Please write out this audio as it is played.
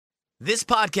This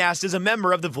podcast is a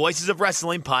member of the Voices of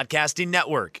Wrestling Podcasting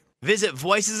Network. Visit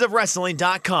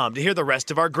voicesofwrestling.com to hear the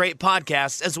rest of our great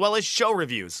podcasts, as well as show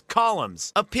reviews,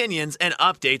 columns, opinions, and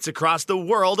updates across the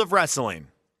world of wrestling.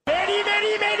 Very,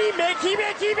 very, very, Mickey,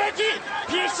 Mickey, Mickey,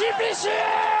 Pishy,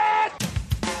 Pishy!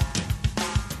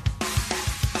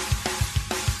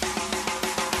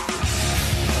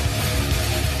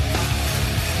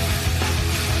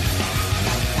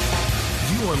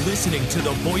 You are listening to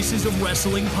the Voices of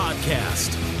Wrestling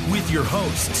podcast with your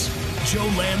hosts, Joe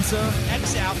Lanza.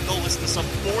 X out and go listen to some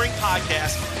boring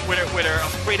podcast where they're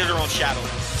afraid of their own shadow.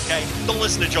 Okay? Don't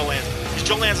listen to Joe Lanza, because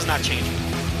Joe Lanza's not changing.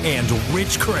 And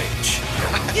Rich Craich.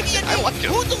 Give me a name. Like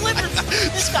who delivers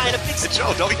this guy in a big spot?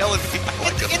 Joe, don't yell at me. I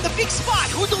like him. In the big spot,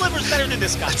 who delivers better than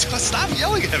this guy? Stop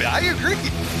yelling at me. I agree.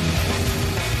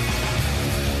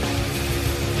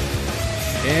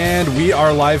 And we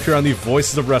are live here on the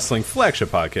Voices of Wrestling Flagship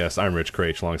podcast. I'm Rich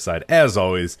Craich, alongside, as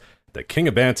always, the king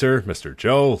of banter, Mr.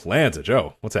 Joe Lanza.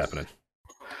 Joe, what's happening?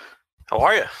 How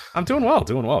are you? I'm doing well,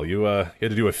 doing well. You had to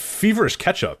do a feverish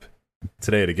catch-up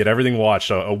today to get everything watched.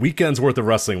 A weekend's worth of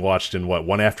wrestling watched in, what,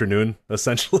 one afternoon,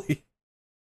 essentially?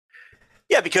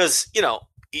 Yeah, because,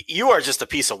 you are just a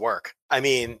piece of work. I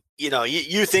mean,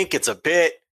 you think it's a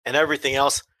bit and everything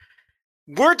else.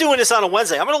 We're doing this on a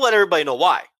Wednesday. I'm going to let everybody know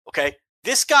why, okay?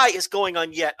 This guy is going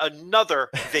on yet another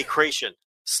vacation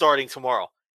starting tomorrow.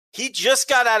 He just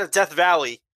got out of Death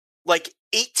Valley like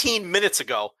 18 minutes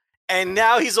ago, and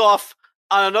now he's off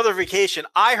on another vacation.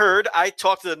 I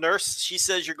talked to the nurse. She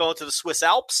says you're going to the Swiss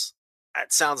Alps.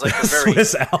 That sounds like a very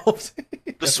Swiss Alps.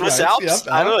 The Swiss right. Alps.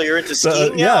 Yep. I don't know. You're into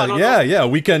skiing. Yeah.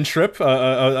 Weekend trip,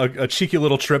 a cheeky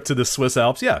little trip to the Swiss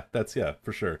Alps. Yeah,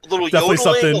 for sure. A little definitely yodeling,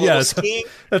 something. a little skiing.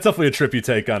 That's definitely a trip you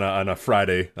take on a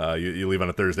Friday. You leave on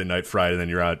a Thursday night, Friday, then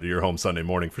you're home Sunday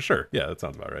morning for sure. Yeah, that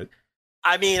sounds about right.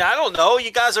 I mean, I don't know.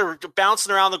 You guys are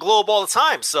bouncing around the globe all the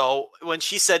time. So when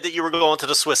she said that you were going to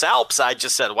the Swiss Alps, I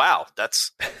just said, "Wow,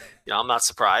 that's." I'm not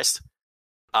surprised.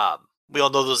 We all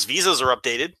know those visas are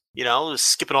updated.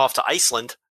 Skipping off to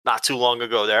Iceland not too long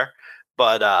ago there.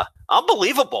 But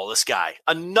unbelievable, this guy.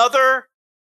 Another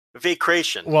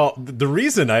vacation. Well, the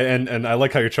reason I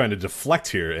like how you're trying to deflect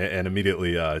here and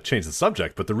immediately change the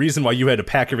subject, but the reason why you had to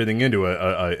pack everything into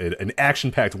an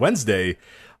action-packed Wednesday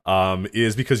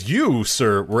is because you,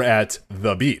 sir, were at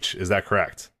the beach. Is that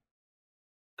correct?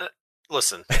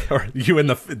 Listen. Or you and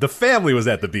the family was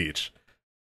at the beach.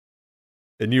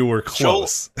 And you were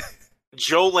close.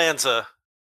 Joe Lanza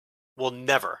will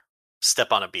never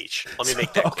step on a beach. Let me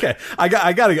make that clear. Okay, I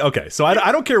got to. Okay, so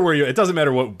I don't care where you. It doesn't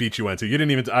matter what beach you went to. You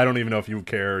didn't even. I don't even know if you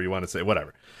care or you want to say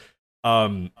whatever.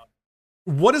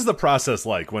 What is the process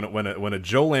like when a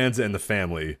Joe Lanza and the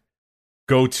family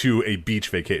go to a beach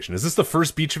vacation? Is this the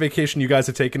first beach vacation you guys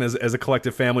have taken as a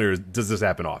collective family, or does this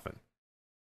happen often?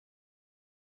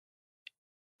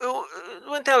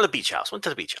 Went down to the beach house.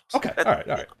 Okay, all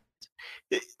right.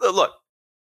 Look,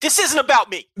 this isn't about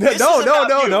me. No.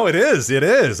 It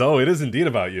is. Oh, it is indeed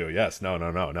about you. Yes. No.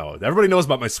 Everybody knows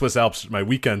about my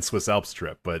weekend Swiss Alps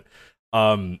trip. But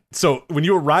so when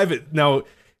you arrive now,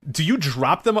 do you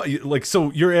drop them? Like,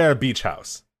 so you're at a beach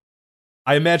house.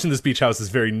 I imagine this beach house is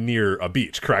very near a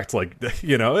beach, correct? Like,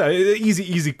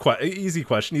 easy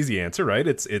question, easy answer, right?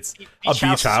 It's a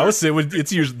beach house.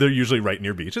 They're usually right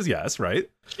near beaches. Yes, right.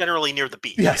 Generally near the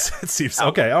beach. Yes, it seems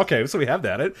okay. So we have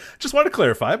that. I just wanted to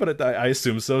clarify, but I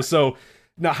assume so. So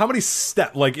now, how many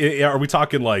steps? Like, are we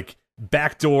talking like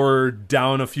back door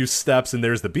down a few steps and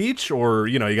there's the beach, or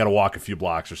you got to walk a few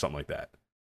blocks or something like that?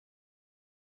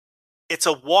 It's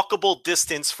a walkable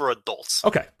distance for adults.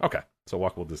 Okay. So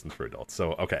walkable distance for adults.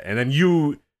 So okay, and then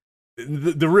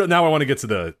the real. Now I want to get to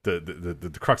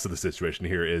the crux of the situation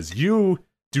here. Is you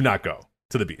do not go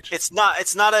to the beach. It's not a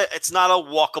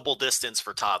walkable distance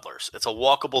for toddlers. It's a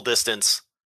walkable distance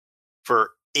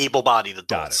for able-bodied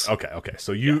adults. Got it. Okay.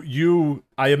 So you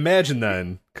I imagine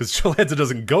then, because Joe Lanza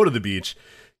doesn't go to the beach,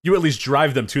 you at least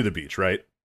drive them to the beach, right?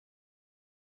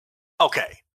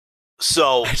 Okay.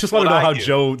 So I just want to know how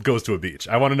Joe goes to a beach.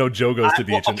 I want to know Joe goes to a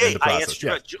beach in the process.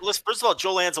 First of all,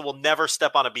 Joe Lanza will never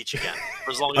step on a beach again for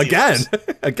as long as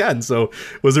again. So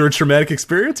was there a traumatic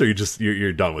experience, or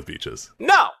you're done with beaches?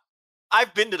 No,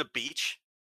 I've been to the beach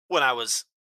when I was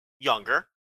younger,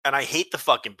 and I hate the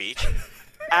fucking beach.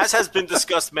 As has been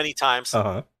discussed many times,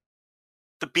 the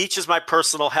beach is my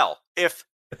personal hell. If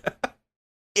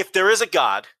there is a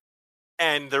God,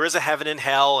 and there is a heaven and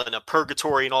hell and a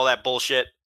purgatory and all that bullshit.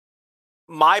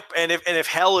 If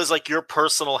hell is like your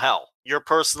personal hell, your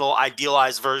personal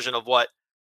idealized version of what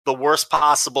the worst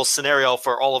possible scenario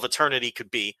for all of eternity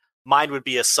could be, mine would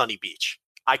be a sunny beach.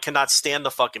 I cannot stand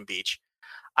the fucking beach.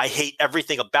 I hate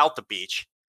everything about the beach.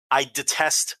 I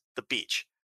detest the beach.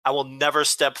 I will never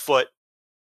step foot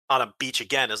on a beach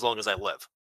again as long as I live.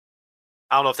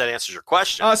 I don't know if that answers your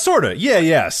question. Sort of.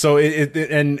 Yeah. So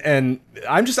and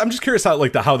I'm just curious how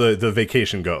the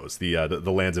vacation goes, the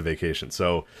lands of vacation.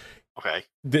 So okay,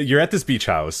 you're at this beach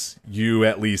house. You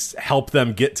at least help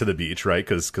them get to the beach, right?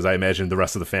 Because I imagine the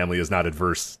rest of the family is not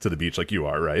adverse to the beach like you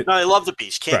are, right? No, I love the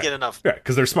beach. Can't get enough. Right,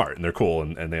 because they're smart and they're cool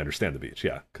and they understand the beach.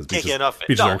 Yeah, because can't get enough.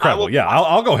 Beaches are incredible.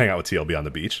 I'll go hang out with TLB on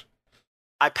the beach.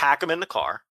 I pack them in the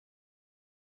car.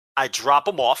 I drop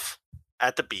them off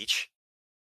at the beach.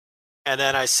 And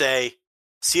then I say,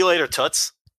 see you later,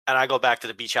 Toots. And I go back to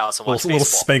the beach house and watch a little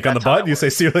spank on the butt. You say,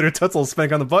 see you later, Toots. A little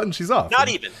spank on the butt and she's off. Not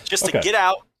even. Just to get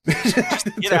out.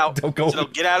 Get out. Don't go. So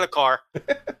get out of the car.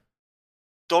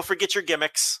 Don't forget your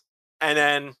gimmicks. And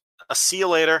then a see you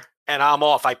later. And I'm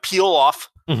off. I peel off.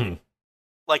 Mm-hmm.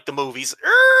 Like the movies.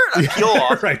 I peel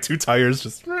off. Right. 2 tires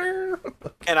just.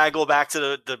 And I go back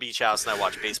to the beach house and I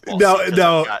watch baseball.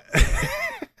 No.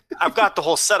 I've got the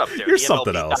whole setup there. You're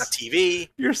something else. TV.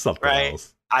 You're something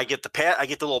else. I get the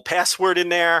little password in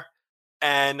there,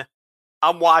 and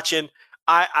I'm watching.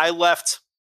 I left.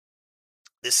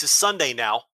 This is Sunday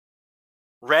now.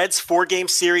 Reds 4-game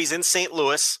series in St.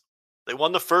 Louis. They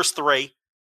won the first 3.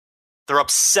 They're up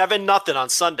 7-0 on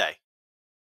Sunday.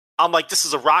 I'm like, this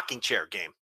is a rocking chair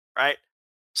game, right?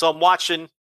 So I'm watching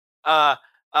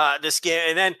this game,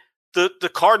 and then the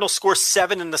Cardinals score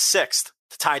 7 in the 6th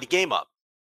to tie the game up.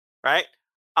 Right?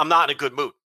 I'm not in a good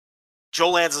mood. Joe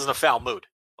Lanza is in a foul mood.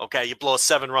 Okay, you blow a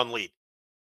 7-run lead.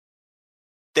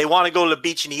 They want to go to the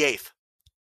beach in the 8th.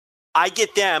 I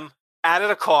get them out of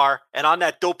the car and on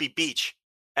that dopey beach,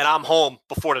 and I'm home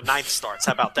before the 9th starts.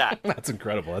 How about that? That's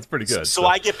incredible. That's pretty good. So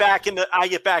I get back in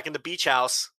the beach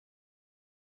house,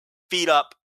 feet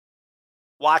up,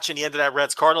 watching the end of that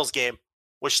Reds Cardinals game,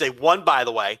 which they won, by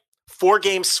the way.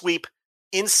 4-game sweep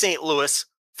in St. Louis,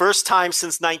 first time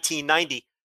since 1990.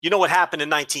 You know what happened in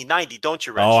 1990, don't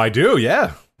you, Rich? Oh, I do,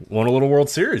 yeah. Won a little World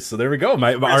Series, so there we go.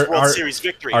 Our World Series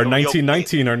victory. Our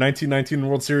 1919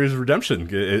 World Series redemption.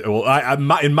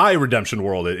 In my redemption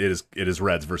world, it is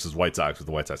Reds versus White Sox, with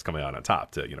the White Sox coming out on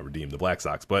top to redeem the Black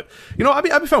Sox. But I'd be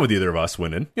fine with either of us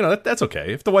winning. That's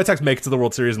okay. If the White Sox make it to the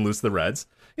World Series and lose to the Reds,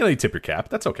 you tip your cap.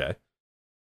 That's okay.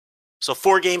 So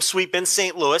 4-game sweep in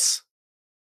St. Louis,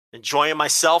 enjoying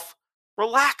myself,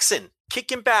 relaxing.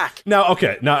 Kicking back. Now,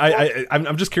 okay. Now,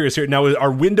 I'm just curious here. Now,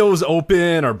 are windows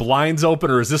open? Are blinds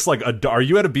open? Or is this like are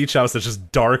you at a beach house that's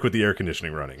just dark with the air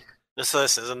conditioning running? This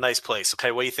is a nice place.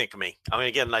 Okay, what do you think of me? I'm going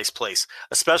to get a nice place,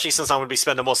 especially since I'm going to be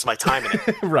spending most of my time in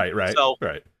it. Right. So,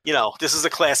 right. This is a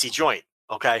classy joint.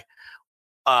 Okay.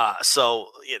 So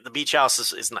the beach house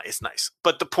is nice.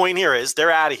 But the point here is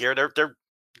they're out of here. They're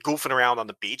goofing around on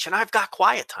the beach, and I've got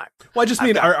quiet time. Well, I just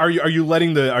mean, are you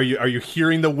letting are you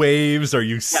hearing the waves? Are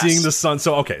you seeing the sun?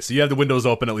 So okay, so you have the windows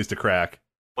open at least a crack.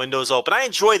 Windows open. I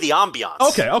enjoy the ambiance.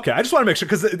 Okay. I just want to make sure,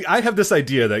 because I have this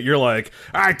idea that you're like,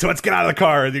 all right, let's get out of the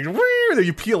car, and then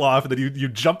you peel off, and then you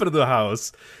jump into the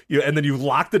house, and then you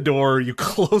lock the door, you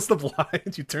close the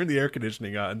blinds, you turn the air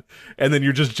conditioning on, and then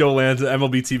you're just Joe Lanza,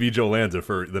 MLB TV Joe Lanza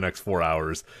for the next 4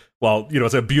 hours. Well,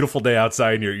 it's a beautiful day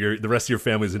outside, and you're the rest of your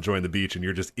family's enjoying the beach, and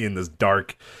you're just in this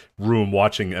dark room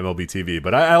watching MLB TV.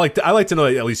 But I like to know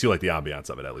that at least you like the ambiance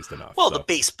of it, at least enough. Well, the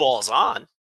baseball's on.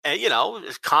 And,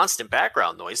 constant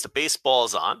background noise. The baseball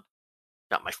is on.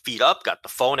 Got my feet up. Got the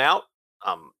phone out.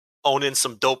 I'm owning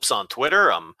some dopes on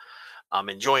Twitter. I'm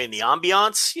enjoying the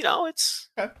ambiance. It's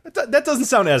that doesn't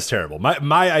sound as terrible.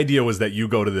 My idea was that you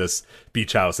go to this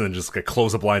beach house and then just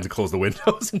close the blinds and close the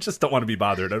windows and just don't want to be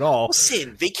bothered at all.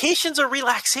 Listen, vacations are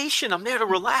relaxation. I'm there to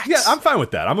relax. Yeah, I'm fine with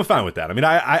that. I'm fine with that. I mean,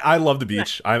 I love the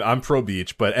beach. I'm pro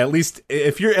beach, but at least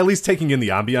if you're at least taking in the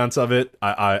ambiance of it,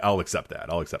 I'll accept that.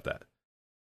 I'll accept that.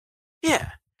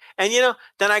 Yeah. And,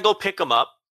 then I go pick them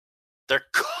up. They're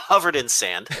covered in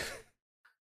sand.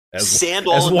 Sand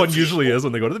all as in one the usually is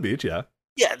when they go to the beach, yeah.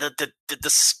 Yeah, the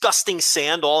disgusting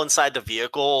sand all inside the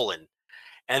vehicle.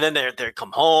 And then they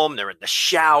come home. They're in the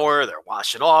shower. They're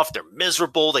washing off. They're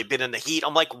miserable. They've been in the heat.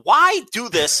 I'm like, why do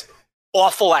this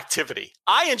awful activity?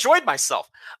 I enjoyed myself.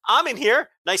 I'm in here.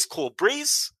 Nice cool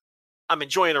breeze. I'm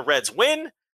enjoying a Reds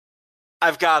win.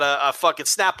 I've got a fucking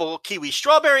Snapple kiwi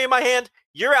strawberry in my hand.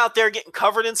 You're out there getting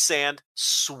covered in sand,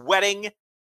 sweating,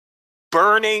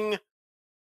 burning.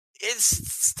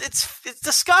 It's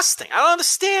disgusting. I don't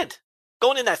understand.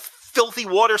 Going in that filthy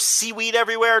water, seaweed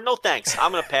everywhere. No thanks.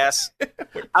 I'm going to pass.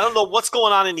 I don't know what's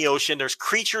going on in the ocean. There's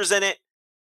creatures in it.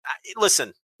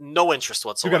 Listen, no interest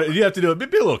whatsoever. You have to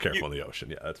be a little careful in the ocean.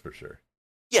 Yeah, that's for sure.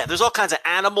 Yeah, there's all kinds of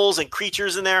animals and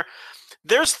creatures in there.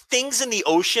 There's things in the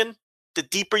ocean the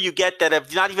deeper you get that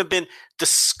have not even been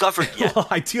discovered yet. Well,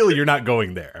 ideally, you're not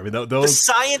going there. I mean, The those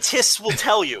scientists will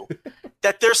tell you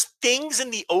that there's things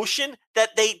in the ocean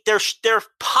that they're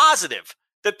positive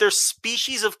that there's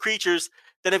species of creatures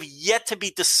that have yet to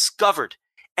be discovered,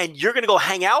 and you're going to go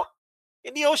hang out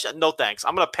in the ocean? No, thanks.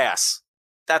 I'm going to pass.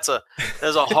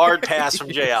 There's a hard pass from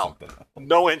JL.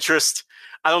 No interest.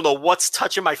 I don't know what's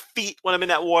touching my feet when I'm in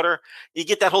that water. You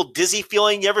get that whole dizzy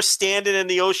feeling. You ever standing in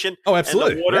the ocean? Oh,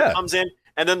 absolutely. And the water comes in,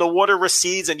 and then the water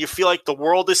recedes, and you feel like the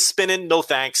world is spinning. No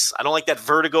thanks. I don't like that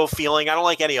vertigo feeling. I don't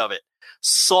like any of it.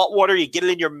 Salt water, you get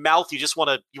it in your mouth. You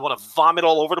want to vomit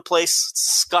all over the place. It's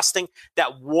disgusting.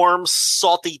 That warm,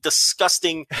 salty,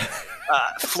 disgusting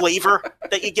flavor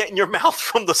that you get in your mouth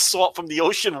from the salt from the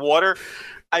ocean water.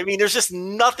 I mean, there's just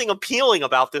nothing appealing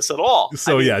about this at all.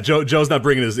 So Joe's not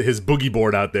bringing his boogie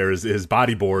board out there, his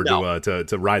body board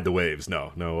to ride the waves.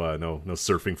 No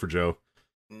surfing for Joe.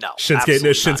 No,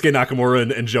 Shinsuke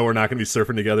Nakamura and Joe are not going to be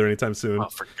surfing together anytime soon. Oh,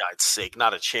 for God's sake,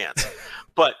 not a chance.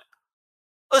 But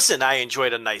listen, I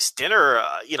enjoyed a nice dinner,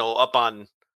 up on,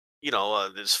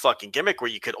 this fucking gimmick where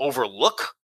you could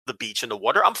overlook the beach and the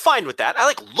water. I'm fine with that. I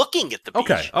like looking at the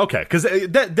beach. Okay, because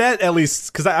that at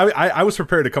least, because I was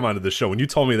prepared to come onto the show when you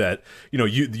told me that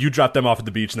you dropped them off at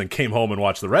the beach and then came home and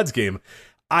watched the Reds game.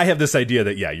 I have this idea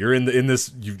that you're in this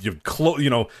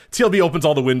TLB opens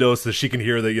all the windows so she can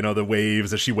hear the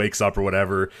waves as she wakes up or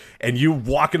whatever, and you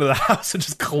walk into the house and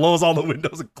just close all the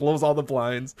windows and close all the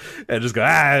blinds and just go,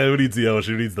 who needs the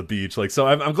ocean, who needs the beach? Like, so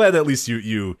I'm glad that at least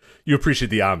you appreciate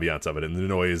the ambiance of it and the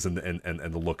noise and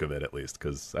the look of it, at least,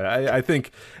 because I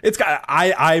think it's got.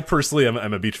 I personally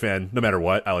am a beach fan no matter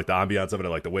what. I like the ambiance of it. I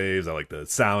like the waves. I like the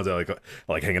sounds. I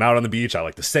like hanging out on the beach. I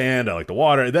like the sand. I like the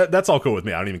water. That's all cool with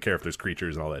me. I don't even care if there's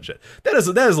creatures and all that shit. That is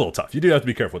a little tough. You do have to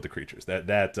be careful with the creatures. That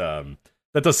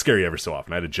does scare you ever so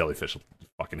often. I had a jellyfish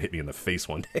fucking hit me in the face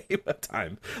one day at a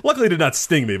time. Luckily, it did not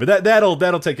sting me, but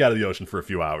that'll take you out of the ocean for a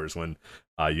few hours when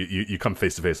you come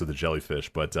face to face with a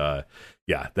jellyfish. But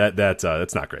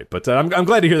that's not great. But I'm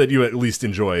glad to hear that you at least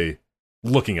enjoy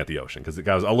looking at the ocean, because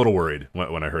I was a little worried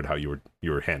when I heard how you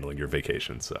were handling your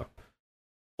vacation. So,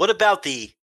 what about the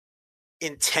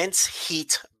intense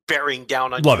heat bearing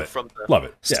down on you from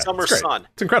the summer sun?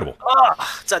 It's incredible.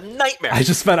 It's a nightmare. I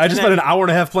just spent an hour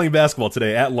and a half playing basketball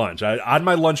today at lunch. On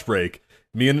my lunch break,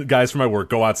 me and guys from my work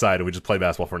go outside and we just play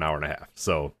basketball for an hour and a half.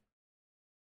 So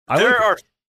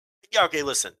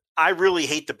listen, I really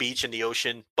hate the beach and the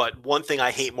ocean, but one thing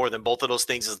I hate more than both of those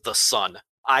things is the sun.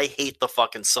 I hate the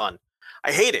fucking sun.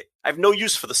 I hate it. I have no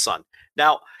use for the sun.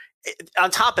 Now,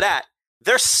 on top of that,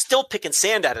 they're still picking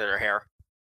sand out of their hair.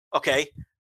 Okay?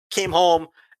 Came home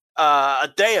a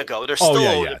day ago. They're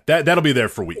still that'll be there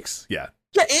for weeks. Yeah.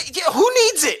 Yeah, who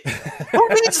needs it? Who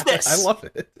needs this? I love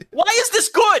it. Why is this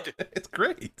good? It's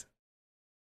great.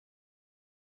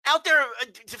 Out there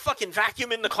fucking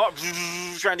vacuuming the car,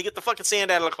 trying to get the fucking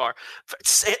sand out of the car.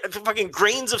 Fucking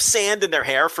grains of sand in their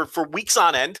hair for weeks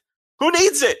on end. Who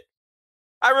needs it?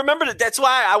 I remember that. That's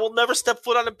why I will never step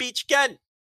foot on a beach again.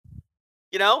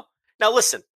 Now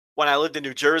listen, when I lived in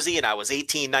New Jersey and I was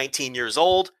 18, 19 years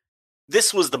old,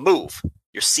 this was the move.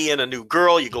 You're seeing a new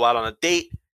girl, you go out on a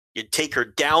date, you take her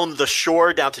down the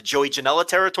shore, down to Joey Janela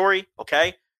territory,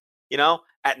 okay?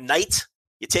 At night,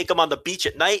 you take them on the beach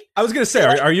at night. I was going to say,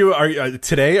 are you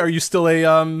today, are you still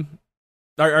would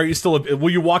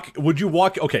you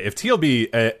walk, okay, if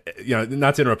TLB,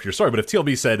 not to interrupt your story, but if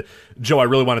TLB said, Joe, I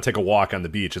really want to take a walk on the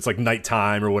beach, it's like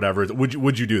nighttime or whatever,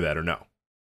 would you do that or no?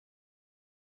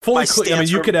 Fully clear. I mean,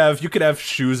 you could have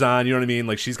shoes on. You know what I mean?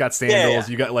 Like, she's got sandals.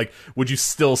 Yeah. You got would you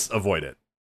still avoid it?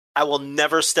 I will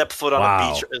never step foot on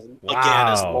a beach again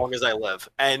as long as I live.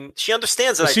 And she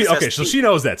understands that. So she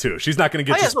knows that too. She's not going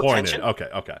to get disappointed. Okay.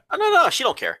 No, she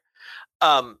don't care.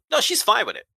 No, she's fine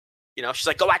with it. She's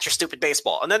like, go watch your stupid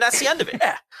baseball, and then that's the end of it.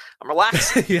 Yeah, I'm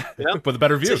relaxed. Yeah, with a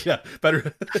better view. Yeah,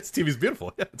 better. This TV's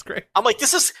beautiful. Yeah, it's great. I'm like,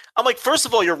 first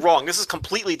of all, you're wrong. This is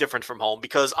completely different from home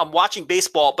because I'm watching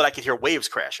baseball, but I can hear waves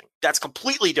crashing. That's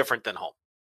completely different than home.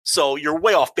 So you're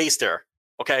way off base there.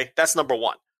 Okay, that's number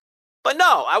one. But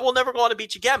no, I will never go on the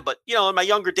beach again. But in my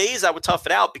younger days, I would tough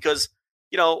it out because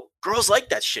girls like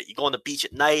that shit. You go on the beach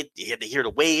at night, you hear the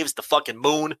waves, the fucking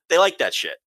moon. They like that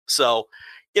shit. So.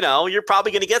 You're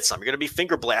probably going to get some. You're going to be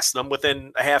finger blasting them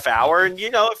within a half hour, and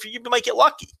if you might get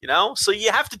lucky. So you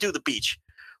have to do the beach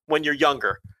when you're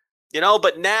younger.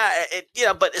 But now,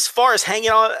 but as far as hanging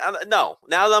out, no.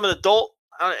 Now that I'm an adult,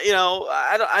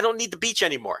 I don't need the beach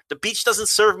anymore. The beach doesn't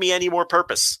serve me any more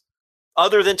purpose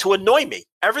other than to annoy me.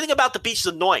 Everything about the beach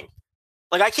is annoying.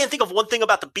 Like, I can't think of one thing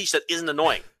about the beach that isn't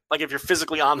annoying. Like, if you're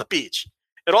physically on the beach,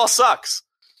 it all sucks.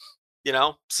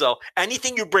 So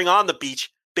anything you bring on the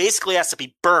beach basically has to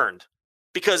be burned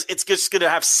because it's just going to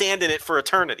have sand in it for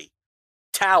eternity.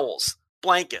 Towels,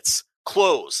 blankets,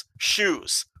 clothes,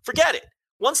 shoes. Forget it.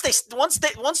 Once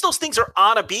those things are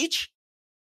on a beach,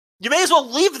 you may as well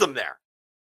leave them there.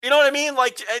 You know what I mean?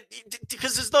 Like,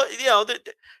 because there's no,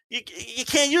 you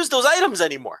can't use those items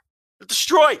anymore. They're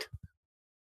destroyed.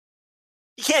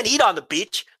 You can't eat on the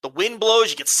beach. The wind blows.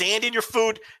 You get sand in your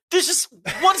food.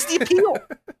 What is the appeal?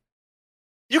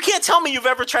 You can't tell me you've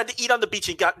ever tried to eat on the beach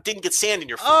and didn't get sand in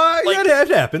your food. It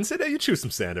happens. You chew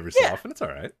some sand every so often. It's all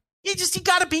right.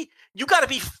 You gotta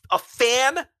be a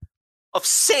fan of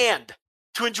sand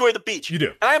to enjoy the beach. You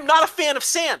do. And I am not a fan of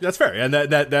sand. That's fair. And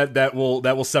that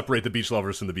will separate the beach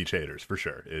lovers from the beach haters for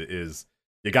sure. It is,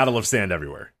 you gotta love sand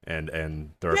everywhere.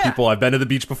 And there are people, I've been to the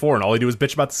beach before and all they do is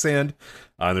bitch about the sand.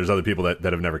 And there's other people that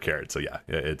have never cared. So yeah,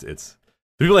 it's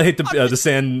the people that hate the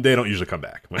sand, they don't usually come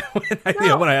back when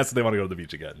I ask if they want to go to the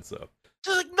beach again. So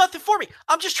there's like nothing for me.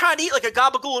 I'm just trying to eat like a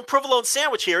gabagool and provolone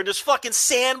sandwich here, and there's fucking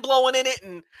sand blowing in it.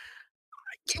 And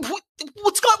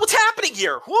what's happening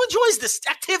here? Who enjoys this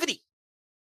activity?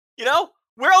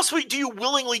 Where else do you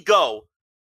willingly go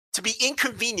to be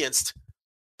inconvenienced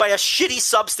by a shitty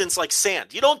substance like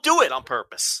sand? You don't do it on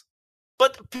purpose,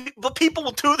 but people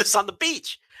will do this on the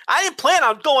beach. I didn't plan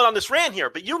on going on this rant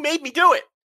here, but you made me do it.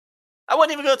 I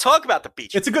wasn't even going to talk about the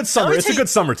beach. It's a good summer. It's a good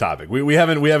summer topic. We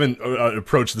haven't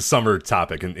approached the summer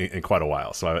topic in quite a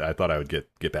while, so I thought I would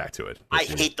get back to it. I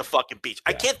hate the fucking beach.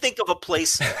 Yeah. I can't think of a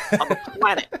place on the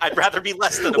planet I'd rather be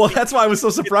less than. Well, that's why I was so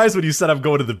surprised when you said I'm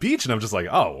going to the beach, and I'm just like,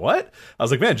 oh, what? I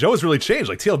was like, man, Joe has really changed.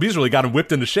 Like TLB's really got him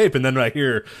whipped into shape, and then I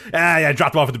hear, I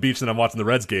dropped him off at the beach, and I'm watching the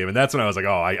Reds game, and that's when I was like,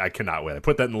 oh, I cannot wait. I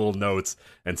put that in the little notes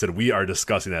and said we are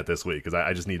discussing that this week because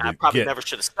I just need to. I probably never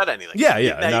should have said anything.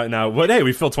 Yeah. Now, but hey,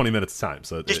 we filled 20 minutes of time,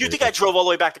 so. Did you think I drove all the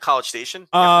way back to College Station?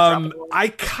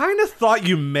 I kind of thought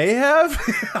you may have.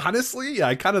 Honestly, yeah,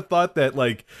 I kind of thought that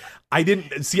like I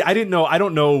didn't know. I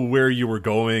don't know where you were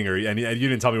going, and you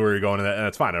didn't tell me where you're going, and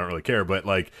that's fine. I don't really care. But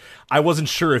like, I wasn't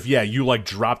sure if you like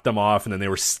dropped them off, and then they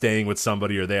were staying with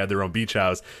somebody, or they had their own beach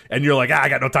house, and you're like, I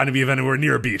got no time to be anywhere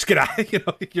near a beach. Get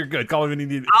out. You're good. Call me when you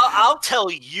need. I'll tell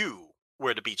you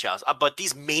where the beach house. But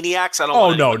these maniacs, I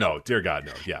don't. Oh no, dear God,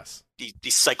 no. Yes.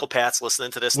 These psychopaths listening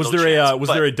to this. Was there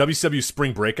a WCW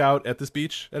spring breakout at this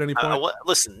beach at any point?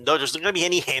 Listen, no, there's not going to be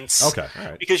any hints. Okay, all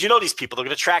right. Because these people, they're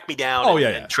going to track me down.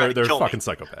 And try to they're kill fucking me.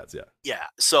 Psychopaths. Yeah. Yeah.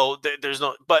 So there's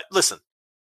no. But listen,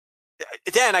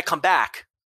 then I come back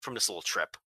from this little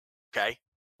trip. Okay,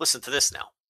 listen to this now,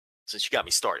 since you got me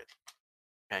started.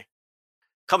 Okay,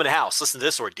 come in the house. Listen to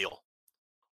this ordeal.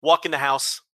 Walk in the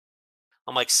house.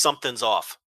 I'm like, something's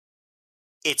off.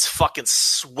 It's fucking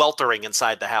sweltering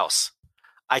inside the house.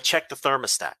 I checked the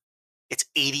thermostat. It's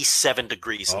 87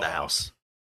 degrees in the house.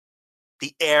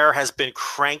 The air has been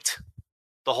cranked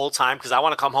the whole time because I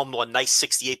want to come home to a nice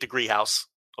 68-degree house.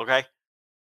 Okay?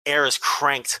 Air is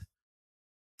cranked.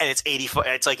 And it's 85.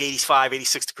 It's like 85,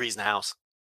 86 degrees in the house.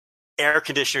 Air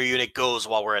conditioner unit goes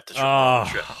while we're at the trip.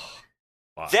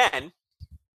 Wow. Then,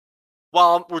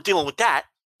 while we're dealing with that,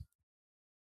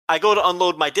 I go to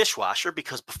unload my dishwasher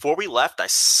because before we left, I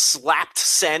slapped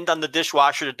send on the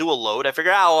dishwasher to do a load. I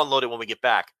figured I'll unload it when we get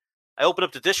back. I open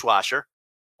up the dishwasher.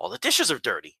 All the dishes are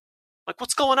dirty. I'm like,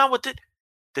 what's going on with it?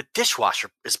 The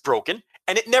dishwasher is broken,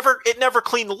 and it never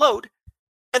cleaned the load.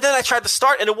 And then I tried to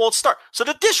start, and it won't start. So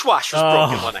the dishwasher's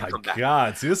broken when I come back. Oh, my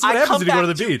God. See, this is what happens when you go to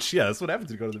the beach. Yeah, that's what happens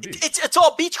when you go to the beach. It's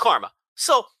all beach karma.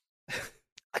 So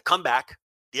I come back.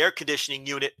 The air conditioning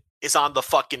unit is on the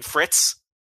fucking fritz.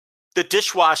 The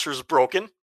dishwasher's broken.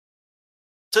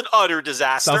 It's an utter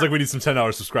disaster. Sounds like we need some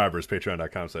 $10 subscribers.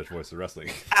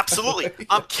 Patreon.com/voicesofwrestling. Absolutely.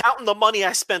 I'm counting the money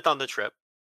I spent on the trip.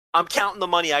 I'm counting the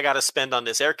money I got to spend on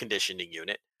this air conditioning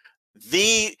unit.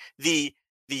 The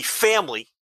family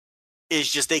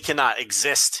is just, they cannot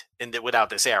exist without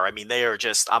this air. I mean, they are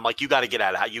just, I'm like, you got to get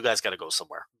out of here. You guys got to go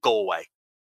somewhere. Go away.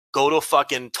 Go to a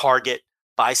fucking Target.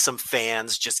 Buy some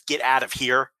fans. Just get out of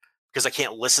here. Because I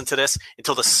can't listen to this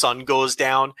until the sun goes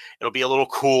down. It'll be a little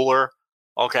cooler.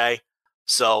 Okay.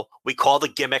 So we call the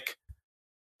gimmick.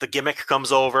 The gimmick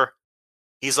comes over.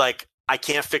 He's like, I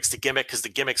can't fix the gimmick because the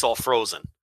gimmick's all frozen.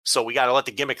 So we got to let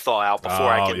the gimmick thaw out before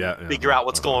I can figure out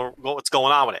what's going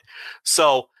on with it.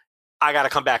 So I got to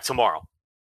come back tomorrow.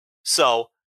 So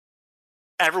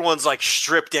everyone's like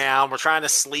stripped down. We're trying to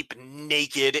sleep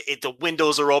naked. The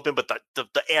windows are open, but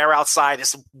the air outside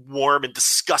is warm and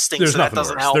disgusting. So that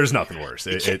doesn't help. There's nothing worse.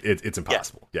 It's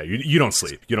impossible. Yeah, you don't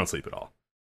sleep. You don't sleep at all.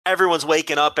 Everyone's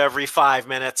waking up every 5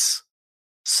 minutes.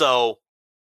 So,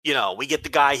 we get the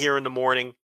guy here in the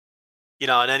morning,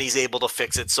 and then he's able to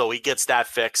fix it. So he gets that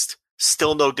fixed.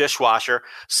 Still no dishwasher.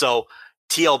 So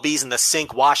TLB's in the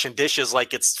sink washing dishes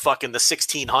like it's fucking the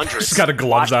 1600s. She's got the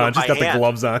gloves on. She's got the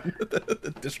gloves on.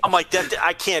 I'm like,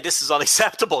 I can't. This is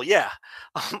unacceptable. Yeah.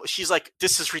 She's like,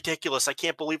 this is ridiculous. I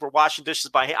can't believe we're washing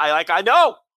dishes by hand. I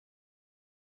know.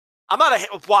 I'm not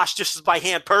a wash dishes by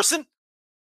hand person.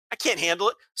 I can't handle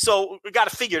it. So we got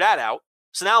to figure that out.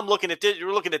 So now we're looking at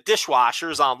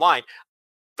dishwashers online.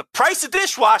 The price of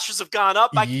dishwashers have gone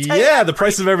up. Yeah, the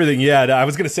price of everything. Yeah, I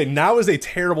was going to say now is a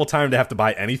terrible time to have to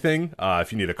buy anything.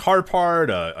 If you need a car part,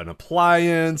 an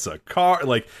appliance, a car,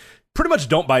 like pretty much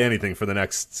don't buy anything for the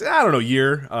next, I don't know,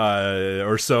 year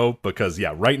or so, because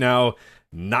yeah, right now,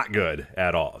 not good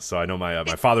at all. So I know my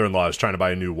father-in-law is trying to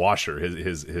buy a new washer.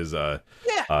 His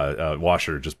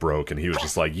washer just broke, and he was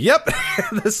just like, "Yep,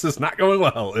 this is not going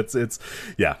well." It's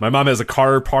yeah. My mom has a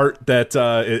car part that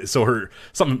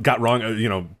something got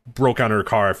wrong, broke on her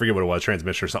car. I forget what it was,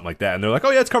 transmission or something like that. And they're like,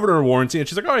 "Oh yeah, it's covered under warranty." And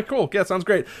she's like, "All right, cool, yeah, sounds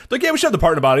great." They're like, "Yeah, we should have the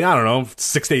part in about I don't know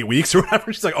 6 to 8 weeks or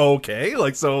whatever." She's like, "Oh, okay,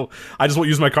 like so I just won't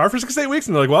use my car for 6 to 8 weeks."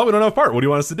 And they're like, "Well, we don't have a part. What do you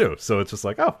want us to do?" So it's just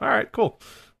like, "Oh, all right, cool."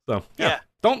 So yeah.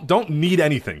 Don't need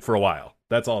anything for a while.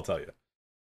 That's all I'll tell you.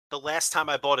 The last time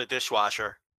I bought a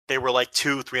dishwasher, they were like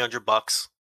 $200-$300.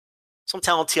 So I'm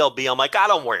telling TLB, I'm like,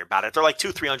 don't worry about it. They're like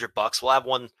 $200-$300. We'll have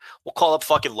one. We'll call up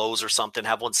fucking Lowe's or something.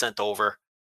 Have one sent over.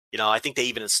 I think they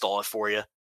even install it for you.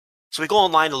 So we go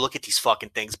online to look at these fucking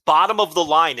things. Bottom of the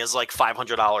line is like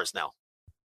 $500 now.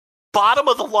 Bottom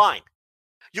of the line.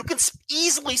 You can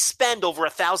easily spend over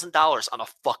 $1,000 on a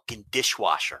fucking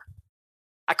dishwasher.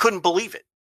 I couldn't believe it.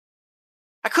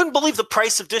 I couldn't believe the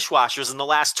price of dishwashers in the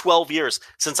last 12 years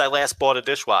since I last bought a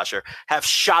dishwasher have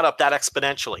shot up that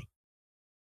exponentially.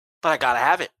 But I gotta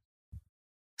have it.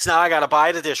 So now I gotta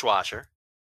buy the dishwasher.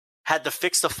 Had to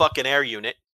fix the fucking air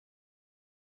unit.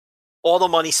 All the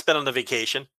money spent on the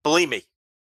vacation. Believe me.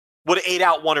 Would have ate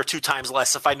out 1 or 2 times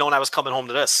less if I'd known I was coming home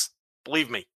to this. Believe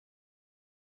me.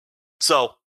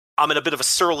 So I'm in a bit of a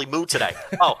surly mood today.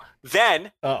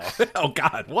 Then... Oh,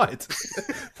 God, what?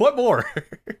 What more?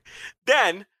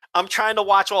 Then I'm trying to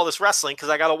watch all this wrestling because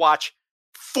I got to watch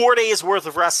 4 days worth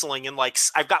of wrestling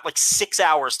I've got 6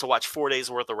 hours to watch 4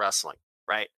 days worth of wrestling,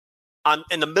 right?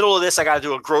 In the middle of this, I got to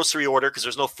do a grocery order because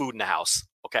there's no food in the house,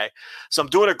 okay? So I'm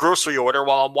doing a grocery order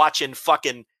while I'm watching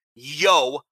fucking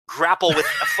Yo grapple with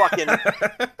a fucking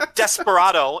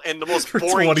Desperado in the most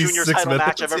boring junior title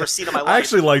match I've ever seen in my life. I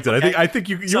actually liked it. Okay? I think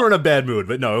you were in a bad mood,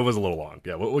 but no, it was a little long.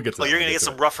 Yeah, we'll get to that. You're going to get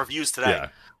some rough reviews today. Yeah.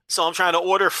 So I'm trying to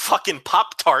order fucking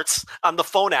Pop-Tarts on the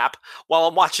phone app while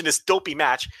I'm watching this dopey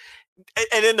match.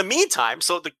 And in the meantime,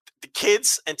 so the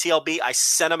kids and TLB, I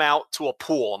sent them out to a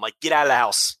pool. I'm like, get out of the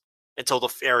house until the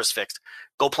air is fixed.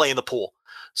 Go play in the pool.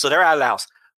 So they're out of the house.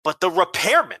 But the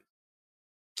repairman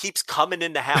keeps coming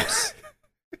in the house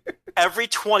every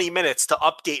 20 minutes to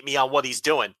update me on what he's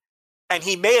doing. And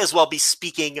he may as well be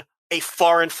speaking a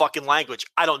foreign fucking language.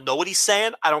 I don't know what he's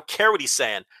saying. I don't care what he's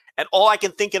saying. And all I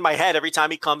can think in my head every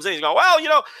time he comes in, he's going, well,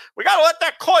 we got to let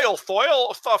that coil fall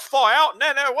out. And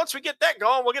then once we get that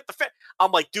going, we'll get the fit.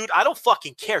 I'm like, dude, I don't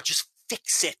fucking care. Just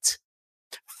fix it.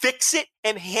 Fix it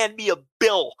and hand me a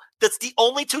bill. That's the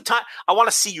only 2 times. I want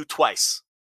to see you twice.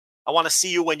 I want to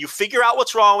see you when you figure out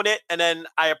what's wrong with it, and then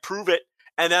I approve it.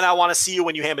 And then I want to see you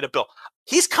when you hand me the bill.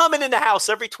 He's coming in the house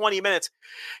every 20 minutes.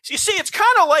 So you see, it's kind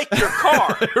of like your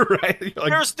car. Right.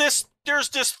 There's this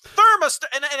thermostat,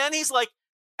 and then he's like,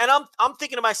 and I'm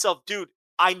thinking to myself, dude,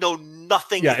 I know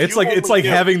nothing. Yeah, it's like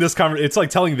having this conversation. It's like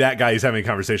telling that guy he's having a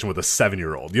conversation with a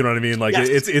 7-year-old. You know what I mean? Like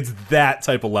yes. it's that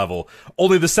type of level.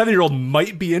 Only the 7-year-old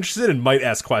might be interested and might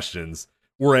ask questions.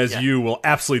 Whereas you will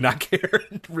absolutely not care.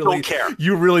 Really, don't care.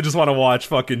 You really just want to watch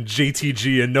fucking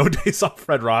JTG and No Days Off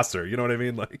Fred Rosser. You know what I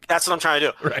mean? Like that's what I'm trying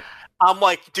to do. Right. I'm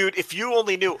like, dude, if you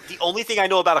only knew, the only thing I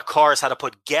know about a car is how to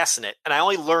put gas in it, and I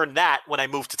only learned that when I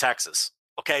moved to Texas.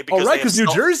 Okay, because New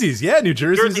Jersey's, New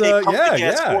Jersey's,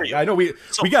 I know we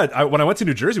got when I went to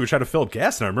New Jersey, we tried to fill up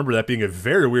gas, and I remember that being a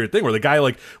very weird thing where the guy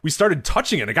we started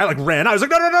touching it, and the guy ran out. I was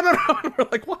like, no, and we're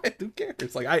like, what? Who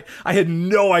cares? Like I had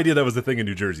no idea that was a thing in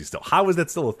New Jersey. Still, how is that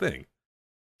still a thing?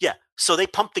 Yeah, so they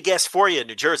pump the gas for you in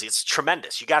New Jersey. It's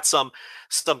tremendous. You got some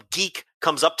geek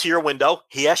comes up to your window.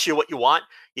 He asks you what you want.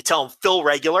 You tell him fill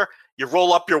regular. You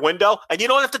roll up your window, and you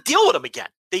don't have to deal with him again.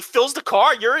 They fills the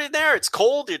car. You're in there. It's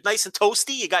cold. You're nice and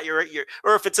toasty. You got your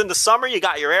or if it's in the summer, you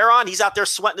got your air on. He's out there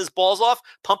sweating his balls off,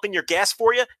 pumping your gas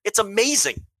for you. It's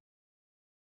amazing.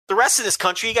 The rest of this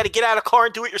country, you got to get out of the car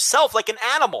and do it yourself like an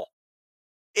animal.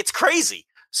 It's crazy.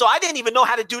 So I didn't even know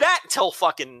how to do that until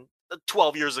fucking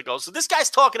 12 years ago. So this guy's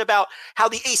talking about how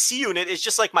the AC unit is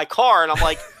just like my car, and I'm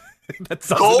like,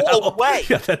 go away.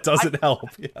 Yeah, that doesn't help.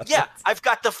 Yeah, I've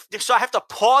got so I have to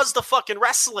pause the fucking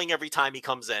wrestling every time he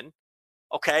comes in.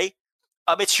 Okay,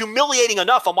 It's humiliating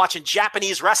enough. I'm watching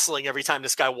Japanese wrestling every time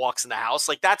this guy walks in the house.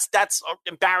 Like that's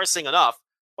embarrassing enough.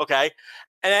 Okay.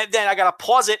 And then I got to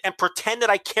pause it and pretend that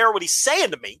I care what he's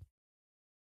saying to me.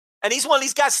 And he's one of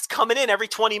these guys that's coming in every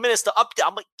 20 minutes to update.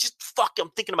 I'm like,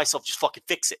 I'm thinking to myself, just fucking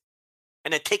fix it.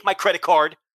 And then take my credit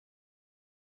card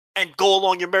and go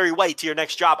along your merry way to your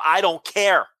next job. I don't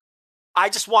care. I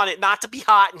just want it not to be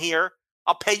hot in here.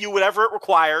 I'll pay you whatever it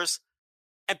requires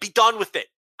and be done with it.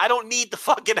 I don't need the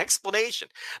fucking explanation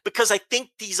because I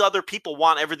think these other people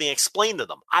want everything explained to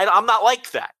them. I'm not like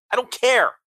that. I don't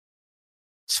care.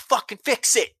 Just fucking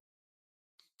fix it.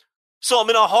 So I'm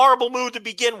in a horrible mood to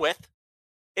begin with.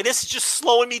 And this is just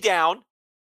slowing me down.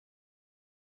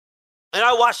 And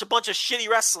I watched a bunch of shitty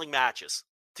wrestling matches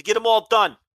to get them all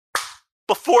done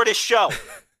before this show.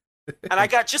 And I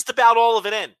got just about all of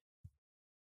it in.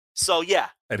 So, yeah.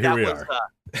 And here we are.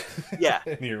 Yeah.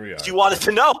 And here we are. Do you want it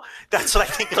to know? That's what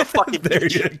I think of the fucking There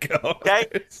picture. you go. Okay?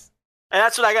 And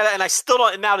that's what I got. And I still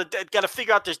don't. And now got to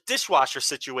figure out this dishwasher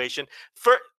situation.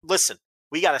 Listen,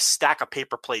 we got a stack of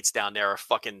paper plates down there,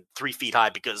 fucking 3 feet high,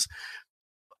 because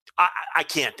I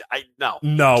can't. No.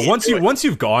 Once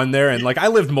you've gone there, and like I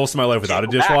lived most of my life without a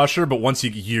dishwasher, but once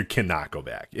you cannot go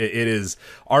back. It is,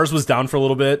 ours was down for a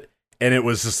little bit, and it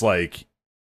was just like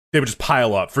they would just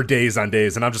pile up for days on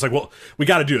days, and I'm just like, well, we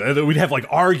got to do it. We'd have like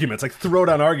arguments, like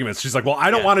throwdown arguments. She's like, well,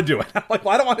 I don't want to do it. I'm like,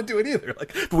 well, I don't want to do it either.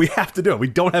 Like, but we have to do it. We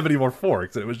don't have any more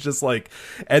forks. And it was just like,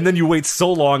 and then you wait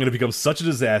so long, and it becomes such a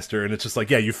disaster. And it's just like,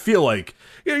 yeah, you feel like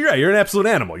you're right. You're an absolute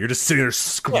animal. You're just sitting there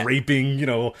scraping,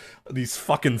 these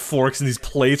fucking forks and these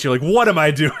plates. You're like, what am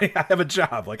I doing? I have a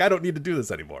job. Like, I don't need to do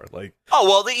this anymore. Like, oh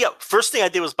well, first thing I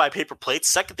did was buy paper plates.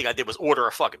 Second thing I did was order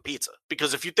a fucking pizza,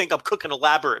 because if you think I'm cooking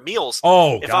elaborate meals,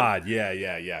 God,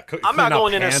 yeah. I'm not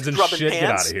going in there pans and scrubbing shit. pans.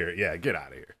 Get out of here. Yeah, get out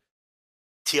of here.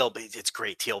 TLB, it's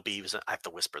great. TLB was. I have to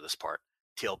whisper this part.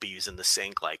 TLB was in the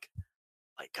sink, like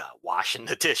washing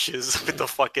the dishes with the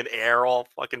fucking air all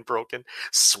fucking broken,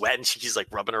 sweating. She's like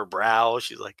rubbing her brow.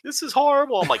 She's like, "This is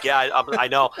horrible." I'm like, "Yeah, I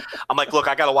know." I'm like, "Look,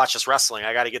 I got to watch this wrestling.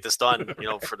 I got to get this done,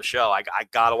 for the show. I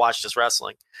got to watch this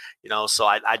wrestling, So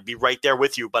I'd be right there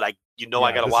with you, but I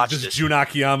got to watch this." Jun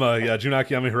Akiyama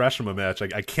Hiroshima match.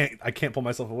 I can't pull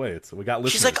myself away. We got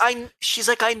listeners. She's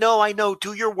like, I know.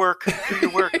 Do your work.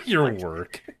 Your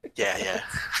work. Yeah.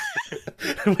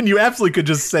 When you absolutely could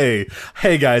just say,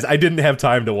 "Hey guys, I didn't have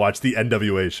time to watch the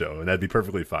NWA show," and that'd be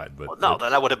perfectly fine. But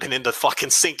then I would have been in the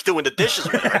fucking sink doing the dishes.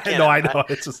 I know.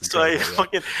 It's just so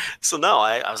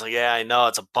I was like, "Yeah, I know.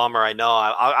 It's a bummer. I know.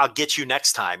 I'll get you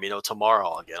next time. Tomorrow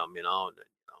I'll get them.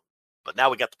 But now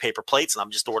we got the paper plates, and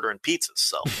I'm just ordering pizzas.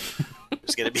 So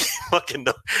there's gonna be fucking,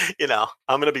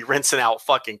 I'm gonna be rinsing out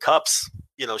fucking cups.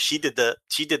 She did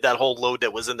that whole load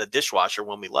that was in the dishwasher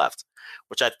when we left,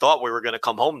 which I thought we were going to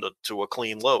come home to a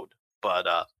clean load. But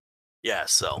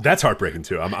so that's heartbreaking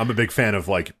too. I'm a big fan of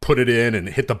like put it in and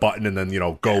hit the button and then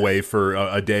go away for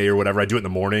a day or whatever. I do it in the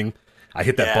morning. I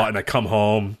hit that button. I come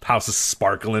home. House is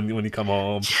sparkling when you come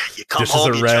home. Yeah, you come dishes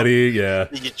home. Dishes are ready.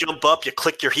 You jump up. You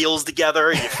click your heels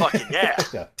together. You fucking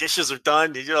Dishes are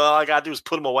done. All I gotta do is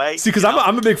put them away. See, because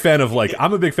I'm a big fan of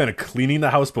I'm a big fan of cleaning the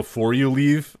house before you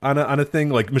leave on a thing.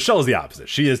 Like Michelle is the opposite.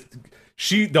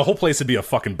 The whole place would be a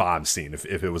fucking bomb scene if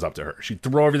it was up to her. She'd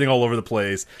throw everything all over the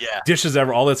place. Yeah. Dishes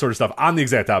ever, all that sort of stuff. I'm the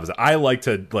exact opposite. I like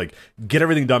to get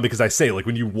everything done because I say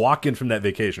when you walk in from that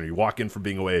vacation or you walk in from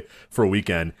being away for a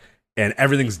weekend and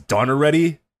everything's done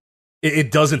already,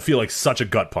 it doesn't feel like such a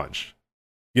gut punch.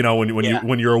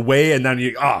 When you're away and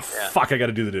then fuck, I got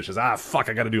to do the dishes. Fuck,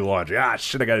 I got to do the laundry.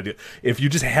 Shit, I got to do. If you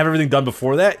just have everything done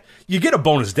before that, you get a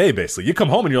bonus day basically. You come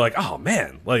home and you're like, oh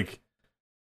man,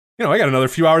 I got another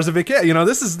few hours of vacation.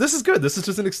 This is good. This is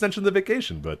just an extension of the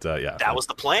vacation. But that was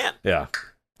the plan. Yeah,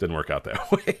 didn't work out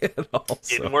that way at all.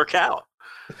 Didn't work out.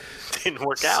 So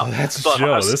that's the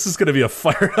show. This is going to be a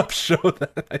fired up show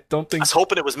that I don't think. I was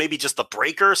hoping it was maybe just the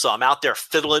breaker, so I'm out there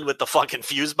fiddling with the fucking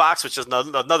fuse box, which is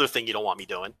another thing you don't want me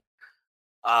doing.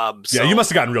 Yeah, you must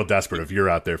have gotten real desperate if you're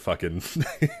out there fucking.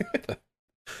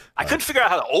 I couldn't figure out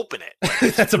how to open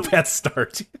it. That's a bad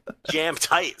start. Jam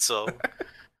tight, so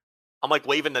I'm like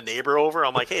waving the neighbor over.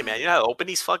 I'm like, hey man, you know how to open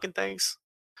these fucking things?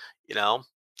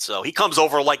 So he comes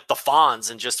over like the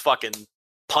Fonz and just fucking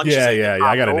punches. Yeah.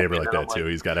 I got a neighbor like that too.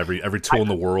 He's got every tool in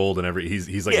the world and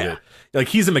he's like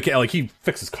he's a mechanic. Like he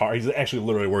fixes car. He's actually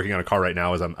literally working on a car right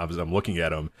now as I'm looking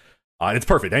at him. And it's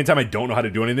perfect. Anytime I don't know how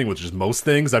to do anything, which is most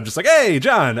things, I'm just like, hey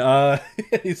John.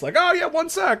 He's like, oh yeah, 1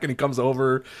 sec, and he comes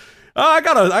over. I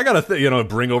gotta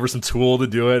bring over some tool to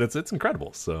do it. It's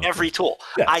incredible. So every tool.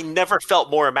 Yeah. I never felt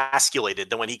more emasculated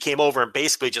than when he came over and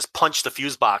basically just punched the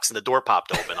fuse box and the door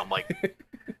popped open. I'm like,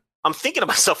 I'm thinking to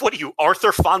myself, what are you,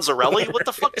 Arthur Fonzarelli? What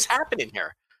the fuck is happening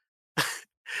here?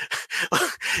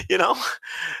 You know,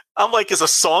 I'm like, is a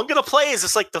song gonna play? Is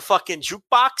this like the fucking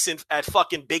jukebox at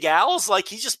fucking Big Al's? Like,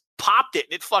 he just popped it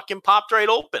and it fucking popped right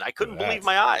open. I couldn't believe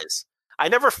my eyes. I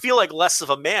never feel like less of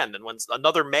a man than when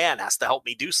another man has to help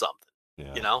me do something.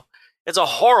 Yeah. You know, it's a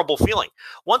horrible feeling.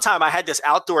 One time I had this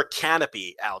outdoor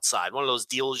canopy outside, one of those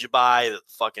deals you buy that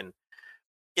fucking,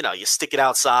 you know, you stick it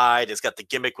outside. It's got the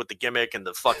gimmick with the gimmick and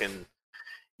the fucking,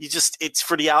 it's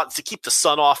for to keep the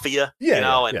sun off of you, you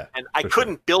know, and I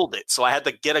couldn't build it. So I had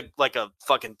to get a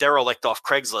fucking derelict off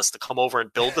Craigslist to come over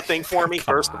and build the thing for me,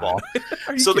 first of all.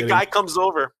 So the guy comes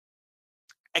over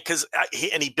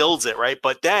and he builds it, right?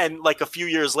 But then like a few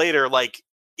years later, like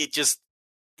it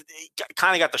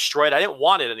kind of got destroyed. I didn't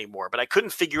want it anymore, but I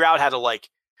couldn't figure out how to like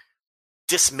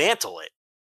dismantle it.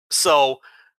 So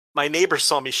my neighbor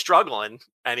saw me struggling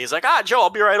and he's like, Joe, I'll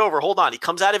be right over. Hold on. He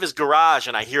comes out of his garage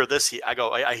and I hear this.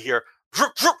 I hear,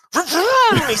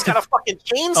 he's got a fucking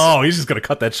chainsaw. Oh, he's just going to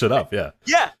cut that shit up. Yeah.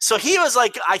 Yeah. So he was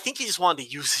like, I think he just wanted to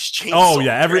use his chainsaw. Oh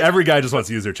yeah. Every guy just wants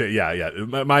to use their chainsaw. Yeah.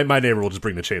 Yeah. My neighbor will just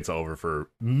bring the chainsaw over for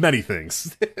many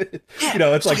things. You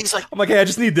know, it's so like, I'm like, hey, I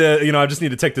just need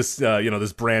to take this,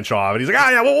 this branch off. And he's like,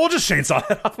 yeah, well, we'll just chainsaw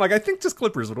it off. I'm like, I think just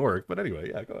clippers would work. But anyway,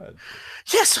 yeah, go ahead.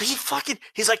 Yeah. So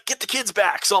he's like, get the kids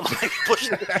back. So I'm like,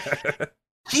 pushing.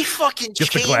 He fucking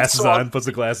gets the glasses on, puts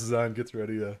the glasses on, gets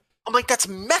ready. Yeah. I'm like, that's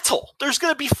metal. There's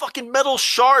gonna be fucking metal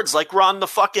shards, like we're on the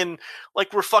fucking,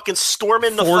 like we're fucking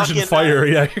storming the Forged fucking in Fire.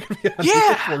 Yeah, you're gonna be on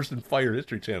the Forged in Fire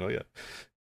History Channel. Yeah.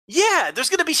 Yeah, there's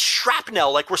gonna be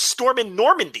shrapnel, like we're storming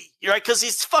Normandy, right? Because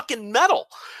he's fucking metal.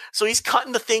 So he's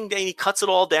cutting the thing down, he cuts it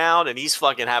all down, and he's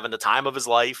fucking having the time of his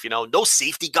life. You know, no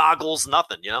safety goggles,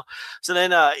 nothing. You know. So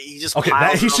then he just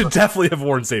he should definitely have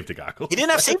worn safety goggles. He didn't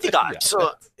have safety goggles,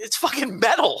 so it's fucking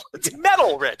metal. It's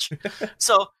metal, Rich.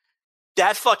 So.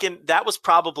 That was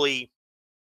probably,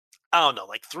 I don't know,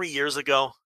 like 3 years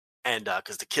ago. And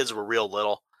because the kids were real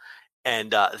little.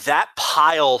 And that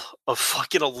pile of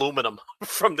fucking aluminum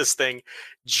from this thing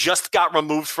just got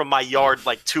removed from my yard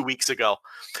like 2 weeks ago.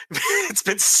 It's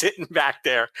been sitting back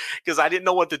there because I didn't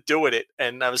know what to do with it.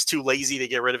 And I was too lazy to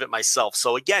get rid of it myself.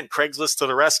 So again, Craigslist to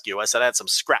the rescue. I said I had some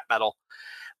scrap metal.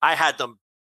 I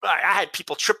had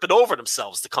people tripping over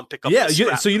themselves to come pick up. Yeah,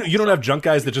 so you don't have junk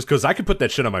guys that just goes, I could put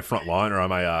that shit on my front lawn or on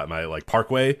my like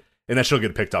parkway, and that shit'll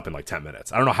get picked up in like 10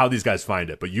 minutes. I don't know how these guys find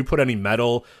it, but you put any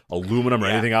metal, aluminum, or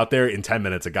anything out there, in 10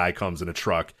 minutes, a guy comes in a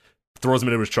truck, throws them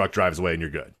into his truck, drives away, and you're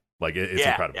good. Like it's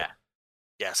incredible.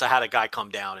 Yeah. So I had a guy come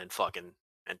down and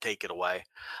take it away.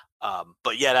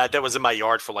 But yeah, that was in my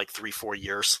yard for like 3-4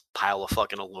 years. Pile of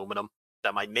fucking aluminum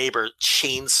that my neighbor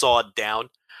chainsawed down.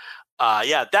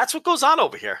 Yeah, that's what goes on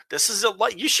over here. This is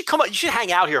you should come out. You should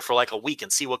hang out here for like a week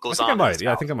and see what goes on. I might.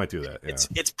 Yeah, I think I might do that. Yeah.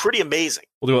 It's pretty amazing.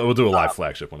 We'll do a live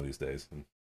flagship one of these days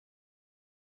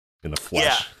in the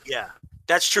flesh. Yeah,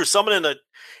 that's true. Someone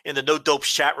in the No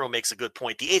Dopes chat room makes a good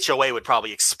point. The HOA would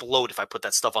probably explode if I put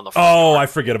that stuff on the front. Oh, I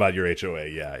forget about your HOA.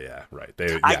 Yeah, right.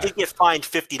 I did get fined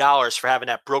 $50 for having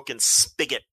that broken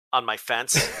spigot on my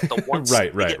fence. The one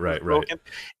right.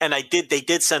 And they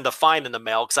did send a fine in the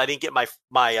mail because I didn't get my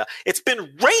it's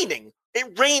been raining.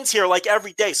 It rains here like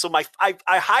every day. So I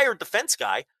hired the fence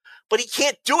guy, but he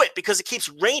can't do it because it keeps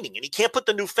raining and he can't put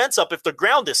the new fence up if the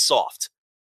ground is soft.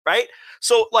 Right?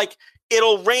 So like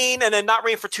it'll rain and then not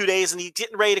rain for 2 days and he's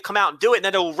getting ready to come out and do it, and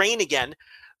then it'll rain again.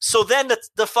 So then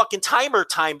the fucking timer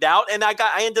timed out and I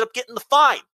ended up getting the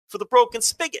fine for the broken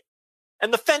spigot.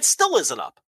 And the fence still isn't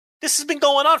up. This has been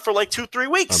going on for like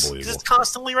 2-3 weeks because it's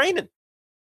constantly raining.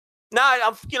 Now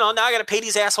I got to pay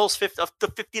these assholes the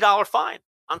 $50 fine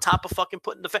on top of fucking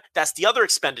putting the fence. That's the other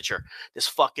expenditure. This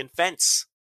fucking fence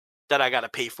that I got to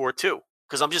pay for too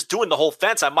because I'm just doing the whole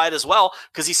fence. I might as well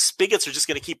because these spigots are just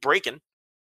going to keep breaking.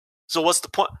 So what's the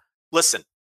point? Listen,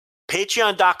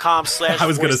 Patreon.com/ I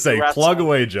was going to say, plug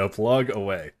away, Joe. Plug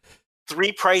away.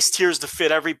 3 price tiers to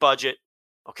fit every budget.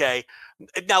 Okay.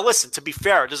 Now, listen, to be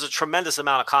fair, there's a tremendous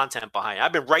amount of content behind it.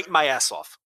 I've been writing my ass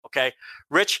off, okay?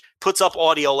 Rich puts up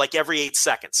audio like every 8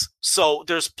 seconds. So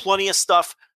there's plenty of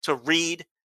stuff to read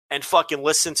and fucking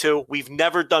listen to. We've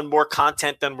never done more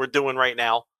content than we're doing right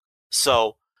now.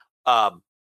 So,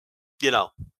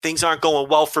 things aren't going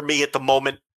well for me at the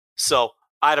moment. So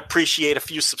I'd appreciate a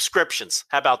few subscriptions.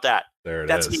 How about that? There it is.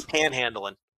 That's me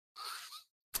panhandling.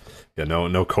 Yeah,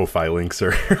 no Ko-Fi links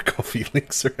or Ko-Fi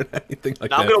links or anything like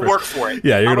that. I'm going to work for it.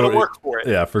 Yeah, I'm going to work for it.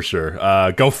 Yeah, for sure.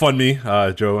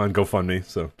 GoFundMe, Joe on GoFundMe,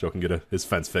 so Joe can get his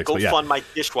fence fixed. Fund my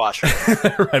dishwasher.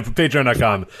 Right,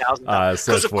 Patreon.com.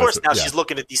 Because of course now she's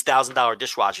looking at these $1,000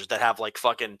 dishwashers that have like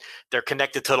fucking, they're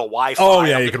connected to the Wi-Fi. Oh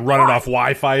yeah, you can run it off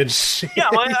Wi-Fi and shit. Yeah,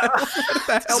 what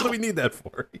the hell do we need that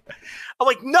for? I'm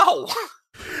like, no.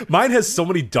 Mine has so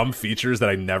many dumb features that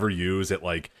I never use.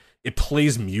 It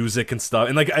plays music and stuff,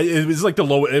 and like it was like a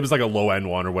low end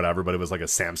one or whatever, but it was like a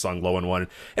Samsung low end one,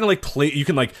 and you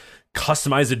can like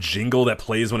customize a jingle that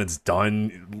plays when it's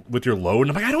done with your load, and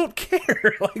I'm like, I don't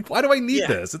care. Like, why do I need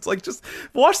this? It's like, just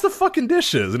wash the fucking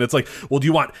dishes. And it's like, well, do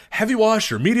you want heavy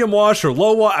wash or medium wash or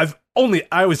low wash? I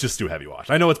always just do heavy wash.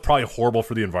 I know it's probably horrible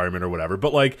for the environment or whatever,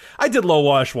 but like, I did low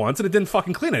wash once and it didn't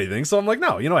fucking clean anything, so I'm like,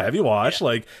 no, heavy wash,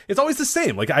 like, it's always the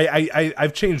same. Like,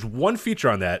 I've changed one feature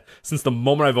on that since the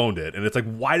moment I've owned it, and it's like,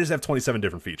 why does it have 27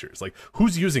 different features? Like,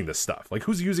 who's using this stuff? Like,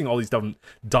 who's using all these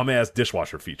dumbass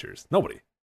dishwasher features? Nobody.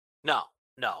 No.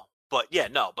 But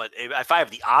if I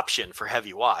have the option for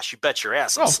heavy wash, you bet your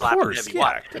ass I'm slapping heavy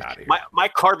wash. Get out of here. My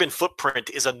carbon footprint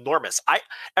is enormous.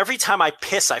 Every time I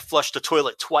piss, I flush the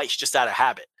toilet twice just out of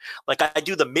habit. Like, I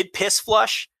do the mid-piss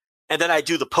flush, and then I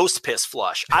do the post-piss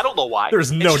flush. I don't know why.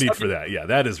 There's no need for that. Yeah,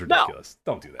 that is ridiculous.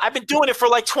 No, don't do that. I've been doing it for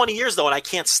like 20 years, though, and I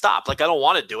can't stop. Like, I don't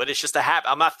want to do it. It's just a habit.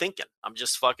 I'm not thinking. I'm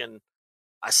just fucking,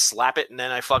 I slap it, and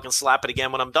then I fucking slap it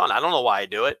again when I'm done. I don't know why I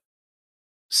do it.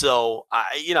 So,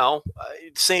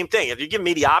 same thing. If you give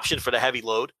me the option for the heavy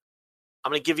load,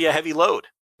 I'm going to give you a heavy load.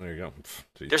 There you go.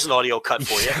 Jeez. There's an audio cut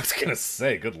for you. I was going to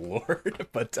say, good Lord.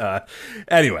 But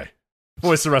anyway,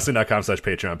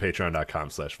 voicesofwrestling.com/Patreon,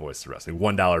 patreon.com/voicesofwrestling.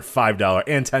 $1, $5,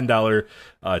 and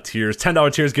 $10 tiers.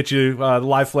 $10 tiers get you the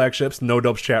live flagships, No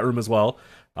Dopes chat room as well.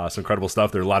 Some incredible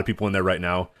stuff. There are a lot of people in there right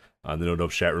now. The No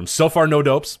Dopes chat room. So far, no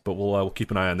dopes, but we'll keep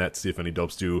an eye on that to see if any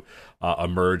dopes do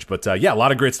emerge. But yeah, a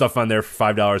lot of great stuff on there for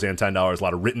 $5 and $10. A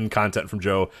lot of written content from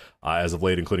Joe as of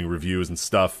late, including reviews and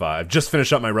stuff. I've just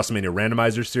finished up my WrestleMania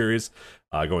Randomizer series,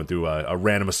 going through a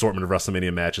random assortment of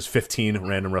WrestleMania matches, 15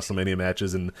 random WrestleMania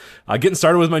matches, and getting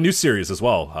started with my new series as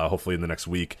well, hopefully in the next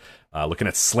week. Looking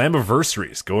at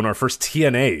Slammiversaries, going our first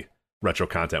TNA retro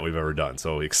content we've ever done.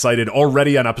 So excited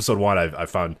already on episode 1. I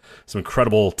found some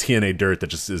incredible TNA dirt that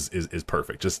just is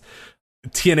perfect. Just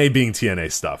TNA being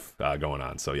TNA stuff going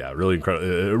on. So yeah, really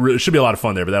incredible. It should be a lot of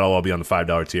fun there, but that'll all be on the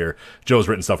 $5 tier. Joe's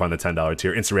written stuff on the $10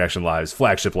 tier. Instant Reaction Lives,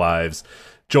 Flagship Lives,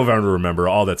 Joe Varner to Remember.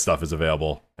 All that stuff is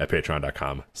available at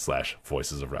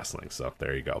patreon.com/Voices of Wrestling. So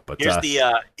there you go. But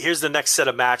here's the next set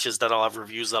of matches that I'll have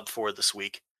reviews up for this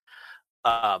week.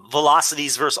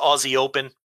 Velocities versus Aussie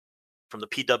Open from the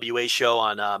PWA show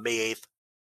on May 8th.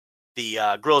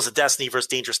 The Guerrillas of Destiny versus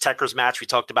Dangerous Techers match we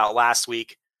talked about last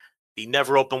week. The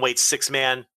Never Openweight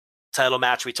 6-man title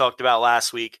match we talked about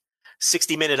last week.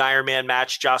 60-minute Iron Man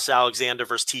match, Josh Alexander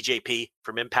versus TJP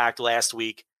from Impact last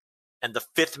week. And the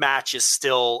 5th match is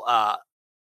still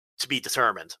to be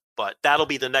determined. But that'll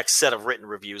be the next set of written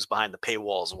reviews behind the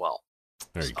paywall as well.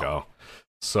 There you go.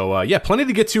 So, yeah, plenty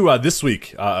to get to this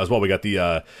week as well. We got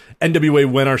the NWA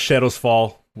When Our Shadows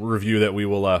Fall review that we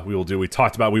will do. We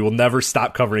talked about we will never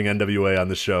stop covering NWA on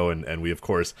the show, and we of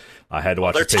course had to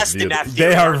watch the pay-per-view.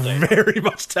 They are very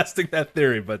much testing that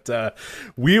theory, but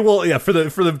we will for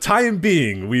the time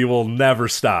being we will never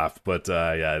stop. But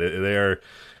yeah, they're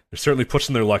certainly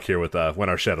pushing their luck here with When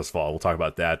Our Shadows Fall. We'll talk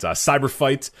about that. Cyber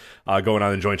Fight going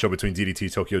on in joint show between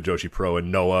DDT, Tokyo Joshi Pro, and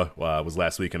Noah was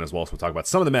last weekend as well. So we'll talk about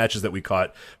some of the matches that we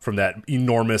caught from that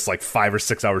enormous 5 or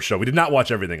 6 hour show. We did not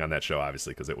watch everything on that show,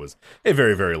 obviously, because it was a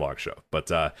very, very long show.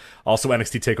 But also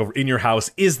NXT TakeOver In Your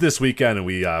House is this weekend, and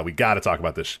we got to talk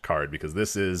about this card because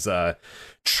this is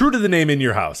true to the name In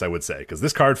Your House, I would say, because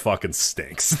this card fucking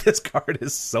stinks. This card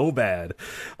is so bad.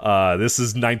 This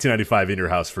is 1995 In Your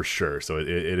House for sure, so it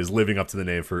is living up to the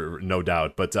name for no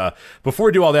doubt. But before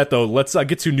we do all that, though, let's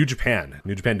get to New Japan.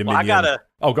 New Japan Dominion.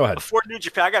 Go ahead. Before New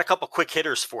Japan, I got a couple quick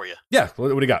hitters for you. Yeah, what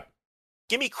do you got?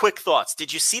 Give me quick thoughts.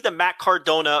 Did you see the Matt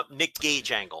Cardona, Nick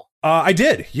Gage angle? I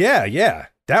did. Yeah.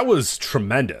 That was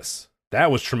tremendous. That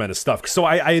was tremendous stuff. So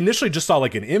I initially just saw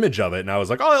an image of it, and I was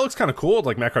like, oh, that looks kind of cool.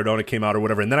 Matt Cardona came out or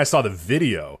whatever, and then I saw the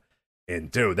video,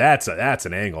 and dude, that's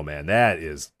an angle, man. That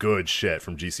is good shit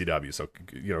from GCW. So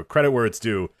credit where it's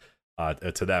due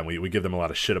to them. We give them a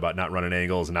lot of shit about not running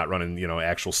angles and not running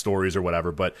actual stories or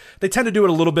whatever, but they tend to do it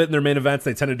a little bit in their main events.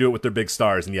 They tend to do it with their big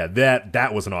stars, and yeah,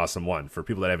 that was an awesome one for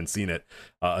people that haven't seen it.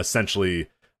 Essentially,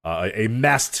 A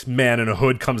masked man in a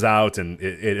hood comes out, and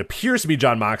it appears to be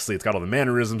Jon Moxley. It's got all the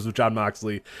mannerisms of Jon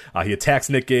Moxley. He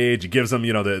attacks Nick Gage. He gives him,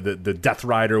 the Death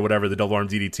Rider or whatever, the double arm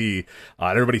DDT.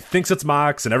 And everybody thinks it's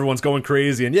Mox, and everyone's going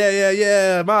crazy. And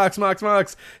yeah, Mox.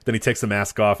 Then he takes the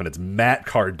mask off, and it's Matt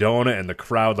Cardona, and the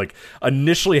crowd, like,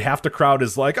 initially half the crowd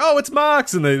is like, oh, it's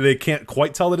Mox, and they can't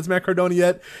quite tell that it's Matt Cardona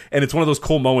yet. And it's one of those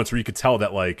cool moments where you could tell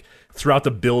that, like, throughout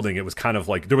the building, it was kind of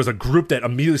like there was a group that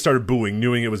immediately started booing,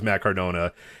 knowing it was Matt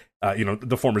Cardona,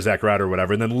 the former Zack Ryder or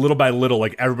whatever. And then little by little,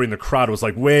 like, everybody in the crowd was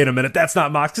like, wait a minute, that's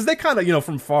not Mox. Because they kind of,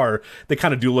 from far, they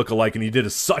kind of do look alike. And he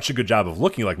did such a good job of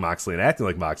looking like Moxley and acting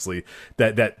like Moxley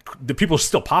that the people are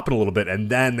still popping a little bit. And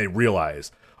then they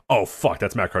realize, oh, fuck,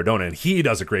 that's Matt Cardona. And he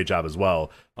does a great job as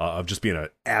well of just being an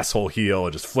asshole heel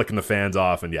and just flicking the fans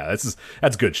off. And yeah,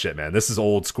 that's good shit, man. This is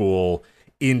old school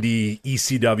indie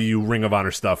ECW Ring of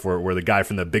Honor stuff where the guy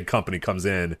from the big company comes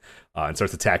in and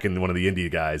starts attacking one of the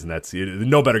indie guys, and that's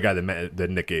no better guy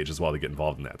than Nick Gage as well to get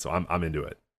involved in that. So I'm into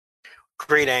it.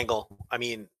 Great angle. I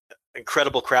mean,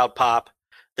 incredible crowd pop.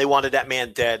 They wanted that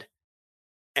man dead,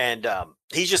 and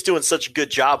he's just doing such a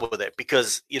good job with it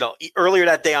because earlier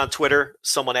that day on Twitter,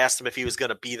 someone asked him if he was going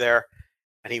to be there,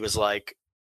 and he was like,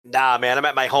 "Nah, man, I'm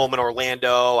at my home in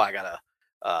Orlando. I got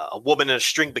a woman in a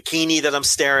string bikini that I'm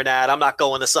staring at. I'm not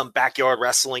going to some backyard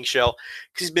wrestling show,"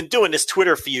 because he's been doing this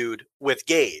Twitter feud with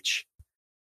Gage.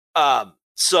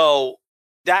 So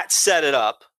that set it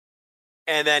up,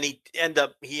 and then he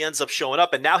ends up showing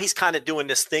up, and now he's kind of doing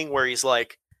this thing where he's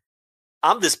like,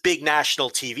 I'm this big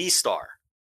national TV star,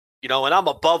 and I'm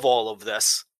above all of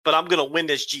this, but I'm going to win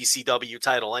this GCW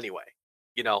title anyway,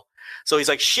 So he's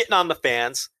like shitting on the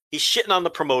fans. He's shitting on the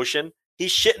promotion.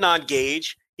 He's shitting on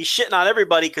Gage. He's shitting on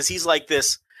everybody because he's like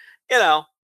this,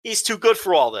 he's too good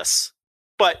for all this.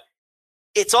 But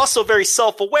it's also very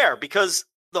self-aware because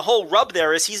the whole rub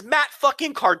there is he's Matt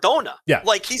fucking Cardona. Yeah.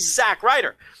 Like he's Zack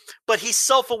Ryder. But he's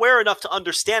self-aware enough to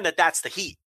understand that that's the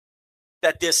heat.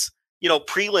 That this,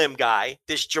 prelim guy,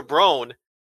 this jabron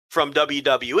from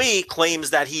WWE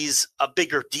claims that he's a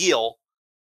bigger deal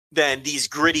than these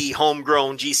gritty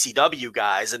homegrown GCW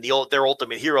guys and their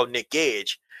ultimate hero, Nick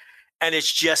Gage. And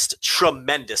it's just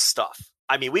tremendous stuff.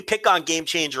 I mean, we pick on Game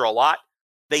Changer a lot.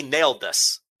 They nailed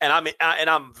this, and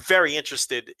I'm very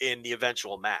interested in the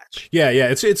eventual match. Yeah,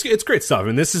 it's great stuff.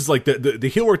 And this is like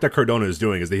the heel work that Cardona is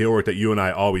doing is the heel work that you and I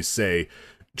always say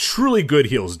truly good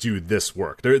heels do this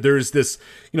work. There's this,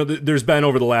 there's been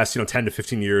over the last 10 to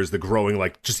 15 years the growing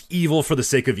like just evil for the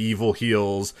sake of evil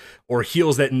heels, or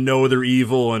heels that know they're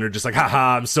evil and are just like,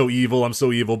 haha, I'm so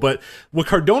evil. But what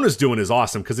Cardona's doing is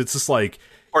awesome because it's just like.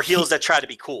 Or heels that try to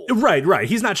be cool. Right.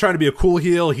 He's not trying to be a cool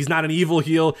heel. He's not an evil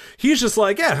heel. He's just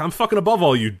like, yeah, I'm fucking above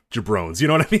all you jabrones. You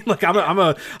know what I mean? Like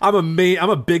I'm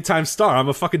a big time star. I'm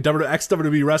a fucking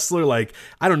ex-WWE wrestler. Like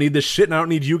I don't need this shit, and I don't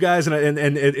need you guys, and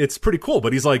it's pretty cool.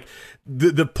 But he's like,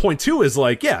 the point too is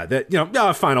like, yeah, that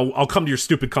yeah, fine. I'll come to your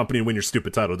stupid company and win your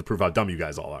stupid title to prove how dumb you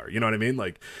guys all are. You know what I mean?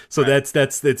 Like, so right.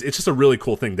 That's it's just a really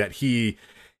cool thing that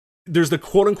there's the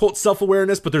quote unquote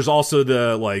self-awareness, but there's also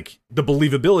the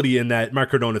believability in that Mark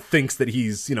Cardona thinks that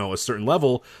he's, a certain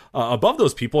level above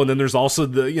those people. And then there's also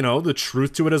the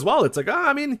truth to it as well. It's like,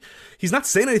 he's not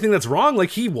saying anything that's wrong. Like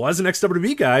he was an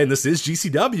ex-WWE guy and this is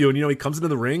GCW, and, he comes into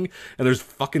the ring and there's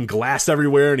fucking glass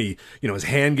everywhere, and he, his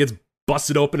hand gets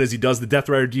busted open as he does the Death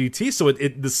Rider DDT. So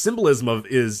the symbolism of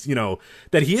is,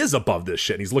 that he is above this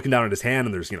shit. And he's looking down at his hand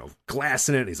and there's, glass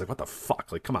in it. And he's like, what the fuck?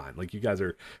 Like, come on. Like, you guys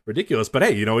are ridiculous. But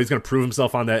hey, he's going to prove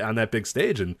himself on that big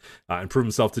stage and prove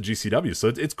himself to GCW. So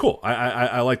it's cool.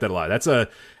 I like that a lot.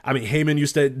 Heyman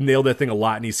used to nail that thing a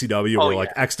lot in ECW where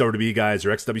like ex-WWE guys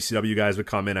or ex-WCW guys would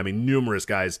come in. Numerous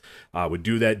guys would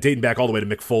do that, dating back all the way to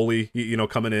Mick Foley,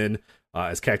 coming in.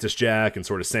 As Cactus Jack and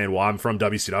sort of saying, well, I'm from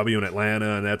WCW in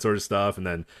Atlanta and that sort of stuff. And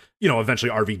then,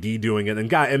 eventually RVD doing it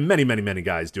and many, many, many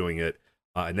guys doing it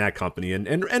in that company.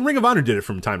 And Ring of Honor did it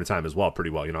from time to time as well pretty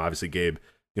well. Obviously Gabe,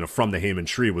 from the Heyman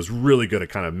tree was really good at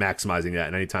kind of maximizing that.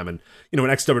 And anytime an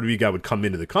ex-WWE guy would come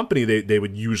into the company, they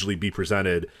would usually be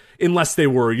presented, unless they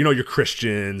were, your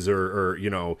Christians or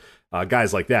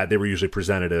guys like that, they were usually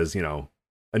presented as,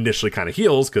 initially kind of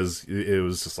heels because it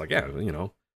was just like, yeah,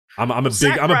 I'm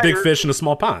a big fish in a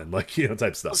small pond, like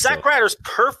type stuff. Zack Ryder's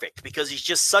perfect because he's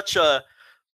just such a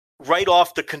right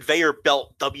off the conveyor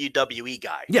belt WWE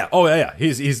guy. Yeah. Oh yeah.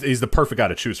 He's the perfect guy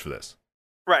to choose for this.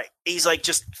 Right. He's like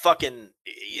just fucking.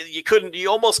 You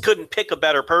almost couldn't pick a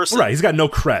better person. Right. He's got no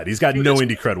cred. He's got no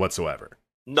indie cred whatsoever.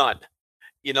 None.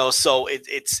 So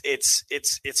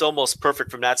it's almost perfect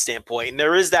from that standpoint. And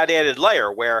there is that added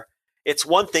layer where it's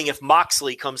one thing if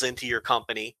Moxley comes into your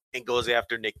company and goes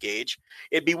after Nick Gage.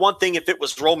 It'd be one thing if it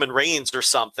was Roman Reigns or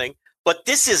something, But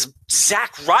this is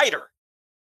Zack Ryder.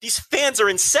 These fans are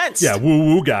incensed. Yeah,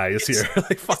 woo guy is here.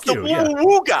 Like, fuck you. The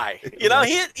woo guy. You know,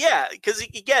 because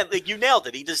again, like, you nailed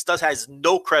it. He just has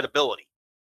no credibility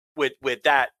with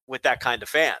that kind of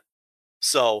fan.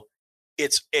 So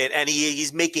and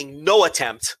he's making no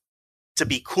attempt to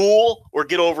be cool or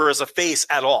get over as a face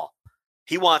at all.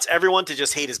 He wants everyone to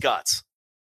just hate his guts.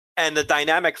 And the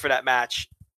dynamic for that match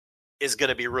is going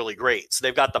to be really great. So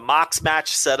they've got the Mox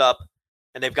match set up,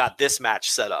 and they've got this match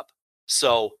set up.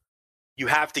 So you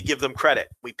have to give them credit.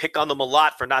 We pick on them a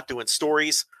lot for not doing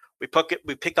stories. We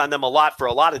pick on them a lot for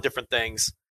a lot of different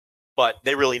things, but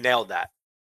they really nailed that.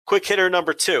 Quick hitter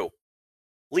number 2.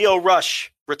 Lio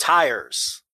Rush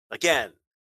retires again.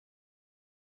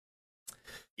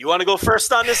 You want to go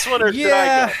first on this one, or should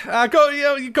I go?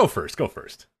 You go first. Go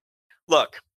first.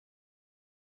 Look,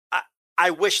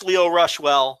 I wish Lio Rush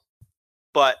well,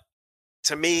 but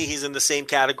to me, he's in the same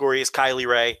category as Kylie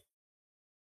Ray.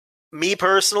 Me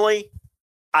personally,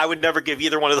 I would never give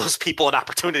either one of those people an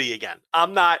opportunity again.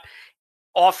 I'm not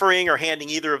offering or handing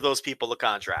either of those people a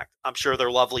contract. I'm sure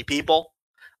they're lovely people.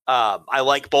 I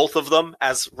like both of them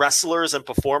as wrestlers and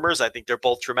performers. I think they're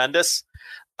both tremendous.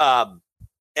 Am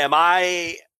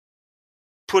I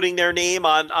putting their name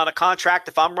on a contract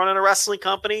if I'm running a wrestling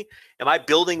company? Am I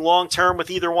building long-term with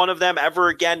either one of them ever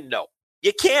again? No,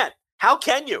 you can't. How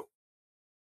can you?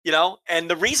 You know, and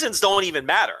the reasons don't even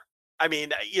matter. I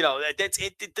mean, you know,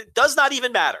 it does not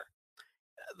even matter.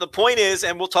 The point is,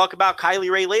 and we'll talk about Kylie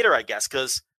Ray later, I guess,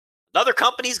 because another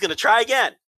company's going to try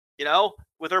again, you know,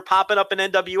 with her popping up in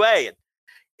NWA. And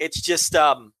it's just,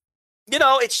 you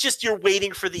know, it's just you're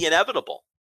waiting for the inevitable,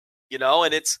 you know,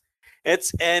 and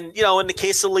and, you know, in the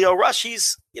case of Lio Rush,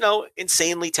 he's, you know,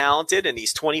 insanely talented, and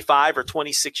he's 25 or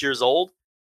 26 years old.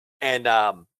 And,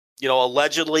 you know,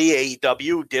 allegedly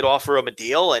AEW did offer him a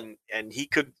deal, and he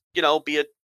could, you know, be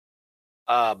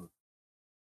a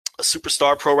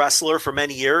superstar pro wrestler for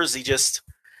many years. He just,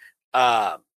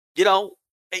 you know,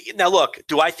 now look,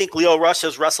 do I think Lio Rush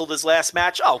has wrestled his last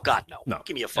match? Oh God, no.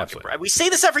 Give me a fucking break. We say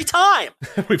this every time.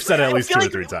 We've said it at least 2 or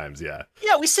 3 times. Yeah.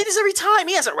 Yeah. We say this every time.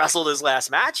 He hasn't wrestled his last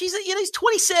match. He's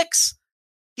 26.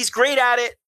 He's great at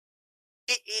it.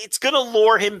 It's going to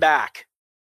lure him back.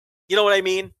 You know what I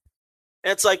mean?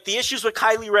 And it's like the issues with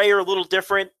Kylie Ray are a little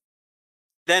different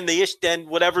than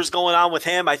whatever's going on with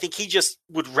him. I think he just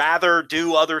would rather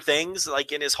do other things,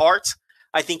 like in his heart.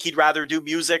 I think he'd rather do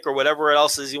music or whatever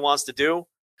else he wants to do.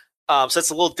 So it's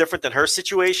a little different than her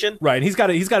situation. Right. And he's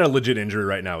got a legit injury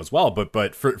right now as well.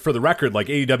 But for the record, like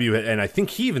AEW, and I think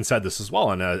he even said this as well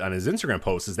on his Instagram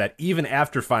post, is that even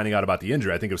after finding out about the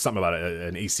injury, I think it was something about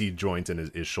an AC joint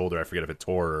in his shoulder. I forget if it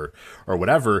tore or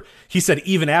whatever. He said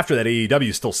even after that,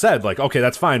 AEW still said, like, okay,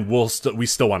 that's fine. We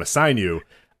still want to sign you.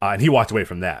 And he walked away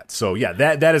from that. So yeah,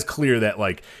 that is clear that,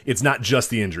 like, it's not just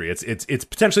the injury. It's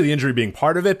potentially the injury being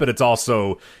part of it, but it's also,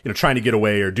 you know, trying to get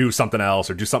away or do something else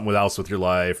or do something else with your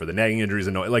life, or the nagging injuries,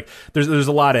 and like there's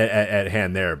a lot at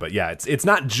hand there. But yeah, it's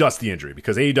not just the injury,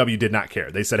 because AEW did not care.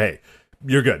 They said, hey,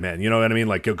 you're good, man. You know what I mean?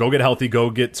 Like, go get healthy,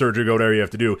 go get surgery, go whatever you have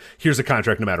to do. Here's a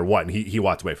contract no matter what. And he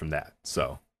walked away from that.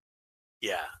 So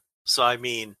yeah. So I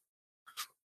mean,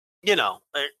 you know,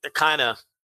 they're kind of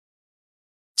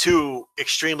 2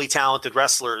 extremely talented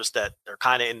wrestlers that are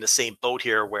kind of in the same boat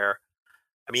here, where,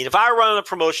 I mean, if I were running a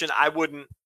promotion, I wouldn't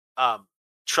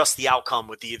trust the outcome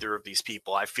with either of these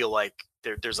people. I feel like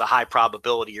there's a high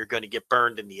probability you're going to get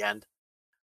burned in the end.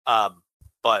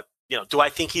 But, you know, do I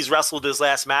think he's wrestled his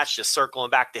last match? Just circling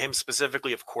back to him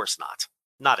specifically? Of course not.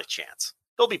 Not a chance.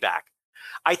 He'll be back.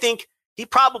 I think he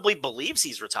probably believes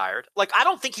he's retired. Like, I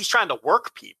don't think he's trying to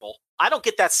work people. I don't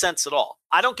get that sense at all.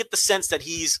 I don't get the sense that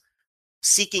he's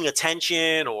seeking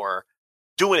attention or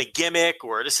doing a gimmick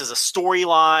or this is a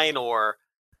storyline, or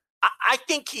I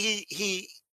think he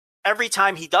every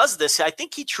time he does this, I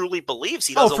think he truly believes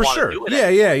he doesn't want to do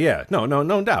it. Yeah.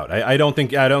 No doubt. I don't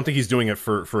think he's doing it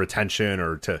for attention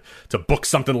or to book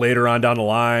something later on down the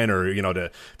line, or, you know,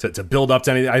 to build up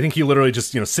to anything. I think he literally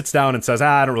just, you know, sits down and says,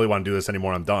 I don't really want to do this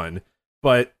anymore. I'm done.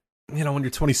 But, you know, when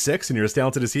you're 26 and you're as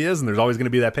talented as he is, and there's always going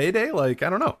to be that payday, like, I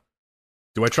don't know.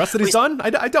 Do I trust that he's done?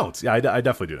 I don't. Yeah, I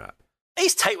definitely do not.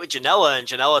 He's tight with Janela, and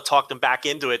Janela talked him back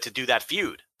into it to do that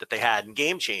feud that they had in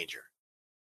Game Changer.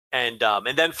 And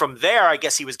then from there, I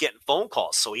guess he was getting phone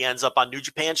calls. So he ends up on New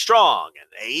Japan Strong,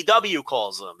 and AEW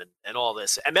calls him, and all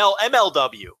this.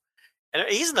 MLW. And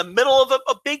he's in the middle of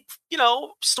a big, you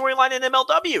know, storyline in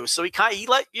MLW. So he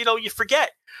let, you know, you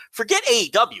forget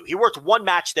AEW. He worked 1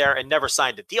 match there and never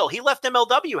signed a deal. He left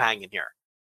MLW hanging here,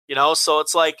 you know? So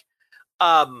it's like,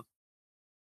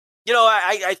 you know,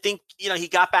 I think, you know, he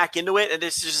got back into it, and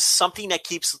it's just something that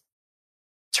keeps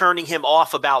turning him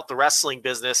off about the wrestling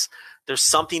business. There's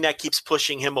something that keeps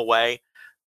pushing him away.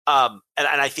 And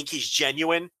I think he's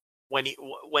genuine when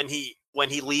he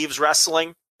leaves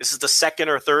wrestling. This is the second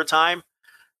or third time,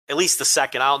 at least the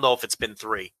second. I don't know if it's been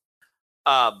three.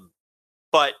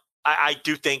 But I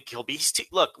do think he'll be.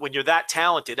 Look, when you're that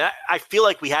talented, I feel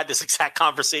like we had this exact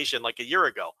conversation like a year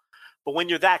ago. But when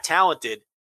you're that talented,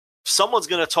 someone's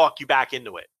going to talk you back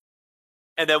into it.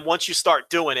 And then once you start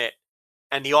doing it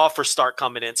and the offers start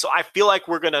coming in. So I feel like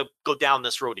we're going to go down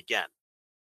this road again.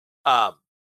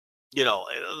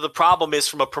 The problem is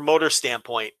from a promoter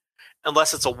standpoint,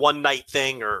 unless it's a one night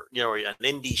thing or, an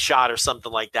indie shot or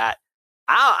something like that,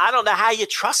 I don't know how you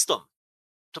trust them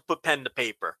to put pen to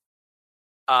paper.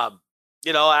 I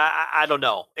don't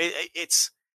know.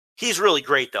 He's really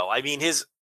great though. I mean,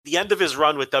 the end of his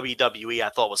run with WWE, I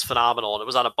thought was phenomenal. And it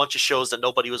was on a bunch of shows that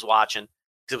nobody was watching.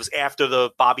 It was after the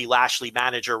Bobby Lashley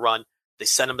manager run. They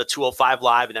sent him to 205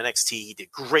 Live in NXT. He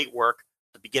did great work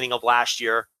at the beginning of last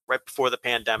year, right before the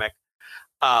pandemic.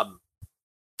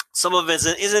 Some of his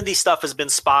indie stuff has been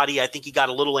spotty. I think he got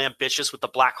a little ambitious with the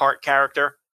Blackheart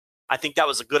character. I think that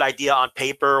was a good idea on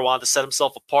paper, wanted to set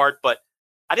himself apart, but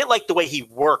I didn't like the way he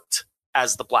worked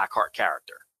as the Blackheart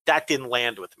character. That didn't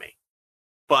land with me.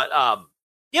 But,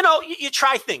 you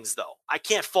try things, though. I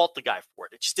can't fault the guy for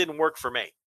it. It just didn't work for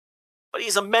me. But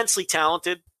he's immensely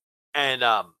talented, and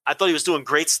I thought he was doing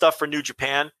great stuff for New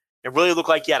Japan. It really looked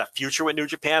like he had a future with New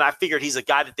Japan. I figured he's a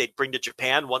guy that they'd bring to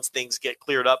Japan once things get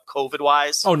cleared up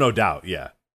COVID-wise. Oh, no doubt, yeah.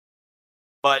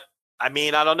 But, I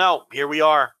mean, I don't know. Here we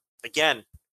are again.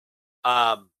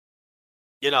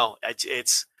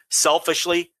 It's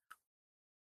selfishly,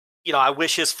 I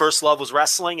wish his first love was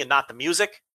wrestling and not the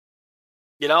music,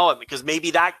 because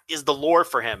maybe that is the lure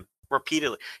for him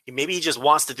repeatedly. Maybe he just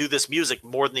wants to do this music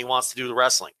more than he wants to do the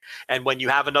wrestling. And when you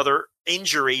have another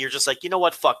injury, you're just like, you know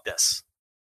what? Fuck this.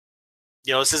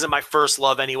 This isn't my first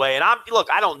love anyway. And I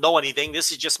don't know anything.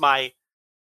 This is just my,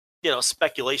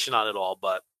 speculation on it all.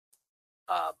 But,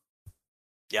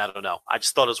 I don't know. I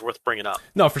just thought it was worth bringing up.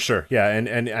 No, for sure. Yeah,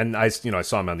 and I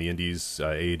saw him on the Indies,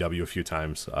 AEW a few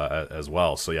times as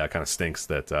well. So yeah, it kind of stinks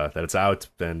that it's out,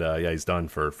 and he's done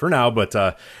for now. But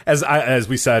as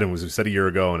we said, and as we said a year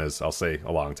ago, and as I'll say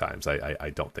a long times,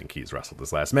 I don't think he's wrestled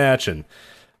this last match. And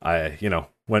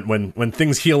when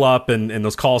things heal up and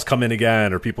those calls come in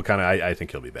again, or people I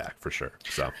think he'll be back for sure.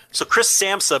 So Chris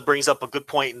Samsa brings up a good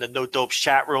point in the No Dopes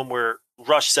chat room where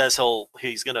Rush says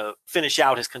he's going to finish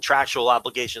out his contractual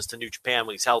obligations to New Japan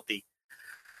when he's healthy.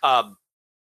 I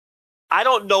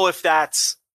don't know if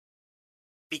that's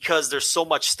because there's so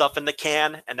much stuff in the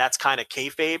can and that's kind of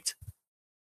kayfabed.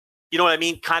 You know what I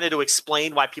mean? Kind of to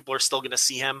explain why people are still going to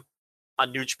see him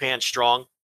on New Japan Strong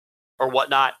or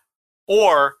whatnot.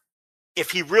 Or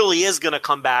if he really is going to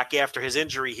come back after his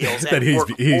injury heals and he's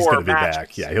going to be matches.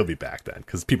 back. Yeah, he'll be back then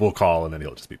because people will call and then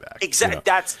he'll just be back. Exactly.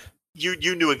 That's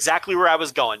you knew exactly where I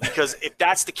was going, because if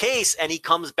that's the case and he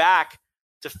comes back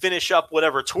to finish up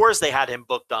whatever tours they had him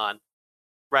booked on,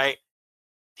 right,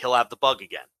 he'll have the bug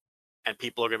again. And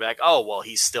people are going to be like, oh, well,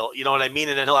 he's still, you know what I mean?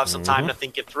 And then he'll have some time to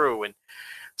think it through. And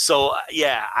so,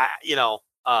 I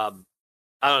don't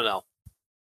know.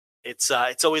 It's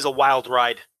always a wild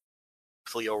ride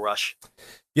with Leo Rush.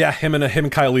 Yeah, him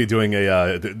and Kyle Lee doing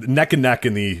a neck and neck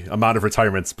in the amount of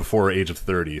retirements before age of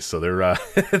 30. So they're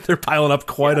they're piling up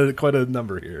quite a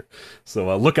number here.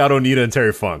 So look out, Onita and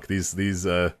Terry Funk. These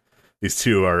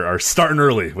two are starting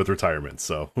early with retirement.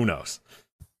 So who knows?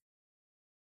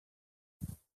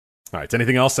 All right.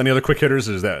 Anything else? Any other quick hitters?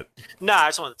 Or is that? Nah, I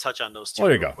just want to touch on those two.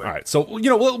 There you go. Quick. All right. So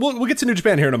we'll get to New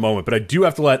Japan here in a moment, but I do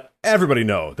have to let everybody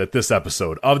know that this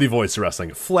episode of the Voice of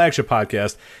Wrestling Flagship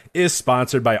Podcast is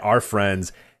sponsored by our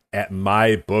friends at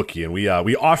MyBookie, and we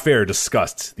off air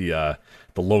discussed the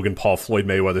Logan Paul Floyd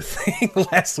Mayweather thing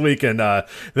last week, and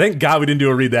thank God we didn't do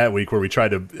a read that week where we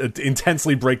tried to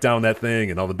intensely break down that thing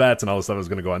and all the bets and all the stuff that was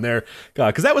going to go on there,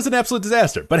 because that was an absolute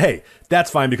disaster. But hey, that's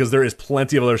fine, because there is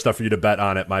plenty of other stuff for you to bet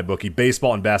on at MyBookie.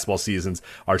 Baseball and basketball seasons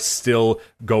are still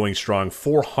going strong.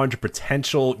 400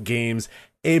 potential games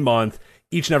a month.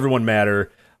 Each and every one matter.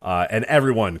 And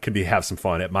everyone can have some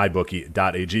fun at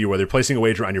mybookie.ag. Whether you're placing a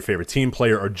wager on your favorite team,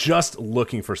 player, or just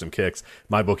looking for some kicks,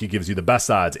 MyBookie gives you the best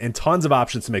odds and tons of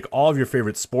options to make all of your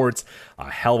favorite sports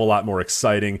a hell of a lot more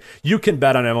exciting. You can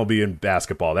bet on MLB and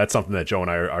basketball. That's something that Joe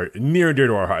and I are near and dear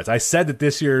to our hearts. I said that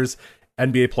this year's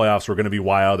NBA playoffs were going to be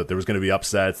wild, that there was going to be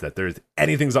upsets, that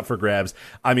anything's up for grabs.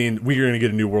 I mean, we're going to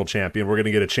get a new world champion. We're going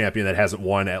to get a champion that hasn't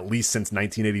won at least since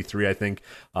 1983, I think,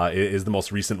 is the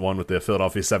most recent one with the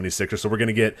Philadelphia 76ers. So we're going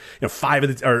to get, five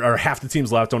of the, or half the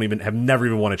teams left have never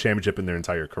even won a championship in their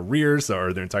entire careers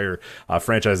or their entire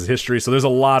franchise's history. So there's a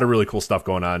lot of really cool stuff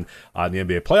going on in the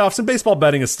NBA playoffs, and baseball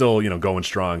betting is still, going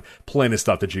strong. Plenty of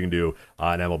stuff that you can do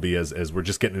in MLB as we're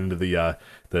just getting into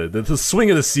the swing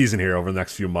of the season here over the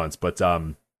next few months. But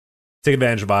take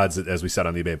advantage of odds, as we said,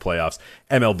 on the eBay playoffs,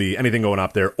 MLB, anything going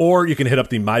up there. Or you can hit up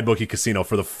the MyBookie Casino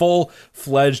for the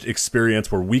full-fledged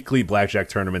experience where weekly blackjack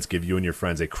tournaments give you and your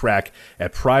friends a crack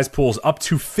at prize pools up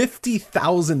to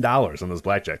 $50,000 on those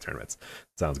blackjack tournaments.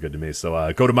 Sounds good to me. So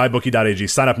go to mybookie.ag,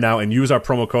 sign up now, and use our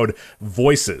promo code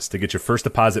VOICES to get your first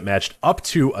deposit matched up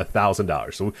to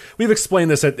 $1,000. So we've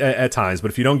explained this at times, but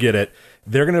if you don't get it,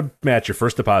 they're going to match your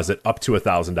first deposit up to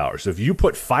 $1,000. So if you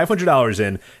put $500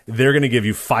 in, they're going to give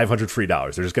you $500 free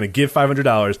dollars. They're just going to give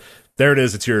 $500. There it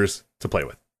is. It's yours to play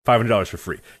with. $500 for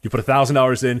free. You put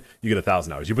 $1,000 in, you get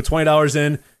 $1,000. You put $20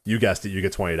 in, you guessed it, you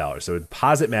get $20. So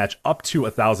deposit match up to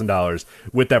 $1,000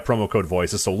 with that promo code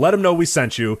VOICES. So let them know we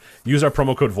sent you. Use our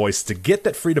promo code VOICE to get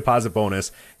that free deposit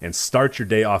bonus and start your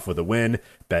day off with a win.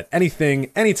 Bet anything,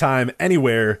 anytime,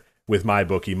 anywhere with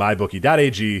MyBookie.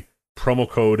 MyBookie.ag, promo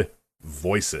code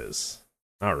VOICES.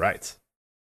 All right.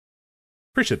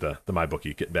 Appreciate the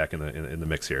MyBookie getting back in the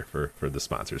mix here for the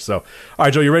sponsors. So, all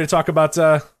right, Joe, you ready to talk about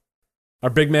our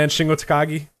big man Shingo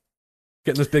Takagi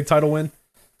getting this big title win?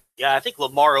 Yeah, I think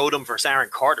Lamar Odom versus Aaron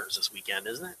Carter's this weekend,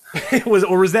 isn't it?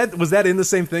 was that in the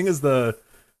same thing as the,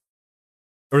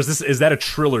 or is that a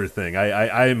Triller thing?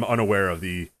 I am unaware of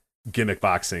the gimmick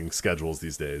boxing schedules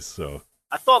these days. So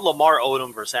I thought Lamar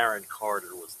Odom versus Aaron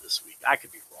Carter was this week. I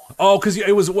could be wrong. Oh, because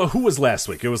it was who was last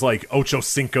week? It was like Ocho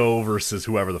Cinco versus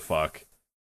whoever the fuck.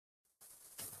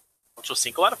 Ocho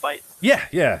Cinco had a fight? Yeah.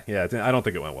 I don't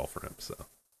think it went well for him. So.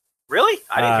 Really?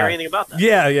 I didn't hear anything about that.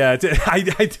 Yeah.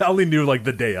 I only knew like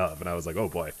the day of, and I was like, oh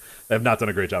boy, they have not done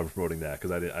a great job of promoting that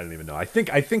because I didn't even know. I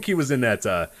think he was in that.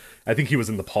 I think he was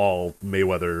in the Paul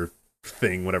Mayweather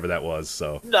thing, whatever that was.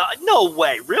 So no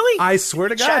way, really? I swear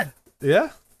to God,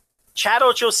 yeah. Chad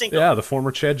Ocho Cinco. Yeah, the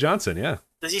former Chad Johnson. Yeah.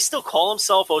 Does he still call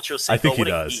himself Ocho Cinco? I think he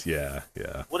does. Yeah.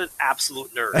 What an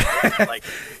absolute nerd! Like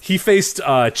he faced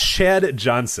Chad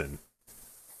Johnson.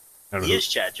 He is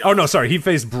Chad Johnson. Oh no, sorry, he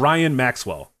faced Brian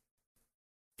Maxwell.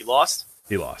 He lost?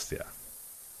 He lost, yeah.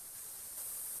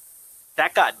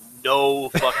 That got no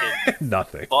fucking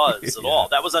nothing buzz at all.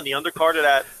 That was on the undercard of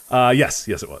that? Yes,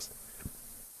 it was.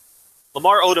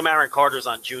 Lamar Odom, Aaron Carter's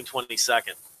on June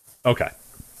 22nd. Okay.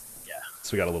 Yeah.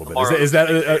 So we got a little bit. Is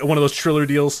that one of those Triller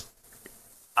deals?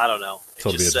 I don't know.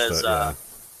 It just says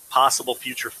possible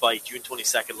future fight, June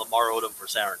 22nd, Lamar Odom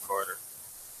versus Aaron Carter.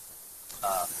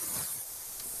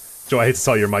 Joe, I hate to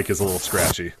tell you, your mic is a little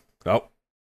scratchy. Oh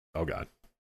God.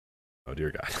 Oh,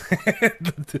 dear God.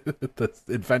 the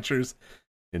adventures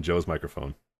in Joe's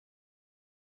microphone.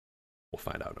 We'll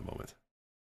find out in a moment.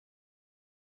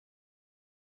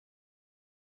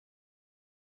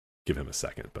 Give him a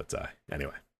second, but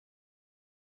anyway.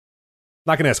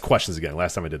 Not going to ask questions again.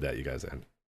 Last time I did that, you guys had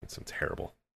some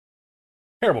terrible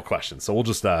questions. So we'll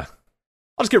just, I'll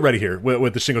just get ready here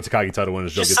with the Shingo Takagi title win.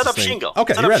 Just set up Shingo.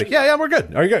 Okay, you ready? Yeah, we're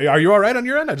good. Are you good? Are you all right on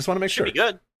your end? I just want to make sure. Should be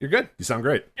good. You're good? You sound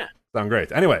great. Yeah. Sound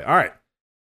great. Anyway, all right.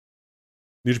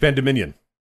 New Japan Dominion.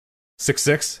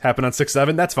 6-6 happened on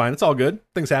 6-7. That's fine. It's all good.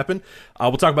 Things happen.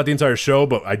 We'll talk about the entire show,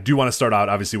 but I do want to start out,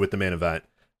 obviously, with the main event.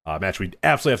 Match we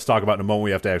absolutely have to talk about in a moment.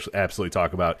 We have to absolutely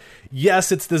talk about.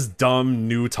 Yes, it's this dumb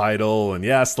new title, and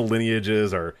yes, the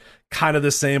lineages are kind of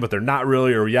the same, but they're not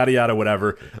really, or yada yada,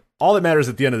 whatever. All that matters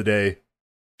at the end of the day,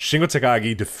 Shingo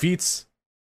Takagi defeats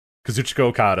Kazuchika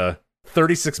Okada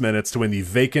 36 minutes to win the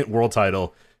vacant world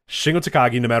title. Shingo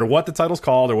Takagi, no matter what the title's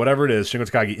called or whatever it is, Shingo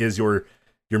Takagi is your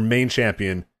main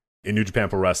champion in New Japan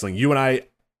Pro Wrestling. You and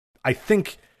I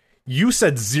think you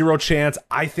said 0 chance.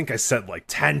 I think I said like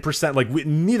 10%. Like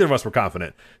neither of us were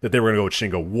confident that they were going to go with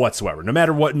Shingo whatsoever. No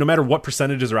matter what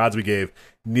percentages or odds we gave,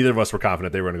 neither of us were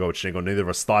confident they were going to go with Shingo. Neither of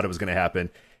us thought it was going to happen,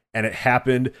 and it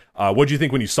happened. What did you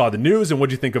think when you saw the news, and what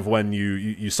did you think of when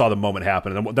you saw the moment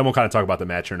happen? And then we'll kind of talk about the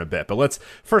match here in a bit. But let's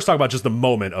first talk about just the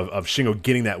moment of Shingo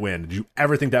getting that win. Did you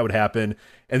ever think that would happen?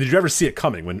 And did you ever see it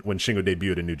coming when Shingo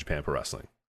debuted in New Japan Pro Wrestling?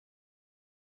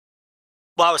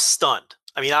 Well, I was stunned.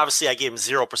 I mean, obviously, I gave him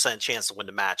 0% chance to win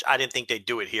the match. I didn't think they'd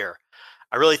do it here.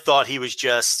 I really thought he was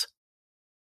just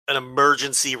an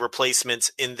emergency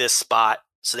replacement in this spot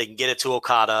so they can get it to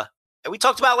Okada. And we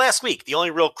talked about last week, the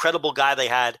only real credible guy they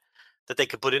had that they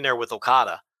could put in there with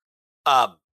Okada.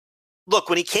 Look,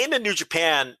 when he came to New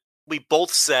Japan, we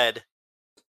both said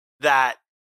that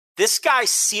this guy's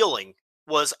ceiling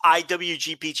was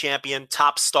IWGP champion,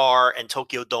 top star, and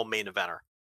Tokyo Dome main eventer.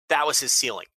 That was his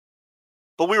ceiling.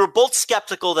 But we were both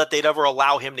skeptical that they'd ever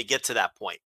allow him to get to that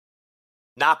point.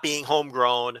 Not being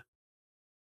homegrown,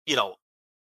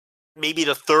 maybe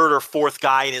the third or fourth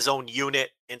guy in his own unit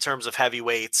in terms of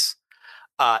heavyweights,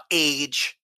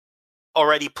 age,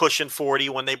 already pushing 40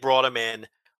 when they brought him in. A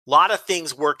lot of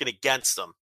things working against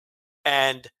him.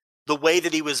 And the way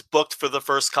that he was booked for the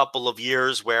first couple of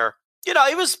years where,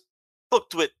 he was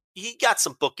booked he got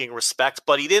some booking respect,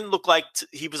 but he didn't look like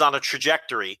he was on a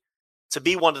trajectory to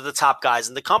be one of the top guys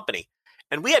in the company.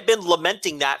 And we had been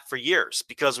lamenting that for years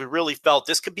because we really felt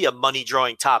this could be a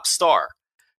money-drawing top star.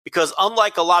 Because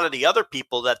unlike a lot of the other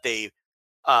people that they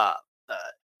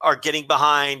are getting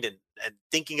behind and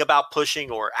thinking about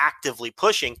pushing or actively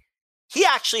pushing, he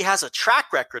actually has a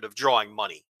track record of drawing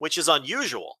money, which is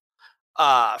unusual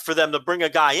for them to bring a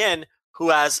guy in who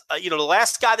has, the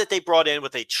last guy that they brought in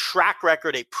with a track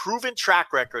record, a proven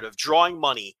track record of drawing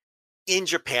money in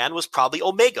Japan was probably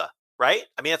Omega, right?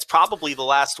 I mean, that's probably the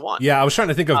last one. Yeah, I was trying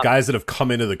to think of guys that have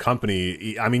come into the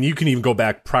company. I mean, you can even go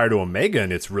back prior to Omega,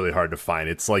 and it's really hard to find.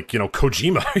 It's like,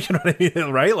 Kojima, you know what I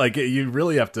mean, right? Like, you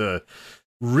really have to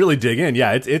really dig in.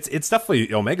 Yeah, it's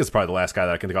definitely Omega's probably the last guy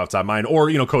that I can think off the top of mind,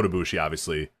 or Kota Ibushi,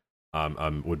 obviously,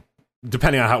 would.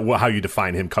 Depending on how you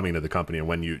define him coming to the company and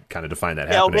when you kind of define that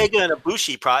happening. Omega and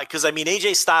Ibushi probably, because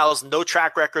AJ Styles, no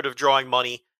track record of drawing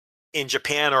money in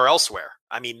Japan or elsewhere.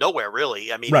 I mean, nowhere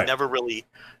really. I mean, right. He never really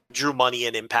drew money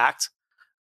in Impact.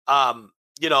 At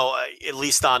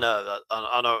least on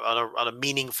a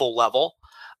meaningful level.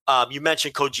 You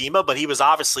mentioned Kojima, but he was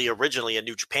obviously originally a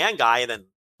New Japan guy and then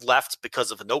left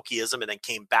because of Inokiism and then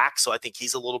came back. So I think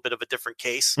he's a little bit of a different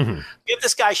case. Mm-hmm. If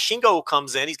this guy Shingo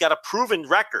comes in, he's got a proven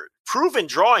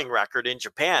drawing record in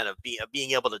Japan of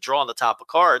being able to draw on the top of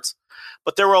cards.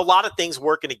 But there were a lot of things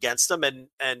working against him. And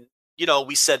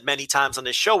we said many times on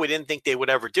this show, we didn't think they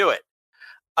would ever do it.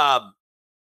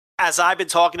 As I've been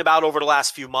talking about over the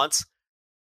last few months,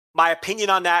 my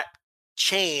opinion on that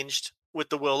changed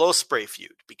with the Will Ospreay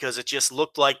feud because it just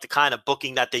looked like the kind of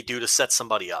booking that they do to set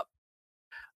somebody up.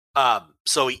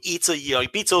 So he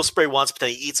beats Ospreay once, but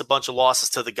then he eats a bunch of losses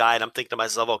to the guy. And I'm thinking to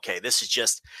myself, okay, this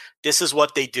is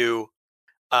what they do.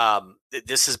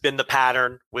 This has been the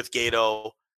pattern with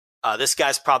Gato. This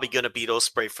guy's probably going to beat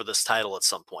Ospreay for this title at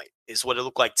some point is what it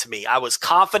looked like to me. I was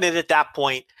confident at that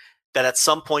point that at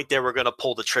some point they were going to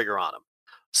pull the trigger on him.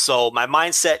 So my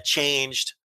mindset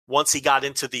changed once he got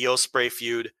into the Ospreay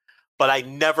feud, but I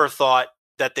never thought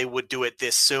that they would do it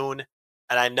this soon.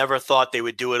 And I never thought they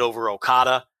would do it over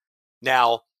Okada.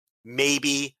 Now,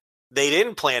 maybe they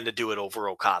didn't plan to do it over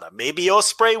Okada. Maybe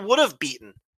Ospreay would have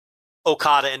beaten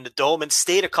Okada in the Dome and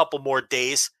stayed a couple more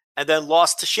days and then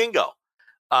lost to Shingo.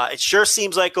 It sure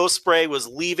seems like Ospreay was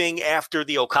leaving after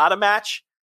the Okada match.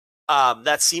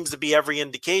 That seems to be every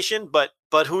indication, but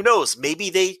who knows?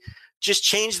 Maybe they just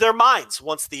changed their minds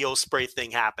once the Ospreay thing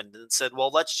happened and said,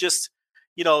 well, let's just,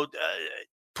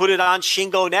 put it on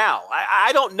Shingo now.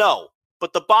 I don't know.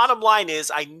 But the bottom line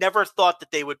is I never thought that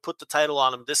they would put the title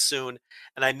on him this soon,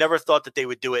 and I never thought that they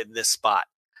would do it in this spot.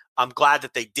 I'm glad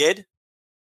that they did.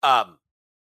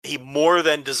 He more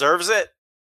than deserves it.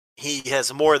 He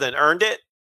has more than earned it.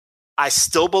 I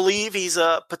still believe he's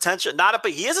a potential,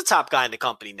 but he is a top guy in the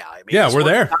company now. I mean, yeah, we're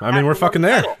there. I mean, we're fucking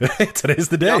there. Today's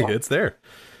the day. It's there.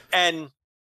 And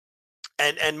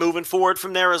moving forward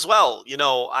from there as well,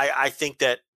 I think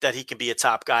that he can be a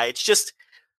top guy.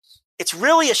 It's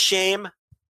really a shame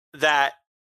that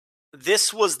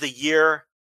this was the year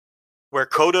where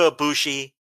Kota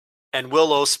Ibushi and Will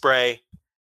Ospreay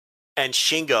and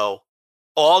Shingo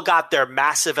all got their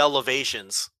massive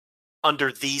elevations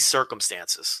under these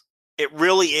circumstances. It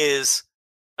really is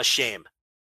a shame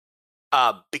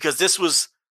because this was,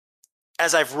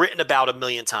 as I've written about a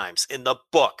million times in the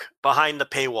book Behind the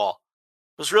Paywall,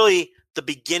 was really the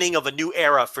beginning of a new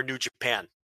era for New Japan.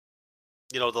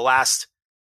 The last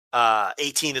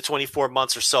 18 to 24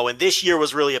 months or so. And this year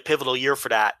was really a pivotal year for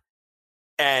that.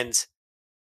 And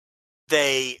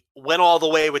they went all the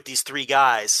way with these three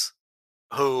guys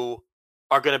who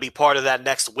are going to be part of that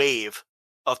next wave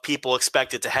of people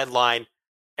expected to headline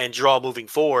and draw moving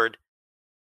forward.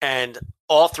 And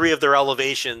all three of their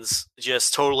elevations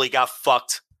just totally got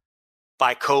fucked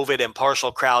by COVID and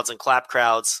partial crowds and clap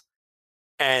crowds.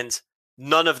 And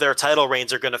none of their title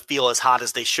reigns are going to feel as hot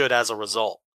as they should as a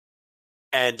result.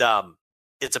 And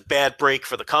it's a bad break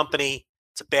for the company.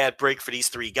 It's a bad break for these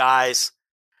three guys.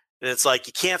 And it's like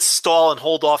you can't stall and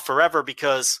hold off forever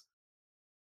because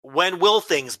when will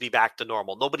things be back to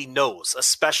normal? Nobody knows,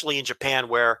 especially in Japan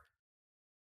where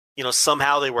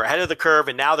somehow they were ahead of the curve,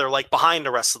 and now they're like behind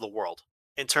the rest of the world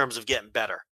in terms of getting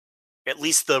better. At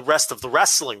least the rest of the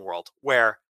wrestling world,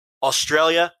 where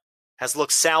Australia has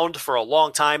looked sound for a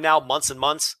long time now, months and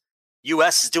months.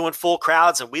 US is doing full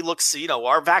crowds, and we look,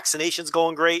 our vaccination's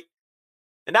going great.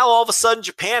 And now all of a sudden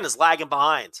Japan is lagging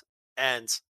behind. And,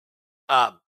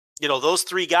 those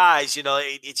three guys,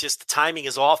 it's just the timing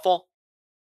is awful.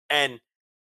 And,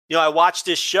 I watched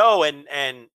this show and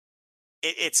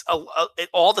it's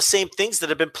all the same things that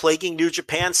have been plaguing New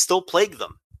Japan still plague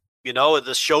them.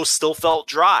 The show still felt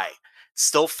dry,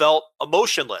 still felt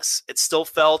emotionless. It still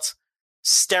felt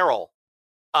sterile.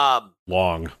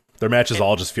 Long. Their matches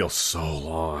all just feel so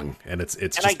long, and it's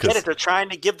and just I get it. They're trying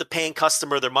to give the paying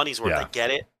customer their money's worth. I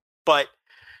get it, but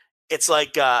it's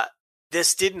like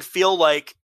this didn't feel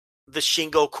like the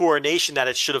Shingo coronation that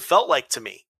it should have felt like to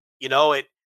me.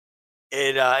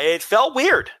 It felt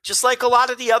weird, just like a lot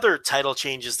of the other title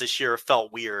changes this year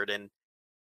felt weird, and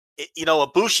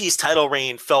Ibushi's title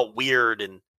reign felt weird,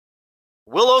 and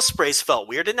Will Ospreay's felt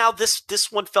weird, and now this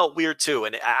one felt weird too.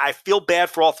 And I feel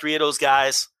bad for all three of those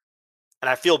guys. And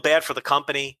I feel bad for the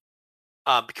company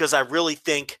because I really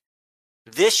think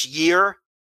this year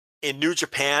in New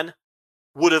Japan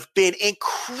would have been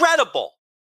incredible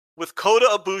with Kota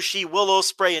Ibushi, Will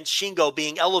Ospreay, and Shingo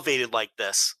being elevated like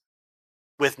this,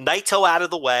 with Naito out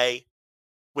of the way,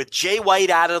 with Jay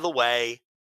White out of the way,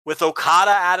 with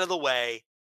Okada out of the way.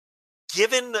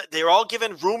 They're all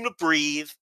given room to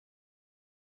breathe.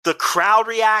 The crowd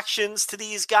reactions to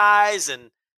these guys,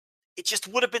 and it just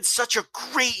would have been such a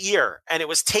great year, and it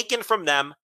was taken from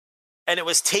them, and it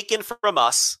was taken from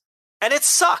us, and it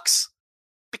sucks.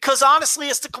 Because honestly,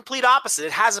 it's the complete opposite.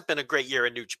 It hasn't been a great year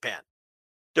in New Japan.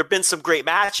 There have been some great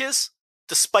matches,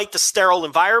 despite the sterile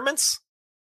environments,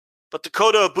 but the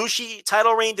Kota Ibushi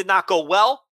title reign did not go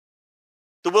well.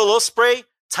 The Will Ospreay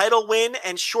title win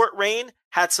and short reign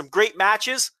had some great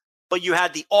matches, but you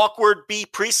had the awkward B.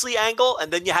 Priestley angle,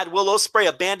 and then you had Will Ospreay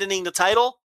abandoning the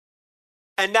title.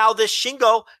 And now this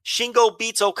Shingo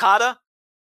beats Okada.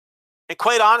 And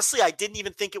quite honestly, I didn't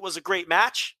even think it was a great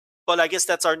match, but I guess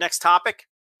that's our next topic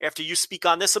after you speak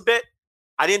on this a bit.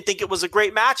 I didn't think it was a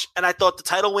great match, and I thought the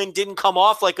title win didn't come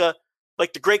off like the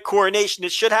great coronation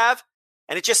it should have,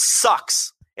 and it just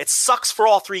sucks. It sucks for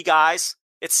all three guys.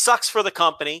 It sucks for the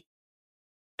company.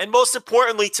 And most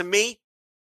importantly to me,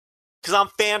 because I'm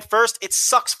fan first, it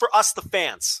sucks for us, the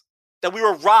fans, that we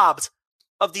were robbed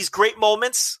of these great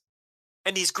moments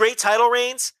and these great title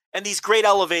reigns and these great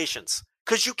elevations.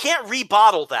 Because you can't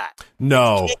rebottle that.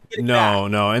 No.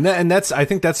 And that's, I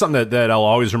think that's something that I'll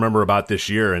always remember about this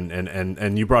year.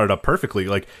 And you brought it up perfectly.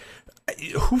 Like,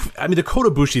 the Kota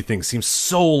Ibushi thing seems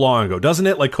so long ago, doesn't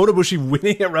it? Like, Kota Ibushi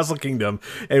winning at Wrestle Kingdom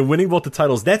and winning both the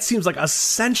titles, that seems like a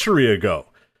century ago.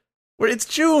 Where it's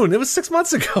June. It was 6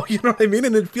 months ago. You know what I mean?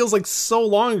 And it feels like so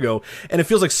long ago. And it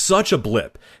feels like such a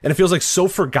blip. And it feels like so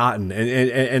forgotten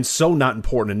and so not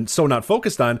important and so not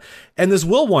focused on. And this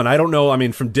Will one, I don't know. I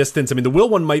mean, from distance, the Will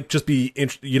one might just be,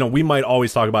 we might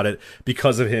always talk about it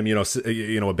because of him,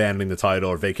 abandoning the title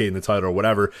or vacating the title or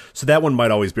whatever. So that one might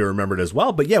always be remembered as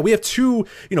well. But yeah, we have two,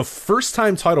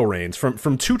 first-time title reigns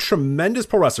from two tremendous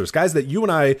pro wrestlers, guys that you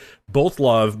and I both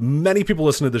love. Many people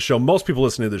listen to the show. Most people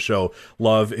listening to the show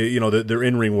love, their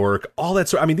in-ring work, all that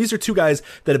sort. These are two guys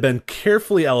that have been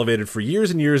carefully elevated for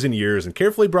years and years and years and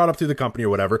carefully brought up through the company or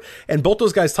whatever. And both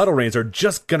those guys' title reigns are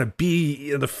just going to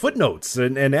be the footnotes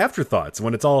and afterthoughts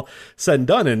when it's all said and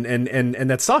done. And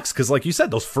that sucks because, like you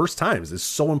said, those first times is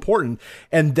so important.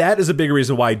 And that is a big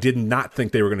reason why I did not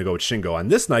think they were going to go with Shingo on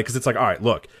this night, because it's like, all right,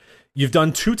 look, you've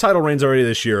done two title reigns already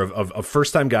this year of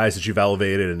first-time guys that you've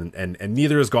elevated, and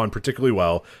neither has gone particularly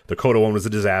well. The Kota one was a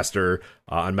disaster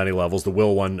on many levels. The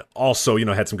Will one also,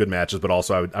 had some good matches, but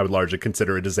also I would largely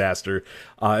consider a disaster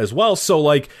as well.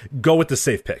 So, go with the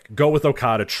safe pick. Go with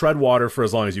Okada. Tread water for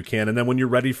as long as you can, and then when you're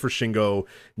ready for Shingo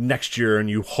next year, and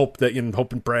you hope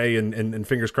and pray and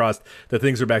fingers crossed that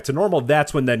things are back to normal,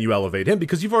 that's when then you elevate him,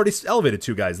 because you've already elevated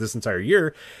two guys this entire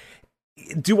year.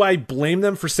 Do I blame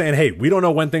them for saying, hey, we don't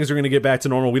know when things are going to get back to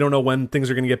normal. We don't know when things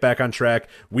are going to get back on track.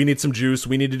 We need some juice.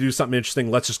 We need to do something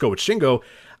interesting. Let's just go with Shingo.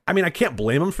 I can't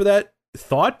blame them for that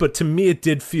thought, but to me, it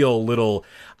did feel a little,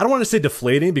 I don't want to say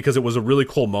deflating, because it was a really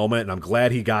cool moment, and I'm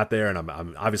glad he got there, and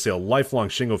I'm obviously a lifelong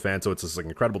Shingo fan, so it's just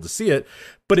incredible to see it.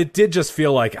 But it did just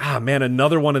feel like,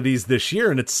 another one of these this year,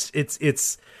 and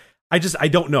it's I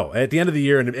don't know. At the end of the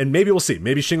year, and maybe we'll see.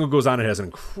 Maybe Shingo goes on and has an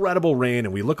incredible reign,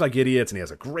 and we look like idiots, and he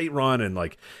has a great run, and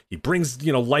he brings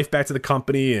life back to the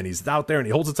company, and he's out there and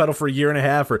he holds the title for a year and a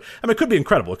half. Or it could be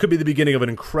incredible. It could be the beginning of an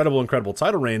incredible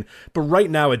title reign. But right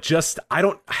now, I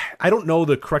don't know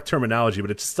the correct terminology, but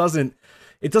it just doesn't.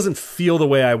 it doesn't feel the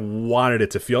way I wanted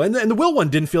it to feel. And the Will one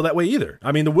didn't feel that way either.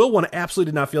 I mean, the Will one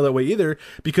absolutely did not feel that way either,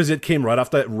 because it came right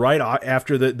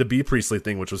after the B Priestley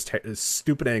thing, which was a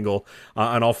stupid angle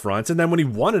on all fronts. And then when he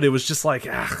won it, it was just like,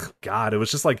 God, it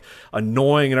was just like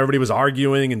annoying, and everybody was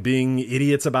arguing and being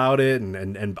idiots about it,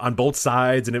 and on both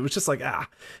sides. And it was just like, it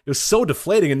was so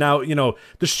deflating. And now, you know,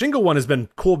 the Shingo one has been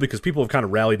cool because people have kind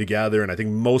of rallied together. And I think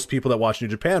most people that watch New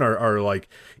Japan are like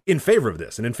in favor of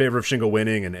this and in favor of Shingo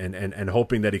winning and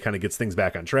hoping that he kind of gets things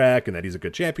back on track and that he's a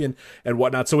good champion and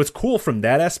whatnot. So it's cool from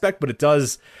that aspect, but it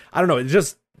does, I don't know,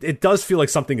 it does feel like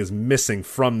something is missing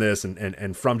from this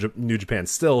and from New Japan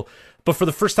still. But for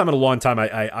the first time in a long time,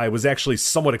 I was actually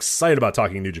somewhat excited about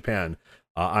talking New Japan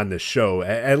on this show,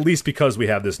 at least because we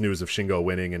have this news of Shingo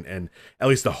winning and at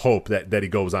least the hope that he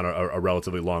goes on a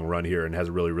relatively long run here and has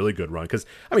a really, really good run. Because,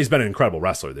 I mean, he's been an incredible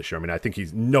wrestler this year. I mean, I think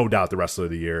he's no doubt the wrestler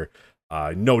of the year,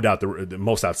 no doubt the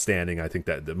most outstanding. I think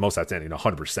that the most outstanding,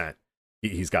 100%.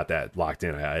 He's got that locked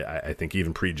in. I think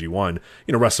even pre-G1,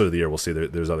 you know, wrestler of the year, we'll see.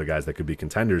 There's other guys that could be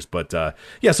contenders. But,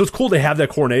 yeah, so it's cool to have that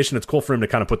coronation. It's cool for him to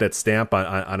kind of put that stamp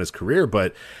on his career.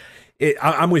 But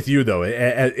I'm with you, though.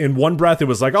 In one breath, it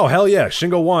was like, oh, hell yeah,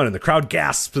 Shingo won, and the crowd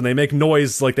gasps, and they make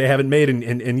noise like they haven't made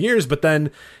in years. But then,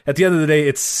 at the end of the day,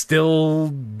 it's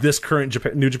still this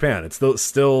current New Japan. It's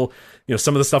still, you know,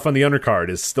 some of the stuff on the undercard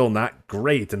is still not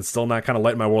great and still not kind of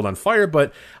lighting my world on fire.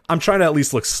 But I'm trying to at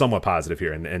least look somewhat positive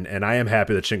here, and I am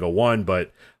happy that Shingo won.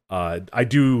 But I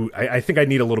think I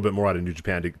need a little bit more out of New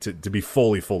Japan to be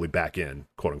fully back in,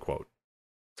 quote unquote.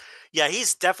 Yeah,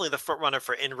 he's definitely the front runner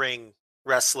for in-ring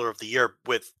wrestler of the year,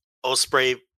 with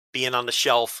Ospreay being on the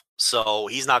shelf, so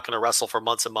he's not going to wrestle for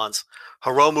months and months.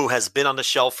 Hiromu has been on the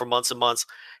shelf for months and months.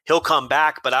 He'll come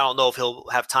back, but I don't know if he'll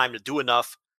have time to do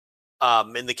enough.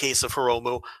 In the case of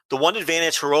Hiromu, the one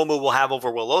advantage Hiromu will have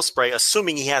over Will Ospreay,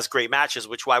 assuming he has great matches,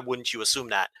 which why wouldn't you assume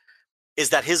that,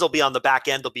 is that his will be on the back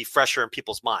end. They'll be fresher in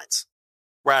people's minds,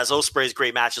 whereas Ospreay's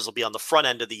great matches will be on the front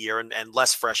end of the year and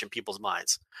less fresh in people's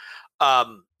minds.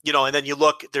 You know, and then you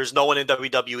look, there's no one in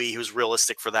WWE who's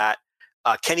realistic for that.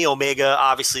 Kenny Omega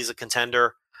obviously is a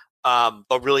contender,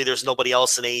 but really there's nobody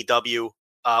else in AEW.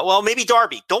 Well, maybe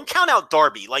Darby. Don't count out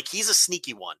Darby. Like, he's a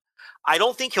sneaky one. I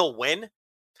don't think he'll win,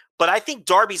 but I think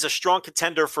Darby's a strong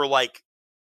contender for, like,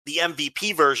 the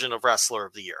MVP version of Wrestler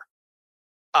of the Year.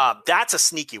 That's a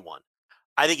sneaky one.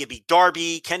 I think it'd be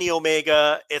Darby, Kenny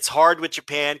Omega. It's hard with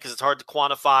Japan because it's hard to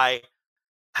quantify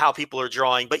how people are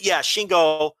drawing. But yeah,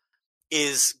 Shingo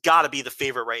is got to be the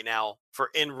favorite right now for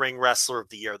in-ring wrestler of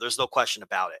the year. There's no question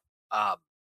about it.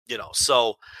 You know,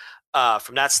 so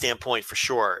from that standpoint, for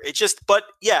sure, it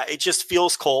just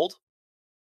feels cold,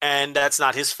 and that's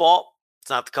not his fault. It's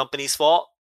not the company's fault.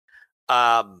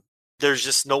 There's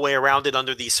just no way around it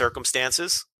under these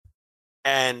circumstances.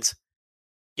 And,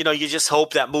 you know, you just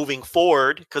hope that moving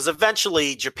forward, because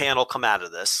eventually Japan will come out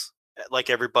of this like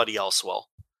everybody else will.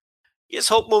 You just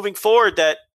hope moving forward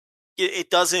that it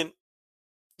doesn't,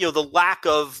 you know, the lack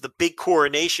of the big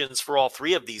coronations for all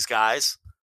three of these guys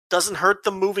doesn't hurt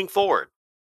them moving forward.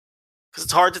 Because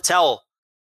it's hard to tell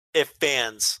if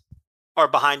fans are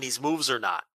behind these moves or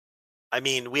not. I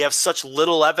mean, we have such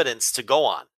little evidence to go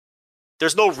on.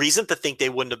 There's no reason to think they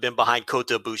wouldn't have been behind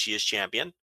Kota Ibushi as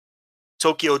champion.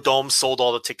 Tokyo Dome sold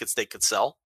all the tickets they could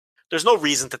sell. There's no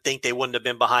reason to think they wouldn't have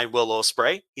been behind Will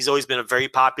Ospreay. He's always been a very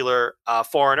popular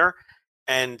foreigner.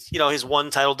 And, you know, his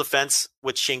one title defense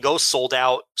with Shingo sold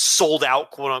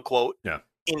out, quote unquote,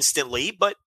 instantly.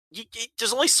 But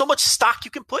there's only so much stock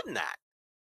you can put in that.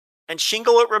 And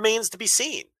Shingo, it remains to be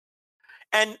seen.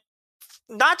 And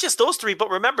not just those three, but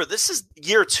remember, this is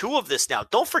year 2 of this now.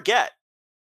 Don't forget,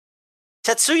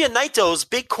 Tetsuya Naito's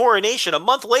big coronation, a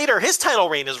month later, his title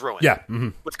reign is ruined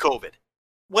with COVID.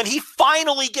 When he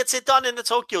finally gets it done in the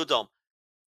Tokyo Dome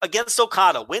against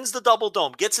Okada, wins the double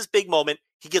dome, gets his big moment,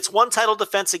 he gets one title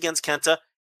defense against Kenta,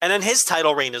 and then his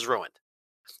title reign is ruined.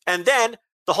 And then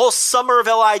the whole summer of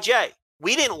LIJ.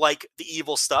 We didn't like the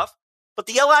evil stuff, but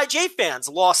the LIJ fans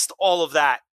lost all of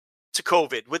that to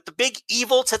COVID with the big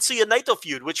evil Tetsuya Naito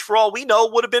feud, which for all we know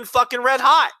would have been fucking red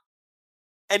hot.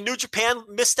 And New Japan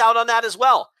missed out on that as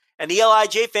well. And the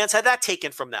LIJ fans had that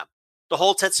taken from them. The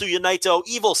whole Tetsuya Naito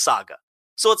evil saga.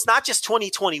 So it's not just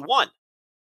 2021.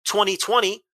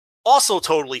 2020 also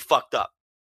totally fucked up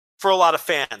for a lot of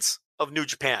fans of New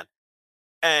Japan.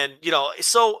 And, you know,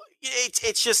 so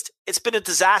it's been a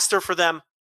disaster for them.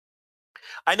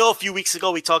 I know a few weeks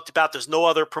ago we talked about there's no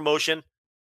other promotion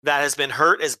that has been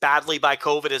hurt as badly by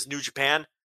COVID as New Japan.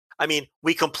 I mean,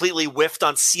 we completely whiffed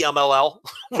on CMLL,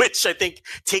 which I think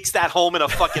takes that home in a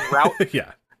fucking route.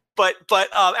 Yeah. But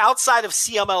outside of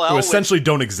CMLL, who essentially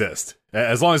don't exist.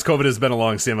 As long as COVID has been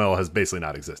along, CMLL has basically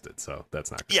not existed. So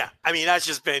that's not good. Yeah, I mean that's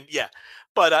just been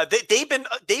But they've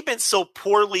been so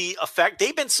poorly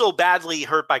they've been so badly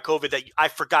hurt by COVID that I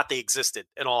forgot they existed.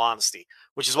 In all honesty,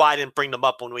 which is why I didn't bring them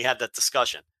up when we had that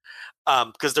discussion.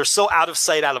 Because they're so out of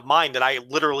sight, out of mind that I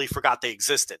literally forgot they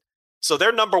existed. So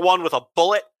they're number one with a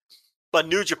bullet, but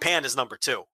New Japan is number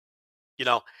two.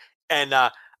 And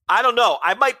I don't know.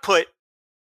 I might put,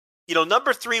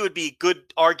 number three would be a good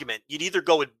argument. You'd either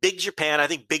go with Big Japan. I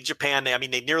think Big Japan.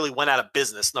 They nearly went out of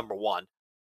business. Number one.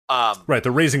 Right,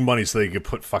 they're raising money so they could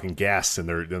put fucking gas in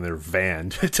their van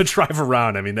to drive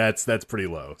around. I mean, that's pretty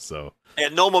low. So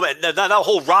and no moment, that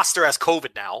whole roster has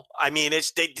COVID now. I mean,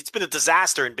 it's been a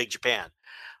disaster in Big Japan.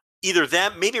 Either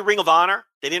them, maybe Ring of Honor.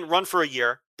 They didn't run for a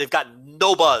year. They've got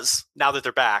no buzz now that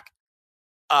they're back.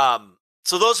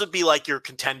 So those would be like your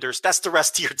contenders. That's the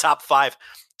rest of your top five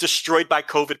destroyed by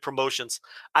COVID promotions.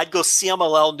 I'd go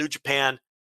CMLL, New Japan,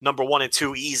 number 1 and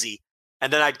 2, easy,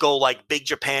 and then I'd go like Big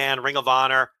Japan, Ring of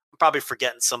Honor. I'm probably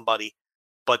forgetting somebody,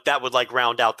 but that would like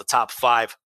round out the top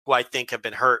five who I think have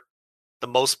been hurt the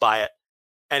most by it.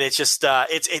 And it's just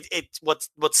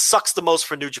what sucks the most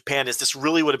for New Japan is this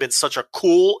really would have been such a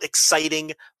cool,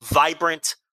 exciting,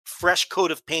 vibrant, fresh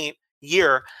coat of paint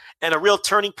year and a real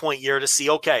turning point year to see,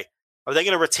 okay, are they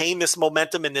going to retain this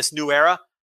momentum in this new era,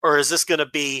 or is this going to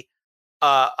be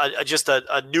just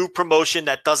a new promotion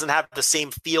that doesn't have the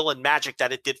same feel and magic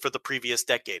that it did for the previous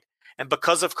decade? And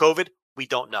because of COVID, we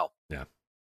don't know.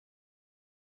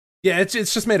 Yeah, it's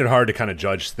just made it hard to kind of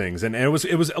judge things, and it was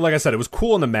like I said, it was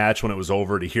cool in the match when it was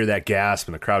over to hear that gasp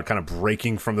and the crowd kind of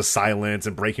breaking from the silence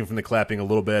and breaking from the clapping a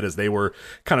little bit as they were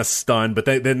kind of stunned. But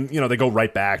then they go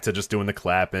right back to just doing the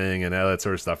clapping and all that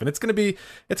sort of stuff, and it's gonna be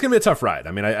a tough ride.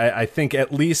 I mean, I think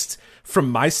at least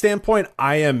from my standpoint,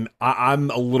 I'm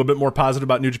a little bit more positive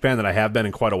about New Japan than I have been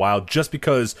in quite a while, just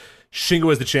because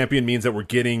Shingo as the champion means that we're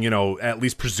getting at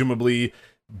least presumably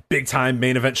big time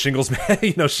main event Shingo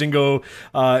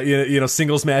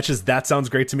singles matches. That sounds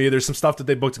great to me. There's some stuff that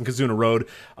they booked in Kazuna Road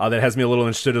that has me a little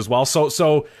interested as well.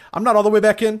 So I'm not all the way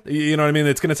back in. You know what I mean?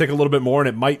 It's going to take a little bit more, and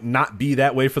it might not be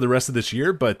that way for the rest of this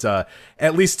year. But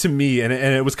at least to me, and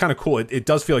it was kind of cool. It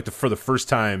does feel like for the first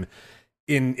time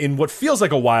in what feels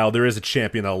like a while, there is a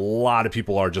champion that a lot of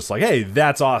people are just like, hey,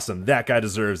 that's awesome. That guy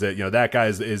deserves it. That guy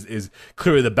is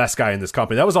clearly the best guy in this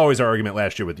company. That was always our argument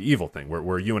last year with the Evil thing,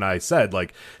 where you and I said,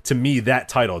 like, to me, that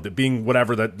title, being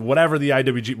whatever the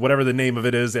IWG, whatever the name of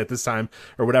it is at this time,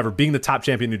 or whatever, being the top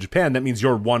champion in Japan, that means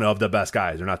you're one of the best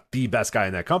guys. You're not the best guy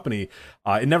in that company.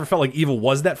 It never felt like Evil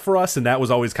was that for us, and that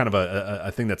was always kind of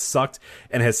a thing that sucked,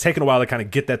 and has taken a while to kind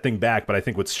of get that thing back. But I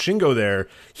think with Shingo there,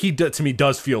 he to me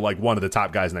does feel like one of the top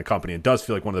guys in that company, and does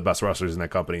feel like one of the best wrestlers in that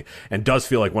company, and does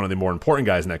feel like one of the more important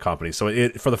guys in that company. So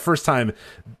it, for the first time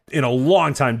in a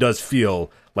long time, does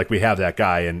feel like we have that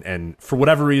guy. And for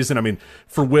whatever reason, I mean,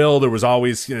 for Will, there was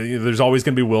always, there's always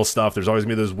going to be Will stuff. There's always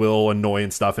going to be this Will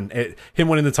annoying stuff, and him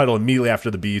winning the title immediately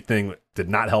after the B thing did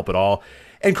not help at all.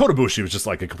 And Kota Ibushi was just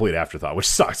like a complete afterthought, which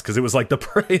sucks because it was like the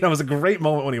parade. It was a great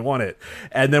moment when he won it,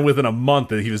 and then within a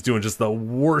month, he was doing just the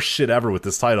worst shit ever with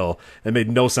this title. It made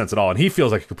no sense at all, and he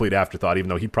feels like a complete afterthought, even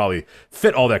though he probably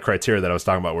fit all that criteria that I was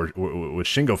talking about where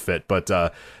Shingo fit. But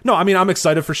no, I mean, I'm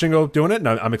excited for Shingo doing it, and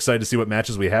I'm excited to see what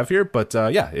matches we have here. But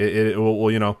yeah, it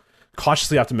will,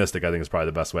 cautiously optimistic, I think, is probably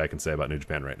the best way I can say about New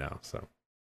Japan right now. So,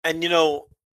 and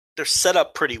they're set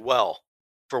up pretty well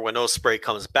for when Ospreay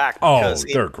comes back. Oh,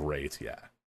 they're great, yeah.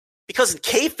 Because in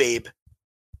kayfabe,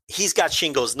 he's got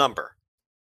Shingo's number.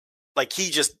 Like, he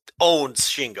just owns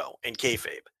Shingo in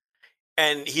kayfabe.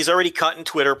 And he's already cutting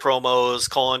Twitter promos,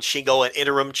 calling Shingo an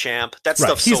interim champ. That right.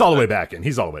 stuff's He's so all good. the way back in.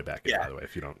 He's all the way back in, Yeah. by the way,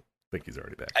 if you don't think he's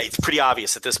already back. It's pretty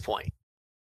obvious at this point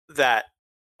that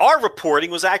our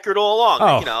reporting was accurate all along.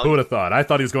 Oh, who would have thought? I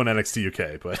thought he was going to NXT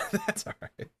UK, but that's all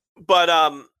right. But,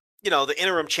 the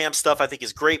interim champ stuff I think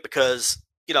is great because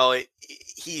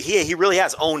he really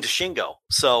has owned Shingo.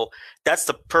 So that's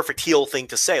the perfect heel thing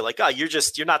to say. Like,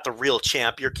 you're not the real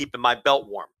champ. You're keeping my belt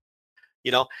warm,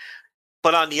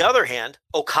 But on the other hand,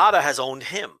 Okada has owned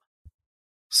him.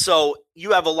 So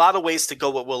you have a lot of ways to go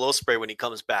with Will Ospreay when he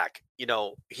comes back.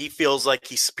 He feels like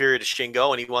he's superior to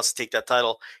Shingo and he wants to take that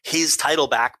title, his title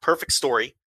back. Perfect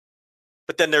story.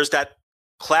 But then there's that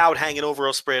cloud hanging over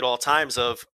Ospreay at all times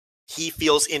of he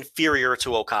feels inferior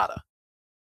to Okada.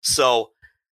 So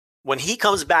when he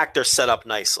comes back, they're set up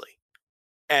nicely.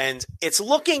 And it's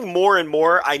looking more and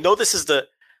more. I know this is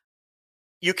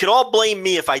you can all blame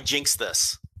me if I jinx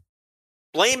this.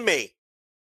 Blame me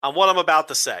on what I'm about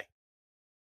to say.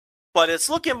 But it's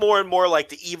looking more and more like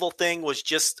the Evil thing was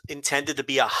just intended to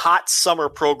be a hot summer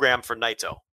program for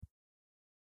Naito.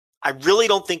 I really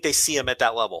don't think they see him at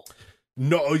that level.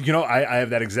 No, I have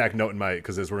that exact note in my,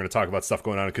 because as we're going to talk about stuff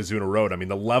going on in Kazuna Road, I mean,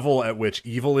 the level at which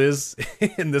Evil is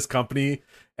in this company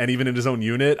and even in his own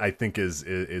unit, I think is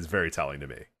very telling to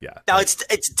me. Yeah. Now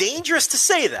it's dangerous to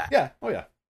say that. Yeah. Oh yeah.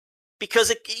 Because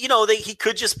they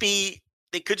could just be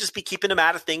keeping him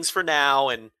out of things for now,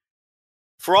 and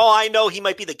for all I know, he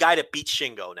might be the guy that beats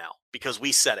Shingo now because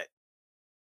we said it.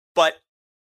 But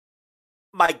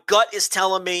my gut is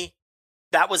telling me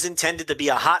that was intended to be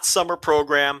a hot summer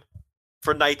program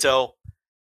for Naito.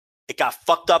 It got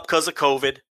fucked up because of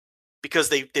COVID, because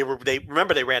they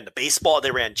ran the baseball,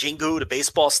 they ran Jingu, the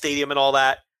baseball stadium and all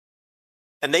that.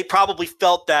 And they probably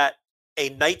felt that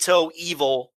a Naito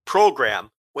Evil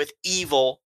program with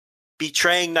Evil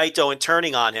betraying Naito and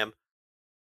turning on him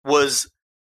was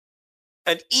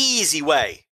an easy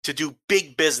way to do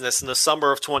big business in the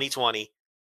summer of 2020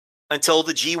 until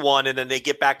the G1, and then they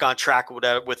get back on track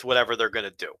with whatever they're going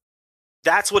to do.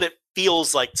 That's what it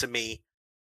feels like to me,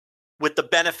 with the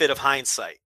benefit of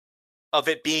hindsight of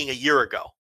it being a year ago,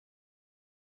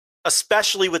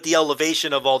 especially with the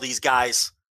elevation of all these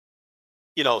guys,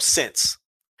 since.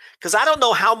 Because I don't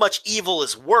know how much Evil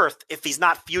is worth if he's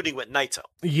not feuding with Naito.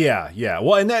 Yeah.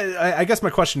 Well, and I guess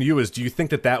my question to you is, do you think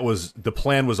that was the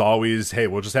plan? Was always, hey,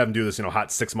 we'll just have him do this, hot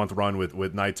 6-month run with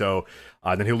Naito,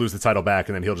 then he'll lose the title back,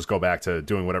 and then he'll just go back to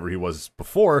doing whatever he was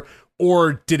before?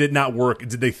 Or did it not work?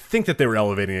 Did they think that they were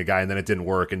elevating a guy, and then it didn't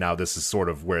work, and now this is sort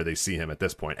of where they see him at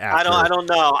this point? I don't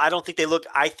know. I don't think they look.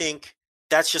 I think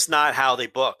that's just not how they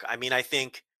book. I mean, I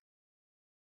think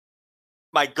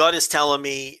my gut is telling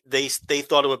me they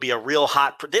thought it would be a real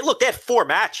hot. They had 4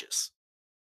 matches,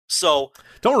 so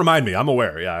don't remind me. I'm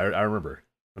aware. Yeah, I remember.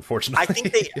 Unfortunately,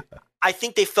 I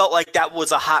think they felt like that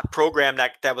was a hot program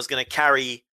that was going to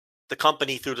carry the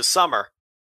company through the summer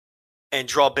and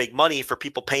draw big money for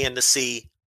people paying to see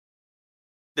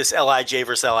this LIJ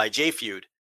versus LIJ feud,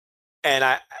 and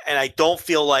I don't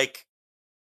feel like,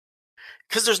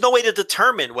 because there's no way to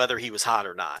determine whether he was hot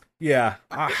or not. Yeah.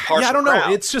 I don't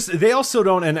know. It's just, they also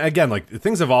don't, and again, like,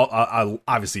 things have all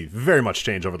obviously very much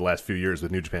changed over the last few years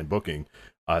with New Japan booking,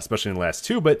 especially in the last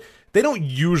 2, but they don't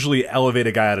usually elevate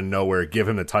a guy out of nowhere, give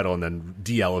him the title, and then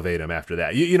de-elevate him after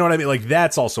that. You know what I mean? Like,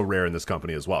 that's also rare in this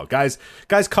company as well. Guys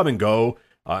come and go,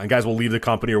 and guys will leave the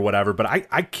company or whatever, but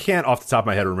I can't off the top of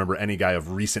my head remember any guy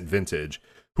of recent vintage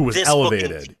who was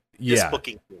elevated. This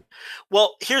booking.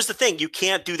 Well, here's the thing. You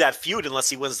can't do that feud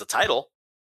unless he wins the title.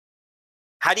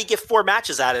 How do you get 4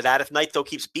 matches out of that if Naito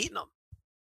keeps beating him?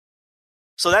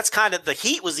 So that's kind of the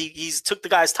heat, was he took the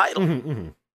guy's title. Mm-hmm.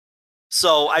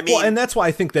 So, I mean... Well, and that's why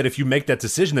I think that if you make that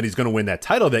decision that he's going to win that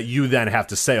title, that you then have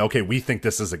to say, okay, we think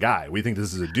this is a guy. We think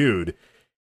this is a dude.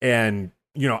 And,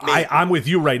 I'm with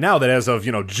you right now that as of,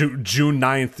 June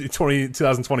 9th,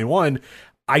 2021...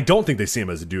 I don't think they see him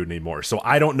as a dude anymore. So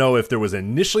I don't know if there was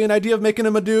initially an idea of making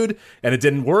him a dude and it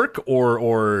didn't work,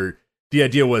 or the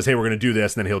idea was, hey, we're going to do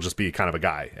this, and then he'll just be kind of a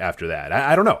guy after that.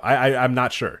 I don't know. I'm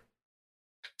not sure.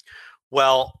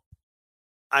 Well,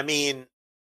 I mean,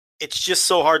 it's just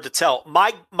so hard to tell.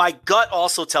 My gut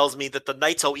also tells me that the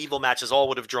Naito Evil matches all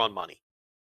would have drawn money.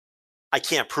 I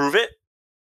can't prove it.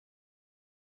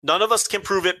 None of us can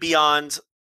prove it beyond,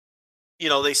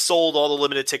 they sold all the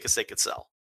limited tickets they could sell.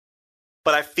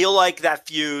 But I feel like that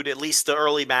feud, at least the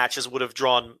early matches, would have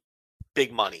drawn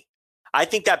big money. I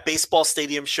think that baseball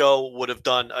stadium show would have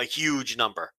done a huge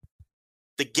number.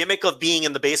 The gimmick of being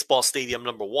in the baseball stadium,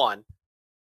 number one,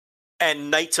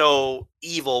 and Naito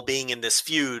Evil being in this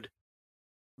feud,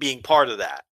 being part of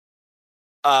that.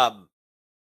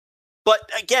 But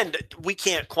again, we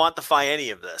can't quantify any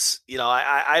of this.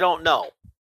 I don't know.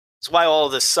 That's why all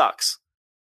of this sucks.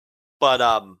 But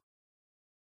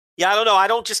yeah, I don't know.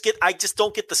 I just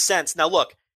don't get the sense. Now,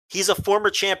 look, he's a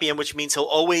former champion, which means he'll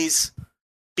always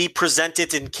be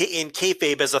presented in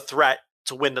kayfabe as a threat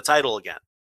to win the title again.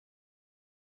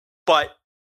 But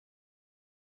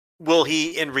will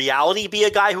he, in reality, be a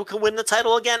guy who can win the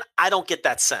title again? I don't get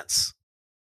that sense.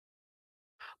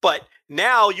 But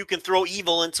now you can throw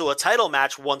Evil into a title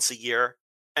match once a year,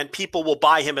 and people will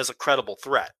buy him as a credible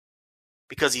threat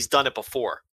because he's done it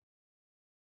before.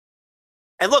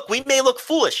 And look, we may look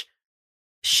foolish.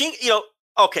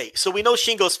 Okay, so we know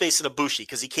Shingo's facing Ibushi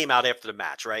because he came out after the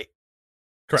match, right?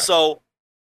 Correct. So,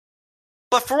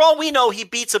 but for all we know, he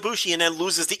beats Ibushi and then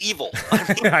loses to Evil.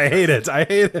 I mean, I hate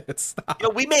it.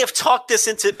 Stop. We may have talked this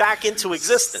back into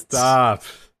existence. Stop.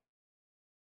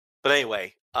 But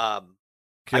anyway, I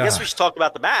guess we should talk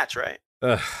about the match, right?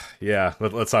 Yeah,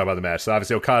 let's talk about the match. So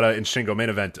obviously, Okada and Shingo, main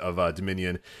event of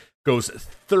Dominion, goes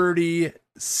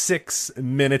 36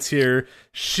 minutes here.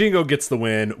 Shingo gets the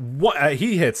win.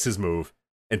 He hits his move,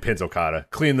 and pins Okada.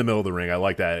 Clean the middle of the ring. I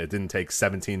like that. It didn't take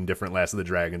 17 different Last of the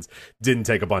Dragons. Didn't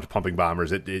take a bunch of pumping bombers.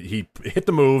 He hit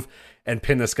the move and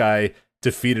pinned this guy,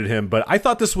 defeated him. But I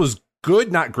thought this was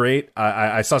good, not great.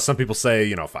 I saw some people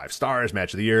say, 5 stars,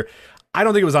 match of the year. I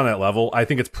don't think it was on that level. I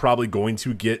think it's probably going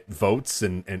to get votes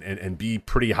and be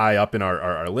pretty high up in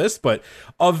our list. But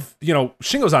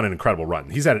Shingo's on an incredible run.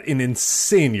 He's had an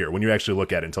insane year when you actually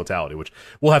look at it in totality, which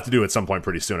we'll have to do at some point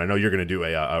pretty soon. I know you're going to do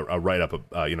a write-up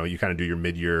of, you kind of do your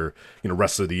mid-year,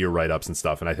 rest of the year write-ups and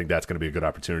stuff. And I think that's going to be a good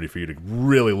opportunity for you to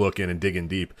really look in and dig in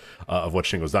deep of what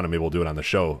Shingo's done. And maybe we'll do it on the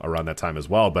show around that time as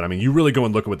well. But I mean, you really go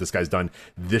and look at what this guy's done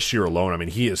this year alone. I mean,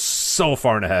 he is so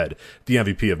far and ahead, the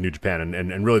MVP of New Japan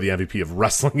and really the MVP of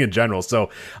wrestling in general. So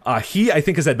he, I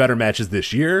think, has had better matches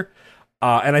this year.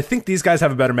 And I think these guys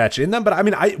have a better match in them. But I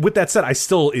mean, with that said, I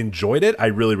still enjoyed it. I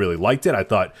really, really liked it. I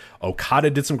thought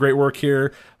Okada did some great work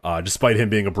here, despite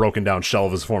him being a broken down shell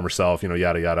of his former self,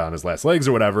 yada, yada, on his last legs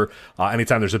or whatever.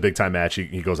 Anytime there's a big time match,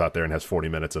 he goes out there and has 40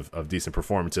 minutes of decent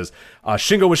performances.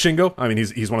 Shingo was Shingo. I mean,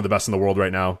 he's one of the best in the world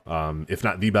right now, if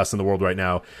not the best in the world right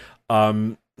now.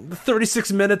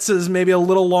 36 minutes is maybe a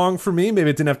little long for me.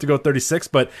 Maybe it didn't have to go 36,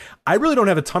 but I really don't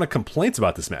have a ton of complaints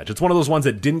about this match. It's one of those ones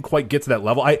that didn't quite get to that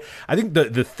level. I think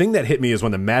the thing that hit me is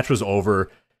when the match was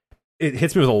over, it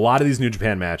hits me with a lot of these New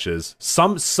Japan matches.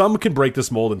 Some can break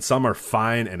this mold and some are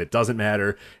fine and it doesn't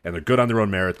matter and they're good on their own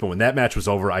merits. But when that match was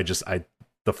over,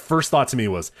 the first thought to me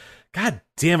was, God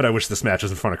damn it, I wish this match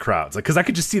was in front of crowds. Because I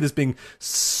could just see this being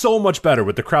so much better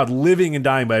with the crowd living and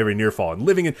dying by every near fall and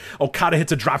living in Okada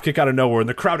hits a dropkick out of nowhere and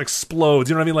the crowd explodes.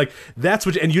 You know what I mean? Like that's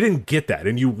and you didn't get that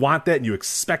and you want that and you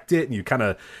expect it and you kind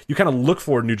of look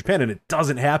for it in New Japan and it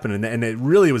doesn't happen and it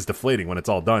really was deflating when it's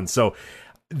all done. So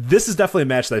this is definitely a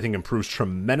match that I think improves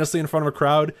tremendously in front of a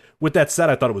crowd. With that said,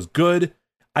 I thought it was good.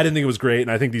 I didn't think it was great,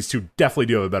 and I think these two definitely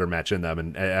do have a better match in them,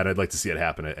 and I'd like to see it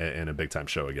happen in a big-time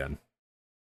show again.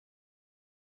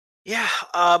 Yeah,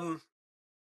 I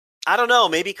don't know.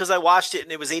 Maybe because I watched it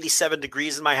and it was 87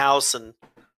 degrees in my house and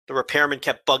the repairman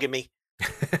kept bugging me.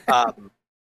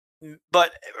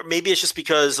 But maybe it's just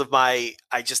because of I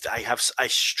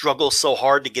struggle so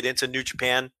hard to get into New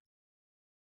Japan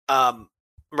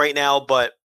right now,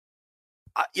 but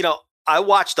I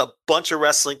watched a bunch of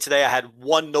wrestling today. I had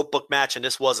one notebook match, and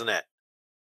this wasn't it.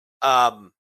 I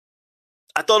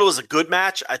thought it was a good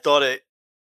match. I thought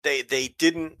they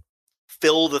didn't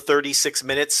fill the 36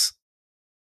 minutes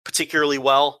particularly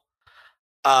well.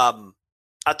 I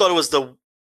thought it was the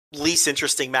least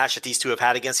interesting match that these two have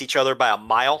had against each other by a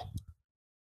mile.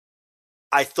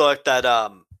 I thought that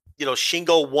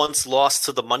Shingo once lost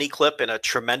to the Money Clip in a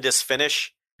tremendous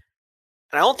finish.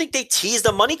 And I don't think they teased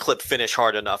the Money Clip finish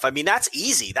hard enough. I mean, that's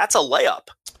easy. That's a layup.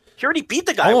 He already beat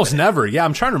the guy. Almost never. Yeah,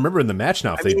 I'm trying to remember in the match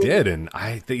now if they did, and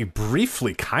they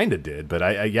briefly kind of did, but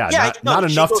not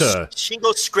enough to.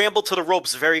 Shingo scrambled to the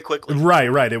ropes very quickly.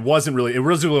 Right. It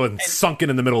wasn't sunk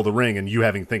in the middle of the ring, and you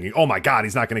thinking, oh my god,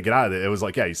 he's not going to get out of it. It was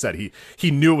like, yeah, you said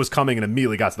he knew it was coming and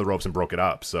immediately got to the ropes and broke it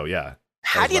up. So yeah.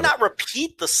 How do you not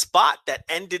repeat the spot that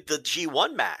ended the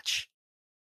G1 match?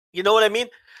 You know what I mean?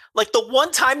 Like the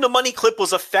one time the Money Clip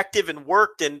was effective and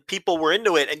worked and people were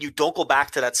into it and you don't go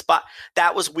back to that spot.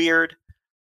 That was weird.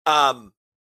 I'm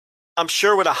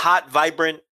sure with a hot,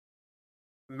 vibrant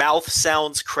mouth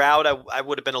sounds crowd, I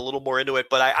would have been a little more into it,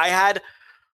 but I had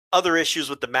other issues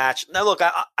with the match. Now look,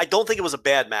 I don't think it was a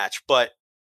bad match, but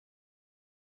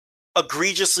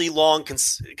egregiously long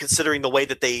considering the way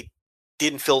that they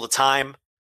didn't fill the time.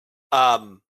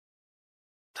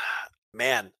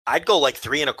 Man, I'd go like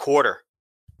 3.25.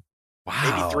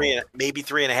 Wow. Maybe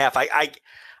 3.5.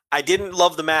 I didn't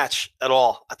love the match at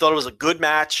all. I thought it was a good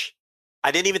match.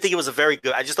 I didn't even think it was a very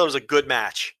good. I just thought it was a good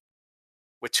match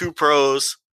with two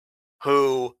pros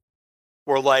who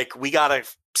were like, we got to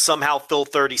somehow fill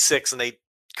 36, and they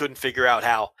couldn't figure out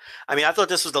how. I mean, I thought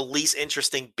this was the least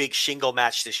interesting big Shingo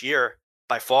match this year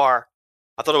by far.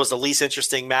 I thought it was the least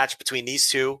interesting match between these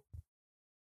two.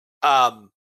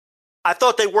 I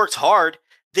thought they worked hard.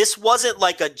 This wasn't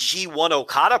like a G1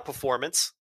 Okada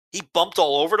performance. He bumped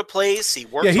all over the place. He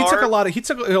worked hard. He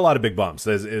took a lot of big bumps,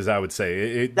 as I would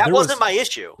say. That wasn't my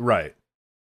issue. Right.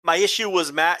 My issue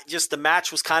was just the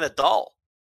match was kind of dull.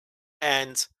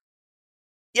 And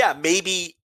yeah,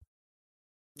 maybe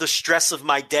the stress of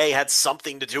my day had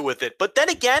something to do with it. But then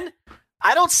again,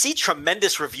 I don't see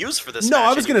tremendous reviews for this match. No,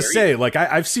 I was going to say, like,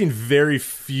 I've seen very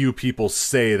few people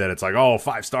say that it's like, oh,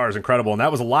 5 stars, incredible. And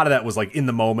that was a lot of that was like in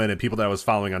the moment and people that I was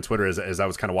following on Twitter as I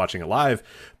was kind of watching it live.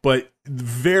 But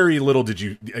very little did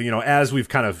you as we've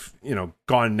kind of,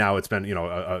 gone now, it's been,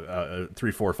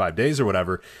 3, 4, 5 days or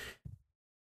whatever.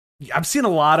 I'm seeing a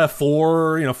lot of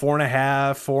 4, 4.5,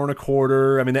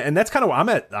 4.25. I mean, and that's kind of I'm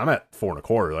at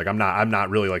 4.25. Like I'm not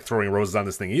really like throwing roses on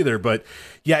this thing either. But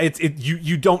yeah,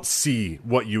 you don't see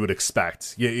what you would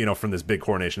expect, from this big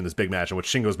coronation, this big match, and what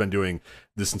Shingo's been doing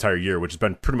this entire year, which has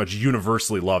been pretty much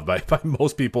universally loved by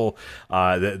most people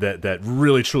that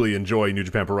really truly enjoy New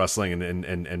Japan Pro Wrestling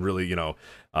and really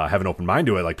have an open mind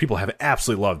to it. Like people have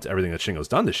absolutely loved everything that Shingo's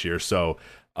done this year. So.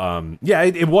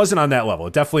 It wasn't on that level.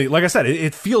 It definitely, like I said,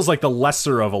 it feels like the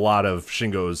lesser of a lot of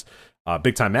Shingo's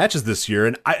big time matches this year.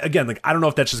 And I don't know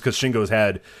if that's just because Shingo's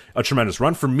had a tremendous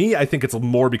run. For me, I think it's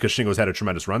more because Shingo's had a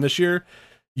tremendous run this year.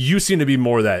 You seem to be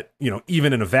more that,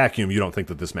 even in a vacuum, you don't think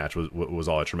that this match was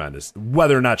all that tremendous.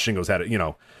 Whether or not Shingo's had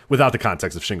it, without the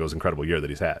context of Shingo's incredible year that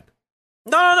he's had.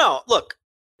 No. Look,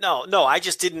 no. I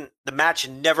just didn't. The match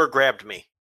never grabbed me,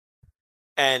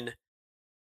 and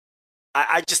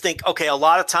I just think, okay, a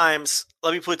lot of times,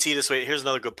 let me put it to you this way. Here's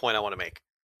another good point I want to make.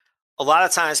 A lot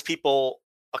of times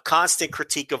a constant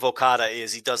critique of Okada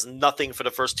is he does nothing for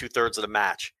the first 2/3 of the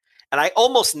match. And I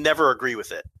almost never agree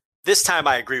with it. This time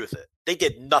I agree with it. They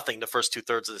did nothing the first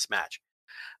 2/3 of this match.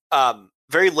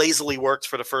 Very lazily worked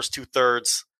for the first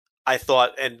 2/3, I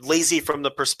thought, and lazy from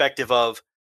the perspective of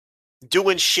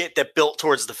doing shit that built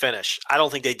towards the finish. I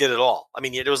don't think they did it all. I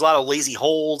mean, there was a lot of lazy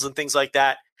holds and things like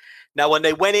that. Now, when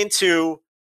they went into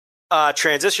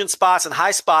transition spots and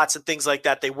high spots and things like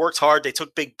that, they worked hard. They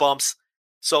took big bumps.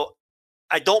 So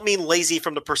I don't mean lazy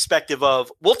from the perspective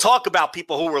of, we'll talk about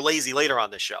people who were lazy later on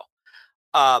this show.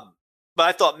 But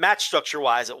I thought match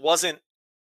structure-wise, it wasn't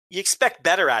 – you expect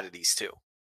better out of these two.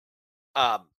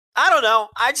 I don't know.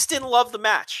 I just didn't love the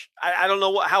match. I don't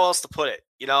know how else to put it.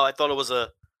 I thought it was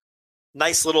a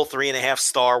nice little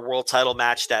 3.5-star world title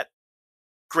match that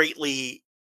greatly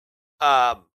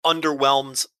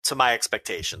underwhelmed to my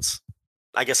expectations.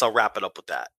 I guess I'll wrap it up with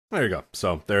that. There you go.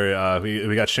 So there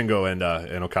we got Shingo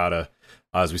and Okada.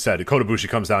 As we said, Kota Ibushi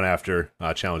comes down after,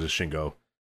 challenges Shingo.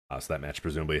 So that match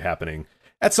presumably happening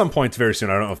at some point very soon.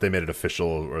 I don't know if they made it official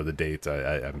or the date.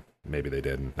 I maybe they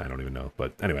did. And I don't even know.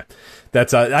 But anyway,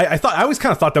 that's I always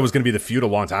kind of thought that was going to be the feud a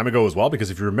long time ago as well. Because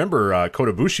if you remember,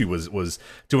 Kota Ibushi was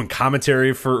doing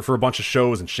commentary for a bunch of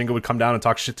shows, and Shingo would come down and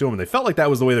talk shit to him, and they felt like that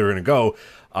was the way they were going to go.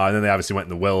 And then they obviously went in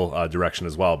the Will direction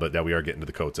as well. But now we are getting to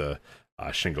the Kota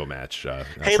Shingo match.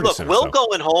 Hey, look, Will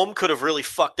going home could have really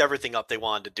fucked everything up they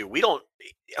wanted to do.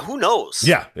 Who knows?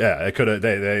 Yeah, it could have.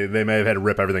 They may have had to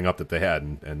rip everything up that they had,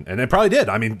 and they probably did.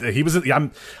 I mean, he was.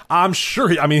 I'm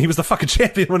sure. I mean, he was the fucking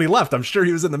champion when he left. I'm sure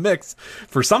he was in the mix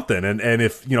for something. And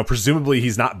if presumably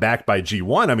he's not back by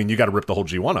G1. I mean, you got to rip the whole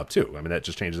G1 up too. I mean, that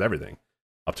just changes everything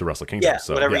up to Wrestle Kingdom. Yeah,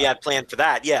 so, whatever you had planned for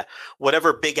that. Yeah,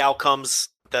 whatever big outcomes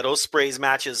that Ospreay's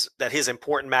matches, that his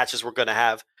important matches were going to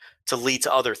have to lead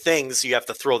to other things, you have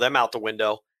to throw them out the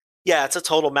window. Yeah, it's a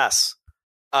total mess.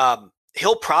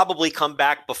 He'll probably come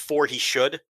back before he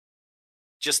should,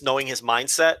 just knowing his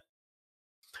mindset.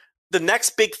 The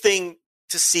next big thing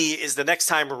to see is the next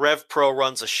time Rev Pro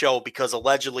runs a show, because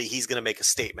allegedly he's going to make a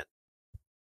statement.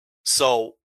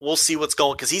 So we'll see what's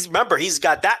going, because he's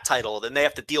got that title, then they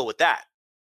have to deal with that.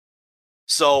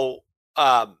 So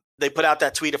they put out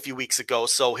that tweet a few weeks ago.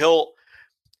 So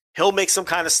he'll make some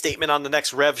kind of statement on the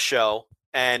next Rev show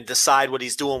and decide what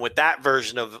he's doing with that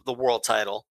version of the world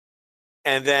title.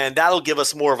 And then that'll give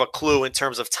us more of a clue in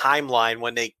terms of timeline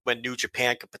when New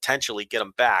Japan could potentially get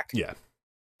him back. Yeah.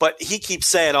 But he keeps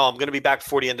saying, I'm going to be back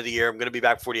before the end of the year. I'm going to be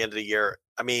back before the end of the year.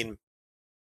 I mean,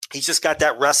 he's just got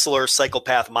that wrestler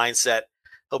psychopath mindset.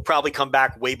 He'll probably come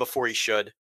back way before he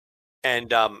should.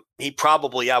 And he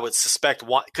probably, I would suspect,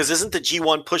 because isn't the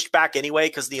G1 pushed back anyway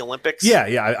because of the Olympics?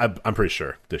 Yeah, I'm pretty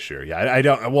sure this year. Yeah, I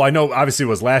don't. Well, I know obviously it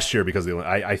was last year because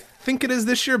I think it is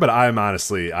this year, but I'm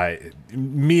honestly,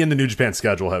 me and the New Japan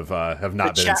schedule have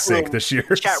not been in sync this year.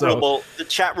 The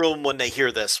chat room when they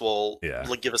hear this will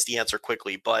give us the answer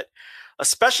quickly, but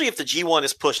especially if the G1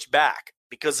 is pushed back,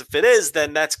 because if it is,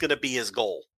 then that's going to be his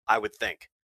goal, I would think.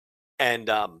 And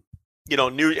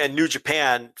New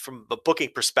Japan, from a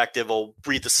booking perspective, will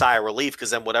breathe a sigh of relief,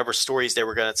 because then whatever stories they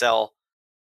were going to tell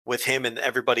with him and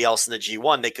everybody else in the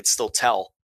G1, they could still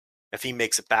tell if he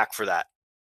makes it back for that.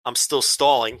 I'm still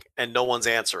stalling, and no one's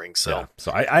answering. So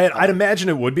I'd imagine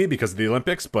it would be because of the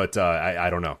Olympics, but I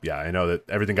don't know. Yeah, I know that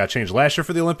everything got changed last year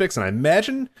for the Olympics, and I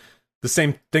imagine the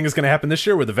same thing is going to happen this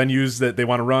year, where the venues that they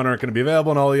want to run aren't going to be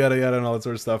available and all yada yada and all that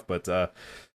sort of stuff. But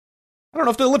I don't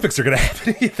know if the Olympics are going to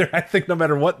happen either. I think no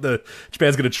matter what,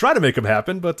 Japan's going to try to make them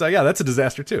happen. But that's a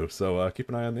disaster too. So keep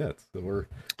an eye on that. So we're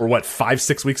what,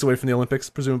 5-6 weeks away from the Olympics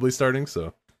presumably starting.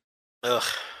 So ugh.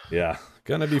 Yeah,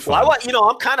 Gonna be fun. Well,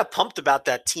 I'm kind of pumped about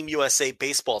that Team USA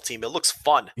baseball team. It looks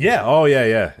fun. Yeah. Oh,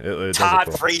 yeah. It Todd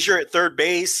cool. Frazier at third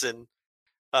base and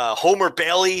Homer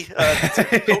Bailey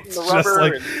coating the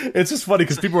rubber. It's just funny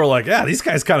because people are like, yeah, these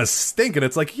guys kind of stink. And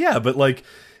it's like, yeah, but like,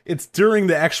 it's during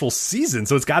the actual season,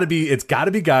 so it's got to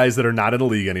be guys that are not in the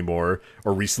league anymore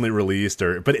or recently released,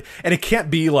 and it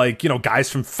can't be like guys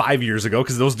from 5 years ago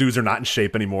because those dudes are not in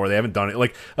shape anymore. They haven't done it,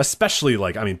 like especially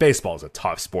like baseball is a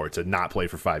tough sport to not play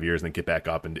for 5 years and then get back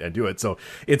up and do it. So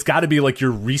it's got to be like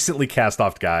your recently cast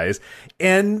off guys,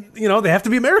 and they have to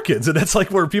be Americans, and that's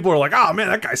like where people are like, oh man,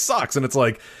 that guy sucks, and it's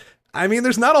like,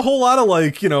 there's not a whole lot of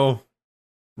like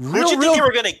Who'd you think they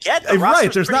were going to get?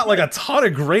 Right, there's not like a ton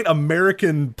of great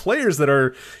American players that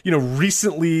are,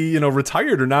 recently,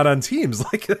 retired or not on teams.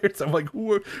 Like, I'm like,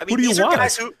 who do you want?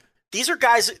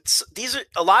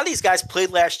 A lot of these guys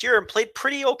played last year and played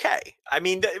pretty okay.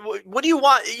 What do you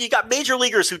want? You got major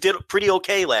leaguers who did pretty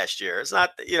okay last year. It's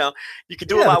not, you could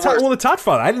do a lot worse. Well, the Todd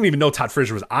Frazier, I didn't even know Todd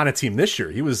Frazier was on a team this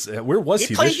year. He was, where was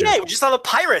he this year? Yeah, he was just on the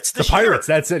Pirates this year. The Pirates,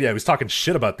 that's it. Yeah, he was talking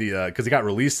shit about because he got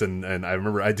released, and I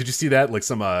remember, did you see that? Like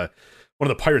some, one of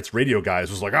the Pirates radio guys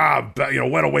was like,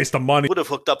 what a waste of money. Would have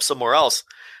hooked up somewhere else,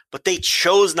 but they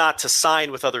chose not to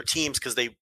sign with other teams because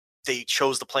they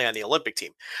chose to play on the Olympic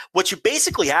team. What you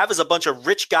basically have is a bunch of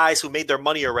rich guys who made their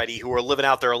money already, who are living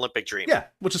out their Olympic dream. Yeah,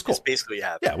 which is cool. That's basically you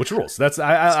have. Yeah, which rules. That's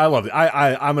I love it.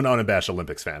 I'm an unabashed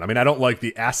Olympics fan. I don't like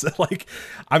the asset. Like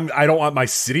I don't want my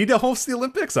city to host the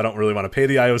Olympics. I don't really want to pay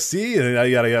the IOC and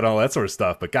yada all that sort of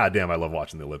stuff. But goddamn, I love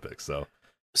watching the Olympics. So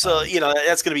that's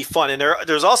going to be fun. And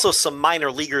there's also some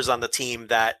minor leaguers on the team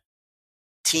that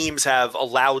teams have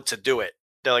allowed to do it.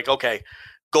 They're like, okay,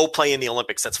 go play in the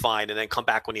Olympics, that's fine, and then come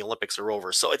back when the Olympics are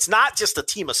over. So it's not just a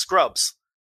team of scrubs.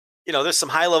 There's some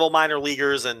high-level minor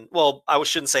leaguers, and, well, I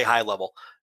shouldn't say high-level.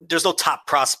 There's no top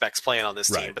prospects playing on this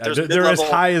team. But they're as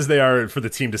high as they are for the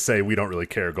team to say, we don't really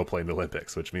care, go play in the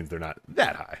Olympics, which means they're not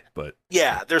that high. But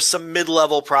yeah, there's some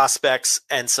mid-level prospects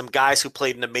and some guys who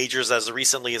played in the majors as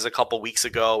recently as a couple weeks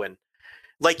ago. And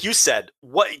like you said,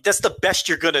 that's the best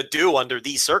you're going to do under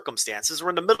these circumstances. We're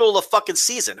in the middle of the fucking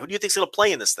season. Who do you think's going to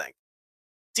play in this thing?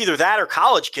 It's either that or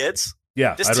college kids.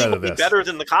 Yeah, this team would be better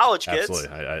than the college kids.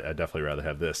 Absolutely, I'd definitely rather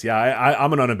have this. Yeah,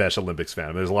 I'm an unabashed Olympics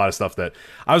fan. There's a lot of stuff that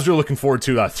I was really looking forward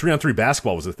to. 3-on-3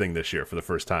 basketball was a thing this year for the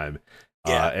first time.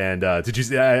 Yeah, did you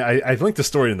see? I linked the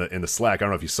story in the Slack. I don't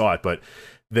know if you saw it, but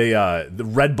they the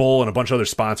Red Bull and a bunch of other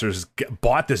sponsors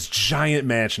bought this giant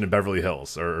mansion in Beverly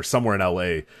Hills or somewhere in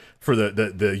LA for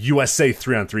the USA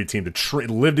 3-on-3 team to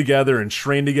live together and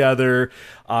train together.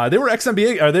 They were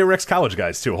ex-NBA, or they were ex-college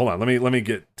guys too. Hold on, let me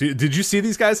get. Did you see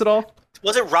these guys at all?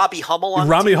 Was it Robbie Hummel on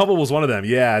Robbie Hummel was one of them,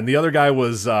 yeah, and the other guy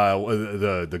was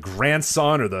the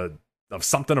grandson or of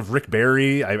something of Rick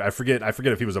Barry. I forget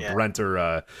if he was a Brent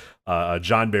or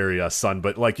John Barry son,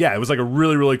 but like, yeah, it was like a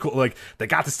really, really cool, like they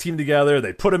got this team together,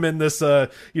 they put him in this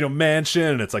mansion,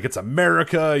 and it's like, it's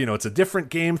America, it's a different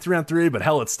game 3-on-3, but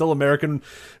hell, it's still American,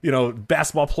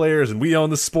 basketball players, and we own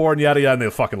the sport, and yada yada, and they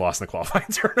fucking lost in the qualifying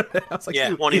tournament. I was like,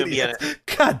 yeah, won't even be in it.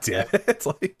 God damn it. It's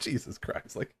like, Jesus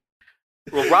Christ. Like,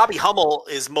 well, Robbie Hummel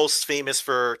is most famous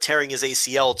for tearing his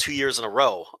ACL 2 years in a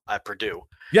row at Purdue.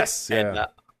 Yes. Yeah. And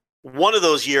one of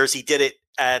those years he did it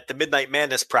at the Midnight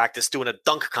Madness practice doing a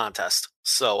dunk contest.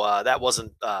 So that was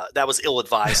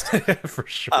ill-advised. For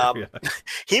sure.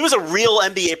 He was a real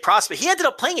NBA prospect. He ended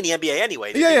up playing in the NBA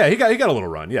anyway. Yeah, he got a little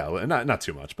run. Yeah, not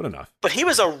too much, but enough. But he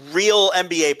was a real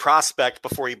NBA prospect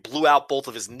before he blew out both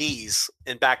of his knees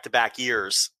in back-to-back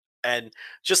years. And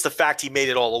just the fact he made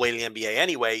it all the way to the NBA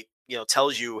anyway,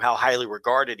 tells you how highly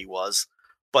regarded he was.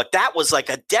 But that was like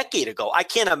a decade ago. I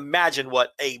can't imagine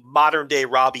what a modern-day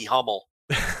Robbie Hummel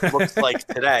looks like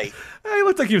today. He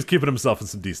looked like he was keeping himself in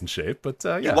some decent shape, but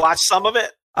yeah. You watched some of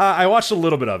it? I watched a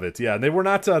little bit of it, yeah. And they were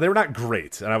not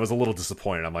great, and I was a little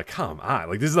disappointed. I'm like, come on,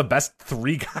 like these are the best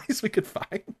three guys we could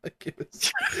find. Like, it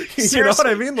was, you know what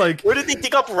I mean? Like, where did they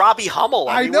dig up Robbie Hummel?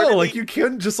 I know, like you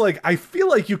couldn't just like. I feel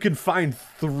like you can find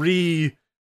three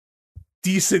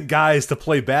decent guys to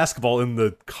play basketball in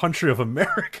the country of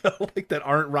America, like that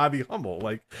aren't Robbie Hummel.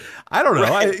 Like, I don't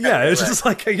know. It's just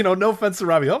like, no offense to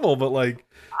Robbie Hummel, but like,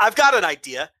 I've got an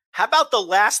idea. How about the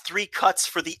last three cuts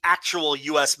for the actual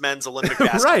U.S. men's Olympic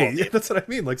basketball right, team? That's what I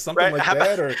mean. Like something like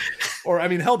that, or I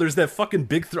mean, hell, there's that fucking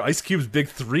Ice Cube's Big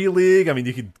 3 league. I mean,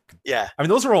 you could. Yeah. I mean,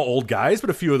 those are all old guys, but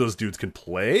a few of those dudes can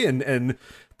play, and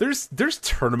there's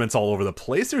tournaments all over the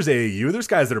place. There's AAU. There's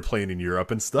guys that are playing in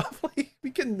Europe and stuff. Like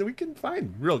we can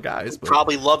find real guys. But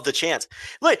probably love the chance.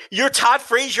 Look, your Todd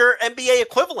Frazier NBA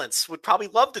equivalents would probably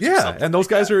love to do something. Yeah, and those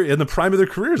guys are in the prime of their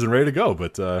careers and ready to go.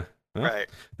 But right,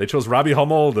 they chose Robbie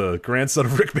Hummel, the grandson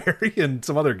of Rick Barry, and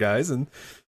some other guys, and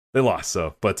They lost,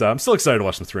 so. But I'm still excited to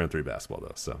watch some 3-on-3 basketball,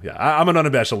 though. So, yeah, I'm an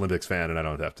unabashed Olympics fan, and I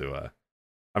don't have to...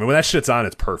 I mean, when that shit's on,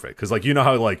 it's perfect. Because, like, you know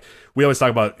how, like, we always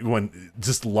talk about when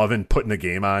just loving putting a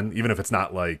game on, even if it's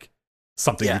not, like,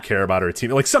 something you care about or a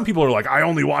team. Like, some people are like, I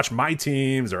only watch my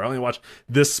teams or I only watch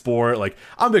this sport. Like,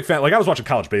 I'm a big fan. Like, I was watching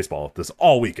college baseball this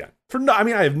all weekend. I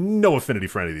mean, I have no affinity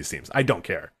for any of these teams. I don't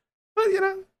care. But, you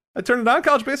know, I turned it on.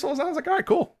 College baseball, and I was like, all right,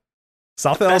 cool.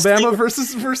 South Alabama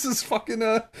versus fucking,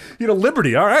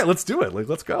 Liberty. All right, let's do it. Like,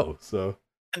 let's go. So...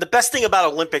 And the best thing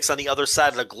about Olympics on the other side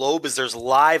of the globe is there's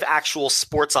live actual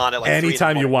sports on it. Like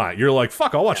anytime you want. You're like,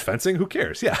 fuck, I'll watch fencing. Who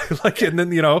cares? Yeah. Like, and then,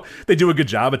 they do a good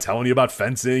job of telling you about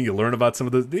fencing. You learn about some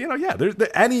of the, there's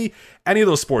any of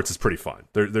those sports is pretty fun.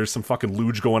 There's some fucking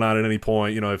luge going on at any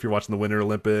point. If you're watching the Winter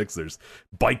Olympics, there's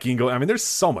biking going. I mean, there's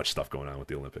so much stuff going on with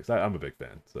the Olympics. I'm a big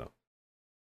fan. So,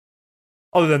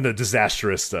 other than the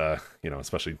disastrous,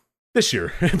 especially this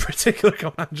year in particular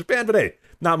going on in Japan, but hey,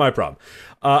 not my problem.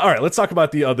 All right, let's talk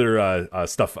about the other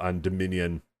stuff on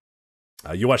Dominion.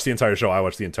 You watched the entire show. I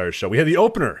watched the entire show. We had the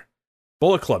opener.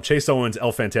 Bullet Club, Chase Owens,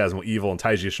 El Phantasmo, Evil, and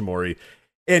Taiji Ishimori,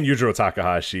 and Yujiro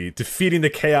Takahashi defeating the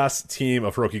Chaos team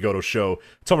of Hiroki Goto, Sho,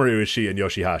 Tomohiro Ishii, and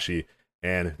Yoshihashi.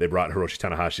 And they brought Hiroshi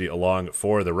Tanahashi along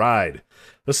for the ride.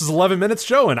 This is 11 minutes,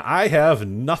 Joe, and I have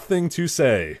nothing to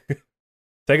say.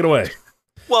 Take it away.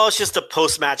 Well, it's just a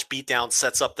post-match beatdown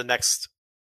sets up the next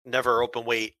never open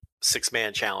weight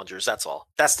 6-man challengers. That's all.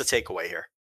 That's the takeaway here.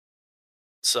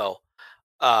 So,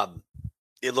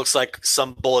 it looks like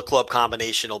some Bullet Club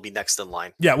combination will be next in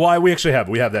line. Yeah, well, we actually have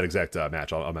that exact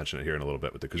match. I'll mention it here in a little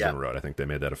bit with the Kazuma Road. I think they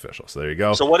made that official. So there you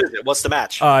go. So what is it? What's the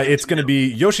match? It's going to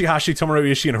be Yoshihashi,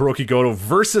 Tomohiro Ishii, and Hiroki Goto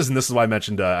versus, and this is why I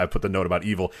mentioned, I put the note about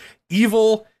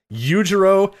Evil,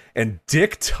 Yujiro, and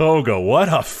Dick Togo. What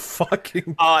a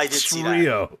fucking I did see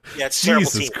trio. That. Yeah, it's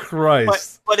Jesus team.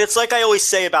 Christ. But it's like I always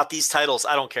say about these titles,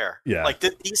 I don't care. Yeah. Like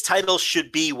these titles should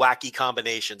be wacky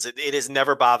combinations. It has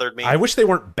never bothered me. I wish they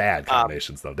weren't bad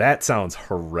combinations, though. That sounds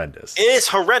horrendous. It is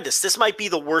horrendous. This might be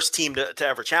the worst team to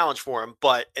ever challenge for him,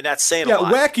 and that's saying a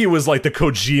lot. Wacky was like the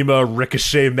Kojima,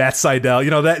 Ricochet, Matt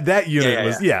Sydal. That unit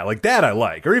was, like that I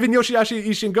like. Or even Yoshihashi,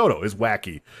 Ishii, and Goto is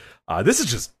wacky. This is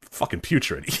just fucking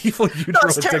putrid. Evil Yujiro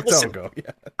and Dick Togo.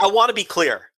 Yeah. I want to be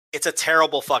clear. It's a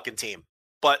terrible fucking team,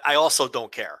 but I also don't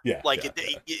care.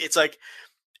 It's like,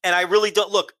 and I really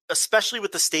don't look, especially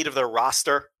with the state of their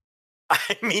roster.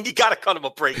 I mean, you got to cut them a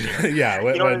break here. Yeah.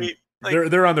 You know what I mean?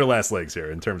 Like, they're on their last legs here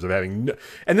in terms of having,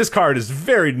 and this card is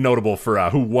very notable for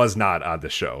who was not on the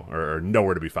show or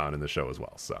nowhere to be found in the show as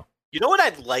well. So, you know what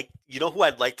I'd like? You know who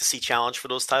I'd like to see challenge for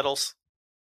those titles?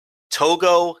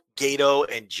 Togo, Gato,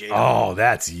 and Jado. Oh,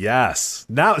 that's yes.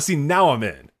 Now I'm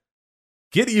in.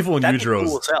 Get Evil and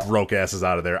Yujiro's broke asses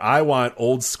out of there. I want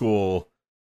old school.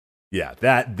 Yeah,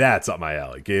 that's up my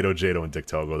alley. Gato, Jado, and Dick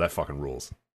Togo. That fucking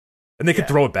rules. And they could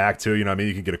throw it back too. You know what I mean?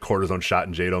 You can get a cortisone shot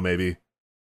in Jado maybe.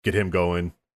 Get him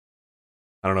going.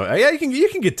 I don't know. Yeah, you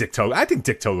can get Dick Togo. I think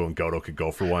Dick Togo and Goto could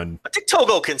go for one. But Dick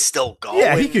Togo can still go.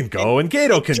 Yeah, he can go, and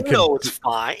Gato can. It's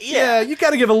fine. Yeah, you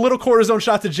got to give a little cortisone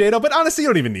shot to Jado, but honestly, you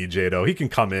don't even need Jado. He can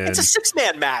come in. It's a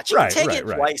 6-man match. Right, take it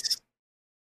twice.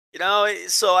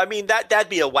 So I mean that'd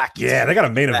be a wacky. Yeah, they got a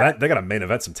main event. They got a main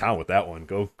event some town with that one.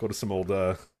 Go to some old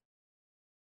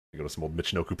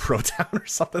Michinoku Pro Town or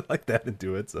something like that and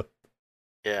do it. So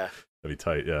yeah, that'd be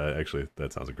tight. Yeah, actually,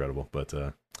 that sounds incredible. But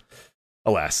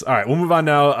alas. All right, we'll move on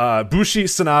now. Bushi,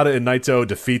 Sanada, and Naito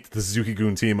defeat the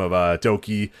Suzuki-gun team of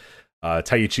Doki,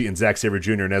 Taichi, and Zack Sabre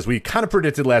Jr. And as we kind of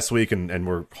predicted last week, and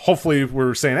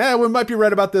we're saying, we might be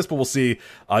right about this, but we'll see.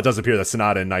 It does appear that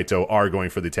Sanada and Naito are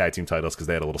going for the tag team titles because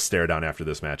they had a little stare down after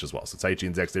this match as well. So Taichi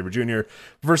and Zack Sabre Jr.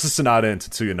 versus Sanada and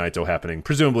Tetsuya Naito happening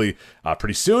presumably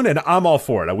pretty soon, and I'm all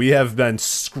for it. We have been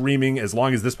screaming as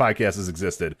long as this podcast has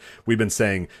existed. We've been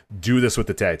saying, do this with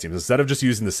the tag teams. Instead of just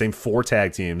using the same 4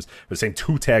 tag teams, or the same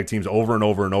 2 tag teams over and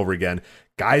over and over again,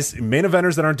 guys, main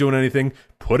eventers that aren't doing anything,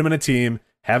 put them in a team,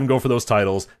 have them go for those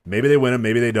titles. Maybe they win them,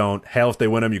 maybe they don't. Hell, if they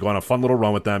win them, you go on a fun little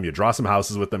run with them. You draw some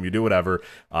houses with them. You do whatever.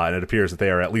 And it appears that they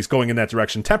are at least going in that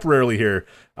direction temporarily here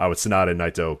with Sanada and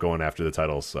Naito going after the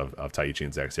titles of Taichi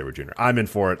and Zack Sabre Jr. I'm in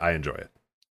for it. I enjoy it.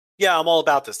 Yeah, I'm all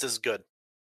about this. This is good.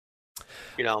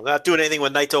 Not doing anything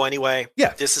with Naito anyway.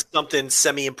 Yeah. This is something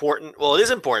semi-important. Well, it is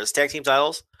important. It's tag team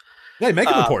titles. Yeah, make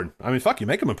them important. I mean, fuck, you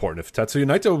make them important. If Tetsuya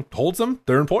Naito holds them,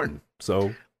 they're important.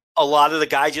 So a lot of the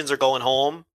Gaijins are going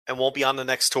home and won't be on the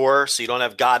next tour, so you don't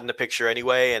have God in the picture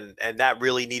anyway, and that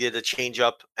really needed a change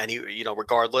up, and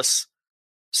regardless.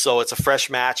 So it's a fresh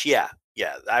match. Yeah,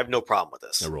 I have no problem with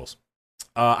this. No rules.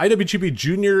 IWGP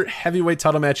Junior Heavyweight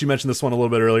Title match. You mentioned this one a little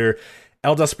bit earlier.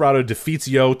 El Desperado defeats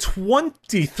Yo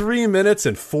 23 minutes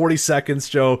and 40 seconds,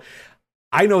 Joe.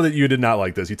 I know that you did not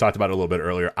like this. You talked about it a little bit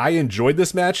earlier. I enjoyed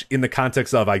this match in the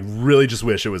context of I really just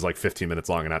wish it was like 15 minutes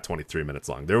long and not 23 minutes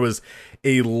long. There was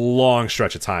a long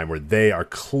stretch of time where they are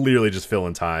clearly just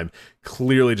filling time,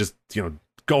 clearly just,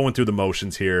 going through the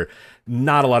motions here.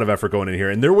 Not a lot of effort going in here.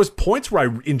 And there was points where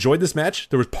I enjoyed this match.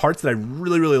 There was parts that I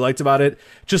really, really liked about it.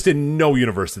 Just in no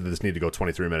universe did this need to go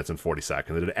 23 minutes and 40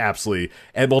 seconds. It absolutely,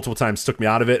 at multiple times, took me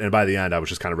out of it. And by the end, I was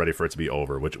just kind of ready for it to be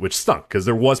over, which stunk because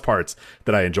there was parts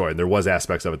that I enjoyed. And there was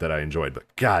aspects of it that I enjoyed. But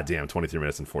goddamn, 23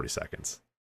 minutes and 40 seconds.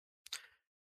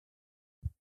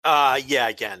 Yeah,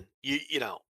 again, you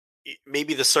know,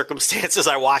 maybe the circumstances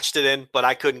I watched it in, but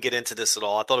I couldn't get into this at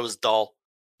all. I thought it was dull.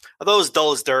 I thought it was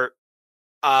dull as dirt.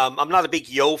 I'm not a big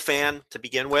Yo fan to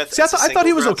begin with. See, I thought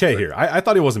he was okay here. I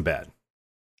thought he wasn't bad.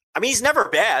 I mean, he's never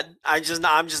bad. I'm just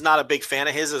not a big fan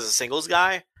of his as a singles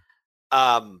guy.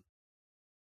 I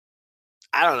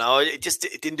don't know. It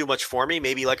didn't do much for me.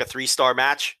 Maybe like a 3-star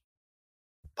match,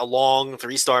 a long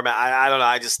 3-star match. I don't know.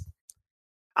 I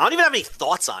don't even have any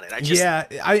thoughts on it. I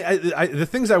the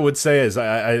things I would say is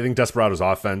I think Desperado's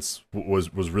offense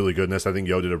was really good in this. I think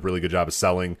Yo did a really good job of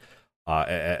selling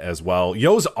as well.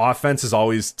 Yo's offense is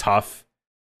always tough,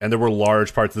 and there were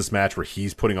large parts of this match where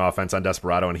he's putting offense on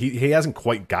Desperado, and he hasn't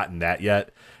quite gotten that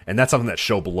yet, and that's something that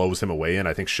Sho blows him away in.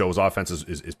 I think Sho's offense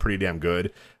is pretty damn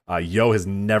good. Yo has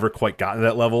never quite gotten to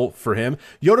that level for him.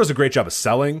 Yo does a great job of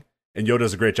selling, and Yo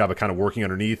does a great job of kind of working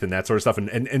underneath and that sort of stuff.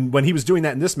 And when he was doing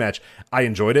that in this match, I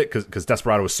enjoyed it because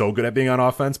Desperado was so good at being on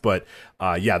offense. But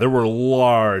yeah, there were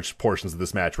large portions of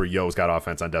this match where Yo's got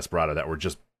offense on Desperado that were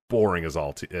just boring as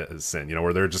all sin,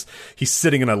 where they're just, he's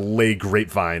sitting in a lay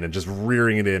grapevine and just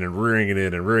rearing it in and rearing it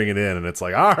in and rearing it in, and it's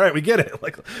like, all right, we get it,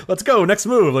 like, let's go, next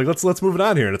move, like, let's move it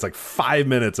on here. And it's like 5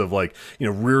 minutes of like,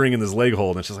 rearing in this leg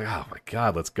hold, and it's just like, oh my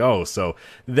god, let's go. So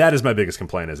that is my biggest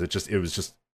complaint, is it was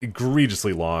just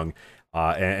egregiously long.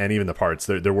 And even the parts,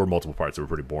 there were multiple parts that were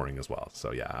pretty boring as well.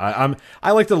 So yeah,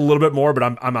 I liked it a little bit more, but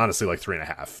I'm honestly like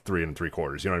 3.5, 3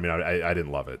 3/4. You know what I mean? I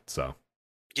didn't love it. So.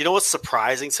 You know what's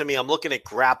surprising to me? I'm looking at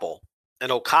Grapple,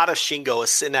 and Okada Shingo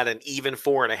is sitting at an even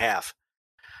 4.5.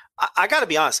 I got to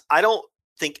be honest. I don't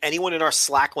think anyone in our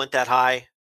Slack went that high.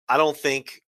 I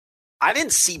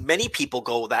didn't see many people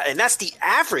go that, and that's the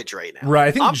average right now. Right.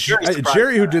 I think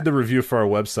Jerry, who did the review for our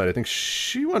website, I think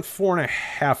she went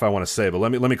 4.5. I want to say, but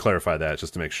let me clarify that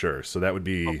just to make sure. So that would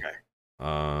be. Okay.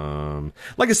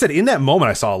 Like I said, in that moment,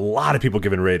 I saw a lot of people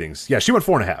giving ratings. Yeah, she went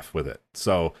 4.5 with it.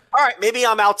 So, all right, maybe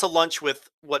I'm out to lunch with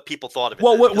what people thought of it.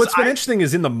 Well, what's been interesting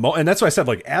is in the and that's why I said,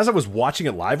 like, as I was watching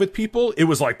it live with people, it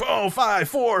was like, 5,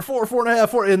 4, 4.5,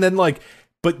 4, and then like,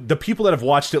 but the people that have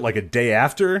watched it like a day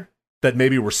after that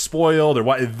maybe were spoiled or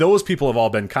what, those people have all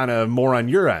been kind of more on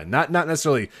your end, not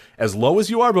necessarily as low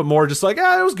as you are, but more just like,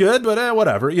 it was good, but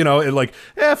whatever, and like,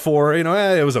 4,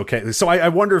 it was okay. So I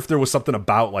wonder if there was something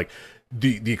about like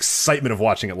the excitement of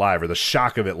watching it live or the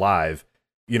shock of it live,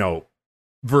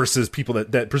 versus people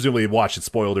that presumably watched it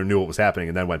spoiled or knew what was happening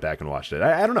and then went back and watched it.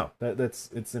 I don't know. It's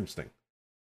interesting.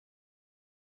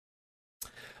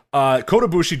 Kota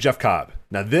Ibushi, Jeff Cobb.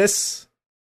 Now this,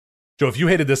 Joe, if you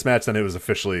hated this match, then it was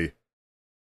officially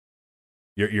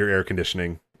your air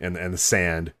conditioning and the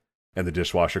sand and the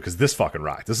dishwasher, because this fucking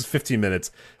rocked. This is 15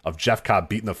 minutes of Jeff Cobb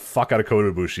beating the fuck out of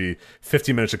Kota Ibushi,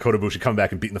 15 minutes of Kota Ibushi coming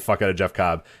back and beating the fuck out of Jeff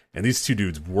Cobb, and these two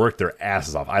dudes worked their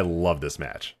asses off. I love this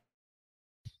match.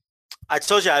 I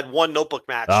told you I had one notebook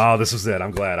match. Oh, this was it.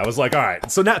 I'm glad. I was like, all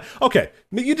right. So now, okay,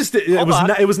 you just did, it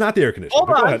was not the air conditioning.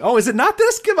 Go ahead. Oh, is it not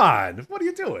this? Come on. What are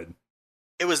you doing?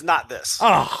 It was not this.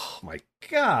 Oh my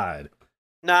god.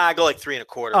 Nah, I go like 3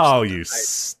 1/4. Oh, you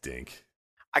stink.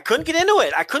 I couldn't get into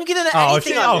it. I couldn't get into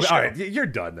anything on this show. All right, you're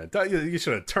done then. You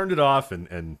should have turned it off,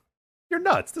 and you're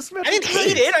nuts. This match. I didn't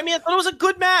hate it. I mean, I thought it was a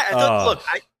good match. I thought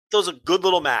it was a good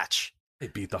little match. They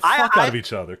beat the fuck out of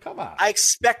each other. Come on. I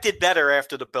expected better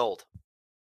after the build.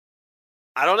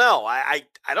 I don't know. I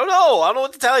don't know. I don't know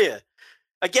what to tell you.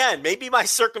 Again, maybe my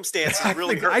circumstances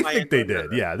really hurt. I think they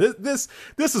did. Yeah, this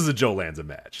is a Joe Lanza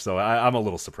match, so I'm a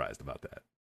little surprised about that.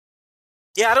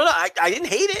 Yeah, I don't know. I didn't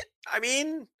hate it. I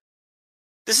mean,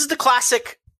 this is the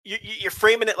classic. You're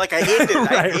framing it like I hated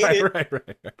it. I hate it. Right.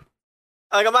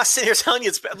 Like, I'm not sitting here telling you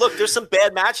it's bad. Look, there's some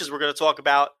bad matches we're going to talk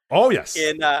about. Oh yes.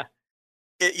 In a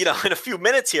few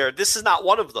minutes here. This is not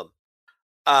one of them.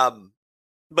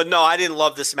 But no, I didn't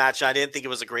love this match. I didn't think it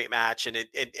was a great match, and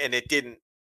it didn't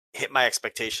hit my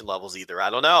expectation levels either. I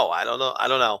don't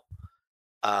know.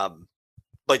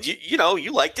 But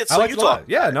you liked it, so you talked.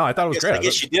 Yeah, no, I thought it was great. I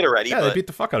guess you did already. Yeah, they beat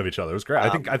the fuck out of each other. It was great.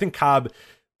 I think Cobb.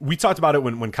 We talked about it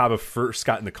when Cobb first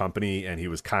got in the company, and he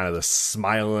was kind of the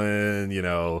smiling,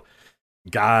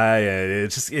 guy.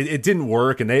 It didn't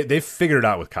work, and they figured it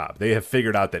out with Cobb. They have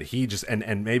figured out that he just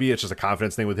and maybe it's just a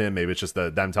confidence thing with him. Maybe it's just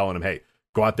them telling him, hey,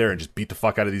 go out there and just beat the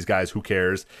fuck out of these guys. Who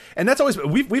cares? And that's always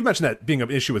we've mentioned that being an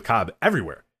issue with Cobb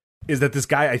everywhere. Is that this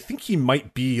guy? I think he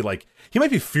might be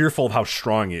fearful of how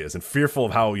strong he is and fearful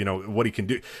of how what he can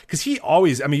do, because he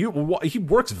always, I mean, he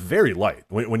works very light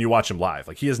when you watch him live.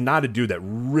 Like, he is not a dude that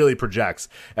really projects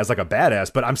as like a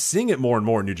badass. But I'm seeing it more and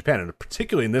more in New Japan, and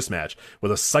particularly in this match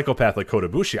with a psychopath like Kota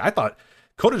Ibushi. I thought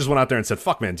Kota just went out there and said,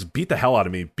 "Fuck, man, just beat the hell out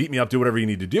of me, beat me up, do whatever you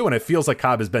need to do." And it feels like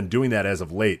Cobb has been doing that as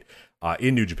of late.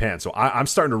 In New Japan. So I'm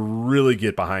starting to really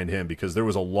get behind him, because there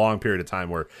was a long period of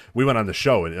time where we went on the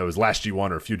show, and it was last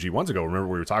G1 or a few G1s ago. Remember,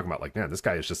 we were talking about, like, man, this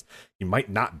guy is just, he might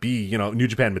not be, New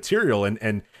Japan material,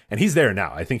 and he's there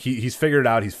now. I think he's figured it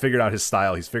out. He's figured out his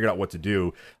style. He's figured out what to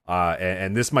do.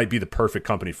 And this might be the perfect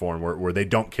company for him, where they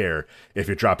don't care if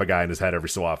you drop a guy in his head every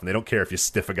so often. They don't care if you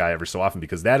stiff a guy every so often,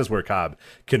 because that is where Cobb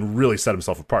can really set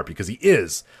himself apart, because he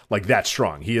is like that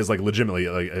strong. He is like legitimately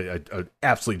like a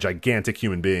absolutely gigantic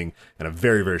human being, and a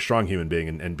very, very strong human being,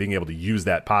 and being able to use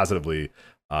that positively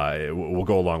will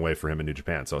go a long way for him in New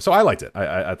Japan. So I liked it.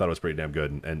 I thought it was pretty damn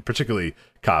good, and particularly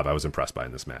Cobb I was impressed by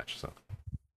in this match. So.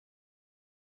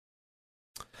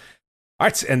 All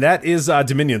right, and that is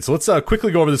Dominion. So let's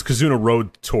quickly go over this Kizuna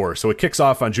Road Tour. So it kicks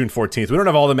off on June 14th. We don't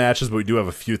have all the matches, but we do have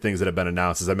a few things that have been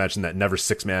announced. As I mentioned, that Never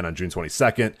Six-Man on June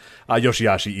 22nd.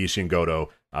 Yoshihashi, Ishii, and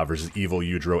Goto versus Evil,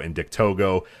 Yujiro, and Dick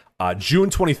Togo. June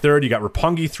 23rd, you got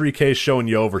Roppongi 3K, Sho and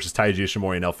Yo versus Taiji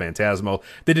Ishimori and El Phantasmo.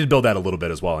 They did build that a little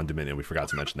bit as well in Dominion. We forgot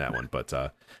to mention that one, but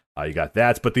you got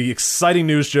that. But the exciting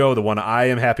news, Joe, the one I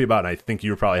am happy about, and I think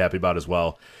you're probably happy about as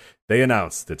well, they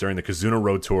announced that during the Kizuna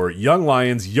Road Tour, Young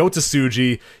Lions, Yota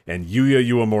Tsuji, and Yuya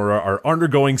Uemura are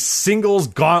undergoing singles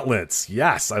gauntlets.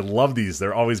 Yes, I love these.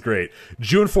 They're always great.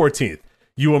 June 14th,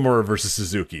 Uemura versus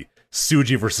Suzuki.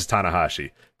 Tsuji versus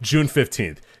Tanahashi. June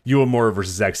 15th, Uemura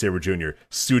versus Zack Sabre Jr.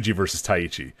 Tsuji versus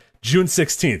Taichi. June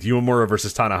 16th, Uemura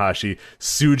versus Tanahashi.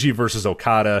 Tsuji versus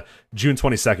Okada. June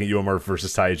 22nd, Uemura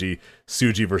versus Taiji.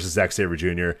 Tsuji versus Zack Sabre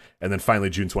Jr. And then finally,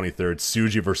 June 23rd,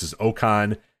 Tsuji versus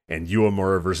Okan and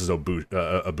Uemura versus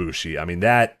Ibushi. I mean,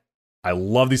 I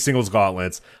love these singles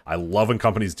gauntlets. I love when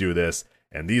companies do this.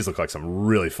 And these look like some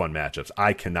really fun matchups.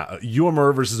 I cannot.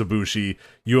 Uemura versus Ibushi,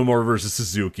 Uemura versus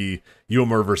Suzuki,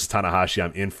 Uemura versus Tanahashi.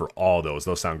 I'm in for all those.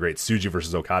 Those sound great. Tsuji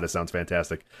versus Okada sounds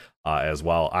fantastic as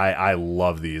well. I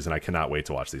love these, and I cannot wait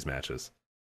to watch these matches.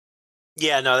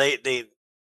 Yeah, no, they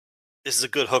this is a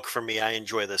good hook for me. I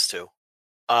enjoy this too.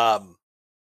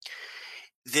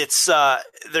 It's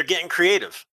they're getting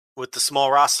creative with the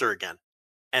small roster again.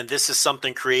 And this is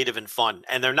something creative and fun.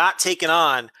 And they're not taking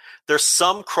on, there's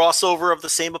some crossover of the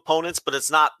same opponents, but it's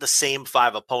not the same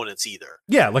 5 opponents either.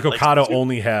 Yeah, like Okada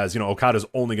only has, Okada's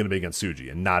only going to be against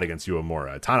Tsuji and not against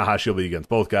Uemura. Tanahashi will be against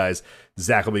both guys.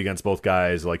 Zack will be against both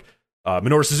guys. Like,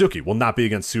 Minoru Suzuki will not be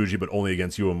against Tsuji, but only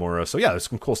against Uemura. So yeah, there's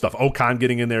some cool stuff. Okan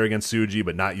getting in there against Tsuji,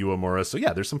 but not Uemura. So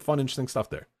yeah, there's some fun, interesting stuff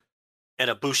there. And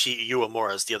Ibushi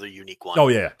Uemura is the other unique one. Oh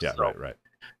yeah, so, right.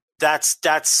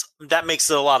 That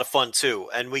makes it a lot of fun too,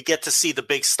 and we get to see the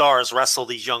big stars wrestle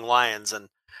these young lions, and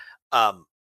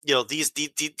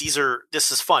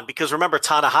this is fun because remember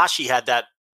Tanahashi had that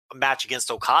match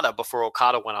against Okada before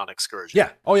Okada went on excursion.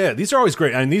 Yeah, oh yeah, these are always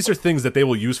great, and these are things that they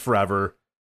will use forever.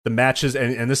 The matches,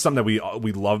 and this is something that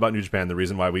we love about New Japan. The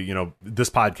reason why we this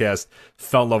podcast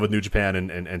fell in love with New Japan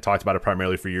and talked about it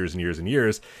primarily for years and years and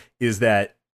years is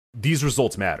that these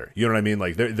results matter. You know what I mean?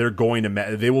 Like they're going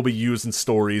to they will be used in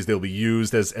stories. They'll be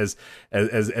used as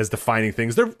defining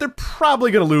things. They're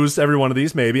probably going to lose every one of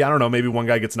these. Maybe, I don't know. Maybe one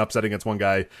guy gets an upset against one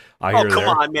guy. Oh come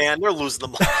on, man! They're losing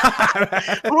them all.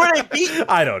 Who are they beating?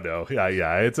 I don't know.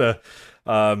 Yeah. It's a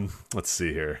let's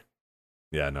see here.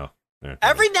 Yeah, no.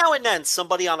 Every now and then,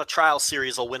 somebody on a trial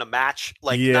series will win a match.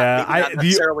 Like yeah, not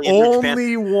necessarily the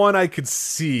only one I could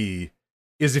see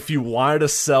is if you wanted to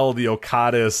sell the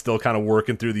Okada is still kind of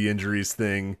working through the injuries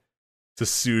thing to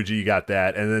Tsuji, you got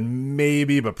that. And then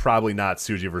maybe, but probably not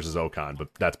Tsuji versus Okan, but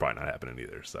that's probably not happening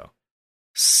either. So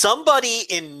somebody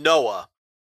in Noah,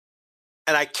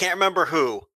 and I can't remember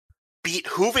who, beat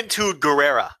Juventud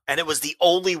Guerrera, and it was the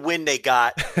only win they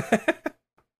got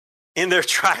in their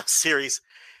trial series.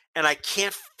 And I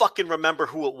can't fucking remember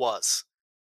who it was.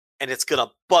 And it's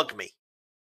gonna bug me.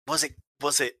 Was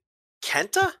it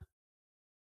Kenta?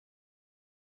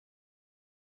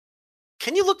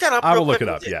 Can you look that up? I will look it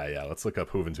up. Yeah. Let's look up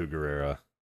Juventud Guerrera.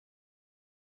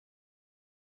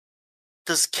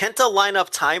 Does Kenta line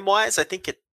up time-wise? I think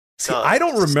it does. I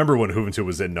don't remember when Juventud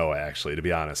was in Noah, actually, to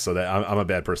be honest. So that I'm a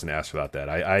bad person to ask about that.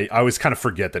 I always kind of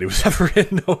forget that he was ever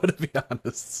in Noah, to be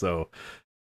honest. So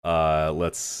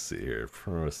Let's see here.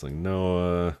 Pro Wrestling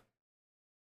Noah.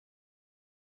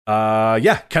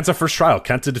 Yeah, Kenta first trial.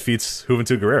 Kenta defeats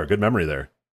Juventud Guerrero. Good memory there.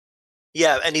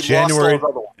 Yeah, and he lost all his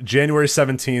other ones. January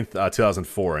 17th,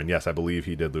 2004. And yes, I believe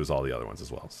he did lose all the other ones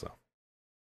as well.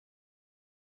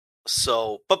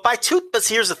 But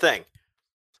here's the thing.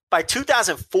 By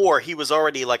 2004, he was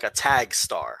already like a tag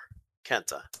star,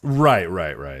 Kenta.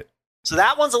 Right. So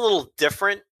that one's a little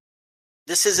different.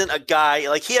 This isn't a guy,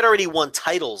 like he had already won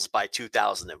titles by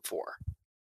 2004.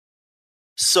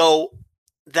 So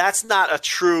that's not a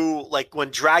true, like when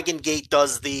Dragon Gate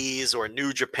does these or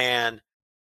New Japan,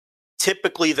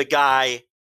 typically the guy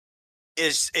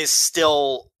is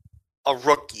still a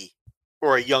rookie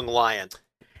or a young lion.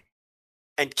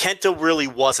 And Kenta really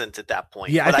wasn't at that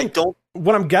point. Yeah, but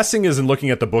what I'm guessing is in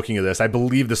looking at the booking of this, I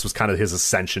believe this was kind of his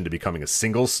ascension to becoming a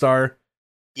singles star.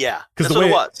 Yeah, because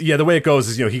the way it goes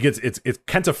is, he gets it's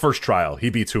Kenta first trial, he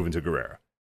beats Juventud Guerrero.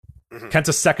 Mm-hmm.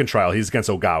 Kenta second trial, he's against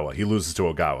Ogawa, he loses to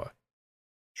Ogawa.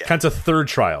 Yeah. Kenta third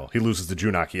trial, he loses to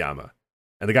Jun Akiyama,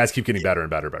 and the guys keep getting better and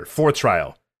better and better. Fourth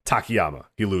trial, Takayama,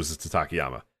 he loses to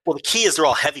Takayama. Well, the key is they're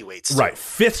all heavyweights. Right.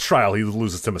 Fifth trial, he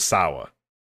loses to Masawa.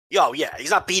 Oh yeah,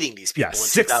 he's not beating these people. Yeah,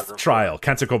 sixth trial,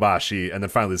 Kenta Kobashi, and then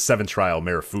finally the seventh trial,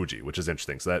 Marufuji, which is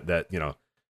interesting. So that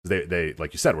they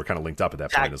like you said, were kind of linked up at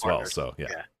that point as well. So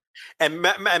yeah. And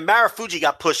Marufuji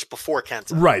got pushed before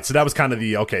Kenta. Right. So that was kind of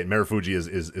Marufuji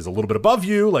is a little bit above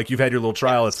you. Like you've had your little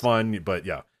trial, it's fun, but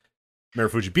yeah,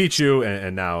 Marufuji beat you,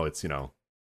 and now it's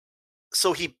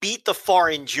So he beat the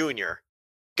Foreign Junior,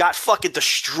 got fucking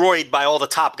destroyed by all the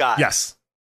top guys. Yes.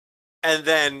 And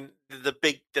then the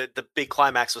big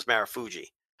climax was Marufuji.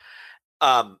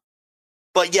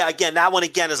 But yeah, again, that one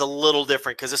again is a little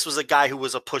different because this was a guy who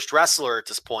was a pushed wrestler at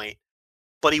this point,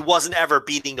 but he wasn't ever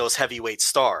beating those heavyweight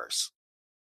stars.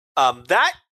 You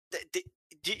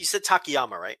said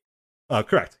Takayama, right?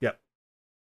 Correct. Yep.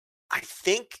 I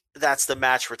think that's the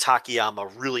match where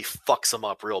Takayama really fucks him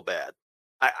up real bad.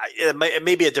 It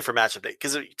may be a different matchup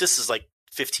because this is like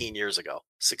 15 years ago,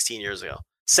 16 years ago,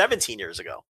 17 years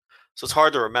ago. So it's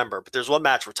hard to remember, but there's one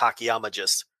match where Takayama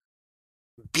just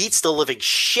beats the living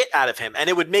shit out of him. And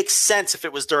it would make sense if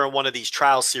it was during one of these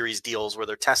trial series deals where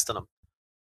they're testing him.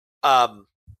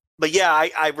 But yeah,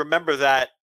 I remember that,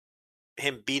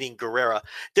 him beating Guerrero.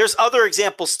 There's other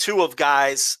examples too of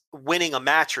guys winning a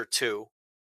match or two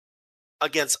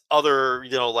against other,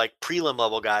 like prelim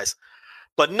level guys.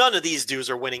 But none of these dudes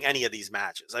are winning any of these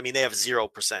matches. I mean, they have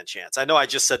 0% chance. I know I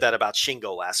just said that about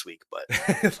Shingo last week, but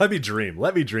let me dream,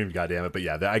 goddammit. But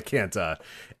yeah, I can't.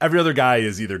 Every other guy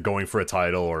is either going for a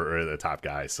title or the top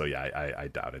guy. So yeah, I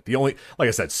doubt it. The only, like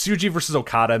I said, Tsuji versus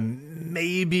Okada,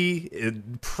 maybe,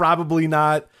 probably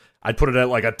not. I'd put it at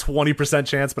like a 20%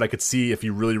 chance, but I could see if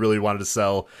you really, really wanted to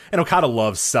sell. And Okada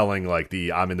loves selling like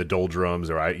the I'm in the doldrums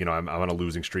or I'm on a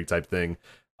losing streak type thing.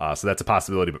 So that's a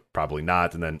possibility, but probably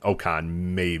not. And then Okan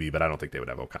maybe, but I don't think they would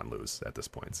have Okan lose at this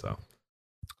point. So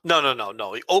no.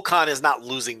 Okan is not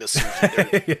losing this.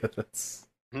 It's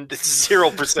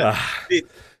 0%.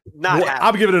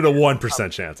 I'm giving it a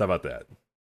 1% chance. How about that?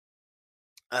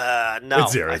 No,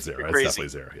 it's zero. It's definitely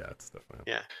zero. Yeah, it's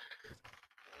definitely. Yeah.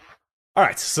 All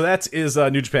right, so that is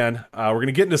New Japan. We're going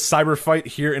to get into Cyber Fight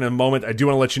here in a moment. I do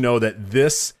want to let you know that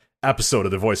this episode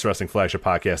of the Voice Wrestling Flagship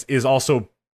Podcast is also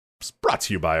brought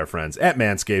to you by our friends at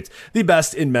Manscaped, the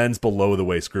best in men's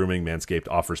below-the-waist grooming. Manscaped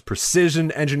offers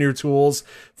precision-engineered tools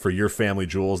for your family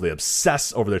jewels. They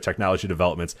obsess over their technology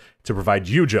developments to provide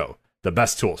you, Joe, the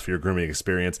best tools for your grooming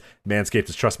experience. Manscaped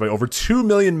is trusted by over 2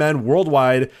 million men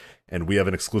worldwide, and we have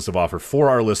an exclusive offer for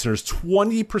our listeners,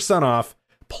 20% off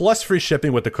plus free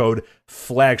shipping with the code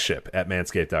FLAGSHIP at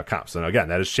manscaped.com. So now, again,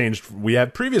 that has changed. We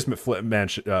had previous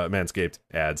Manscaped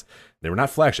ads. They were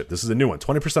not Flagship. This is a new one.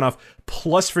 20% off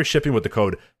plus free shipping with the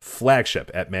code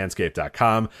FLAGSHIP at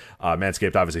manscaped.com.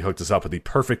 Manscaped obviously hooked us up with the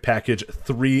Perfect Package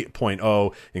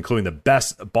 3.0, including the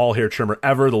best ball hair trimmer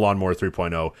ever, the Lawnmower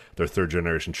 3.0, their third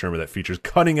generation trimmer that features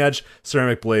cutting-edge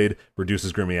ceramic blade,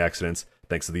 reduces grooming accidents,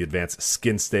 thanks to the advanced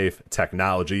skin-safe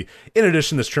technology. In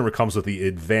addition, this trimmer comes with the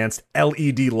advanced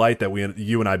LED light that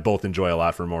you and I both enjoy a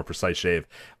lot for a more precise shave.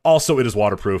 Also, it is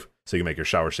waterproof, so you can make your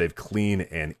shower shave clean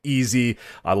and easy.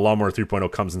 The Lawnmower 3.0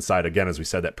 comes inside, again, as we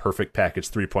said, that Perfect Package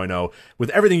 3.0 with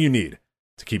everything you need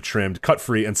to keep trimmed,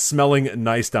 cut-free, and smelling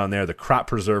nice down there. The crop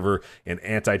preserver and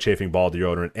anti-chafing ball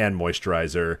deodorant and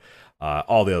moisturizer,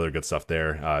 all the other good stuff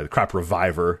there. The crop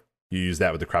reviver, You use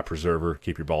that with the crop preserver.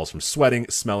 Keep your balls from sweating,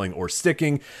 smelling, or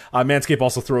sticking. Manscaped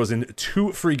also throws in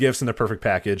 2 free gifts in their perfect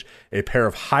package. A pair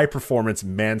of high-performance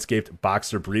Manscaped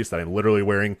boxer briefs that I'm literally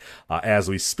wearing as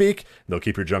we speak. They'll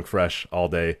keep your junk fresh all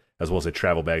day, as well as a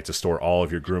travel bag to store all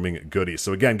of your grooming goodies.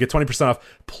 So again, get 20%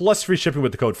 off plus free shipping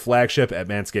with the code FLAGSHIP at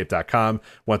manscaped.com.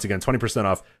 Once again, 20%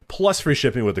 off plus free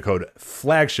shipping with the code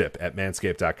FLAGSHIP at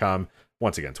manscaped.com.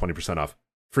 Once again, 20% off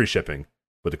free shipping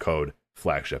with the code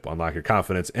FLAGSHIP. Unlock your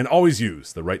confidence and always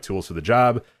use the right tools for the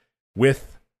job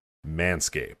with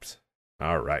Manscaped.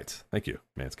 All right. Thank you,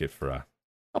 Manscaped, for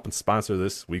helping sponsor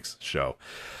this week's show.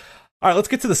 All right, let's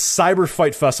get to the Cyber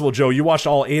Fight Festival. Joe, you watched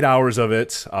all 8 hours of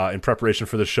it in preparation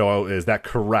for the show. Is that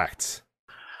correct?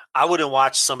 I wouldn't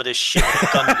watch some of this shit.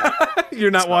 You're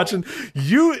not watching?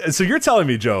 So you're telling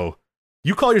me, Joe,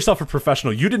 you call yourself a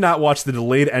professional. You did not watch the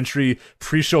delayed entry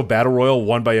pre-show battle royal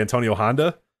won by Antonio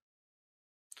Honda?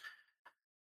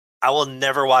 I will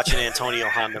never watch an Antonio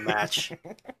Honda match.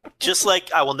 Just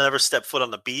like I will never step foot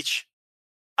on the beach,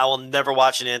 I will never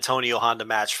watch an Antonio Honda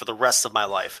match for the rest of my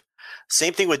life.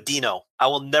 Same thing with Dino. I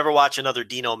will never watch another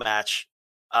Dino match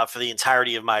for the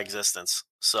entirety of my existence.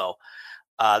 So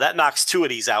that knocks 2 of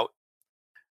these out.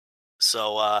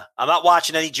 So I'm not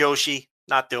watching any Joshi.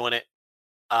 Not doing it.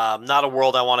 Not a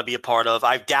world I want to be a part of.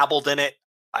 I've dabbled in it.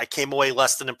 I came away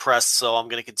less than impressed, so I'm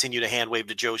going to continue to hand wave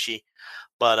to Joshi.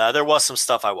 But there was some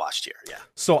stuff I watched here, yeah.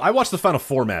 So I watched the final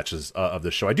 4 matches of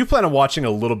the show. I do plan on watching a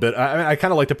little bit. I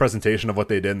kind of like the presentation of what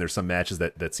they did, and there's some matches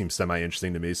that seem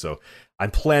semi-interesting to me. So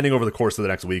I'm planning over the course of the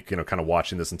next week, kind of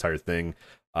watching this entire thing.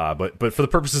 But for the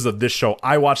purposes of this show,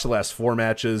 I watched the last 4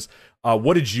 matches.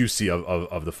 What did you see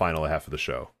of the final half of the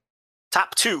show?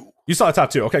 Top 2. You saw the top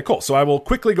 2. Okay, cool. So I will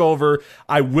quickly go over.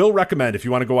 I will recommend, if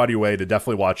you want to go out of your way, to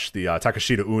definitely watch the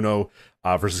Takashita Uno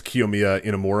versus Kiyomiya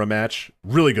Inamura match.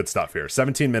 Really good stuff here.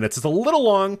 17 minutes. It's a little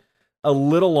long,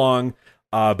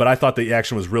 but I thought the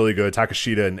action was really good.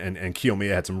 Takashita and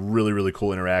Kiyomiya had some really, really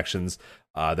cool interactions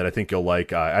that I think you'll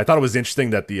like. I thought it was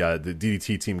interesting that the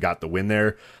DDT team got the win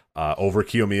there over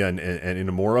Kiyomiya and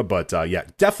Inamura. But yeah,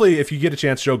 definitely, if you get a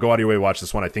chance, Joe, go out of your way, watch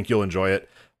this one. I think you'll enjoy it.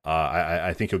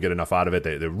 I think you'll get enough out of it.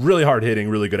 They're really hard hitting,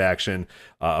 really good action.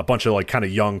 A bunch of kind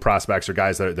of young prospects or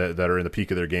guys that are in the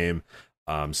peak of their game.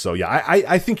 So yeah,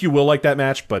 I think you will like that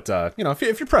match. But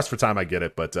if you're pressed for time, I get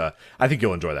it. But I think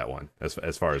you'll enjoy that one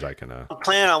as far as I can. I'm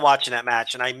planning on watching that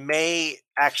match, and I may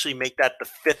actually make that the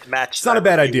 5th match. It's not a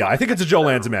bad idea. I think it's a Joe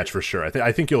Lanza match for sure.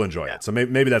 I think you'll enjoy it. So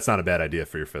maybe that's not a bad idea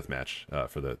for your 5th match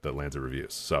for the Lanza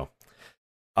reviews. So.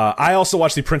 I also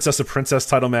watched the Princess of Princess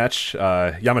title match,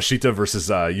 Yamashita versus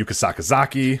Yuka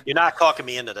Sakazaki. You're not talking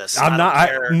me into this. I'm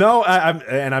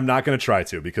not going to try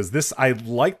to, because I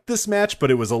liked this match,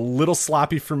 but it was a little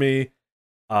sloppy for me.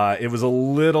 There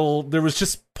was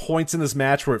just points in this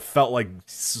match where it felt like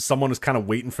someone was kind of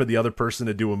waiting for the other person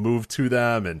to do a move to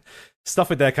them, and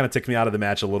stuff like that kind of took me out of the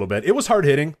match a little bit. It was hard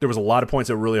hitting. There was a lot of points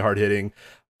that were really hard hitting.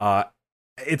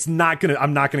 I'm not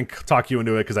gonna talk you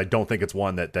into it, because I don't think it's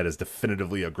one that is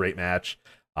definitively a great match.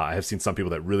 I have seen some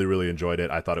people that really, really enjoyed it.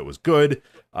 I thought it was good,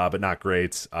 but not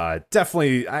great.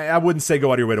 Definitely, I wouldn't say go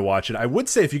out of your way to watch it. I would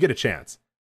say if you get a chance,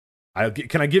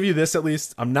 can I give you this at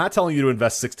least? I'm not telling you to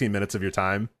invest 16 minutes of your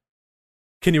time.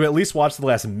 Can you at least watch the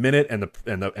last minute and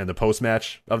the post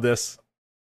match of this?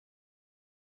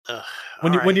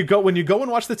 When you go and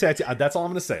watch the tag team, that's all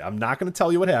I'm gonna say. I'm not gonna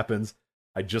tell you what happens.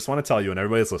 I just want to tell you, and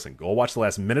everybody that's listening, go watch the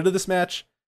last minute of this match,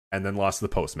 and then watch the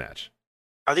post match.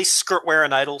 Are these skirt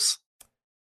wearing idols?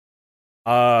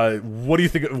 What do you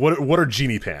think? What are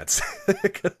genie pants?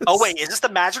 Oh wait, is this the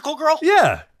magical girl?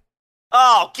 Yeah.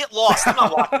 Oh, get lost! I'm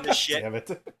not watching this shit. Damn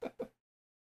it.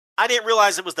 I didn't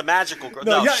realize it was the magical girl.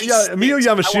 No, Miyu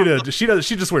Yamashita,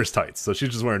 she just wears tights, so she's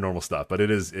just wearing normal stuff. But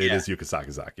it is Yuka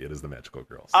Sakazaki. It is the magical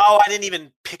girl. So. Oh, I didn't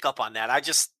even pick up on that. I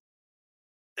just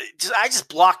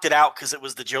blocked it out because it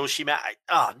was the Joshi match.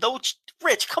 No,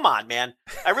 Rich, come on, man.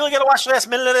 I really got to watch the last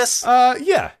minute of this?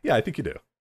 Yeah, I think you do.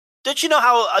 Don't you know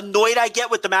how annoyed I get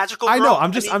with the magical girl? I know.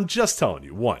 I'm just telling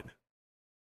you. 1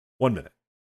 minute.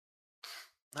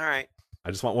 All right. I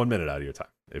just want 1 minute out of your time,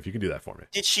 if you can do that for me.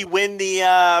 Did she win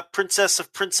the Princess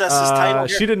of Princesses title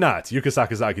here? She did not. Yuka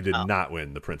Sakazaki did not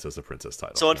win the Princess of Princess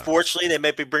title. So unfortunately, they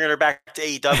may be bringing her back to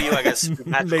AEW. I guess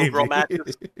magical girl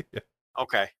matches. Yeah.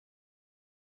 Okay.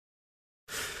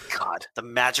 God, the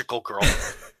magical girl.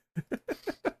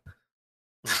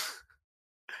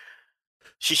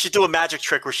 She should do a magic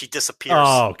trick where she disappears.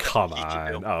 Oh, come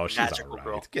on. Oh, she's all right.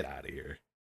 Girl. Get out of here.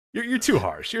 You're too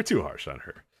harsh. You're too harsh on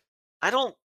her.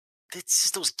 It's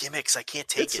just those gimmicks. I can't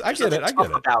take it. I get it.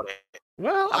 About it.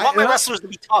 Well, I want my wrestlers to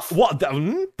be tough. Well,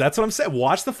 that's what I'm saying.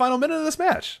 Watch the final minute of this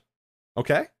match.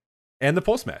 Okay? And the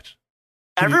post match.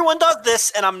 Everyone does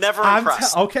this, and I'm never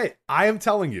impressed. Okay, I am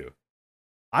telling you.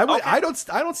 Okay. I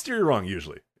don't steer you wrong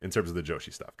usually in terms of the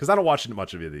Joshi stuff because I don't watch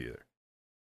much of it either.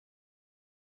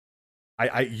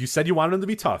 You said you wanted him to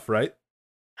be tough, right?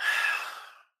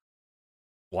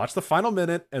 Watch the final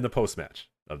minute and the post match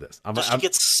of this.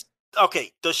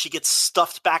 Does she get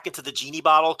stuffed back into the genie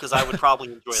bottle? Because I would probably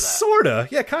enjoy that. Sorta,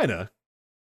 yeah, kind of.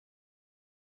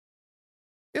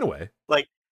 In a way, like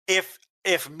if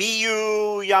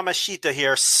Miyu Yamashita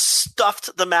here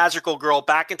stuffed the magical girl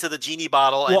back into the genie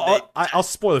bottle, I'll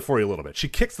spoil it for you a little bit. She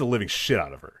kicks the living shit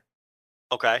out of her.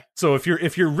 Okay. So if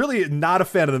you're really not a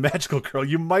fan of the magical girl,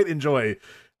 you might enjoy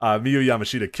Miyu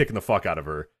Yamashita kicking the fuck out of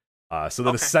her. So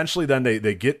then essentially then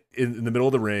they get in the middle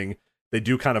of the ring. They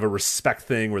do kind of a respect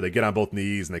thing where they get on both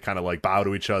knees and they kind of like bow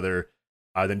to each other.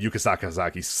 Then Yuka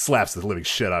Sakazaki slaps the living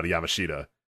shit out of Yamashita,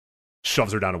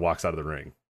 shoves her down and walks out of the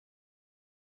ring.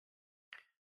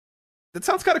 That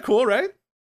sounds kind of cool, right?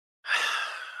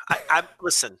 I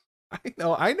listen.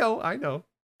 I know.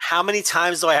 How many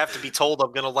times do I have to be told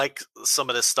I'm going to like some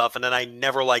of this stuff, and then I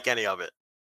never like any of it?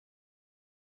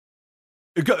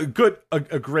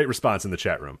 A great response in the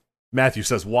chat room. Matthew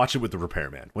says, watch it with the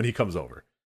repairman when he comes over.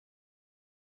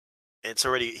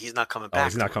 He's not coming back. Oh,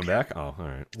 he's not coming back? Oh, all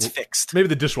right. It's fixed. Maybe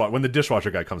when the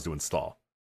dishwasher guy comes to install.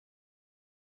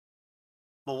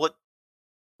 Well, what?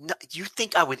 No, you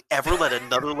think I would ever let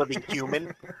another living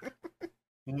human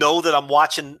know that I'm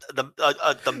watching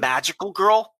the magical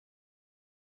girl?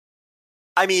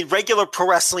 I mean, regular pro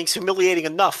wrestling's humiliating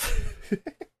enough.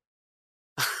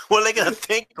 What are they going to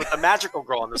think with the magical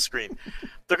girl on the screen?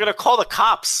 They're going to call the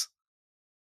cops.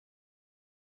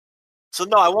 So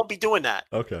no, I won't be doing that.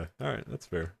 Okay. All right. That's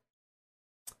fair.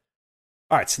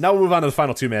 All right. So now we'll move on to the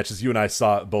final two matches. You and I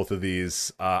saw both of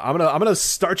these. I'm gonna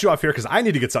start you off here because I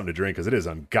need to get something to drink because it is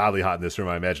ungodly hot in this room.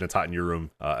 I imagine it's hot in your room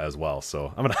as well.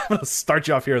 So I'm gonna start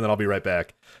you off here and then I'll be right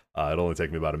back. It'll only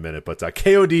take me about a minute. But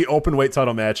KOD open weight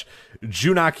title match: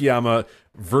 Jun Akiyama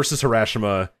versus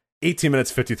Hiroshima. 18 minutes,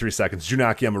 53 seconds. Jun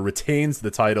Akiyama retains the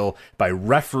title by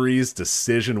referee's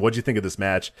decision. What'd you think of this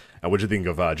match? And what'd you think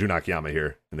of Jun Akiyama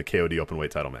here in the KOD open weight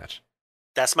title match?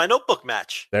 That's my notebook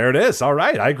match. There it is. All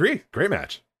right. I agree. Great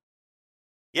match.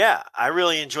 Yeah, I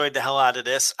really enjoyed the hell out of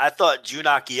this. I thought Jun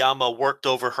Akiyama worked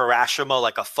over Hiroshima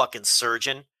like a fucking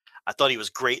surgeon. I thought he was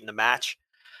great in the match.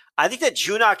 I think that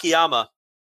Jun Akiyama,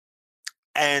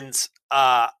 and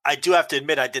I do have to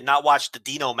admit, I did not watch the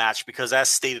Dino match because, as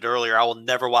stated earlier, I will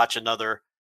never watch another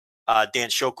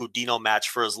Danshoku Dino match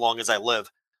for as long as I live.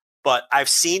 But I've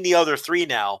seen the other three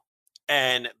now,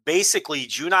 and basically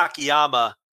Jun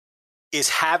Akiyama is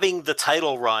having the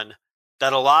title run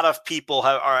that a lot of people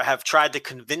have tried to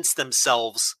convince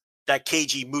themselves that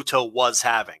Keiji Muto was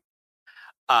having.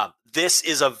 This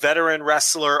is a veteran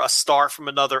wrestler, a star from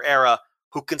another era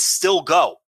who can still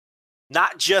go,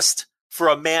 not just for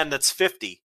a man that's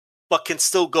 50, but can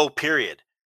still go, period.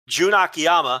 Jun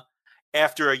Akiyama,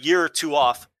 after a year or two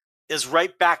off, is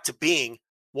right back to being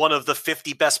one of the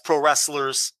 50 best pro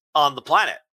wrestlers on the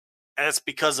planet. And it's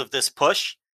because of this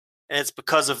push, and it's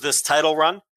because of this title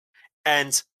run.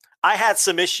 And I had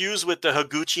some issues with the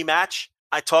Higuchi match.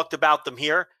 I talked about them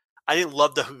here. I didn't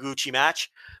love the Higuchi match,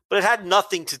 but it had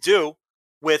nothing to do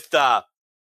with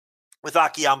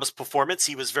Akiyama's performance.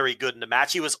 He was very good in the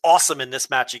match. He was awesome in this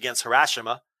match against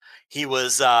Hiroshima. He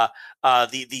was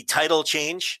the title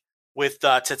change with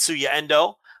Tetsuya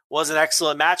Endo was an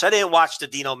excellent match. I didn't watch the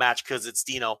Dino match because it's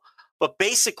Dino, but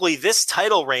basically this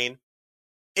title reign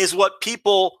is what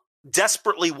people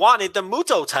desperately wanted the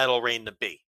Muto title reign to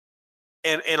be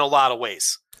in a lot of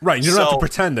ways. Right. You don't have to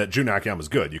pretend that Jun Akiyama's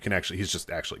good. He's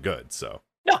just actually good. So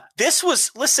no, this was,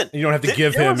 listen. You don't have to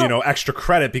give him, extra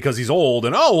credit because he's old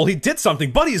and, he did something,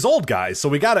 but he's old, guys. So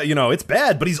we gotta, it's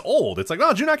bad, but he's old. It's like,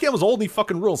 no, Jun Akiyama's old and he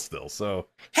fucking rules still. So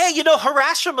hey,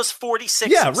 Hiroshima's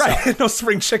 46. Yeah, himself. right. No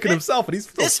spring chicken himself, and he's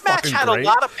still this match had great. A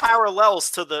lot of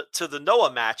parallels to the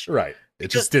Noah match. Right.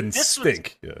 It just didn't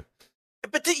stink. Yeah.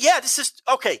 But this is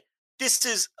okay. This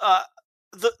is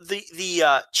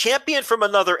the champion from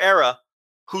another era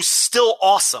who's still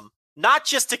awesome. Not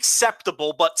just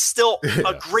acceptable, but still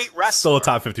a great wrestler. Still a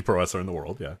top 50 pro wrestler in the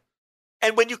world, yeah.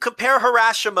 And when you compare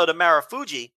Hiroshima to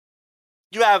Marufuji,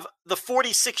 you have the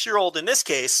 46-year-old in this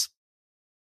case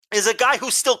is a guy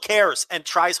who still cares and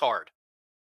tries hard.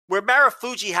 Where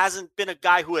Marufuji hasn't been a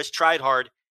guy who has tried hard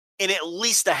in at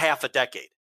least a half a decade.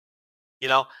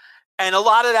 And a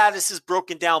lot of that is his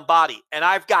broken down body. And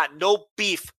I've got no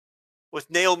beef with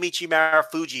Naomichi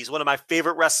Marufuji. He's one of my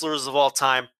favorite wrestlers of all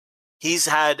time. He's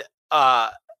had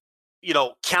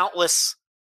countless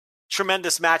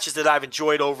tremendous matches that I've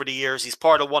enjoyed over the years. He's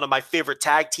part of one of my favorite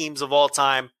tag teams of all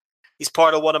time. He's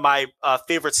part of one of my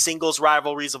favorite singles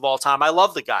rivalries of all time. I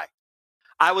love the guy.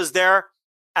 I was there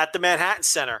at the Manhattan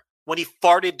Center when he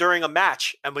farted during a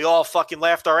match, and we all fucking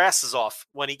laughed our asses off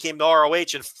when he came to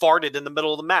ROH and farted in the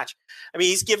middle of the match. I mean,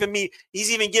 he's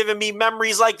even giving me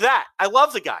memories like that. I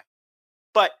love the guy.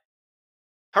 But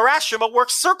Harashima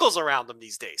works circles around him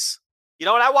these days. You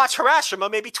know, and I watch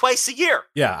Harashima maybe twice a year.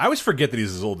 Yeah, I always forget that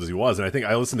he's as old as he was, and I think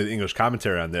I listened to the English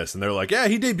commentary on this, and they're like, yeah,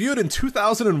 he debuted in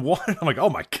 2001. I'm like, oh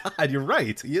my God, you're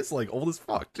right. He is like old as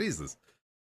fuck. Jesus.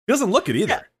 He doesn't look it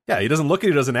either. Yeah, he doesn't look it,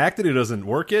 he doesn't act it, he doesn't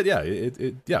work it.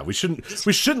 Yeah, we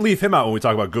shouldn't leave him out when we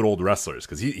talk about good old wrestlers,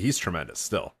 because he's tremendous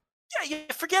still. Yeah,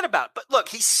 you forget about it. But look,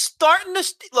 he's starting to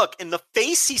look in the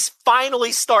face. He's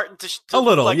finally starting to a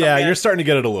little. Like yeah, you're starting to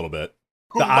get it a little bit.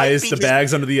 The eyes, the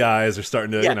bags under the eyes are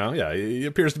starting to, he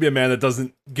appears to be a man that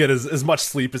doesn't get as much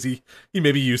sleep as he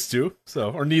maybe used to,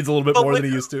 or needs a little bit more than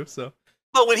he used to. So,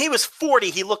 but when he was 40,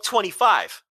 he looked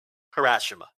 25,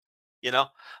 Harashima, you know.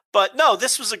 But no,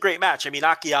 this was a great match. I mean,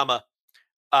 Akiyama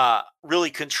really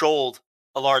controlled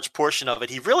a large portion of it.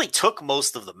 He really took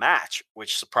most of the match,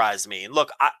 which surprised me. And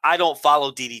look, I don't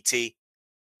follow DDT,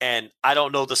 and I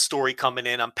don't know the story coming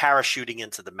in. I'm parachuting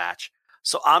into the match,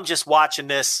 so I'm just watching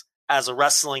this as a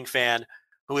wrestling fan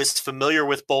who is familiar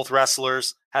with both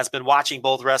wrestlers, has been watching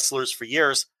both wrestlers for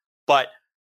years, but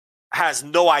has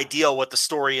no idea what the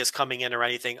story is coming in or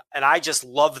anything. And I just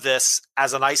love this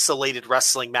as an isolated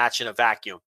wrestling match in a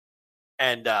vacuum.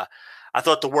 And I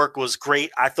thought the work was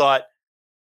great. I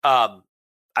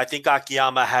think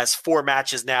Akiyama has 4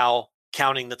 matches now,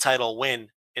 counting the title win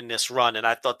in this run. And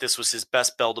I thought this was his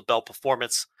best bell-to-bell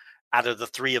performance out of the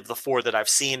 3 of the 4 that I've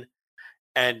seen.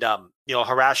 And,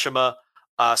 Harashima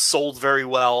sold very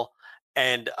well.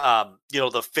 And,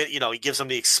 the fit, he gives him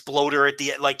the exploder at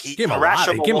the end. Like he gave him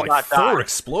like 4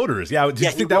 exploders. Yeah. Did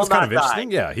you think that was kind of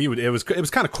interesting? Yeah. It was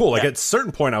kind of cool. Like at a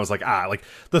certain point I was like, like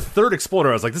the 3rd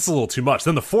exploder, I was like, this is a little too much.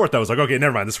 Then the 4th, I was like, okay,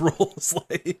 never mind. This rules.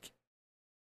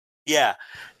 Yeah,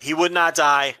 he would not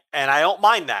die. And I don't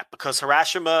mind that, because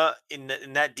Harashima in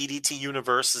that DDT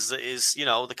universe is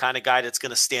the kind of guy that's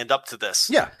going to stand up to this.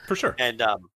 Yeah, for sure. And,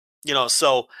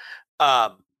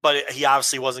 but he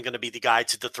obviously wasn't going to be the guy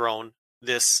to dethrone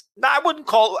this. Now, I wouldn't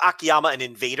call Akiyama an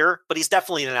invader, but he's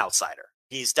definitely an outsider.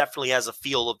 He's definitely has a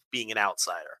feel of being an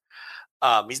outsider.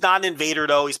 He's not an invader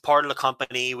though. He's part of the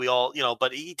company. We all,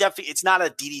 but he definitely, it's not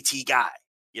a DDT guy,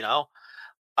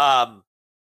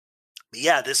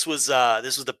 yeah, this was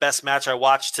the best match I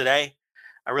watched today.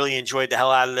 I really enjoyed the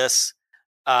hell out of this.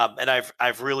 And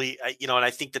I've really, and I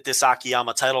think that this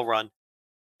Akiyama title run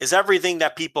is everything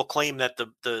that people claim that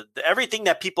the everything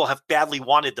that people have badly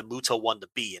wanted the Muto one to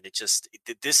be. And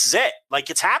this is it.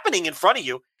 Like, it's happening in front of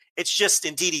you. It's just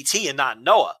in DDT and not in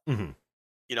Noah. Mm-hmm.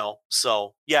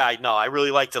 So yeah, I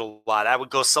really liked it a lot. I would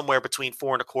go somewhere between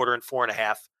 4.25 and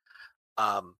 4.5.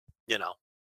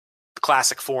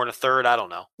 Classic 4 1/3. I don't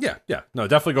know. Yeah. No,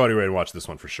 definitely go out of your way to watch this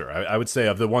one for sure. I would say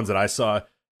of the ones that I saw,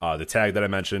 the tag that I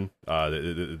mentioned,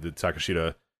 the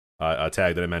Takashita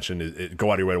tag that I mentioned,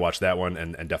 go out of your way to watch that one,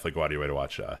 and definitely go out of your way to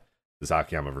watch this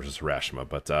Akiyama versus Harashima.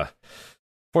 But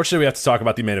fortunately, we have to talk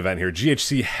about the main event here.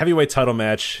 GHC heavyweight title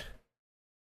match.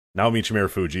 Naomichi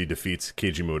Marufuji defeats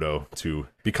Keiji Muto to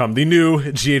become the new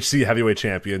GHC heavyweight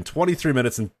champion. 23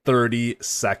 minutes and 30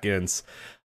 seconds.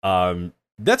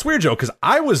 That's weird, Joe, because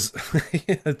I was...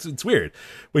 it's weird.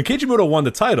 When Keiji Muto won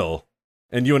the title,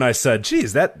 and you and I said,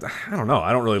 geez, I don't know,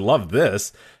 I don't really love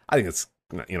this. I think it's,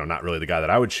 not really the guy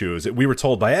that I would choose. We were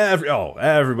told by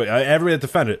everybody that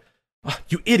defended it,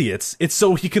 you idiots, it's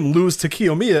so he can lose to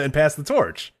Kiyomiya and pass the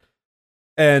torch.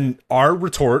 And our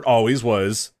retort always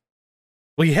was,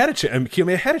 well, he had a chance,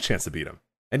 Kiyomiya had a chance to beat him,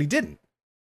 and he didn't.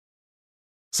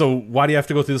 So why do you have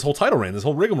to go through this whole title reign, this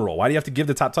whole rigmarole? Why do you have to give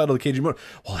the top title to Keiji Muto?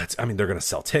 Well, they're going to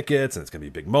sell tickets, and it's going to be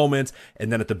big moments,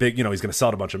 and then at the big, he's going to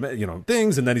sell a bunch of,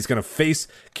 things, and then he's going to face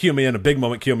Kiyomiya in a big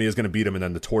moment. Kiyomiya is going to beat him, and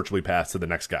then the torch will be passed to the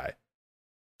next guy.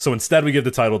 So instead, we give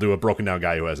the title to a broken down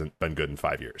guy who hasn't been good in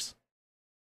 5 years,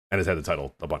 and has had the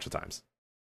title a bunch of times.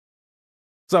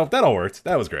 So that all worked.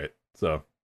 That was great. So,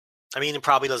 he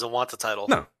probably doesn't want the title.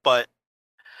 No, but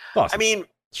awesome. It's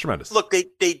tremendous. Look, they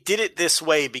did it this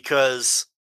way because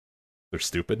they're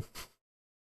stupid.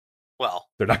 Well,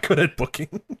 they're not good at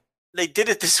booking. They did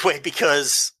it this way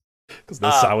because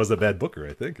Nosawa's a bad booker,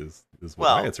 I think, is what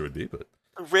my answer would be. But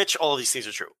Rich, all of these things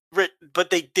are true. But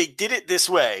they did it this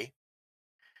way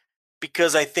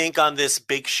because I think on this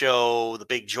big show, the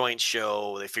big joint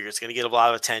show, they figure it's going to get a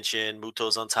lot of attention.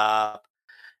 Muto's on top.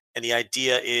 And the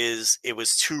idea is it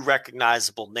was 2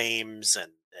 recognizable names,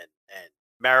 and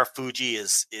Marufuji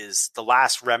is the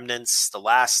last remnants, the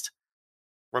last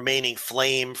remaining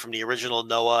flame from the original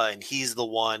Noah, and he's the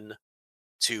one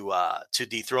to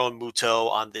dethrone Muto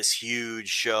on this huge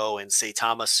show in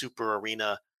Saitama Super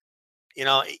Arena. You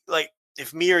know, like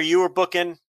if me or you were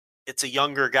booking, it's a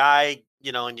younger guy,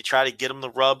 you know, and you try to get him the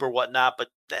rub or whatnot, but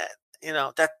that, you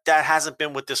know, that hasn't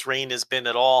been what this reign has been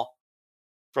at all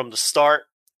from the start.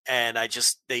 And I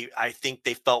think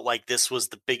they felt like this was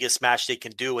the biggest match they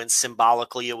can do. And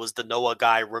symbolically, it was the Noah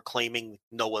guy reclaiming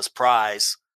Noah's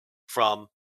prize from,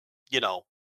 you know,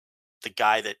 the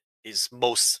guy that is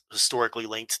most historically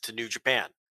linked to New Japan.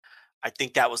 I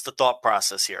think that was the thought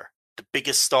process here. The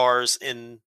biggest stars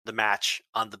in the match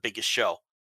on the biggest show.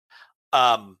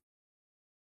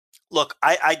 Look,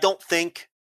 I don't think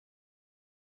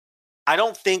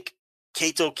Kaito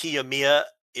Kiyomiya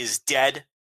is dead.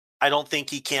 I don't think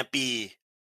he can't be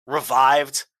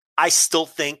revived. I still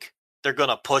think they're going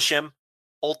to push him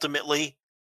ultimately.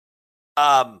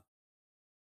 You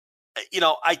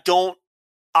know, I don't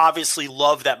obviously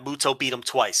love that Muto beat him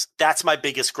twice. That's my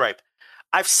biggest gripe.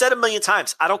 I've said a million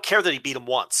times, I don't care that he beat him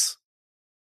once.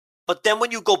 But then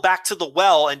when you go back to the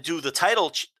well and do the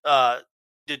title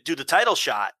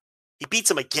shot, he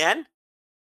beats him again?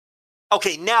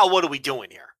 Okay, now what are we doing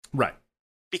here? Right.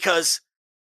 Because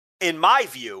in my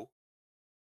view,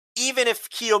 even if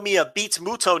Kiyomiya beats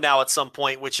Muto now at some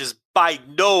point, which is by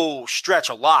no stretch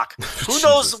a lock, who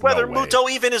knows whether Muto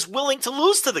even is willing to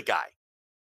lose to the guy?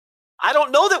 I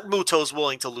don't know that Muto's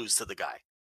willing to lose to the guy.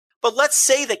 But let's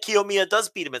say that Kiyomiya does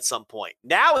beat him at some point.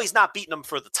 Now he's not beating him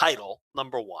for the title,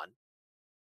 number one.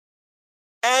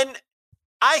 And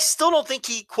I still don't think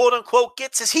he, quote unquote,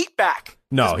 gets his heat back.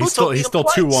 No, he's still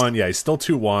 2-1. Yeah, he's still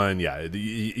 2-1. Yeah,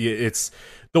 it's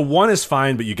the one is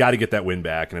fine, but you got to get that win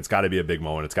back, and it's got to be a big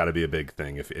moment. It's got to be a big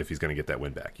thing if he's going to get that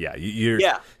win back. Yeah, you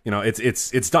know,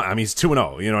 it's done. I mean, he's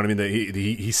 2-0. You know what I mean?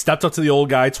 He stepped up to the old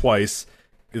guy twice,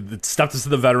 stepped up to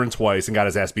the veteran twice, and got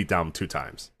his ass beat down 2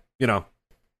 times. You know,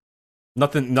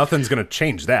 nothing's going to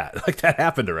change that. Like, that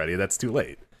happened already. That's too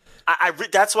late.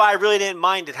 That's why I really didn't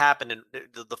mind it happen in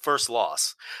the first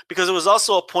loss, because it was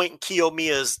also a point in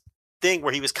Kiyomiya's thing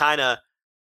where he was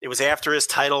it was after his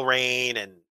title reign,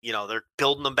 and you know they're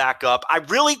building him back up. I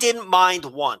really didn't mind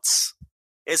once.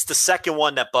 It's the second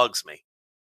one that bugs me,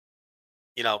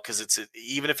 you know, because it's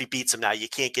even if he beats him now, you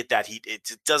can't get that heat. It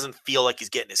doesn't feel like he's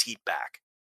getting his heat back.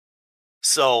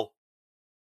 So,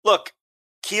 look,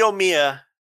 Kiyomiya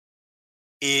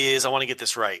is, I want to get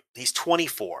this right, he's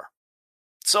 24.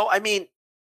 So, I mean,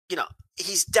 you know,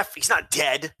 he's not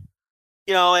dead.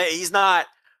 You know, he's not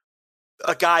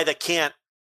a guy that can't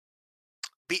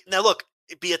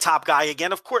be a top guy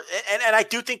again, of course. And I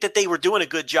do think that they were doing a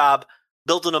good job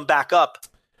building him back up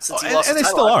since he lost the title. And they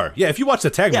still are. Yeah, if you watch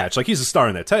the tag match, like, he's a star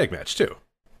in that tag match too.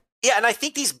 Yeah, and I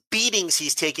think these beatings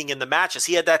he's taking in the matches,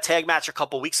 he had that tag match a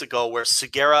couple weeks ago where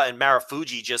Sugiura and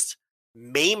Marufuji just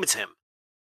maimed him.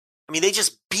 I mean, they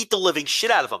just beat the living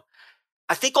shit out of him.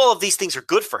 I think all of these things are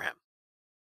good for him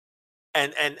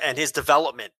and his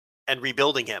development and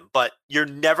rebuilding him, but you're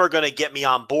never going to get me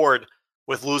on board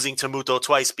with losing to Muto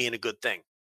twice being a good thing.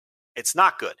 It's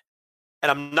not good.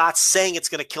 And I'm not saying it's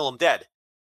going to kill him dead,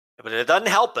 but it doesn't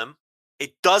help him.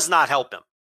 It does not help him.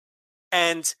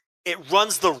 And it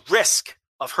runs the risk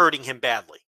of hurting him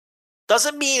badly.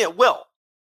 Doesn't mean it will,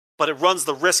 but it runs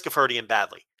the risk of hurting him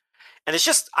badly. And it's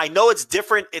just, I know it's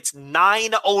different. It's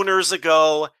 9 owners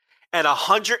ago and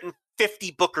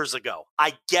 150 bookers ago.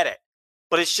 I get it.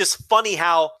 But it's just funny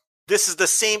how this is the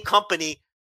same company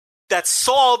that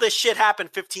saw this shit happen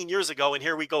 15 years ago, and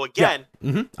here we go again.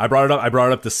 Yeah. Mm-hmm. I brought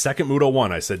it up the second Muto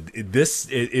one. I said,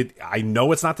 I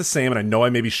know it's not the same, and I know I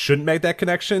maybe shouldn't make that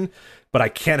connection, but I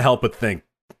can't help but think,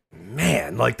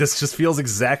 man, like, this just feels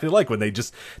exactly like when they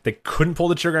couldn't pull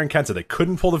the trigger on Kenta, they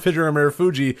couldn't pull the trigger on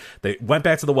Marufuji, they went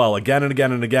back to the well again and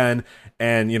again and again,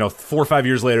 and you know, 4 or 5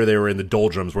 years later they were in the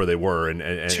doldrums where they were,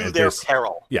 and to their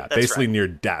peril. Yeah, that's basically right. Near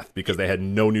death, because they had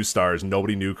no new stars,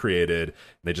 nobody new created,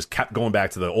 and they just kept going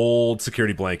back to the old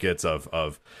security blankets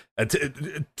of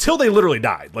till they literally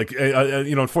died. Like,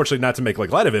 you know, unfortunately, not to make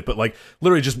like light of it, but like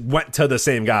literally just went to the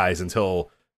same guys until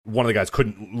one of the guys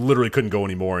couldn't go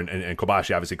anymore, and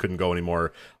Kobashi obviously couldn't go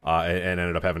anymore, and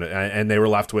ended up having it, and they were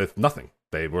left with nothing.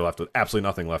 They were left with absolutely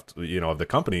nothing left, you know, of the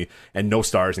company, and no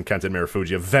stars. And Kenta and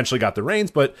Marufuji eventually got the reins,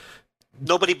 but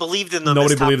nobody believed in them.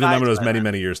 Nobody believed in them, and it was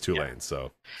many years too late.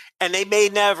 So, and they may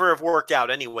never have worked out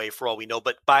anyway, for all we know.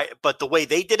 But the way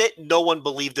they did it, no one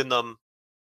believed in them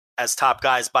as top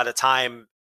guys by the time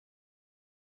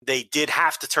they did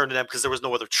have to turn to them, because there was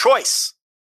no other choice,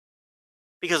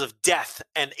 because of death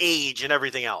and age and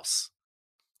everything else.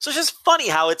 So it's just funny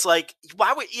how it's like,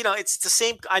 why would, you know, it's the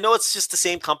same. I know it's just the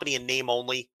same company in name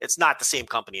only. It's not the same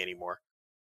company anymore,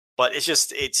 but it's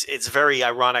just, it's very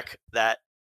ironic that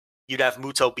you'd have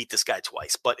Muto beat this guy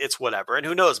twice, but it's whatever. And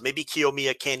who knows? Maybe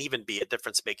Kiyomiya can't even be a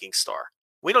difference-making star.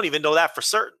 We don't even know that for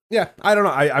certain. Yeah, I don't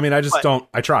know. I mean, I just don't.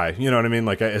 I try. You know what I mean?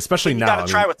 Like, especially now. You got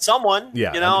to try with someone.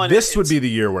 Yeah, you know. And this would be the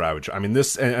year where I would. I mean,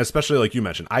 this, and especially like you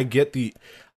mentioned, I get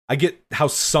how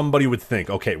somebody would think.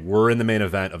 Okay, we're in the main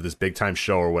event of this big time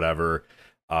show or whatever.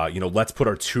 Let's put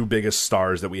our two biggest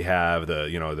stars that we have.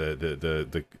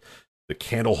 The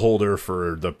candle holder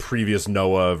for the previous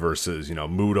Noah versus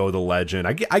Muto the legend.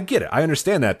 I get it. I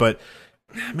understand that, but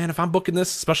man, if I'm booking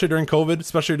this, especially during COVID,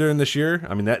 especially during this year,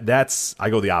 I mean that's I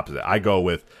go the opposite. I go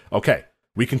with, okay,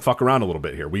 we can fuck around a little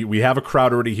bit here. We have a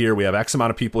crowd already here. We have X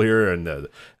amount of people here and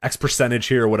X percentage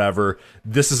here or whatever.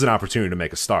 This is an opportunity to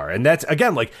make a star, and that's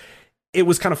again like. It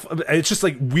was kind of. It's just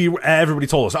like everybody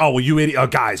told us, oh well, you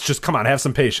idiot, guys, just come on, have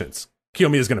some patience.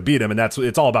 Kiyomiya is going to beat him, and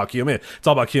it's all about Kiyomiya. It's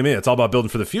all about Kiyomiya. It's all about building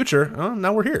for the future. Oh,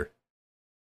 now we're here.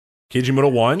 Keiji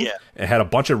Muto won and had a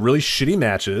bunch of really shitty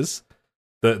matches.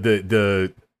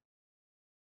 The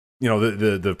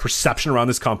perception around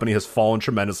this company has fallen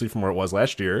tremendously from where it was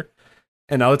last year,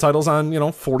 and now the title's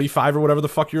on 45 or whatever the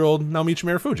fuck year old Naomichi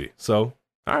Marufuji. So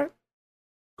all right,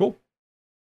 cool.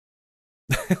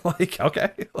 Like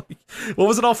okay, like, what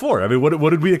was it all for? I mean,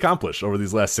 what did we accomplish over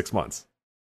these last 6 months?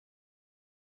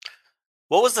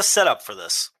 What was the setup for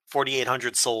this?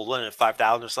 4,800 sold and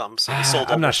 5,000 or something. So they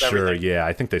sold. I'm not sure. Everything. Yeah,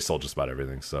 I think they sold just about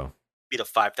everything. So beat a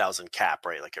 5,000 cap,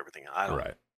 right? Like everything. I don't.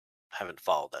 Right. Haven't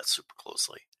followed that super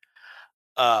closely.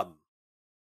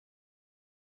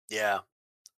 Yeah,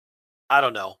 I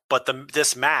don't know, but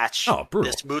this match,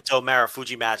 this Muto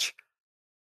Marufuji match,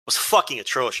 was fucking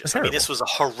atrocious. I mean, this was a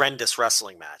horrendous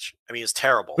wrestling match. I mean, it's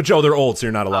terrible. But Joe, they're old, so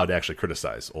you're not allowed to actually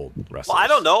criticize old wrestlers. Well, I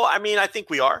don't know. I mean, I think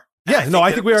we are. Yeah,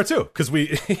 I think we are too. Because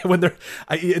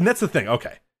and that's the thing.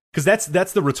 Okay, because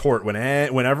that's the retort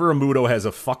whenever a Muto has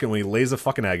when he lays a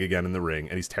fucking egg again in the ring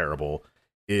and he's terrible.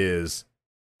 Is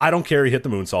I don't care. He hit the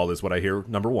moonsault is what I hear.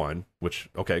 Number one, which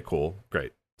okay, cool,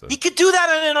 great. So. He could do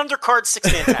that in an undercard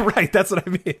 6-man tag. Right, that's what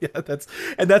I mean. Yeah, that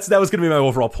was going to be my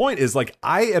overall point. Is like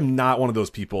I am not one of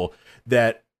those people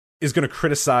that is going to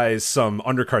criticize some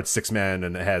undercard 6-man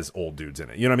and it has old dudes in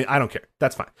it. You know what I mean? I don't care.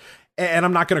 That's fine. And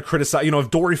I'm not going to criticize,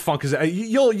 if Dory Funk is,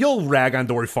 you'll rag on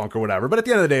Dory Funk or whatever. But at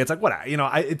the end of the day, it's like, whatever,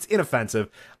 it's inoffensive.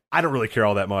 I don't really care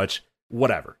all that much.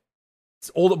 Whatever.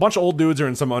 A bunch of old dudes are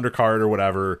in some undercard or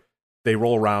whatever. They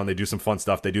roll around. They do some fun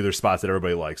stuff. They do their spots that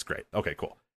everybody likes. Great. Okay,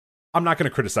 cool. I'm not going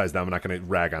to criticize them. I'm not going to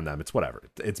rag on them. It's whatever.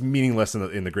 It's meaningless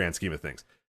in the grand scheme of things.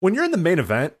 When you're in the main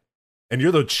event and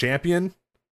you're the champion,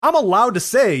 I'm allowed to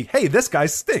say, hey, this guy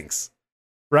stinks.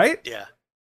 Right? Yeah.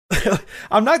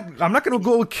 I'm not going to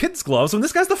go with kids' gloves when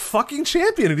this guy's the fucking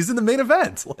champion and he's in the main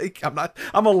event. Like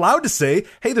I'm allowed to say,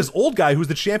 hey, this old guy who's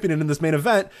the champion in this main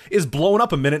event is blowing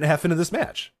up a minute and a half into this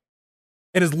match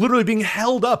and is literally being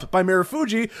held up by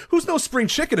Marufuji, who's no spring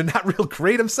chicken and not real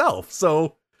great himself.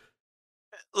 So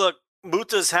look,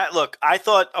 I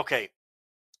thought, okay,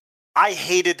 I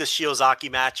hated the Shiozaki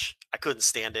match. I couldn't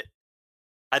stand it.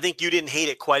 I think you didn't hate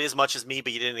it quite as much as me,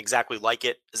 but you didn't exactly like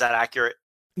it. Is that accurate?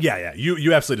 Yeah.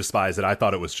 You absolutely despise it. I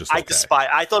thought it was just okay.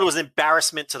 I thought it was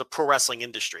embarrassment to the pro wrestling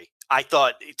industry. I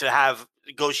thought to have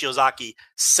Go Shiozaki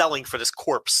selling for this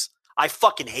corpse, I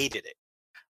fucking hated it.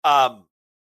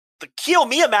 The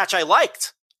Kiyomiya match I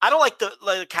liked. I don't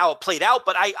like how it played out,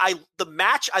 but the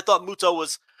match I thought Muto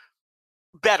was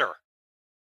better.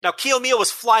 Now Kiyomiya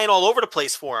was flying all over the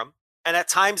place for him, and at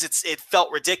times it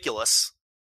felt ridiculous.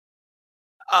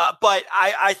 But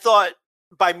I thought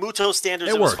by Muto standards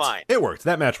it was fine. It worked.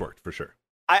 That match worked for sure.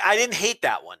 I didn't hate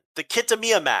that one. The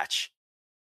Kitamiya match.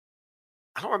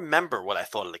 I don't remember what I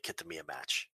thought of the Kitamiya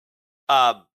match.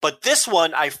 But this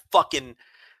one,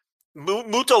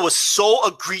 Muto was so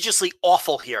egregiously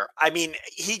awful here. I mean,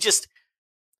 he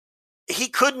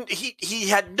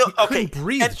had no, he couldn't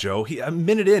breathe, Joe. A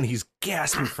minute in, he's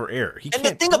gasping for air.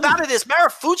 The thing about it is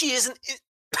Marufuji isn't,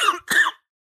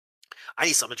 I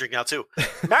need something to drink now too.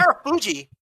 Marufuji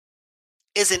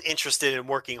isn't interested in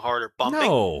working hard or bumping.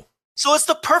 No. So it's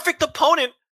the perfect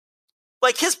opponent.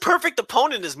 Like his perfect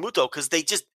opponent is Muto because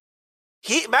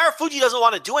Marufuji doesn't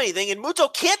want to do anything and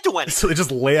Muto can't do anything. So they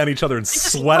just lay on each other and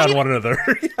sweat on one another.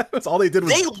 That's all they did.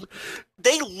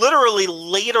 They literally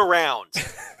laid around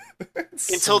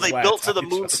until they built to the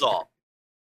moonsault.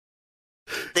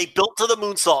 They built to the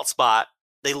moonsault spot.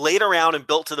 They laid around and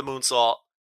built to the moonsault.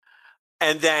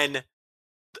 And then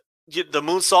the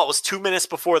moonsault was 2 minutes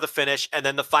before the finish, and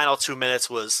then the final 2 minutes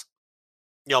was,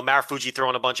 Marufuji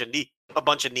throwing a bunch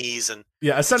of knees and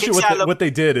essentially what they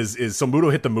did is so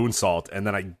Muto hit the moonsault, and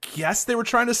then I guess they were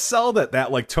trying to sell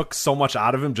that like took so much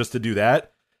out of him just to do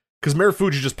that because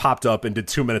Marufuji just popped up and did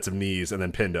 2 minutes of knees and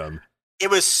then pinned him. It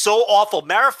was so awful.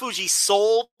 Marufuji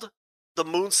sold the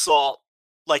moonsault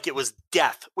like it was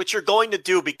death, which you're going to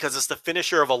do because it's the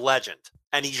finisher of a legend,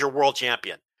 and he's your world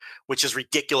champion, which is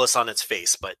ridiculous on its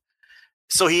face. But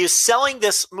so he is selling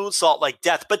this moonsault like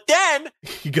death, but then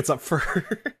he gets up first.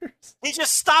 He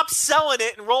just stops selling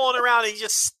it and rolling around, and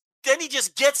he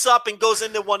just gets up and goes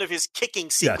into one of his kicking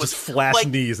sequences. Yeah, just flash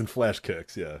knees and flash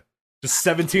kicks. Yeah, just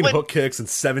 17 hook kicks and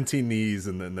 17 knees,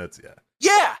 and then that's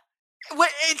yeah.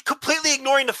 And completely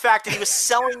ignoring the fact that he was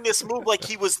selling this move like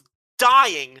he was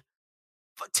dying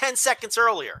 10 seconds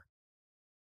earlier.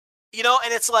 You know,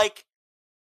 and it's like,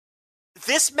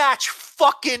 this match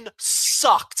fucking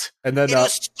sucked. And then it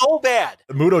was so bad.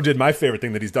 Muto did my favorite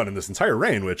thing that he's done in this entire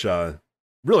reign, which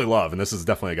really love, and this is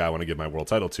definitely a guy I want to give my world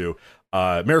title to.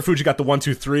 Marufuji got the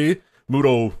 1-2-3.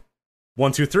 Muto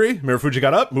 1-2-3. Marufuji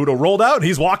got up. Muto rolled out, and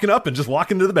he's walking up and just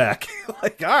walking to the back.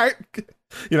 Like, all right.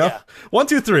 You know,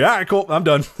 1-2-3. All right, cool. I'm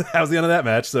done. That was the end of that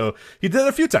match. So he did it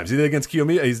a few times. He did it against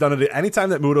Kiyomiya. He's done it anytime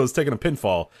that Muto's taken a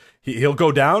pinfall. He'll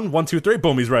go down 1-2-3.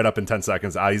 Boom. He's right up in 10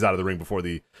 seconds. He's out of the ring before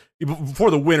the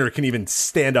winner can even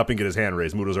stand up and get his hand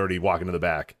raised. Muto's already walking to the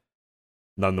back.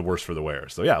 None the worse for the wearer.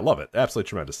 So yeah, I love it. Absolutely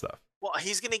tremendous stuff. Well,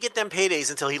 he's going to get them paydays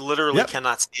until he literally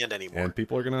cannot stand anymore. And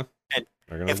people are going to. And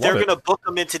if they're going to book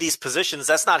him into these positions,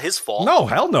 that's not his fault. No,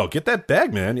 hell no. Get that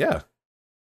bag, man. Yeah.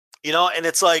 You know, and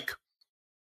it's like,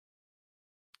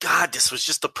 God, this was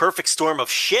just the perfect storm of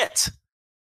shit.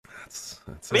 It's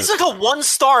like a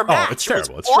 1-star match. Oh, it's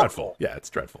terrible. It's dreadful. Yeah,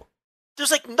 it's dreadful. There's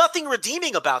like nothing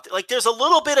redeeming about it. Like, there's a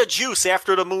little bit of juice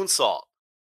after the moonsault.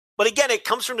 But again, it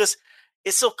comes from this,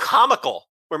 it's so comical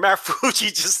where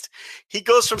Marufuji he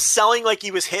goes from selling like he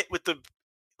was hit with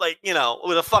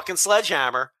with a fucking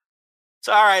sledgehammer.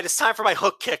 So, all right, it's time for my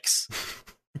hook kicks.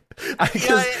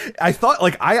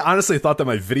 I honestly thought that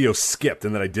my video skipped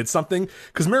and that I did something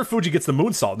because Marufuji gets the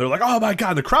moonsault and they're like, oh my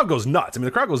God, the crowd goes nuts. I mean,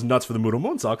 the crowd goes nuts for the Muto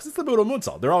moonsault because it's the Muto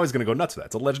moonsault. They're always going to go nuts for that.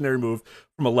 It's a legendary move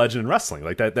from a legend in wrestling.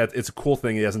 Like that it's a cool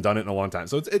thing. He hasn't done it in a long time.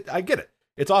 So I get it.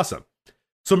 It's awesome.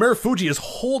 So Marufuji is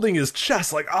holding his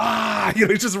chest like,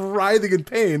 he's just writhing in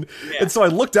pain. Yeah. And so I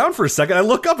look down for a second. I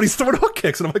look up and he's throwing hook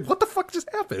kicks. And I'm like, what the fuck just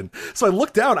happened? So I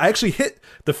look down. I actually hit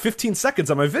the 15 seconds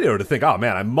on my video to think, oh,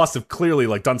 man, I must have clearly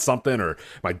like done something or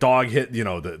my dog hit,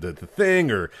 the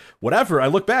thing or whatever. I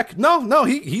look back. No,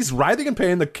 he's writhing in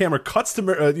pain. The camera cuts to,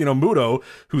 Muto,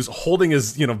 who's holding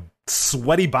his,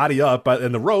 sweaty body up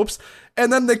in the ropes.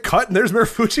 And then they cut and there's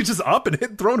Marufuji just up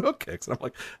and throwing hook kicks. And I'm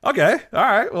like, okay, all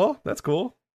right, well, that's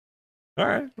cool. All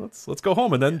right, let's go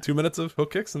home. And then 2 minutes of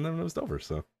hook kicks and then it was over.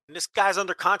 So and this guy's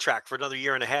under contract for another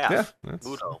year and a half. Yeah,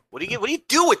 Muto. What do you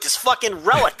do with this fucking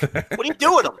relic? What do you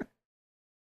do with him?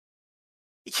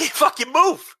 He can't fucking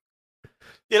move.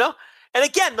 And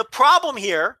again, the problem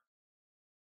here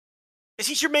is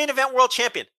he's your main event world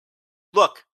champion.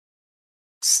 Look,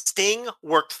 Sting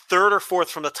worked third or fourth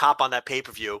from the top on that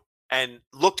pay-per-view and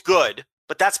looked good,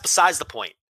 but that's besides the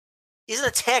point. He's in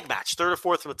a tag match, third or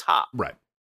fourth from the top. Right.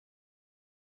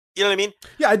 You know what I mean?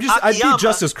 Yeah, I'd be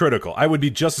just as critical. I would be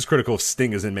just as critical if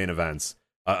Sting is in main events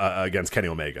against Kenny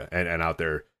Omega and out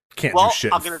there can't do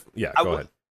shit. Go ahead.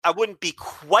 I wouldn't be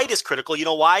quite as critical. You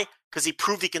know why? Because he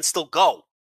proved he can still go.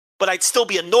 But I'd still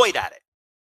be annoyed at it.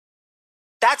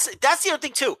 That's the other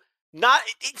thing, too.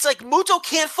 It's like Muto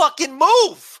can't fucking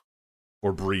move.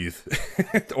 Or breathe.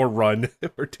 Or run.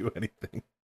 Or do anything.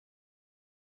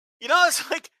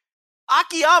 It's like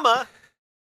Akiyama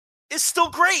is still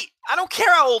great. I don't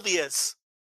care how old he is.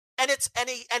 And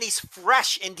he's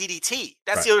fresh in DDT.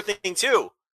 That's the other thing,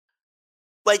 too.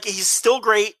 Like, he's still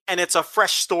great, and it's a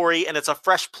fresh story, and it's a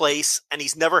fresh place, and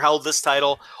he's never held this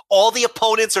title. All the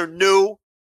opponents are new.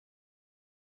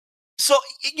 So,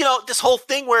 this whole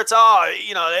thing where it's,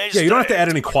 you don't have to add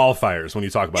any qualifiers when you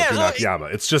talk about Jun Akiyama.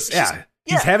 It's just,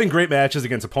 he's having great matches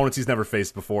against opponents he's never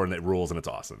faced before, and it rules, and it's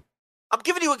awesome. I'm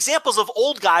giving you examples of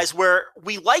old guys where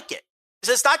we like it.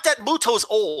 It's not that Muto's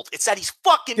old. It's that he's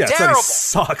fucking terrible. That he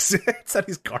sucks. It's that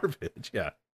he's garbage.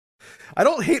 Yeah. I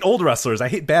don't hate old wrestlers. I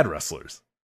hate bad wrestlers.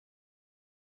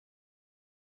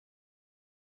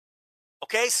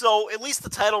 Okay, so at least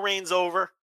the title reign's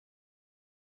over.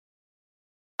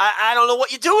 I don't know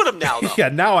what you do with him now, though. Yeah,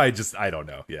 now I don't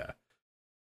know. Yeah.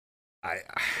 I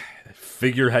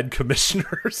figurehead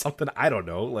commissioner or something. I don't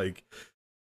know. Like,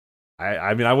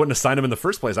 I mean, I wouldn't have signed him in the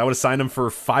first place. I would have signed him for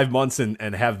 5 months and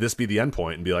have this be the end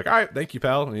point and be like, all right, thank you,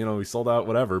 pal. We sold out,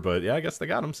 whatever. But yeah, I guess they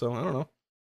got him, so I don't know.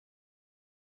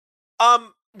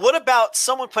 What about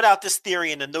someone put out this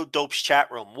theory in the No Dopes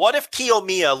chat room? What if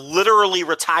Kiyomiya literally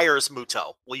retires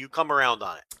Muto? Will you come around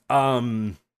on it? I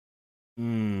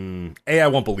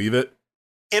won't believe it.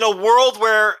 In a world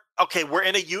where, we're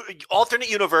in a alternate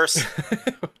universe.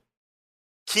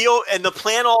 And the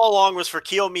plan all along was for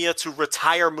Kiyomiya to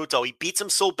retire Muto. He beats him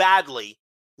so badly,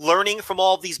 learning from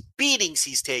all these beatings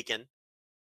he's taken.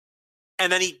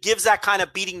 And then he gives that kind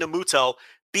of beating to Muto,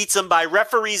 beats him by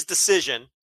referee's decision,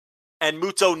 and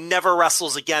Muto never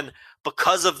wrestles again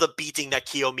because of the beating that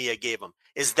Kiyomiya gave him.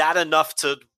 Is that enough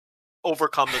to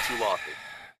overcome the two losses?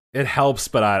 It helps,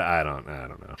 but I don't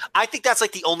know. I think that's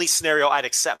like the only scenario I'd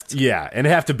accept. Yeah, and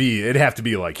it'd have to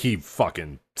be like he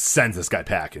fucking sends this guy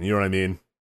packing. You know what I mean?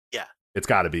 Yeah. It's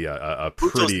got to be a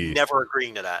Muto's pretty. never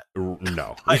agreeing to that.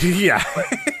 No. Yeah.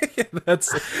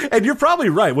 And you're probably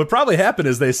right. What probably happened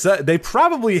is they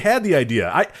probably had the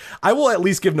idea. I will at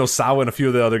least give Nosawa and a few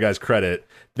of the other guys credit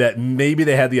that maybe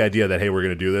they had the idea that, hey, we're going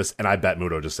to do this, and I bet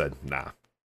Muto just said, nah,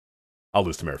 I'll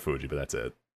lose to Marufuji, but that's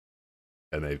it.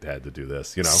 And they've had to do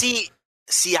this, you know? See,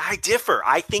 I differ.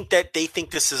 I think that they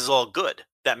think this is all good.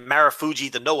 That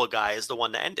Marufuji, the Noah guy, is the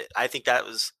one to end it. I think that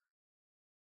was,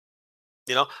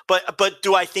 you know, but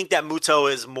do I think that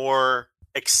Muto is more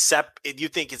you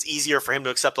think it's easier for him to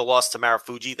accept a loss to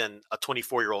Marufuji than a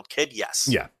 24-year-old kid? Yes.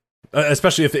 Yeah.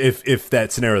 Especially if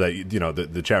that scenario that, you know,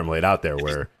 the chat room laid out there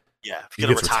where if he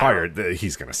gets retired,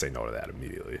 he's going to say no to that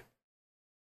immediately.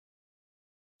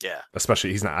 Yeah.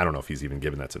 Especially I don't know if he's even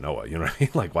given that to Noah. You know what I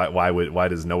mean? Like why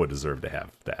does Noah deserve to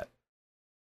have that?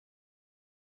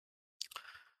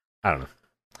 I don't know.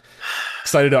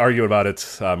 Excited to argue about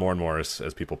it more and more as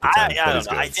people pretend that he's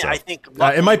good. I think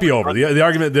it might be over.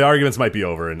 The arguments might be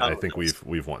over, and I think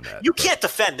we've won that. You can't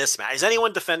defend this match. Is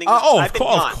anyone defending this? Of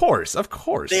course.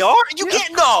 They are? You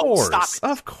can't. No, stop it.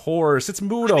 Of course. It's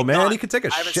Muto, man. He could take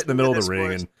a shit in the middle of the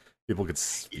ring, and people could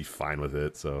be fine with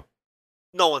it, so.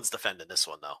 No one's defending this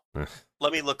one, though.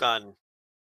 Let me look on.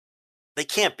 They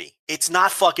can't be. It's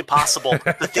not fucking possible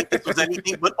to think this was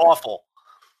anything but awful.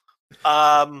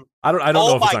 I don't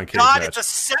know if it's on Cage Match.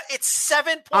 It's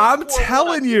 7.4. I'm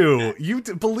telling you.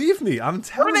 Believe me. I'm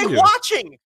telling you. What are they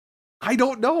watching? I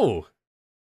don't know.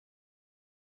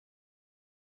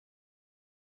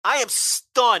 I am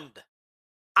stunned.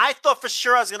 I thought for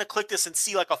sure I was going to click this and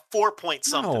see like a 4-point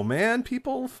something. No, man.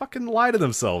 People fucking lie to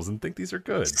themselves and think these are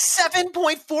good.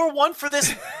 7.41 for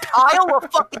this pile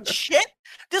of fucking shit?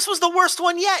 This was the worst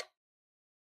one yet.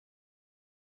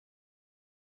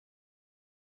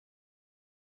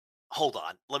 Hold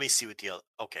on. Let me see what the other...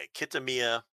 Okay,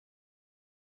 Kitamiya.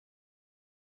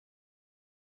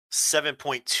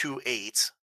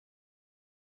 7.28.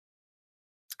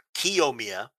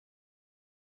 Kiyomiya.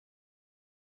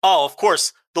 Oh, of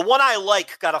course. The one I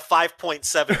like got a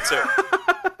 5.72.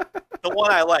 The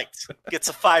one I liked gets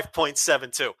a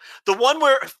 5.72. The one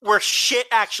where shit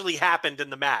actually happened in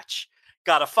the match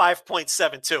got a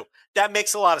 5.72. That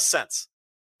makes a lot of sense.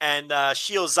 And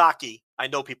Shiozaki, I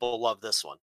know people love this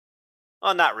one.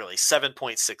 Oh, not really.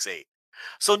 7.68.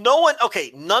 So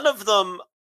none of them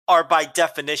are by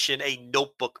definition a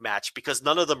notebook match because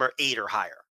none of them are 8 or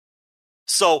higher.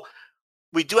 So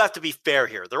we do have to be fair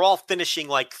here. They're all finishing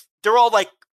they're all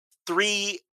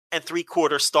 3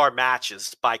 3/4 star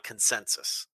matches by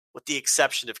consensus, with the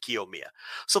exception of Kiyomiya.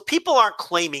 So people aren't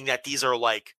claiming that these are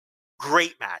like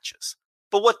great matches,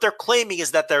 but what they're claiming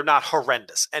is that they're not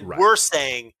horrendous. And we're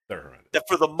saying that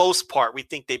for the most part, we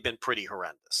think they've been pretty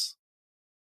horrendous.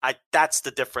 That's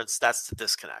the difference. That's the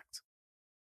disconnect.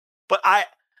 But I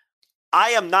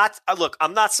am not. Look,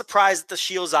 I'm not surprised at the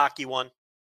Shiozaki one.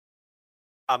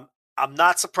 I'm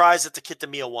not surprised at the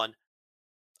Kitamiya one.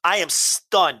 I am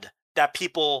stunned that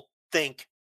people think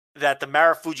that the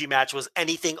Marufuji match was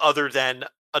anything other than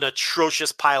an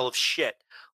atrocious pile of shit.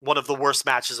 One of the worst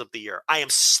matches of the year. I am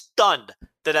stunned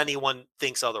that anyone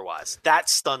thinks otherwise. That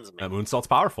stuns me. That moonsault's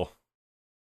powerful.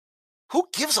 Who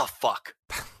gives a fuck?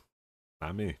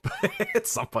 Not me.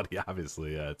 It's somebody,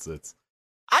 obviously. Yeah, it's.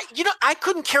 I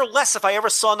couldn't care less if I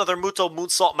ever saw another Muto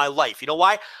moonsault in my life. You know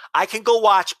why? I can go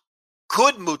watch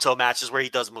good Muto matches where he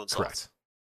does moonsaults. Correct.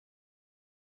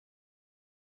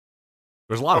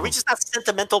 There's a lot. Are we just not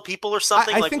sentimental people or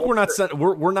something? I think we're not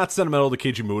sentimental to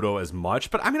Keiji Muto as much,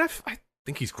 but I mean, I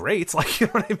think he's great. Like, you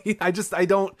know what I mean?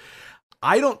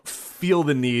 I don't feel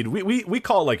the need. We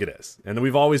call it like it is, and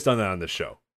we've always done that on this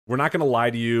show. We're not going to lie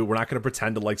to you. We're not going to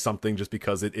pretend to like something just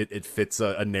because it fits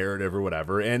a narrative or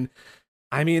whatever. And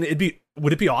I mean,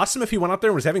 would it be awesome if he went out there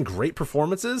and was having great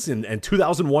performances and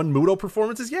 2001 Muto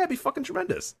performances? Yeah, it'd be fucking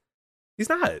tremendous. He's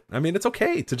not. I mean, it's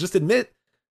okay to just admit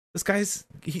this guy's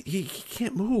he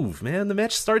can't move, man. The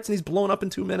match starts and he's blown up in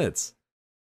 2 minutes.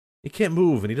 He can't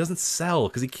move and he doesn't sell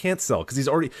because he can't sell because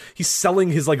he's selling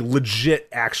his like legit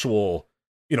actual,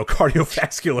 you know,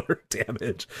 cardiovascular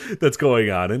damage that's going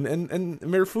on. And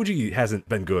Marufuji hasn't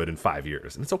been good in 5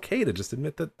 years. And it's okay to just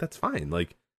admit that that's fine.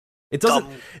 Like, It doesn't.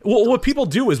 Well, what people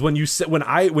do is when you and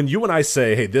I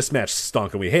say, "Hey, this match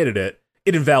stunk and we hated it,"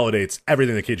 it invalidates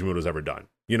everything that Keiji Muto's ever done.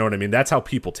 You know what I mean? That's how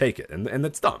people take it, and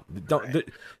that's dumb.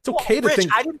 It's okay to Rich,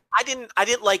 think. I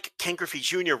didn't like Ken Griffey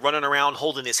Jr. running around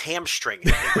holding his hamstring.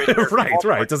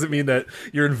 Right. Doesn't mean that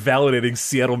you're invalidating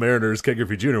Seattle Mariners Ken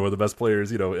Griffey Jr., one of the best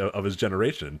players, of his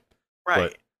generation.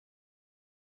 Right. But,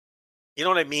 you know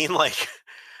what I mean? Like,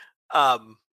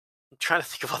 I'm trying to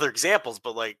think of other examples,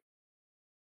 but like,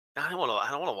 I don't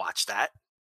want to watch that.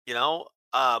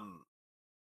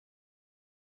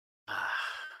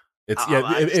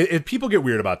 It's people get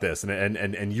weird about this,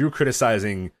 and you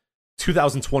criticizing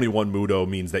 2021 Muto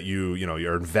means that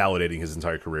you're invalidating his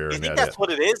entire career. You think that's what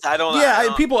it is? I don't.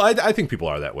 I think people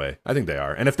are that way. I think they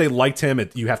are. And if they liked him,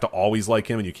 you have to always like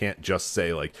him, and you can't just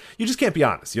say like you just can't be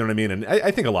honest. You know what I mean? And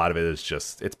I think a lot of it is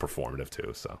just it's performative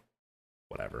too. So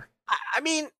whatever. I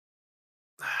mean,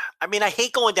 I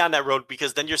hate going down that road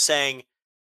because then you're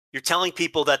telling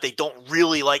people that they don't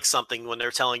really like something when they're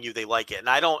telling you they like it.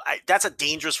 And that's a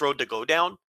dangerous road to go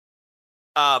down.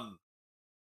 I'm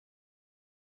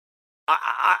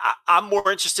more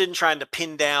interested in trying to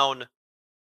pin down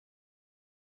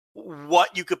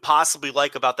what you could possibly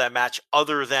like about that match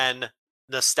other than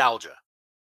nostalgia.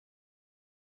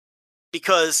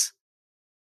 Because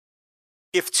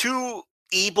if two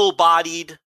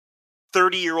able-bodied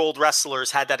 30-year-old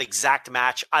wrestlers had that exact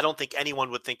match, I don't think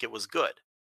anyone would think it was good.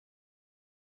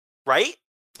 Right?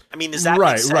 I mean, is that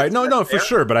right? No, for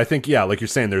sure. But I think, like you're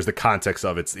saying, there's the context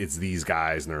of it's these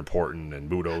guys and they're important, and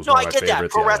Muto's one of my favorites. That.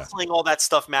 Pro wrestling, all that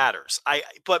stuff matters.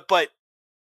 But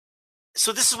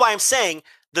so this is why I'm saying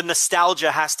the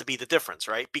nostalgia has to be the difference,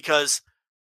 right? Because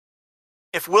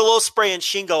if Will Ospreay and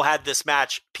Shingo had this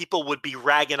match, people would be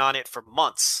ragging on it for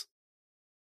months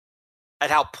at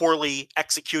how poorly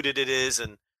executed it is,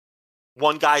 and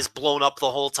one guy's blown up the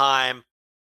whole time,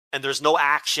 and there's no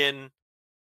action.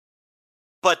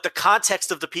 But the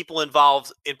context of the people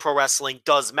involved in pro wrestling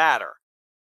does matter.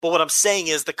 But what I'm saying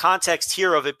is the context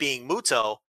here of it being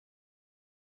Muto,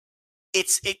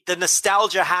 the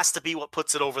nostalgia has to be what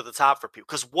puts it over the top for people.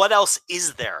 Because what else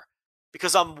is there?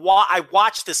 Because I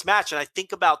watched this match and I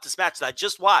think about this match that I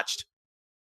just watched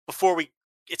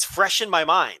it's fresh in my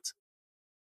mind.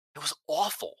 It was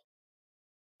awful.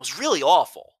 It was really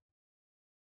awful.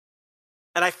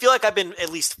 And I feel like I've been at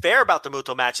least fair about the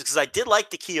Muto matches because I did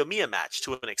like the Kiyomiya match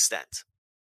to an extent.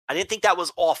 I didn't think that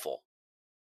was awful.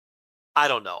 I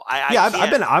don't know.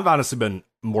 I've honestly been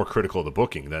more critical of the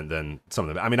booking than some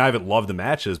of them. I mean, I haven't loved the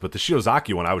matches, but the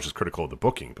Shiozaki one, I was just critical of the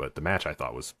booking. But the match I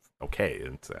thought was okay.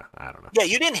 And I don't know. Yeah,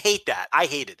 you didn't hate that. I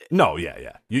hated it. No,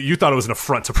 yeah. You thought it was an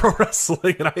affront to pro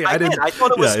wrestling, and I didn't. I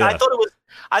thought it was. Yeah.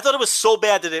 I thought it was so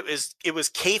bad that it was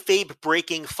kayfabe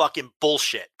breaking fucking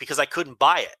bullshit because I couldn't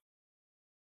buy it.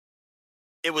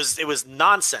 It was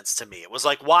nonsense to me. It was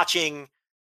like watching.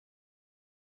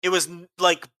 It was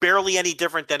like barely any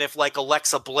different than if like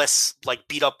Alexa Bliss like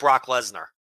beat up Brock Lesnar.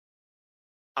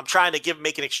 I'm trying to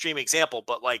make an extreme example,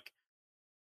 but like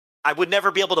I would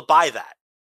never be able to buy that.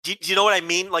 Do you know what I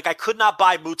mean? Like I could not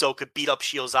buy Muto could beat up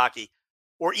Shiozaki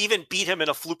or even beat him in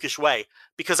a flukish way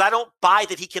because I don't buy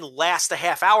that he can last a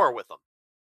half hour with him.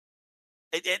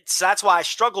 That's why I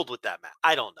struggled with that, man.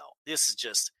 I don't know. This is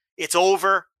just, it's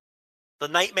over. The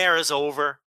nightmare is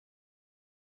over.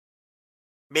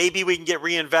 Maybe we can get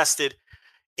reinvested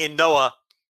in Noah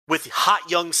with hot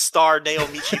young star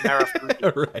Naomichi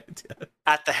Marufuji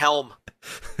at the helm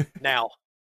now.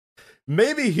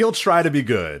 Maybe he'll try to be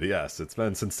good. Yes, it's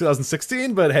been since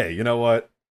 2016, but hey, you know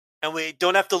what? And we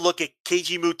don't have to look at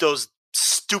Keiji Muto's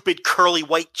stupid curly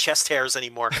white chest hairs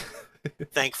anymore,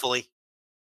 thankfully.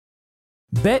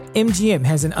 BetMGM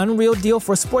has an unreal deal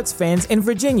for sports fans in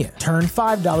Virginia. Turn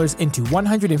 $5 into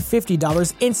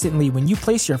 $150 instantly when you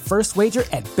place your first wager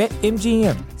at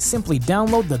BetMGM. Simply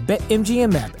download the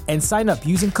BetMGM app and sign up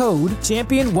using code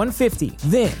Champion150.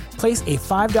 Then, place a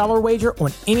 $5 wager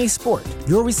on any sport.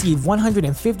 You'll receive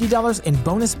 $150 in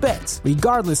bonus bets,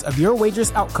 regardless of your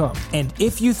wager's outcome. And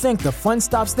if you think the fun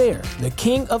stops there, the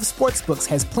king of sportsbooks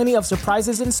has plenty of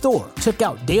surprises in store. Check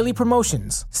out daily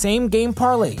promotions, same-game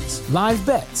parlays, live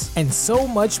bets, and so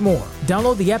much more.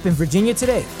 Download the app in Virginia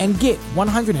today and get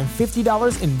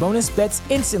 $150 in bonus bets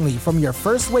instantly from your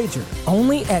first wager.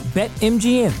 Only at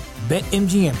BetMGM.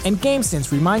 BetMGM and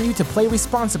GameSense remind you to play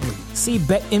responsibly. See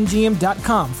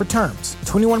BetMGM.com for terms.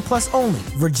 21 plus only.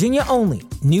 Virginia only.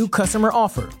 New customer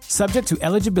offer. Subject to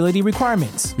eligibility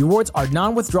requirements. Rewards are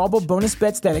non-withdrawable bonus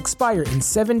bets that expire in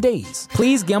 7 days.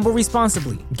 Please gamble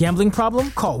responsibly. Gambling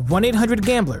problem? Call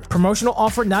 1-800-GAMBLER. Promotional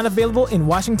offer not available in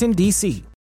Washington, D.C.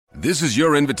 This is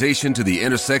your invitation to the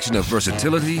intersection of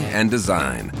versatility and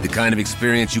design. The kind of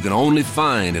experience you can only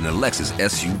find in a Lexus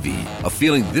SUV. A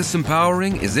feeling this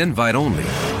empowering is invite only.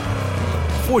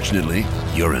 Fortunately,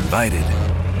 you're invited.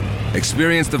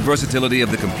 Experience the versatility of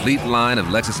the complete line of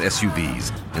Lexus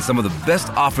SUVs and some of the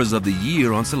best offers of the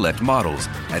year on select models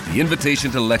at the Invitation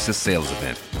to Lexus sales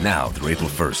event, now through April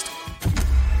 1st.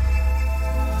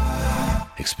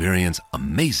 Experience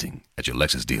amazing at your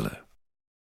Lexus dealer.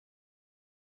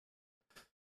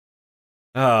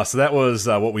 So that was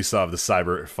what we saw of the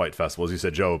Cyber Fight Festival. As you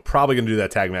said, Joe, probably going to do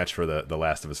that tag match for the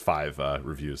last of his 5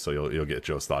 reviews. So you'll get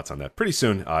Joe's thoughts on that pretty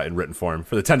soon in written form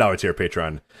for the $10 tier,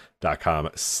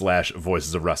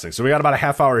 patreon.com/voices of wrestling. So we got about a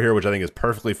half hour here, which I think is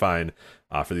perfectly fine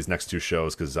for these next 2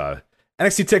 shows because NXT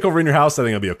TakeOver in Your House, I think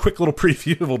it'll be a quick little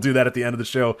preview. We'll do that at the end of the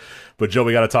show. But Joe,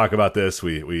 we got to talk about this.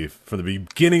 We from the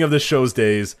beginning of this show's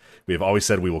days, we have always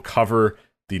said we will cover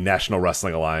the National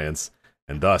Wrestling Alliance.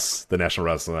 And thus, the National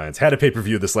Wrestling Alliance had a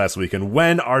pay-per-view this last weekend,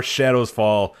 When Our Shadows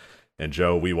Fall. And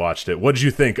Joe, we watched it. What did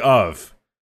you think of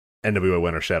NWA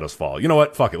When Our Shadows Fall? You know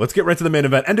what? Fuck it. Let's get right to the main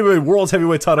event. NWA World's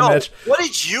Heavyweight Title match. What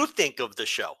did you think of the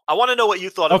show? I want to know what you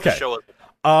thought of the show.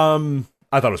 I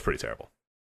thought it was pretty terrible.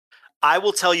 I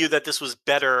will tell you that this was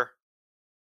better,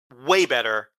 way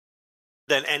better,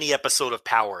 than any episode of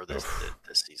Power this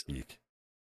season.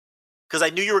 Because I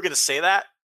knew you were going to say that.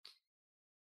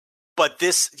 But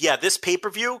this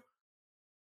pay-per-view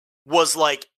was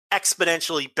like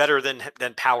exponentially better than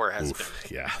Power has been.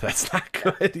 Yeah, that's not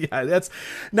good. Yeah, that's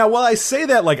now. While I say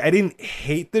that, like, I didn't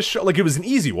hate this show. Like, it was an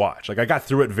easy watch. Like, I got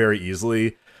through it very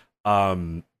easily.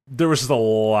 There was just a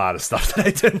lot of stuff that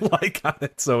I didn't like on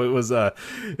it, so it was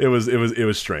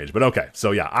strange. But okay,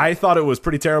 so yeah, I thought it was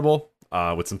pretty terrible.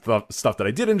 With some stuff that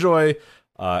I did enjoy.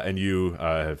 And you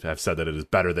have said that it is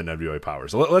better than NWA Power.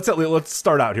 So let's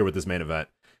start out here with this main event.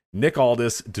 Nick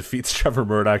Aldis defeats Trevor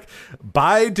Murdoch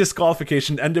by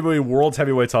disqualification, NWA World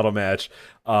Heavyweight Title match.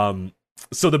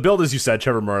 So the build, as you said,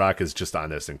 Trevor Murdoch is just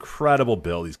on this incredible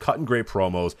build. He's cutting great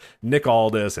promos. Nick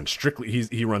Aldis and Strictly,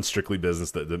 he runs Strictly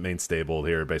Business, the main stable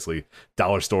here, basically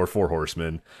Dollar Store, 4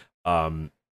 Horsemen. We're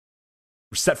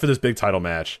set for this big title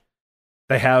match.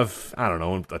 They have, I don't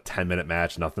know, a 10-minute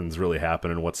match. Nothing's really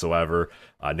happening whatsoever.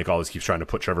 Nick Aldis keeps trying to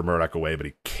put Trevor Murdoch away,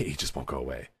 but he just won't go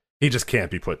away. He just can't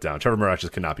be put down. Trevor Murdoch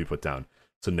just cannot be put down.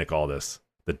 So Nick Aldis,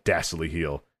 the dastardly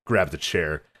heel, grabs the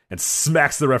chair and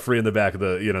smacks the referee in the back of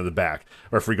the back.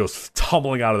 Referee goes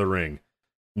tumbling out of the ring.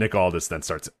 Nick Aldis then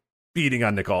starts beating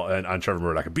on Trevor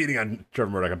Murdoch, beating on Trevor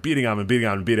Murdoch, beating on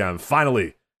him.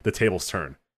 Finally, the tables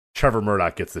turn. Trevor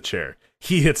Murdoch gets the chair.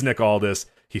 He hits Nick Aldis.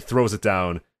 He throws it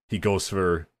down. He goes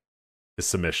for his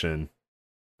submission,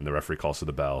 and the referee calls for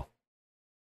the bell.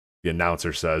 The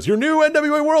announcer says, "Your new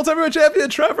NWA World Heavyweight Champion,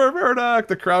 Trevor Murdoch."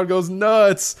 The crowd goes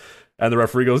nuts. And the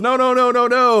referee goes,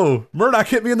 No. Murdoch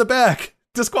hit me in the back.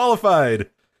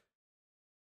 Disqualified.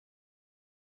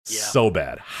 Yeah. So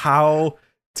bad. How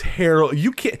terrible.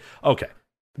 You can't. Okay.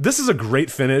 This is a great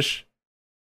finish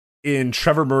in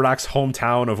Trevor Murdoch's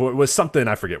hometown of what was something,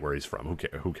 I forget where he's from. Who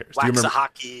cares?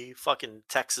 Waxahachie, fucking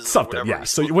Texas. Something, yeah.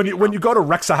 So when you go to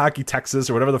Waxahachie, Texas,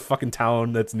 or whatever the fucking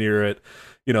town that's near it,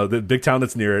 the big town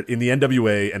that's near it, in the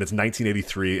NWA, and it's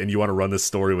 1983, and you want to run this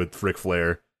story with Ric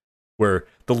Flair, where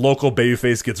the local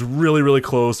babyface gets really, really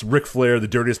close. Ric Flair, the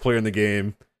dirtiest player in the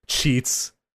game,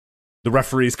 cheats. The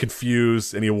referee's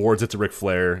confused, and he awards it to Ric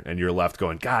Flair, and you're left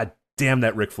going, God damn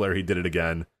that Ric Flair, he did it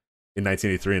again in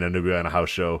 1983 in NWA on a house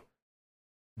show.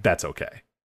 That's okay.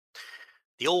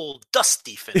 The old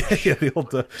Dusty finish. Yeah, the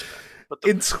old.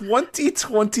 In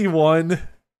 2021,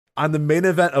 on the main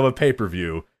event of a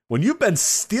pay-per-view, when you've been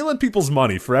stealing people's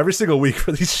money for every single week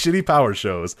for these shitty Power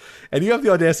shows, and you have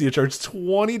the audacity to charge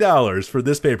 $20 for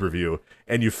this pay-per-view,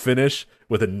 and you finish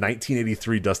with a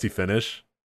 1983 Dusty finish.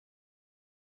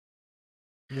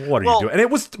 What are you doing? And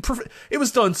it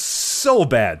was done so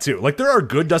bad too. Like, there are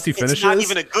good Dusty finishes. It's not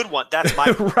even a good one. That's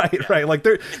my right. Like,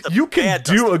 you can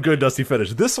do a good Dusty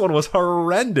finish. This one was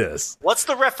horrendous. What's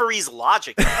the referee's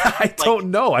logic? I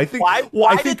don't know. I think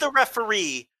why did the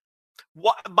referee?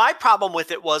 My problem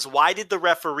with it was, why did the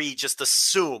referee just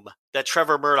assume that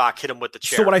Trevor Murdoch hit him with the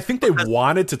chair? So what I think they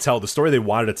wanted to tell, the story they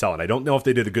wanted to tell, and I don't know if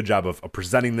they did a good job of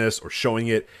presenting this or showing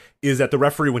it, is that the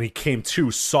referee, when he came to,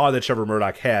 saw that Trevor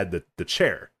Murdoch had the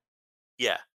chair.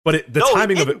 Yeah. But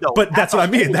timing of it, but that's what I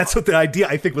mean. That's what the idea,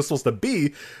 I think, was supposed to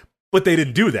be, but they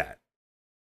didn't do that.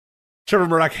 Trevor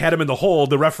Murdoch had him in the hole.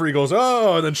 The referee goes,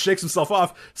 oh, and then shakes himself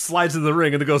off, slides in the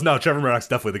ring, and then goes, no, Trevor Murdoch's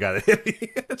definitely the guy that hit me.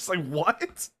 It's like,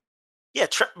 what? Yeah,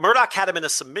 Murdoch had him in a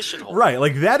submission hold. Right,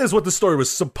 like that is what the story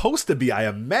was supposed to be, I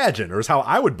imagine, or is how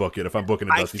I would book it if I'm booking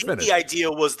a Dusty finish. The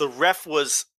idea was the ref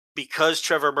was because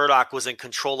Trevor Murdoch was in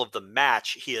control of the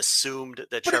match, he assumed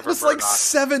that Trevor It was Murdoch, like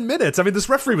 7 minutes. I mean, this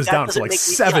referee was down for like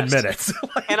 7 minutes.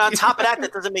 And on top of that,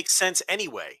 that doesn't make sense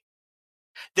anyway.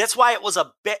 That's why it was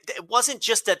it wasn't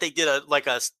just that they did a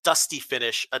dusty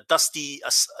finish, a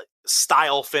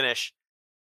style finish.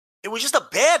 It was just a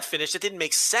bad finish that didn't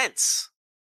make sense.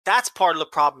 That's part of the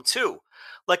problem too.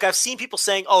 Like, I've seen people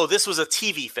saying, oh, this was a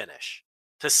TV finish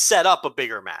to set up a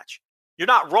bigger match. You're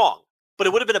not wrong, but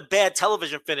it would have been a bad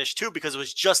television finish too, because it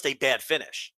was just a bad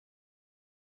finish.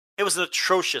 It was an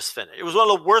atrocious finish. It was one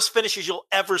of the worst finishes you'll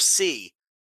ever see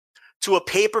to a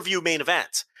pay-per-view main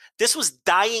event. This was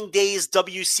Dying Days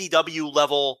WCW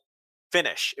level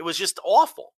finish. It was just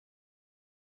awful.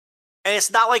 And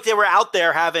it's not like they were out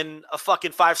there having a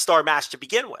fucking 5-star match to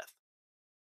begin with.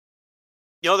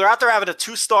 You know, they're out there having a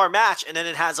 2-star match, and then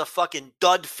it has a fucking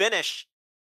dud finish,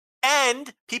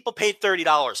 and people paid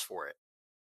 $30 for it.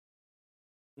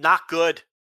 Not good.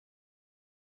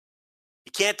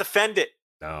 You can't defend it.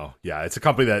 No, yeah, it's a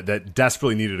company that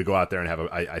desperately needed to go out there and have,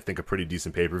 I think, a pretty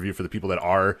decent pay-per-view for the people that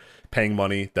are paying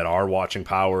money, that are watching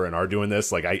Power and are doing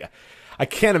this. Like, I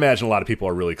can't imagine a lot of people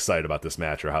are really excited about this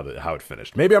match or how it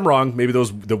finished. Maybe I'm wrong. Maybe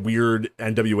the weird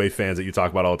NWA fans that you talk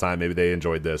about all the time, maybe they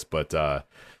enjoyed this, but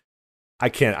I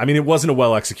can't. I mean, it wasn't a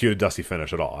well-executed dusty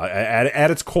finish at all. At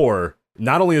its core,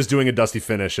 not only is doing a dusty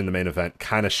finish in the main event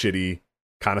kind of shitty,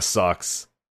 kind of sucks,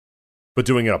 but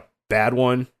doing a bad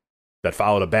one that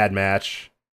followed a bad match,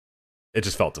 it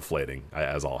just felt deflating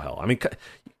as all hell. I mean,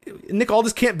 Nick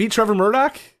Aldis can't beat Trevor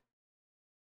Murdoch,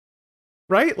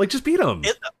 right? Like, just beat him.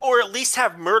 Or at least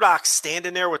have Murdoch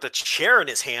standing there with a chair in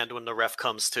his hand when the ref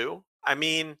comes to. I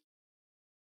mean,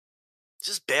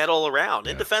 just bad all around.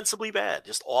 Yeah. Indefensibly bad.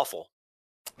 Just awful.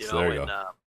 So there you go.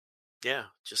 Yeah,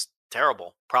 just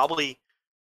terrible. Probably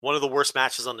one of the worst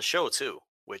matches on the show, too.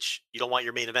 Which you don't want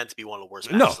your main event to be one of the worst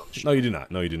matches on the show. No, you do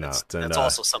not. No, you do not. That's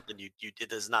also something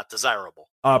it is not desirable.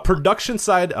 Production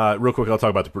side, real quick, I'll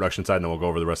talk about the production side, and then we'll go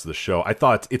over the rest of the show. I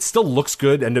thought it still looks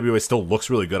good. NWA still looks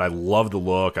really good. I love the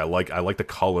look. I like the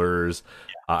colors.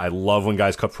 Yeah. I love when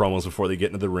guys cut promos before they get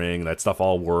into the ring. That stuff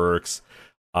all works.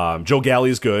 Joe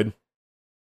Galley is good.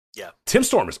 Yeah. Tim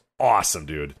Storm is awesome,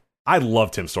 dude. I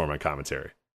love Tim Storm on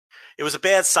commentary. It was a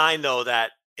bad sign, though,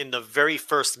 that in the very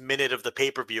first minute of the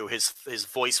pay-per-view, his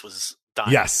voice was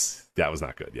dying. Yes, that was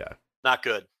not good. Yeah, not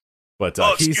good. But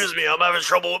excuse me, I'm having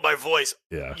trouble with my voice.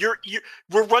 Yeah,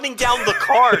 we're running down the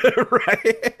card.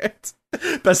 Right.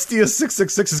 Bestia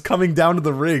 666 is coming down to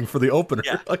the ring for the opener.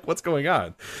 Yeah. Like, what's going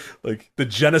on? Like, the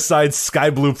Genocide Sky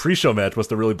Blue pre-show match must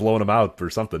have really blown him out or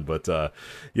something. But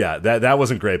yeah, that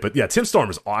wasn't great. But yeah, Tim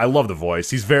Storm I love the voice.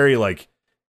 He's very like.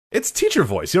 It's teacher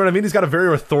voice, you know what I mean? He's got a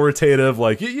very authoritative,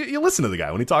 like, you listen to the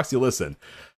guy. When he talks, you listen.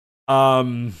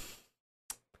 Old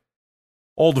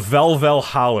Velvel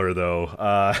Holler,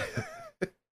 though.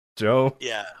 Joe?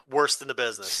 Yeah, worst in the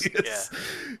business.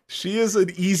 She is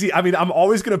an easy... I mean, I'm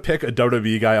always going to pick a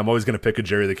WWE guy. I'm always going to pick a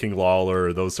Jerry the King Lawler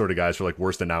or those sort of guys for, like,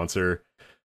 worst announcer.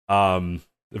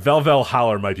 Velvel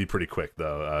Holler might be pretty quick,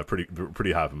 though.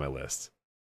 Pretty high on my list.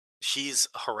 She's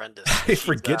horrendous. I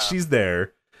forget she's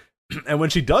there. And when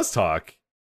she does talk,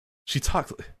 she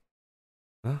talks.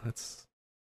 Well, that's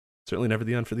certainly never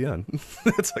the end for the end.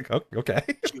 It's like, oh, okay.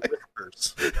 She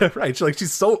whispers. Right.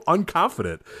 She's so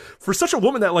unconfident. For such a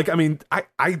woman that, like, I mean,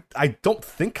 I don't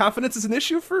think confidence is an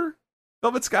issue for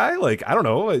Velvet Sky. Like, I don't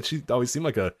know. She always seemed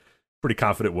like a pretty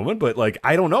confident woman, but, like,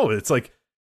 I don't know. It's like,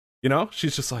 you know,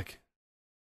 she's just like,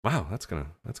 wow, that's gonna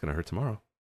hurt tomorrow.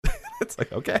 It's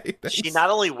like, okay. Thanks. She not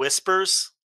only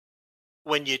whispers.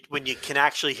 When you can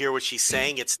actually hear what she's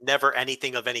saying, it's never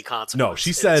anything of any consequence. No,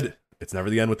 she said it's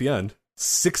never the end with the end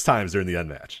 6 times during the end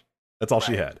match. That's all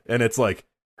she had. And it's like,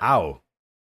 ow.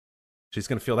 She's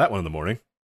going to feel that one in the morning.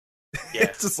 Yeah.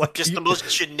 It's just like the most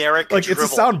generic like drivel.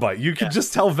 It's a soundbite. You can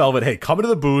just tell Velvet, hey, come into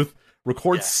the booth,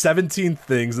 record 17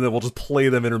 things, and then we'll just play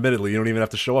them intermittently. You don't even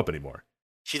have to show up anymore.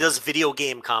 She does video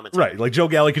game commentary. Right. Like Joe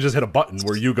Galley could just hit a button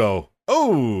where you go,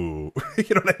 oh,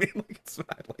 you know what I mean? Like, it's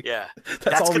not like, yeah,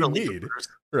 that's all we need.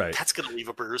 Right. That's gonna leave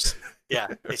a bruise. Yeah,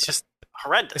 it's just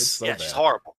horrendous. So yeah, bad. She's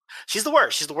horrible. She's the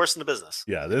worst. She's the worst in the business.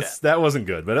 Yeah, that wasn't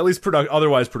good, but at least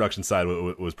otherwise production side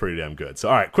was pretty damn good. So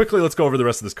all right, quickly let's go over the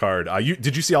rest of this card.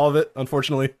 Did you see all of it?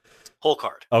 Unfortunately, whole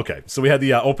card. Okay, so we had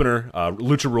the opener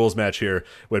Lucha Rules match here.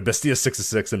 We had Bestia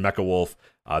 666 and Mecha Wolf.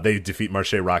 They defeat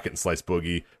Marche Rocket and Slice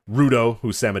Boogie. Rudo,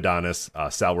 who's Sam Adonis,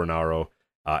 Sal Renaro,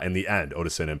 and the end,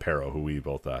 Otison and Pero, who we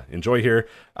both enjoy here.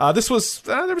 There was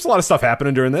a lot of stuff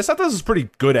happening during this. I thought this was pretty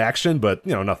good action, but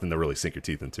you know, nothing to really sink your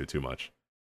teeth into too much.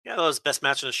 Yeah, that was the best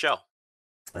match of the show.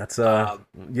 That's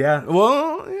yeah.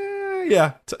 Well,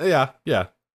 yeah.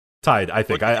 Tied, I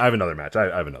think. I have another match.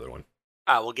 I have another one.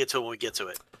 All right, we'll get to it when we get to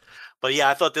it. But yeah,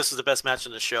 I thought this was the best match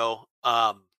on the show.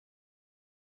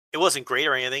 It wasn't great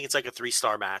or anything. It's like a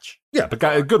 3-star match. Yeah, but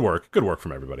good work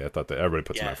from everybody. I thought that everybody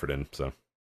put some effort in. So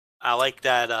I like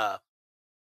that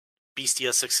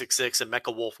Beastia 666 and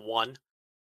Mecha Wolf won.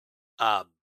 They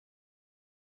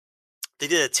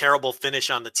did a terrible finish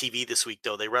on the TV this week,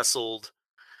 though. They wrestled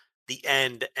the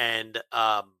End and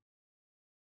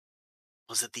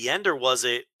was it the End or was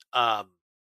it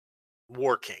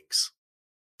War Kings?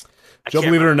 Joe,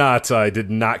 believe it or not, I did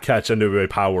not catch NWA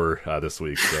Power this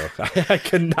week, so I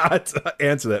cannot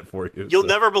answer that for you. You'll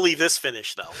never believe this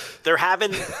finish, though. They're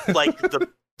having like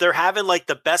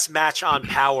the best match on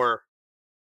Power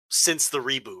since the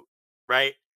reboot,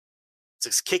 right? It's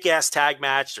this kick-ass tag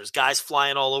match. There's guys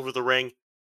flying all over the ring.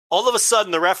 All of a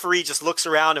sudden, the referee just looks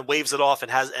around and waves it off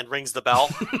and rings the bell.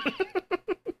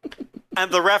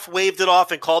 And the ref waved it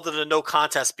off and called it a no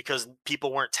contest because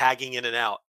people weren't tagging in and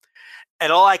out.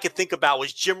 And all I could think about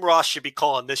was Jim Ross should be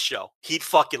calling this show. He'd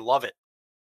fucking love it.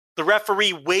 The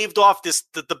referee waved off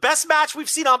the best match we've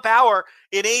seen on Power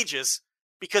in ages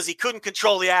because he couldn't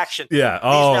control the action. Yeah.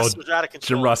 These wrestlers are out of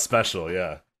control. Jim Ross special.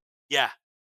 Yeah. Yeah.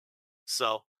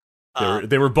 So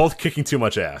they were both kicking too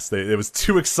much ass. It was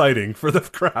too exciting for the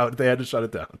crowd. They had to shut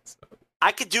it down. So.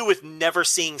 I could do with never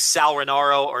seeing Sal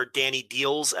Renaro or Danny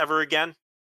Deals ever again.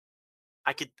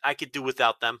 I could do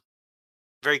without them.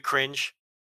 Very cringe.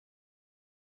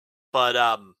 But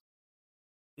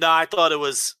no, I thought it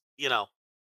was,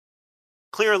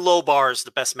 clear and low bars,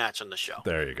 the best match on the show.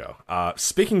 There you go.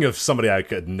 Speaking of somebody I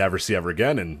could never see ever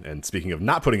again, and speaking of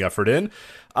not putting effort in,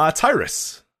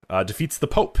 Tyrus defeats the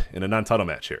Pope in a non-title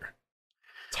match here.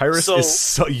 Tyrus is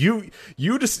so you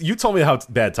told me how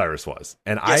bad Tyrus was,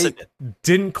 and yes, I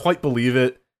didn't quite believe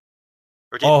it.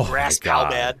 Or didn't grasp how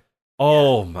bad.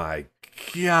 Oh my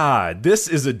god. This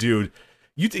is a dude.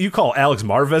 You call Alex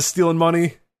Marvez stealing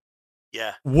money?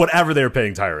 Yeah. Whatever they're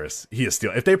paying Tyrus, he is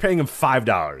stealing. If they're paying him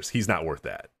 $5, he's not worth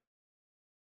that.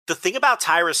 The thing about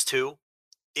Tyrus, too,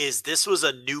 is this was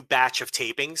a new batch of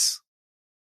tapings,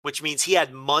 which means he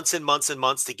had months and months and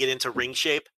months to get into ring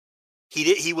shape.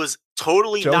 He was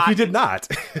totally Joe, not. He did not.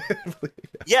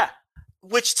 Yeah.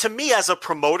 Which to me as a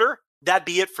promoter, that'd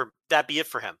be it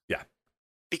for him. Yeah.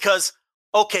 Because,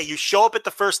 okay, you show up at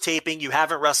the first taping, you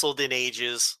haven't wrestled in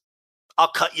ages, I'll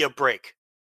cut you a break.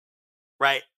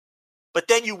 Right? But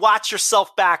then you watch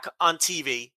yourself back on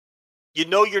TV. You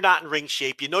know you're not in ring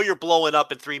shape. You know you're blowing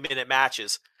up in 3-minute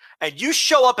matches. And you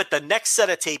show up at the next set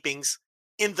of tapings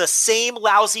in the same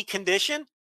lousy condition.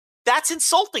 That's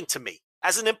insulting to me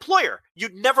as an employer.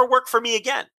 You'd never work for me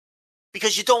again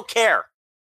because you don't care.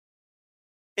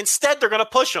 Instead, they're going to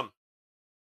push him.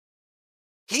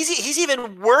 He's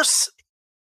even worse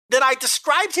than I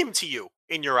described him to you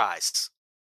in your eyes.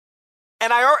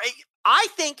 And I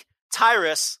think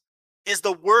Tyrus is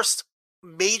the worst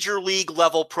major league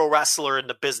level pro wrestler in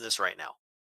the business right now.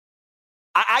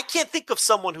 I can't think of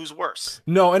someone who's worse.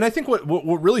 No, and I think what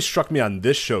really struck me on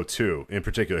this show too, in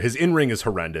particular, his in-ring is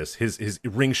horrendous. His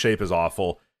ring shape is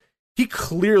awful. He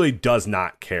clearly does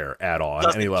not care at all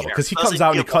on any level because he comes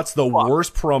out and he cuts the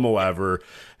worst promo ever.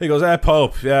 He goes, "Hey,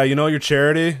 Pope, yeah, you know your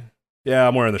charity? Yeah,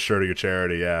 I'm wearing the shirt of your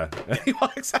charity, yeah." And he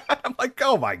walks out. I'm like,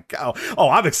 oh my god. Oh,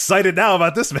 I'm excited now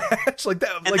about this match. Like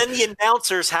that. And then the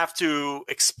announcers have to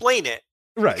explain it.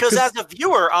 Right. Because as a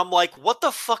viewer, I'm like, what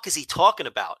the fuck is he talking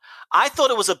about? I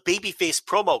thought it was a babyface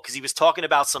promo because he was talking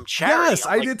about some charity. Yes,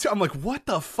 I did too. I'm like, what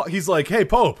the fuck? He's like, "Hey,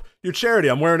 Pope, your charity,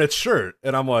 I'm wearing its shirt."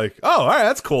 And I'm like, oh, all right,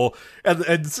 that's cool. And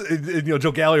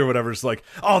Joe Galli or whatever is like,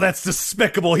 "Oh, that's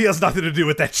despicable. He has nothing to do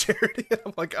with that charity." And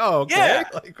I'm like, oh, okay. Yeah.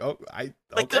 Okay.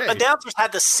 The announcers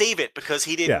had to save it because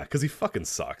he didn't. Yeah, because he fucking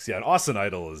sucks. Yeah, and Austin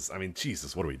Idol is,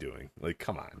 Jesus, what are we doing? Like,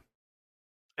 come on.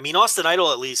 Austin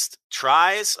Idol at least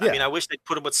tries. Yeah. I wish they'd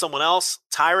put him with someone else.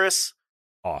 Tyrus,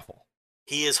 awful.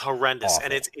 He is horrendous,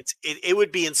 Awful. And it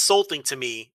would be insulting to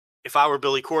me if I were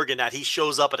Billy Corgan that he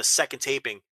shows up at a second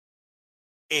taping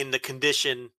in the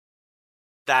condition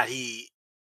that he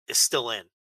is still in.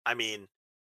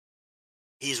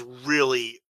 He's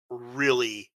really,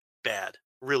 really bad.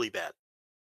 Really bad.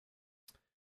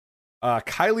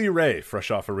 Kylie Ray, fresh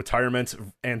off a retirement,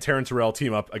 and Taryn Terrell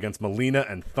team up against Melina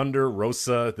and Thunder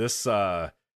Rosa. This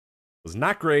was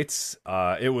not great.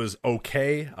 It was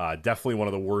okay. Definitely one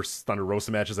of the worst Thunder Rosa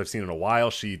matches I've seen in a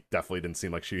while. She definitely didn't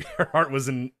seem like her heart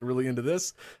wasn't really into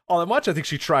this all that much. I think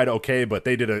she tried okay, but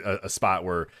they did a spot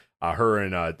where her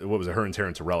and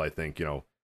Taryn Terrell, I think,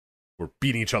 were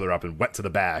beating each other up and went to the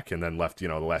back and then left, the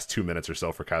last 2 minutes or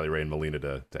so for Kylie Ray and Melina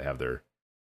to have their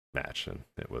match, and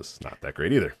it was not that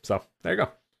great either. So there you go.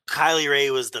 Kylie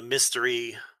Ray was the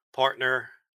mystery partner,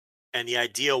 and the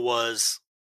idea was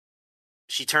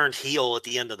she turned heel at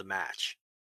the end of the match.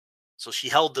 So she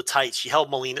held the tights. She held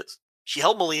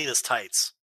Melina's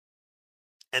tights,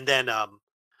 and then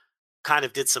kind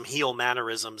of did some heel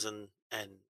mannerisms and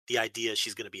the idea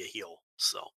she's going to be a heel.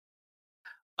 So,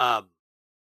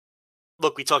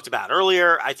 look, we talked about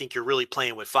earlier. I think you're really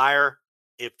playing with fire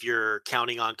if you're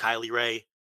counting on Kylie Ray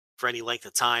for any length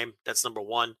of time. That's number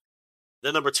one.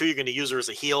 Then number two, you're going to use her as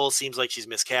a heel. Seems like she's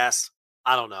miscast.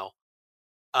 I don't know.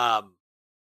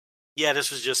 Yeah, this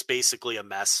was just basically a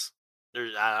mess.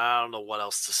 I don't know what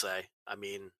else to say. I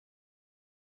mean,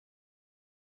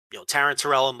 Taryn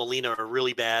Terrell and Melina are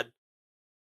really bad.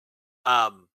 Yeah,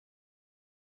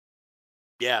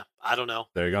 I don't know.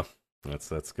 There you go.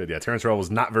 That's good. Yeah, Taryn Terrell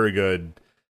was not very good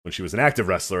when she was an active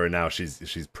wrestler, and now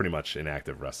she's pretty much an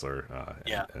active wrestler.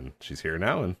 And she's here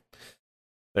now, and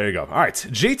there you go. All right,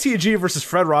 JTG versus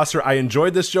Fred Rosser. I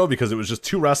enjoyed this, Joe, because it was just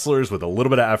two wrestlers with a little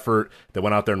bit of effort that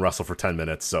went out there and wrestled for 10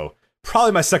 minutes. So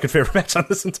probably my second favorite match on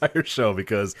this entire show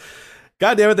because,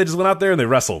 God damn it, they just went out there and they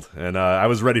wrestled, and I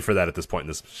was ready for that at this point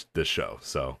in this show.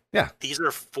 So yeah, these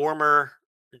are former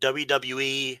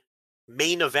WWE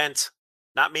main event,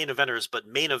 not main eventers, but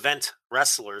main event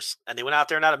wrestlers, and they went out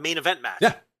there and had a main event match.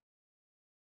 Yeah,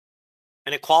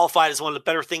 and it qualified as one of the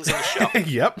better things in the show.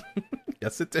 Yep,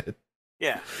 yes, it did.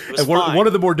 Yeah, it was and one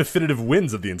of the more definitive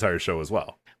wins of the entire show as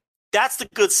well. That's the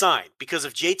good sign, because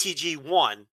if JTG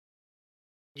won,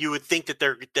 you would think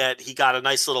that he got a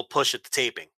nice little push at the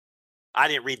taping. I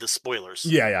didn't read the spoilers.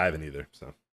 Yeah, I haven't either.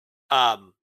 So, I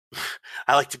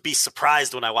like to be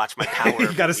surprised when I watch my Power.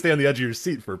 You got to stay on the edge of your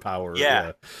seat for Power.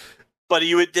 Yeah. But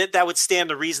that would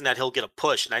stand the reason that he'll get a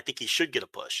push, and I think he should get a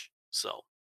push. So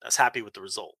I was happy with the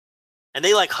result. And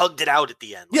they hugged it out at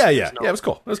the end. Yeah, it was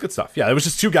cool. It was good stuff. Yeah, it was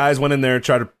just two guys went in there,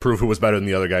 tried to prove who was better than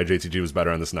the other guy. JTG was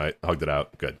better on this night, hugged it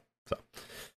out. Good. So,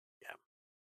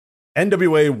 yeah.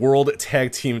 NWA World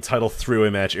Tag Team Title 3-way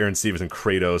match. Aaron Stevens and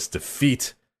Kratos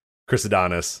defeat Chris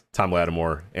Adonis, Tom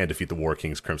Lattimore, and defeat the War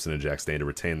Kings, Crimson and Jack Stain, to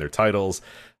retain their titles.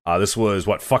 This was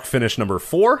fuck finish number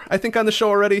 4, I think, on the show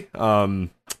already.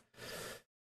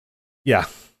 Yeah,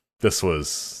 this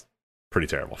was pretty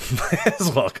terrible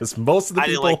as well, because most of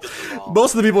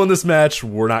the people in this match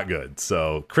were not good.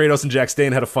 So Kratos and Jack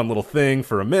Stain had a fun little thing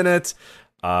for a minute.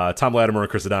 Tom Lattimore and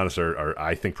Chris Adonis are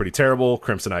I think pretty terrible.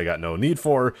 Crimson I got no need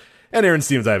for, and Aaron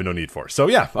Stevens I have no need for. So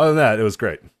yeah, other than that, it was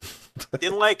great.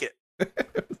 Didn't like it.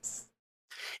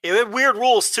 It had weird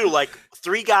rules too, like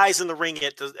 3 guys in the ring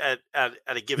at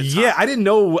a given time. Yeah, I didn't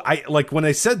know. When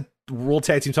I said World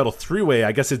Tag Team Title 3-way,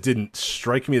 I guess it didn't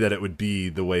strike me that it would be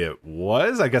the way it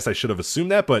was. I guess I should have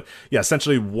assumed that, but yeah,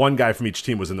 essentially one guy from each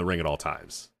team was in the ring at all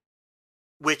times.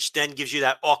 Which then gives you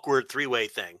that awkward 3-way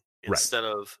thing instead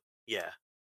of, yeah.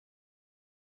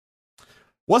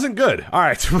 Wasn't good. All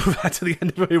right, move on to the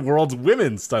NWA World's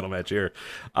Women's title match here.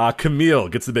 Camille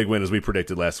gets the big win, as we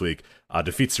predicted last week.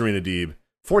 Defeats Serena Deeb.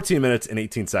 14 minutes and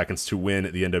 18 seconds to win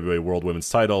the NWA World Women's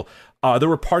title. There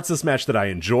were parts of this match that I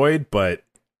enjoyed, but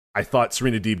I thought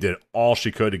Serena Deeb did all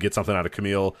she could to get something out of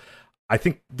Camille. I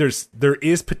think there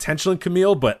is potential in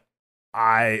Camille, but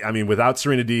I mean, without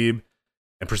Serena Deeb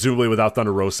and presumably without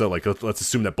Thunder Rosa, let's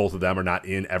assume that both of them are not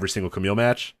in every single Camille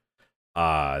match.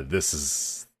 This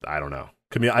is, I don't know.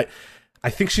 Camille, I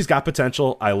think she's got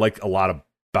potential. I like a lot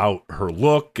about her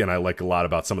look, and I like a lot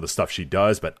about some of the stuff she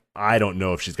does, but I don't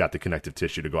know if she's got the connective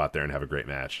tissue to go out there and have a great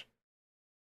match.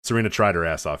 Serena tried her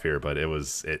ass off here, but it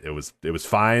was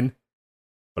fine.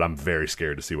 But I'm very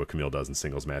scared to see what Camille does in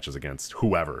singles matches against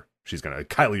whoever she's gonna.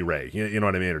 Kylie Ray, you know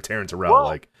what I mean, or Taryn Terrell.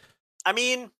 Well, I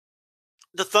mean,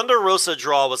 the Thunder Rosa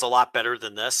draw was a lot better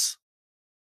than this.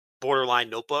 Borderline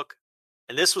Notebook,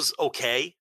 and this was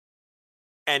okay.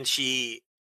 And she,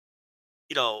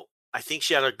 I think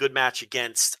she had a good match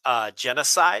against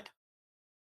Genocide.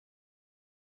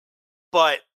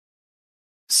 But,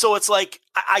 so it's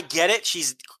I get it.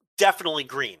 She's definitely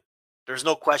green. There's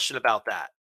no question about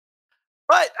that.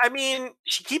 But, I mean,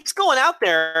 she keeps going out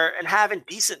there and having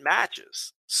decent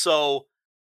matches. So,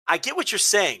 I get what you're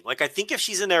saying. I think if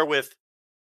she's in there with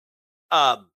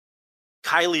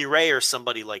Kylie Ray or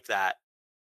somebody like that,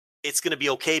 it's going to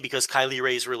be okay because Kylie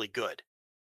Ray is really good.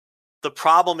 The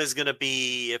problem is going to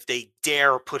be if they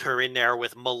dare put her in there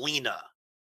with Melina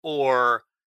or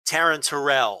Taryn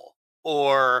Terrell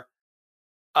or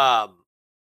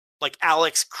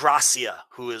Alex Gracia,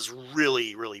 who is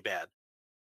really, really bad.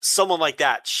 Someone like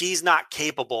that. She's not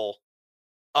capable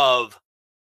of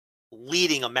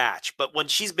leading a match. But when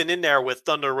she's been in there with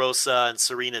Thunder Rosa and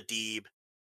Serena Deeb,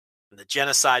 and the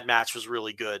Genocide match was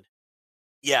really good.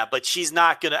 Yeah, but she's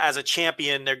not going to, as a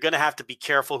champion, they're going to have to be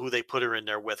careful who they put her in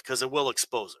there with because it will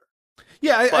expose her.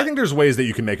 Yeah, I think there's ways that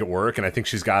you can make it work, and I think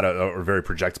she's got a very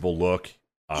projectable look.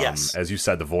 Yes. As you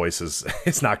said, the voice is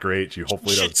it's not great. You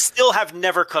hopefully should don't. still have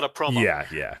never cut a promo.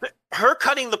 Yeah. Her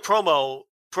cutting the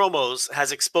promos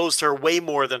has exposed her way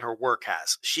more than her work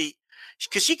has.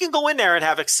 Because she can go in there and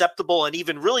have acceptable and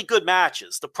even really good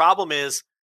matches. The problem is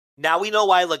now we know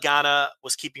why Lagana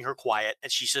was keeping her quiet,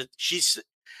 and she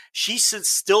should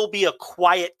still be a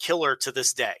quiet killer to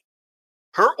this day.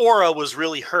 Her aura was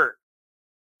really hurt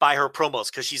by her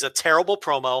promos because she's a terrible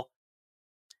promo,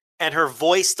 and her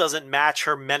voice doesn't match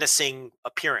her menacing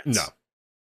appearance. No.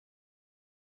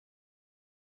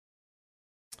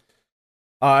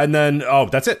 And then,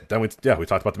 that's it. Then we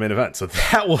talked about the main event. So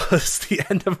that was the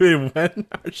NWA When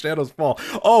Our Shadows Fall.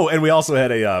 Oh, and we also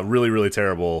had a really, really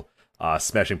terrible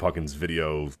Smashing Pumpkins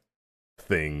video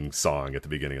thing song at the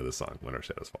beginning of the song, When Our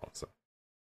Shadows Fall. So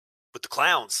with the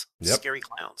clowns, yep. Scary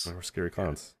clowns. We're scary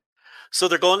clowns. So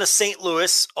they're going to St.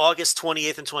 Louis, August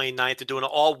 28th and 29th. They're doing an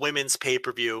all-women's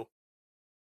pay-per-view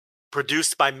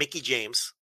produced by Mickie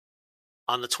James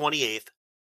on the 28th.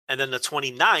 And then the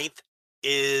 29th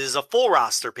is a full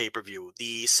roster pay-per-view,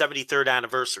 the 73rd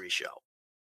anniversary show.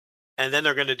 And then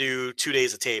they're going to do 2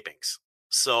 days of tapings.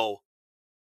 So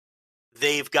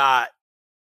they've got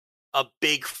a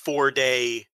big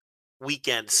 4-day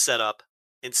weekend set up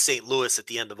in St. Louis at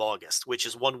the end of August, which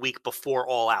is 1 week before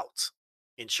All Out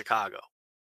in Chicago.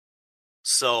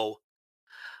 So,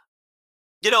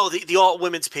 the all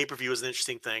women's pay-per-view is an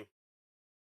interesting thing.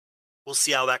 We'll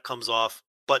see how that comes off,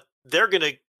 but they're going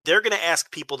to ask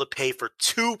people to pay for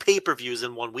 2 pay-per-views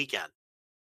in 1 weekend.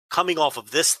 Coming off of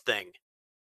this thing,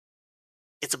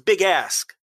 it's a big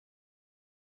ask.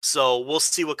 So we'll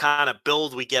see what kind of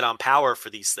build we get on Power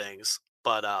for these things,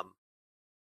 but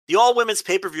the all women's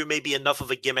pay-per-view may be enough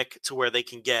of a gimmick to where they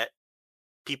can get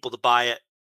people to buy it.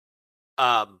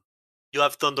 You'll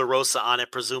have Thunder Rosa on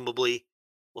it, presumably.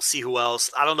 We'll see who else.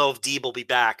 I don't know if Deeb will be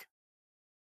back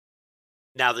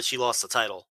now that she lost the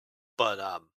title,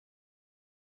 but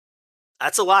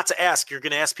that's a lot to ask. You're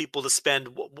going to ask people to spend,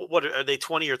 what are they,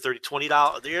 20 or 30,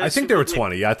 $20? I think they were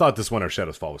 20. Yeah, I thought this When Our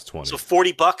Shadows Fall was 20. So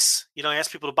 $40,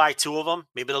 ask people to buy 2 of them.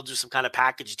 Maybe they'll do some kind of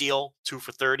package deal, 2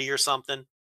 for 30 or something.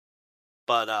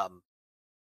 But I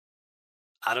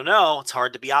don't know. It's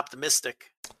hard to be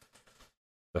optimistic.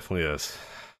 Definitely is.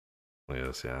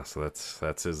 Yeah. So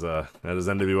that is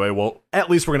NWA. Well, at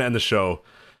least we're gonna end the show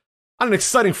on an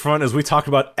exciting front as we talk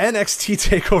about NXT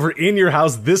Takeover in your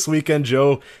house this weekend.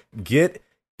 Joe, get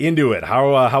into it.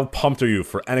 How pumped are you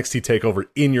for NXT Takeover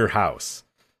in your house?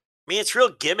 I mean, it's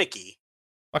real gimmicky.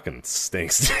 Fucking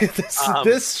stinks.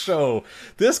 This show,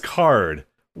 this card.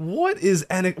 What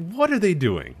are they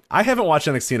doing? I haven't watched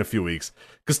NXT in a few weeks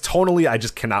because tonally I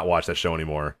just cannot watch that show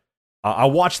anymore.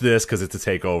 I'll watch this because it's a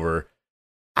takeover.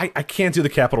 I can't do the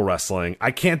Capitol Wrestling. I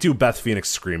can't do Beth Phoenix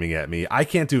screaming at me. I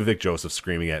can't do Vic Joseph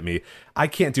screaming at me. I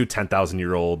can't do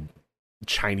 10,000-year-old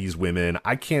Chinese women.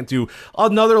 I can't do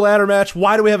another ladder match.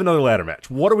 Why do we have another ladder match?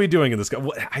 What are we doing in this?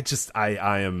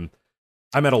 I'm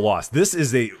at a loss.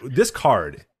 This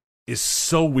card is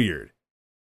so weird.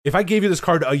 If I gave you this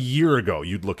card a year ago,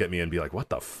 you'd look at me and be like, what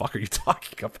the fuck are you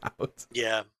talking about?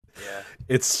 Yeah.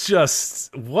 It's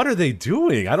just, what are they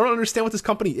doing? I don't understand what this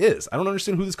company is. I don't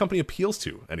understand who this company appeals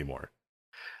to anymore.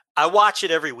 I watch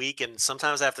it every week, and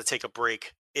sometimes I have to take a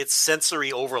break. It's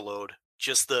sensory overload.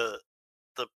 Just the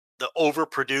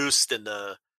overproduced and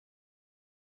the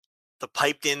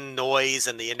piped in noise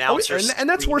and the announcers. And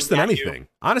that's worse than anything.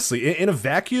 Honestly, in a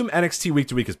vacuum, NXT week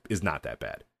to week is not that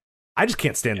bad. I just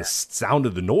can't stand the sound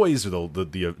of the noise or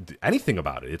the anything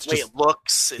about it. It's the way just it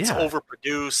looks. It's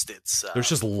overproduced. It's there's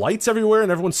just lights everywhere and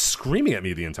everyone's screaming at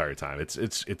me the entire time.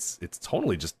 It's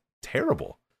totally just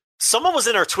terrible. Someone was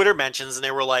in our Twitter mentions and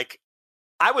they were like,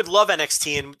 "I would love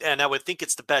NXT and I would think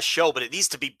it's the best show, but it needs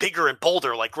to be bigger and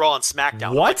bolder like Raw and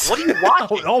SmackDown." What? Like, what are you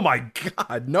watching? Oh my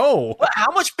god, no!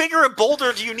 How much bigger and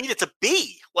bolder do you need it to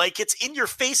be? Like it's in your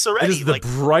face already. It is the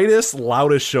brightest,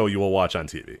 loudest show you will watch on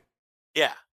TV.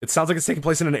 Yeah. It sounds like it's taking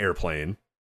place in an airplane.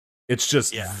 It's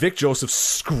just Vic Joseph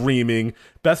screaming,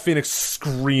 Beth Phoenix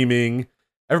screaming,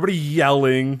 everybody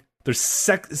yelling. There's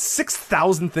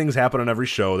 6,000 things happen on every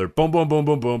show. They're boom, boom, boom,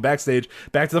 boom, boom, backstage,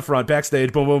 back to the front,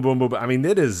 backstage, boom, boom, boom, boom. I mean,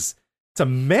 it's a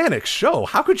manic show.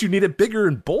 How could you need it bigger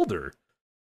and bolder?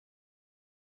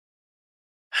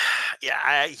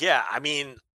 I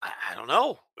mean, I don't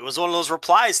know. It was one of those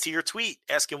replies to your tweet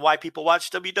asking why people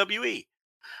watch WWE.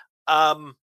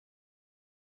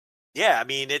 Yeah, I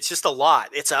mean, it's just a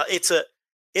lot. It's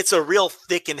a real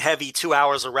thick and heavy 2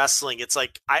 hours of wrestling. It's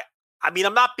like I mean,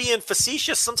 I'm not being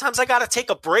facetious. Sometimes I got to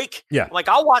take a break. Yeah. Like,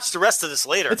 I'll watch the rest of this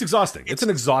later. It's exhausting. It's an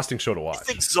exhausting show to watch. It's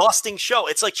an exhausting show.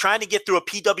 It's like trying to get through a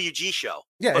PWG show.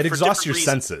 Yeah, it exhausts your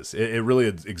senses. It really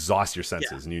exhausts your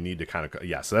senses, and you need to kind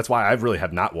of, so that's why I really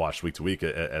have not watched week to week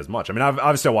as much. I mean,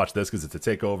 obviously I watched this because it's a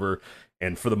takeover,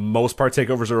 and for the most part,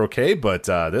 takeovers are okay, but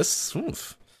this,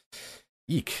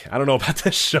 eek. I don't know about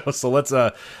this show, so let's,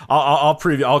 I'll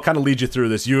preview, I'll kind of lead you through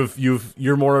this.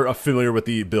 You're more familiar with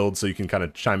the build, so you can kind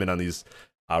of chime in on these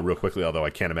real quickly, although I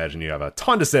can't imagine you have a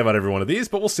ton to say about every one of these,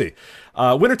 but we'll see.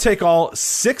 Winner take all,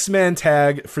 6-man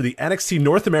tag for the NXT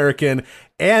North American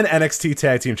and NXT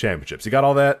Tag Team Championships. You got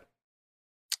all that?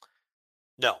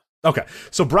 No. Okay,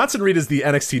 so Bronson Reed is the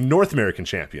NXT North American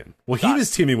champion. Well, he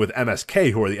was teaming with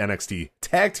MSK, who are the NXT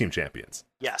Tag Team Champions.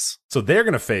 Yes. So they're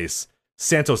going to face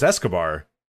Santos Escobar,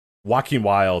 Joaquin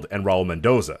Wilde, and Raul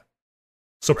Mendoza.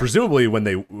 So presumably,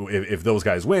 if those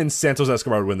guys win, Santos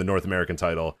Escobar would win the North American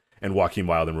title, and Joaquin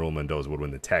Wilde and Raul Mendoza would win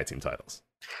the tag team titles.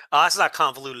 That's not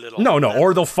convoluted at all. No,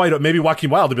 or they'll fight. Maybe Joaquin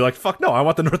Wilde will be like, "Fuck no, I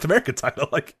want the North American title."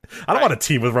 Like, I don't want to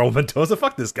team with Raul Mendoza.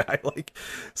 Fuck this guy. Like,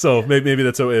 so maybe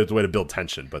that's a way to build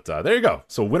tension. But there you go.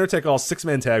 So winner take all,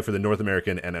 6-man tag for the North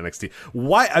American and NXT.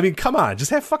 Why? I mean, come on, just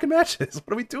have fucking matches.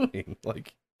 What are we doing?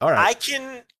 Like, all right,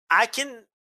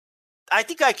 I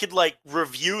think I could like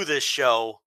review this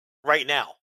show right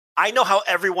now. I know how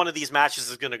every one of these matches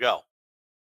is going to go.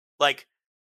 Like,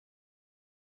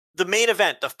 the main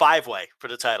event, the 5-way for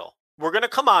the title. We're going to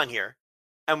come on here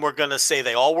and we're going to say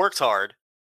they all worked hard.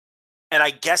 And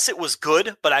I guess it was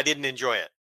good, but I didn't enjoy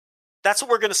it. That's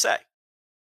what we're going to say.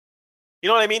 You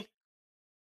know what I mean?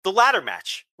 The ladder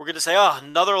match. We're going to say, oh,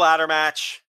 another ladder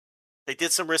match. They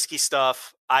did some risky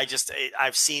stuff.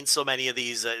 I've seen so many of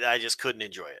these. I just couldn't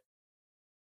enjoy it.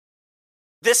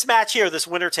 This match here, this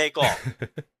winner take all.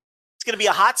 It's going to be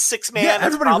a hot 6-man. Yeah,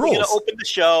 everybody rules. Going to open the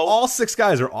show. All 6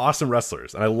 guys are awesome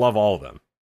wrestlers, and I love all of them.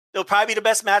 It'll probably be the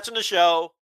best match on the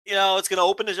show. You know, it's going to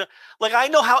open the show. Like, I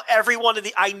know how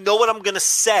I know what I'm going to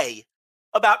say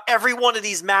about every one of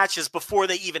these matches before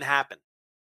they even happen.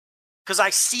 Because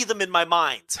I see them in my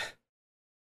mind.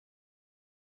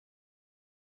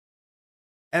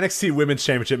 NXT Women's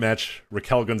Championship match,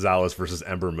 Raquel Gonzalez versus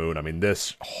Ember Moon. I mean,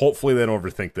 hopefully they don't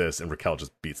overthink this, and Raquel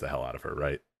just beats the hell out of her,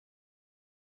 right?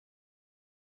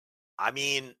 I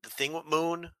mean, the thing with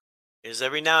Moon is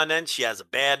every now and then she has a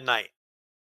bad night.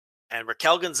 And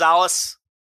Raquel Gonzalez,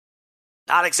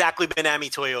 not exactly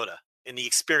Benami Toyota in the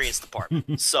experience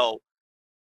department. So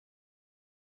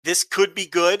this could be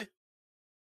good.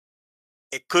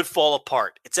 It could fall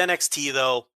apart. It's NXT,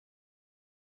 though.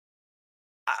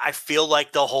 I feel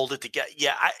like they'll hold it together.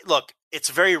 Yeah, look, it's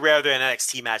very rare that an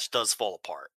NXT match does fall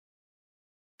apart.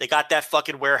 They got that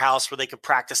fucking warehouse where they can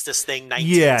practice this thing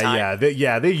 19 times.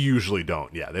 They usually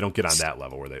don't. Yeah, they don't get on that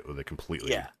level where they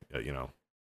completely,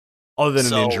 other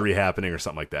than an injury happening or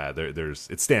something like that.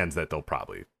 It stands that they'll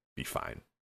probably be fine.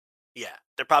 Yeah,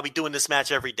 they're probably doing this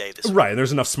match every day. Right, and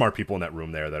there's enough smart people in that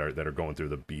room there that are going through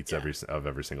the beats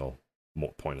every single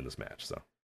point in this match. So,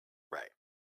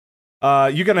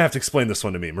 right. You're gonna have to explain this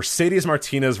one to me. Mercedes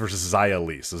Martinez versus Xia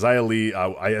Li. So Xia Li,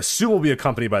 I assume, will be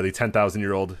accompanied by the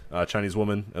 10,000-year-old Chinese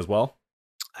woman as well.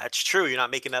 That's true. You're not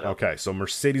making that up. Okay, so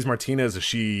Mercedes Martinez, is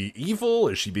she evil?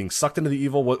 Is she being sucked into the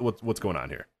evil? What's going on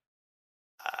here?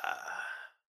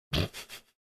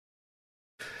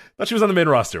 Thought she was on the main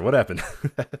roster. What happened?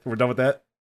 We're done with that?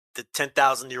 The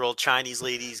 10,000-year-old Chinese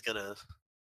lady's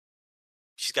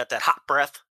she's got that hot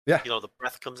breath. Yeah. You know, the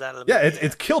breath comes out of them. Yeah,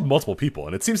 it's killed multiple people,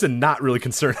 and it seems to not really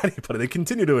concern anybody. They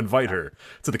continue to invite her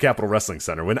to the Capitol Wrestling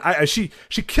Center. When she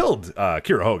killed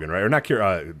Kira Hogan, right? Or not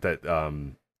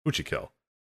Kira, who'd she kill?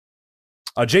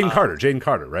 Jaden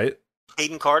Carter, right?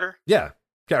 Caden Carter? Yeah.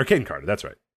 Or Caden Carter, that's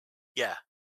right. Yeah.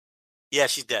 Yeah,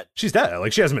 she's dead. She's dead.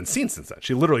 Like, she hasn't been seen since then.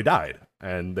 She literally died,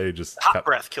 and they just... Hot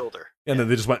breath killed her. And then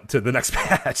they just went to the next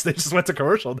match. They just went to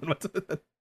commercial, then went to...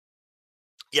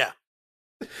 Yeah.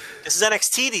 This is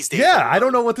NXT these days. Yeah, I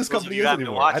don't know what this company is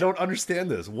anymore. I don't understand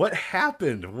this. What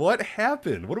happened? What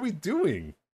are we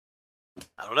doing?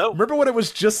 I don't know. Remember when it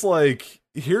was just like,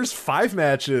 here's 5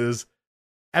 matches,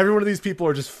 every one of these people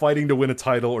are just fighting to win a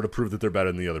title or to prove that they're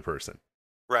better than the other person.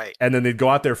 Right. And then they'd go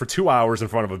out there for 2 hours in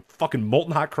front of a fucking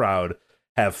molten hot crowd,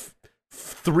 have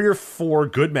 3 or 4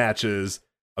 good matches,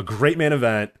 a great main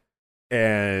event,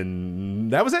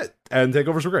 and that was it. And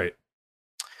takeovers were great.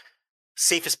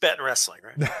 Safest bet in wrestling,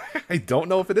 right? I don't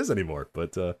know if it is anymore,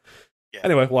 but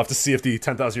anyway, we'll have to see if the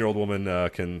 10,000-year-old woman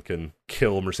can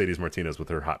kill Mercedes Martinez with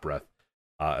her hot breath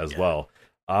as well.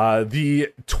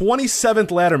 The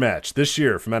 27th ladder match this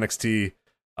year from NXT.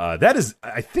 That is,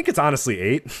 I think it's honestly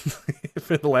 8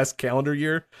 for the last calendar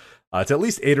year. It's at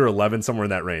least 8 or 11, somewhere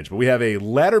in that range. But we have a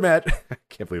ladder match. I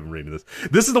can't believe I'm reading this.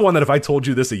 This is the one that if I told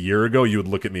you this a year ago, you would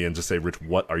look at me and just say, Rich,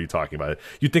 what are you talking about?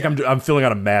 You'd think I'm filling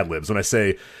out a Mad Libs when I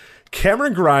say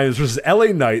Cameron Grimes versus LA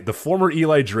Knight, the former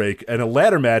Eli Drake, and a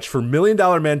ladder match for $1 Million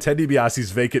Man Ted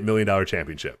DiBiase's vacant $1 Million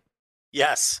championship.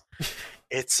 Yes.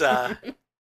 It's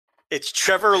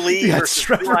Trevor Lee versus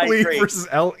Trevor Eli Lee Drake. versus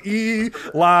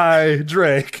Eli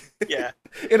Drake. Yeah.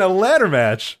 In a ladder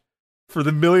match for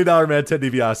the $1 Million Man Ted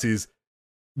DiBiase's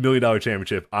 $1 Million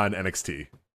championship on NXT.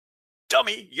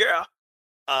 Dummy, yeah.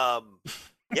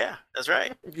 Yeah, that's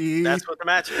right. That's what the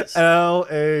match is.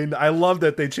 I love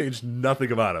that they changed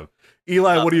nothing about him.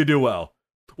 Eli, what do you do well?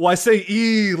 Well, I say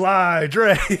Eli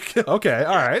Drake. Okay,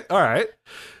 all right.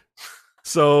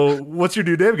 So, what's your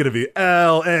new name going to be?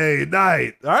 LA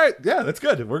Knight. All right, yeah, that's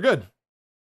good. We're good.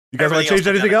 You guys want to change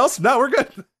anything else? No, we're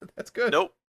good. That's good.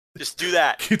 Nope. Just do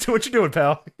that. Keep doing what you're doing,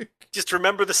 pal. Just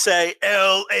remember to say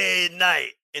LA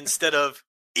Knight instead of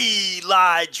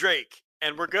Eli Drake,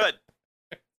 and we're good.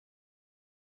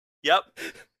 Yep.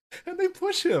 And they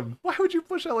push him. Why would you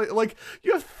push LA? Like,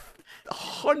 you have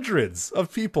hundreds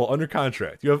of people under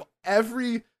contract. You have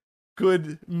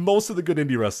most of the good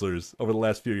indie wrestlers over the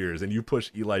last few years, and you push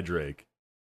Eli Drake.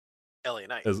 LA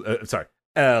Knight.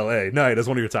 LA Knight as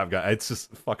one of your top guys. It's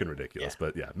just fucking ridiculous. Yeah.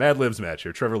 But yeah, Mad Libs match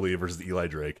here. Trevor Lee versus Eli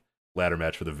Drake. Ladder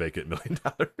match for the vacant $1 Million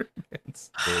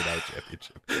Man's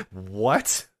championship.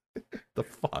 What the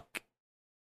fuck?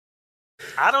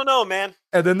 I don't know, man.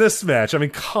 And then this match, I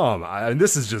mean,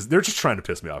 this is just, they're just trying to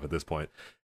piss me off at this point.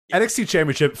 Yeah. NXT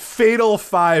Championship, fatal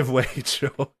 5-way,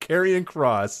 Joe. Karrion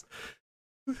Kross,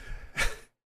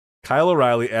 Kyle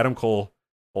O'Reilly, Adam Cole,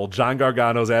 old John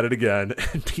Gargano's at it again,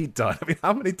 and Pete Dunne. I mean,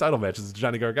 how many title matches does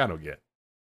Johnny Gargano get?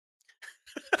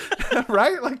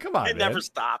 Right? Like, come on, It never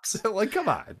stops. Like, come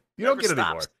on. You don't get it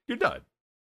anymore. You're done.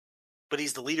 But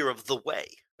he's the leader of The Way.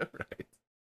 Right.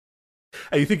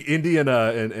 Hey, you think Indy and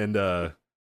or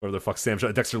the fuck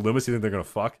Dexter Lumis, you think they're gonna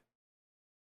fuck?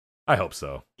 I hope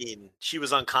so. I mean, she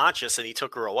was unconscious and he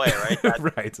took her away,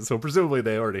 right? Right. So presumably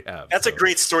they already have. That's a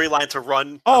great storyline to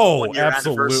run.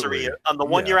 Absolutely. On the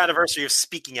 1 year anniversary of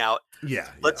Speaking Out. Yeah.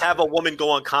 Let's have a woman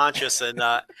go unconscious and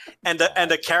a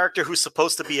character who's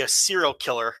supposed to be a serial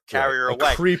killer carry her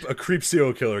away. A creep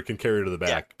serial killer can carry her to the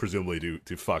back, presumably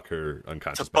to fuck her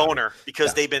unconscious. To bone her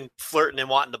because they've been flirting and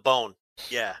wanting to bone.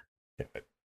 Yeah.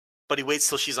 But he waits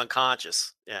till she's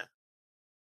unconscious. Yeah.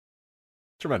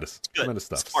 Tremendous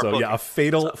stuff. Smart So booking. a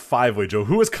fatal 5-way, Joe.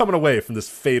 Who is coming away from this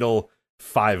fatal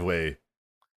 5-way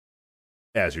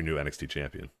as your new NXT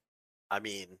champion? I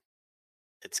mean,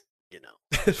 it's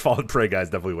Fallen Prey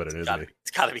guy's definitely winning, isn't he? It's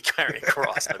got to be Karrion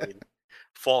Kross. I mean,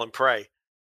 Fallen Prey.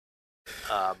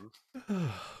 Yeah.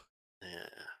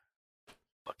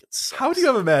 Fucking sucks. How do you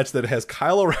have a match that has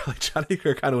Kyle O'Reilly, Johnny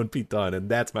Gargano, and Pete Dunne, and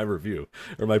that's my review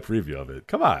or my preview of it?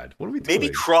 Come on, what are we doing?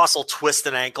 Maybe Kross will twist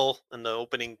an ankle in the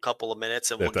opening couple of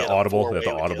minutes, and we'll get audible.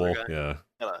 yeah.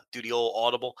 Gotta do the old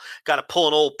audible. Got to pull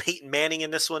an old Peyton Manning in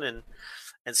this one and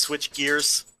switch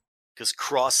gears because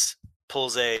Kross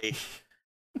pulls a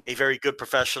very good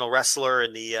professional wrestler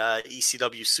in the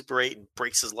ECW Super 8 and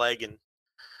breaks his leg, and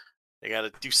they got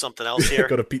to do something else here.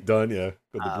 Go to Pete Dunne, Go to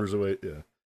the Bruiserweight,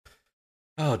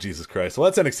 Oh, Jesus Christ. Well,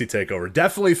 that's NXT TakeOver.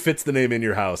 Definitely fits the name In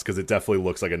Your House because it definitely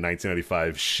looks like a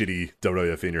 1995 shitty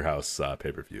WWF In Your House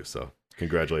pay-per-view. So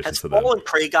congratulations to them. Has Fallen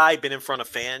Prey guy been in front of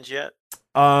fans yet?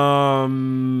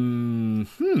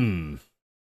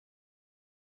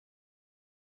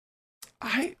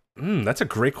 That's a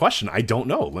great question. I don't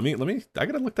know. I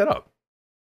gotta look that up.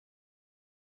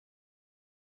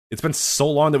 It's been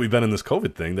so long that we've been in this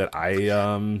COVID thing that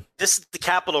This is the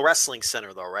Capitol Wrestling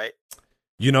Center, though, right?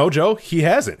 You know, Joe, he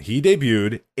hasn't. He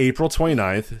debuted April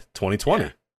 29th, 2020.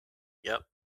 Yeah. Yep.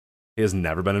 He has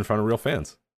never been in front of real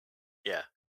fans. Yeah.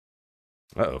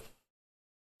 Uh-oh.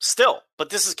 Still, but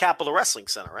this is Capitol Wrestling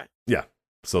Center, right? Yeah.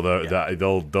 So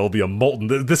there'll be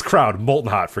this crowd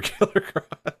molten hot for Killer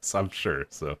Kross, I'm sure.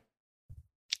 So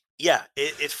yeah,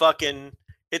 it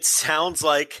sounds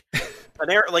like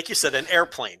like you said, an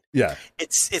airplane. Yeah.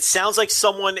 It sounds like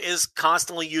someone is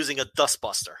constantly using a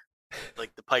dustbuster,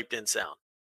 like the piped in sound.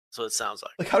 So it sounds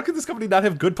like. Like, how could this company not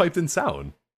have good piped in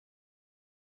sound?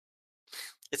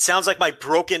 It sounds like my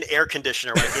broken air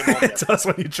conditioner when I came home. It does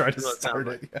when you try to start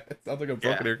it. Yeah, it sounds like a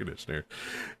broken air conditioner.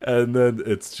 And then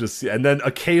it's just, and then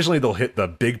occasionally they'll hit the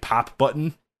big pop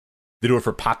button. They do it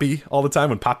for Poppy all the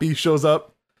time when Poppy shows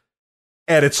up.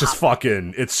 And it's just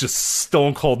it's just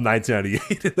stone cold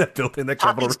 1998 in that building. That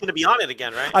Poppy's going to be on it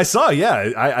again, right? I saw,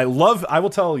 yeah. I will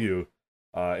tell you,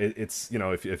 it's,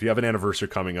 if you have an anniversary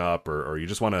coming up or you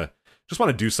just want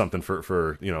to do something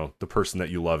for the person that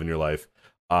you love in your life.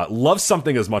 love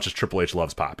something as much as Triple H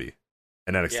loves Poppy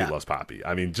and NXT loves Poppy.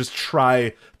 I mean, just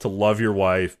try to love your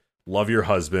wife, love your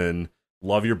husband,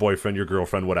 love your boyfriend, your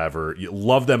girlfriend, whatever. You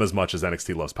love them as much as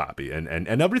NXT loves Poppy, and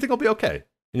everything will be okay.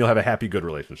 And you'll have a happy, good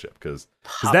relationship because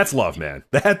that's love, man.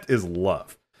 That is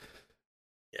love.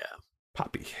 Yeah.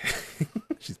 Poppy.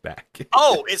 She's back.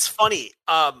 Oh, it's funny.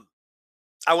 I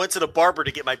went to the barber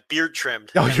to get my beard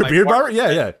trimmed. Oh, your beard barber?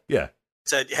 Yeah.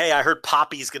 Said, hey, I heard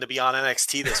Poppy's going to be on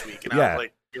NXT this week. And I was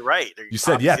like, you're right. You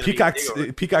said,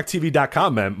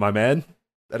 PeacockTV.com, man, my man.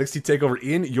 NXT TakeOver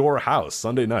in your house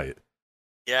Sunday night.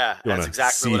 Yeah, that's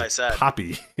exactly what I said.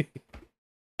 Poppy.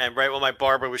 And right when my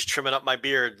barber was trimming up my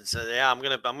beard, and said, yeah, I'm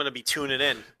gonna be tuning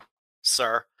in,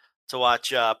 sir, to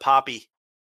watch Poppy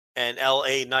and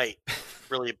LA Knight.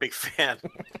 Really a big fan of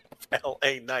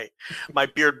LA Knight. My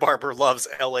beard barber loves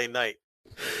LA Knight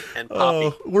and Poppy.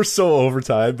 Oh, we're so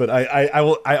overtime, but I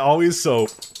always there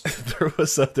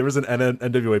was an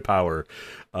NWA Power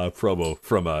promo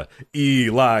from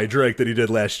Eli Drake that he did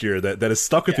last year that has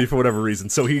stuck with me for whatever reason.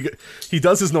 So he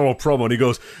does his normal promo and he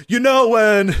goes,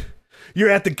 when you're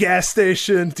at the gas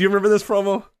station. Do you remember this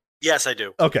promo? Yes, I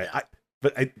do. Okay,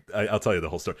 I'll tell you the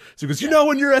whole story. So he goes,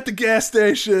 when you're at the gas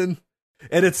station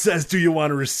and it says, do you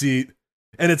want a receipt?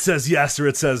 And it says yes or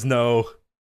it says no.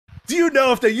 Do you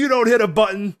know if you don't hit a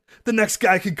button, the next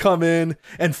guy can come in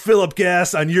and fill up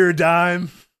gas on your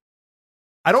dime?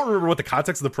 I don't remember what the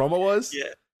context of the promo was.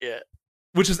 Yeah.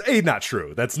 Which is not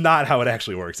true. That's not how it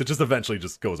actually works. It just eventually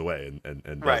just goes away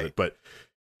and does it. But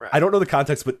I don't know the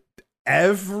context, but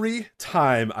every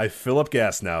time I fill up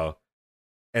gas now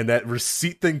and that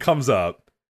receipt thing comes up,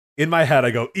 in my head,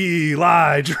 I go,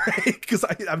 Eli Drake, because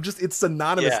it's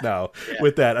synonymous now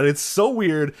with that. And it's so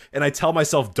weird. And I tell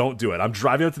myself, don't do it. I'm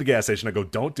driving up to the gas station. I go,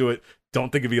 don't do it.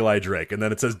 Don't think of Eli Drake. And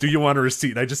then it says, do you want a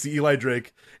receipt? And I just see Eli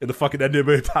Drake in the fucking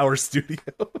NWA Power studio.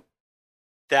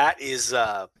 That is,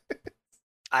 I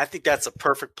think that's a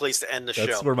perfect place to end the show.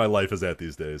 That's where my life is at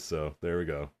these days. So there we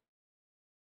go.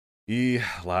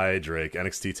 Eli Drake,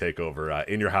 NXT TakeOver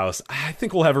in your house. I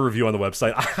think we'll have a review on the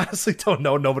website. I honestly don't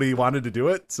know. Nobody wanted to do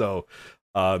it. So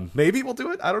maybe we'll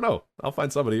do it. I don't know. I'll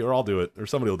find somebody or I'll do it or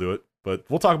somebody will do it. But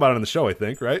we'll talk about it on the show, I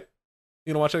think, right?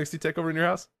 You gonna watch NXT TakeOver in your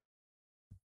house?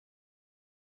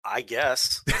 I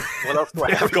guess. What else do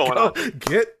I have going on?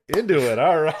 Get into it.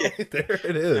 All right. There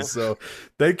it is. So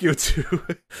thank you to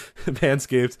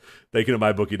Manscaped. Thank you to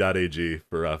mybookie.ag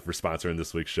for sponsoring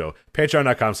this week's show.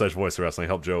 Patreon.com/voiceofwrestling.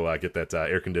 Help Joe get that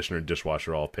air conditioner and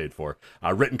dishwasher all paid for.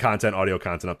 Written content, audio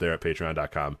content up there at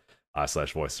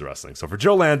patreon.com/voiceofwrestling. So for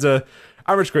Joe Lanza,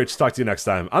 I'm Rich Great. Talk to you next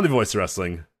time on the Voice of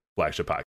Wrestling Flagship Podcast.